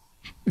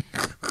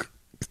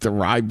 The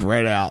rye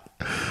bread out.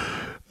 I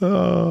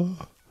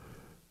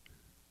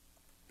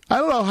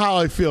don't know how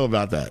I feel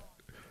about that.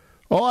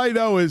 All I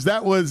know is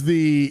that was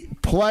the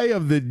play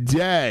of the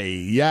day.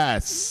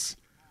 Yes.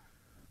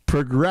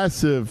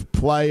 Progressive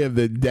play of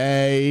the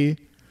day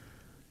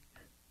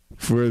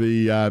for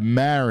the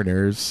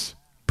Mariners.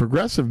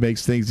 Progressive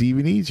makes things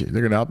even easier.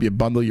 They're going to help you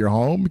bundle your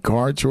home,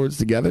 car insurance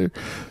together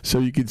so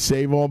you can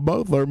save on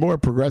both. Learn more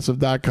at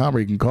Progressive.com, or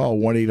you can call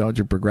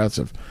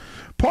 1-800-PROGRESSIVE.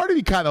 Part of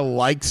me kind of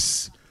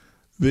likes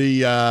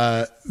the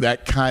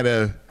that kind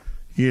of,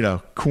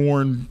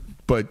 corn,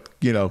 but,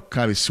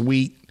 kind of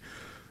sweet.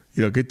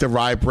 Get the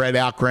rye bread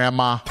out,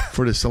 Grandma,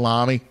 for the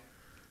salami.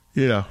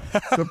 So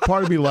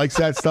part of me likes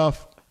that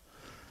stuff.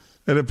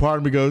 And then part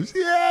of me goes,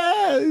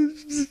 yeah,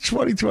 it's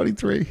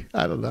 2023.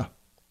 I don't know.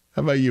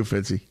 How about you,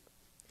 Fitzy?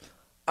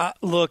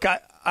 Look,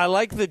 I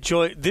like the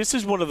joy. This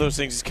is one of those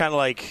things. It's kind of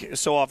like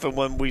so often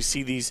when we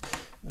see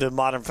the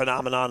modern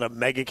phenomenon of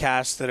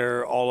megacasts that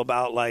are all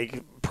about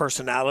like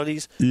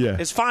personalities. Yeah.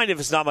 It's fine if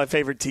it's not my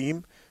favorite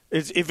team.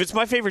 If it's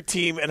my favorite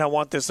team and I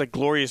want this like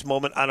glorious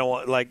moment, I don't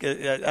want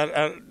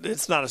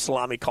it's not a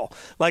salami call.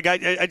 Like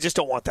I just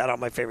don't want that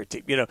on my favorite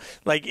team.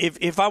 Like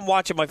if I'm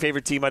watching my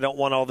favorite team, I don't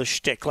want all the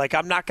shtick. Like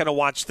I'm not going to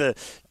watch the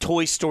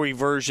Toy Story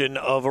version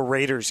of a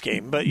Raiders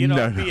game, but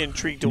I'd be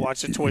intrigued to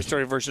watch the Toy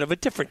Story version of a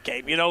different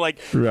game. Right.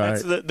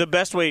 That's the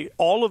best way.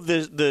 All of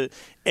the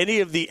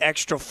any of the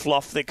extra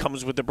fluff that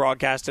comes with the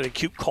broadcast and a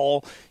cute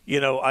call.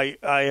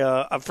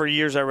 I for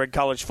years I read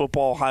college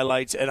football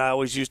highlights, and I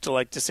always used to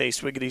like to say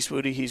 "swiggity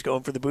swooty, he's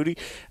going for the booty"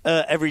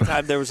 every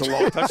time there was a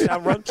long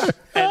touchdown run.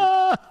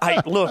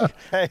 And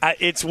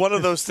it's one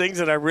of those things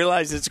that I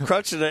realized it's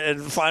crutch.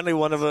 And finally,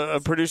 one of a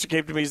producer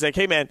came to me. He's like,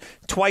 "Hey man,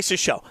 twice a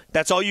show.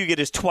 That's all you get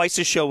is twice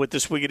a show with the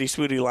swiggity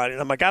swooty line."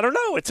 And I'm like, "I don't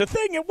know. It's a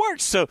thing. It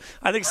works." So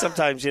I think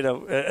sometimes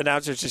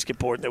announcers just get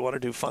bored and they want to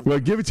do fun. Well,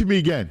 give it to me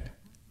again.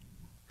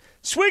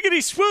 Swiggity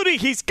swooty,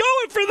 he's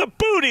going for the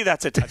booty.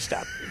 That's a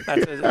touchdown.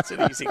 That's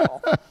an easy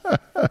call.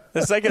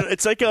 It's like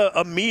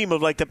a meme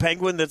of like the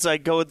penguin that's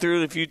like going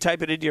through. If you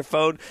type it into your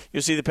phone,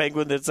 you'll see the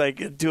penguin that's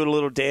like doing a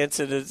little dance,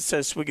 and it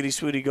says "swiggity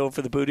swooty" going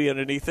for the booty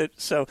underneath it.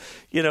 So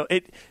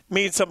it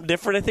means something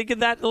different, I think, in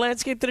that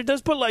landscape than it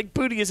does. But like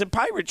booty is a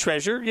pirate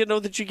treasure,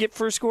 that you get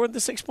for scoring the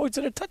 6 points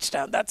and a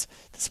touchdown. That's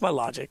my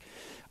logic.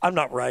 I'm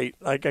not right.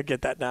 I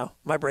get that now.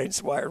 My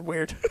brain's wired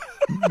weird.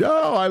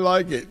 No, I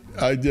like it.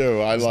 I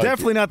do. It's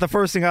definitely not the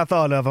first thing I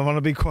thought of. I'm going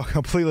to be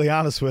completely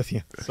honest with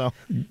you. So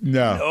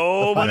no.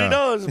 Nobody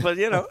knows, but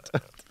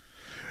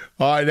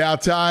All right, now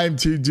time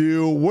to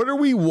do what are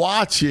we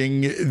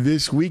watching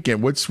this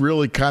weekend? What's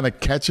really kind of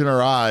catching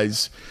our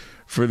eyes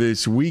for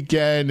this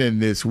weekend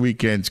and this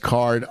weekend's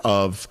card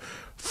of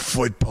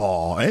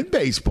football and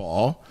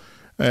baseball?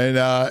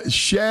 And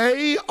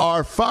Shay,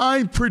 our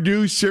fine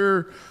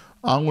producer,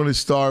 I'm going to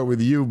start with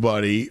you,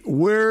 buddy.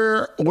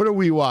 What are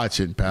we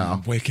watching, pal?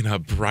 I'm waking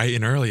up bright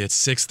and early at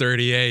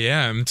 6:30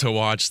 a.m. to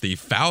watch the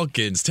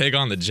Falcons take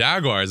on the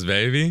Jaguars,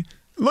 baby.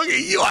 Look at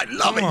you. I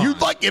love it. You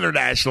like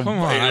international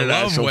football. I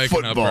love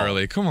waking up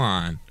early. Come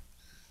on.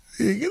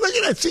 Look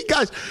at that. See,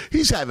 guys,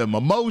 he's having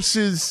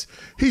mimosas.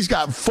 He's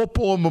got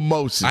football and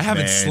mimosas, I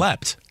haven't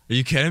slept. Are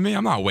you kidding me?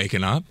 I'm not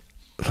waking up.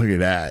 Look at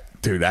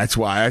that. Dude, that's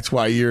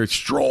why you're a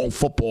strong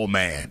football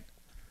man.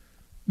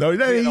 No, he's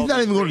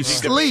not even going to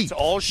sleep. It's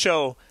all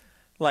show.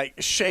 Like,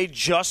 Shay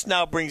just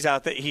now brings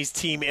out that he's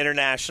Team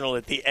International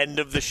at the end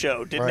of the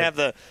show. Didn't have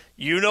the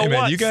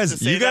man, you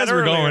guys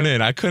were going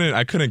in. I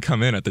couldn't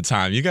come in at the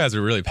time. You guys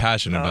were really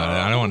passionate about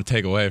it. I don't want to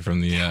take away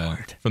from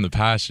the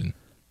passion.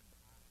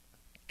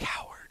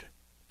 Coward.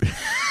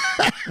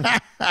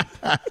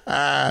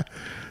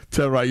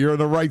 Tell right, you're on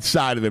the right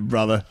side of it,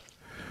 brother.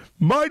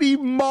 Mighty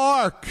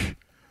Mark.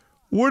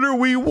 What are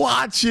we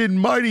watching?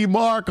 Mighty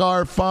Mark,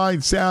 our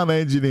fine sound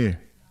engineer.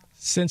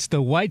 Since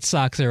the White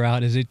Sox are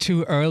out, is it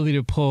too early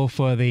to pull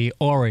for the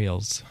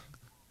Orioles?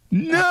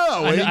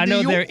 No. I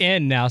know they're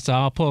in now, so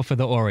I'll pull for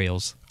the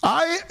Orioles.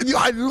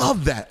 I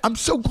love that. I'm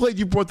so glad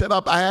you brought that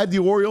up. I had the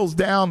Orioles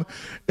down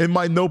in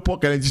my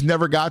notebook, and I just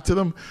never got to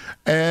them.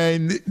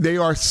 And they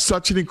are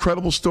such an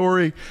incredible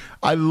story.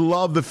 I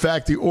love the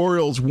fact the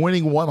Orioles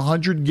winning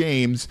 100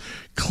 games,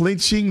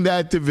 clinching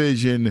that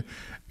division,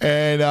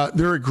 and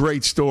they're a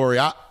great story.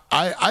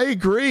 I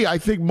agree. I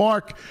think,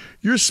 Mark,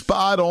 you're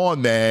spot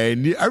on,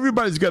 man.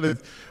 Everybody's got to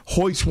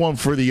hoist one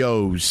for the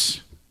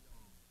O's.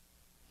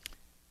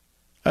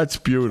 That's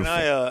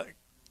beautiful.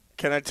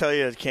 Can I tell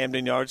you a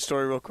Camden Yards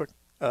story real quick?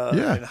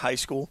 Yeah. In high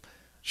school.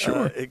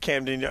 Sure. At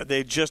Camden,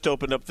 they just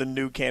opened up the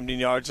new Camden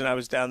Yards, and I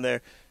was down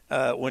there,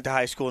 went to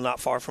high school not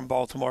far from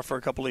Baltimore for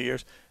a couple of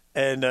years.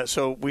 And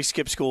so we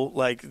skipped school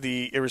like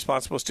the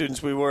irresponsible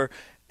students we were,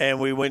 and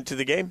we went to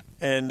the game.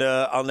 And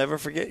I'll never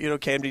forget,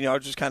 Camden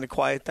Yards was kind of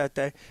quiet that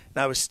day.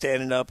 And I was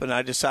standing up, and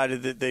I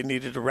decided that they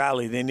needed a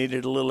rally. They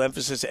needed a little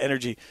emphasis,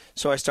 energy.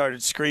 So I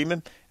started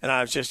screaming, and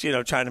I was just,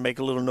 trying to make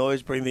a little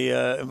noise, bring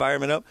the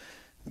environment up.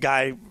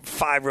 Guy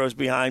 5 rows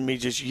behind me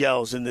just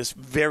yells in this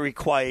very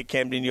quiet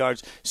Camden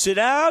Yards, "Sit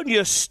down,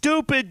 you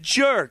stupid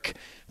jerk."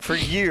 For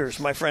years,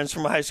 my friends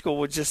from high school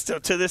would just,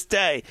 to this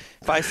day,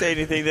 if I say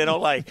anything they don't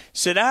like,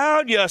 "Sit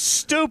down, you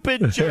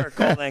stupid jerk,"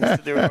 all thanks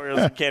to the Orioles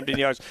in Camden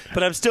Yards.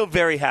 But I'm still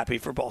very happy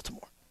for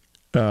Baltimore.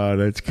 Oh,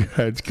 that's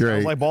great.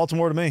 Sounds like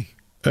Baltimore to me.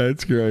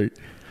 That's great.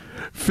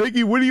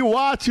 Figgy, what are you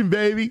watching,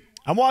 baby?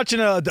 I'm watching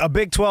a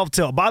Big 12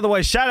 tilt. By the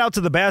way, shout out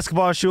to the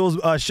basketball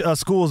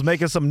schools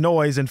making some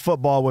noise in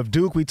football with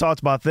Duke. We talked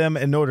about them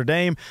and Notre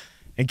Dame.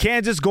 And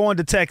Kansas going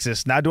to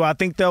Texas. Now, do I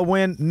think they'll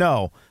win?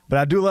 No. But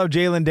I do love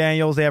Jalen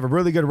Daniels. They have a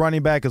really good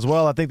running back as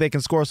well. I think they can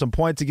score some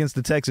points against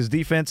the Texas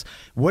defense.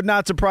 Would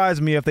not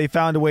surprise me if they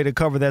found a way to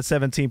cover that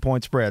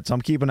 17-point spread. So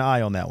I'm keeping an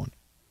eye on that one.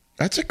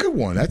 That's a good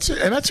one. That's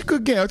a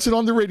good game. That's an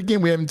underrated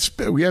game we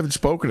haven't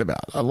spoken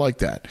about. I like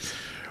that.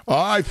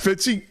 All right,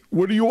 Fitzy,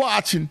 what are you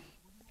watching?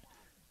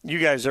 You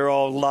guys are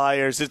all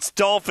liars. It's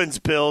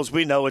Dolphins-Bills.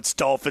 We know it's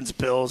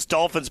Dolphins-Bills.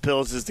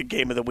 Dolphins-Bills is the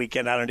game of the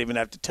weekend. I don't even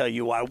have to tell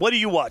you why. What are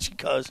you watching,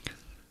 cuz?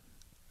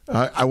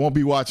 I won't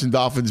be watching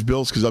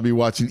Dolphins-Bills because I'll be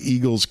watching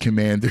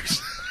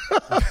Eagles-Commanders.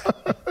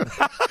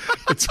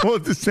 It's all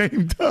at the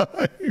same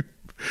time.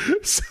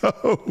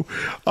 So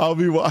I'll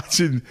be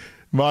watching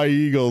my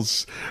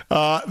Eagles.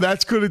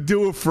 That's going to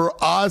do it for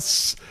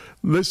us.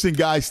 Listen,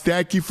 guys,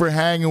 thank you for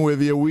hanging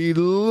with you. We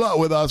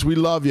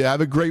love you.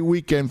 Have a great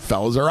weekend.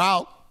 Fellas are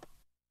out.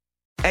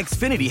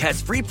 Xfinity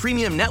has free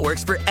premium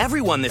networks for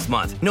everyone this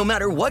month, no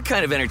matter what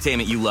kind of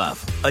entertainment you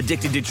love.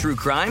 Addicted to true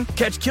crime?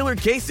 Catch killer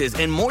cases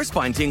and more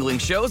spine-tingling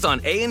shows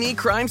on A&E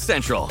Crime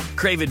Central.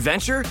 Crave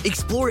adventure?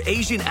 Explore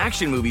Asian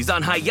action movies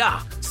on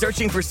Hi-Ya.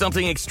 Searching for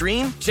something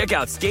extreme? Check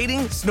out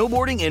skating,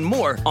 snowboarding, and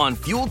more on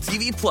Fuel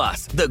TV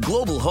Plus, the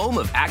global home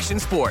of action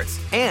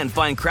sports. And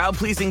find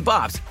crowd-pleasing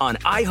bops on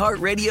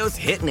iHeartRadio's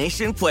Hit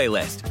Nation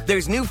playlist.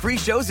 There's new free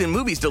shows and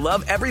movies to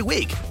love every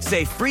week.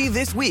 Say free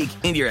this week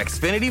in your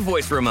Xfinity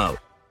voice remote.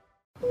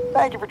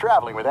 Thank you for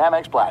traveling with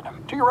Amex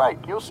Platinum. To your right,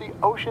 you'll see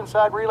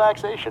oceanside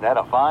relaxation at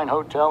a fine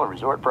hotel and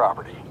resort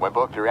property. When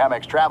booked through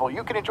Amex Travel,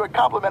 you can enjoy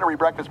complimentary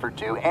breakfast for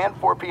 2 and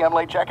 4 p.m.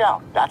 late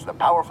checkout. That's the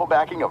powerful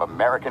backing of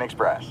American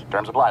Express.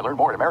 Terms apply. Learn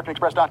more at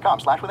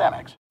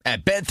americanexpress.com/withAmex.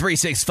 At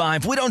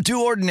Bet365, we don't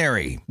do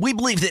ordinary. We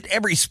believe that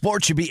every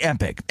sport should be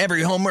epic.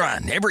 Every home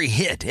run, every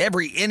hit,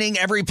 every inning,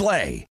 every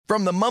play.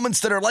 From the moments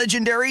that are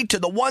legendary to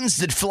the ones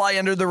that fly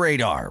under the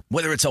radar.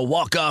 Whether it's a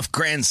walk-off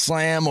grand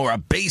slam or a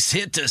base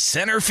hit to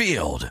center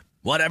field.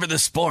 Whatever the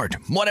sport,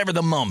 whatever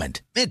the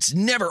moment, it's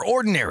never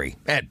ordinary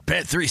at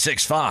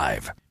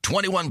Bet365.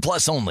 21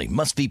 plus only.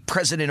 Must be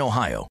present in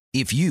Ohio.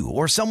 If you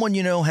or someone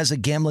you know has a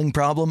gambling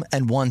problem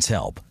and wants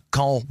help,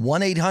 call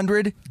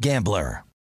 1-800-GAMBLER.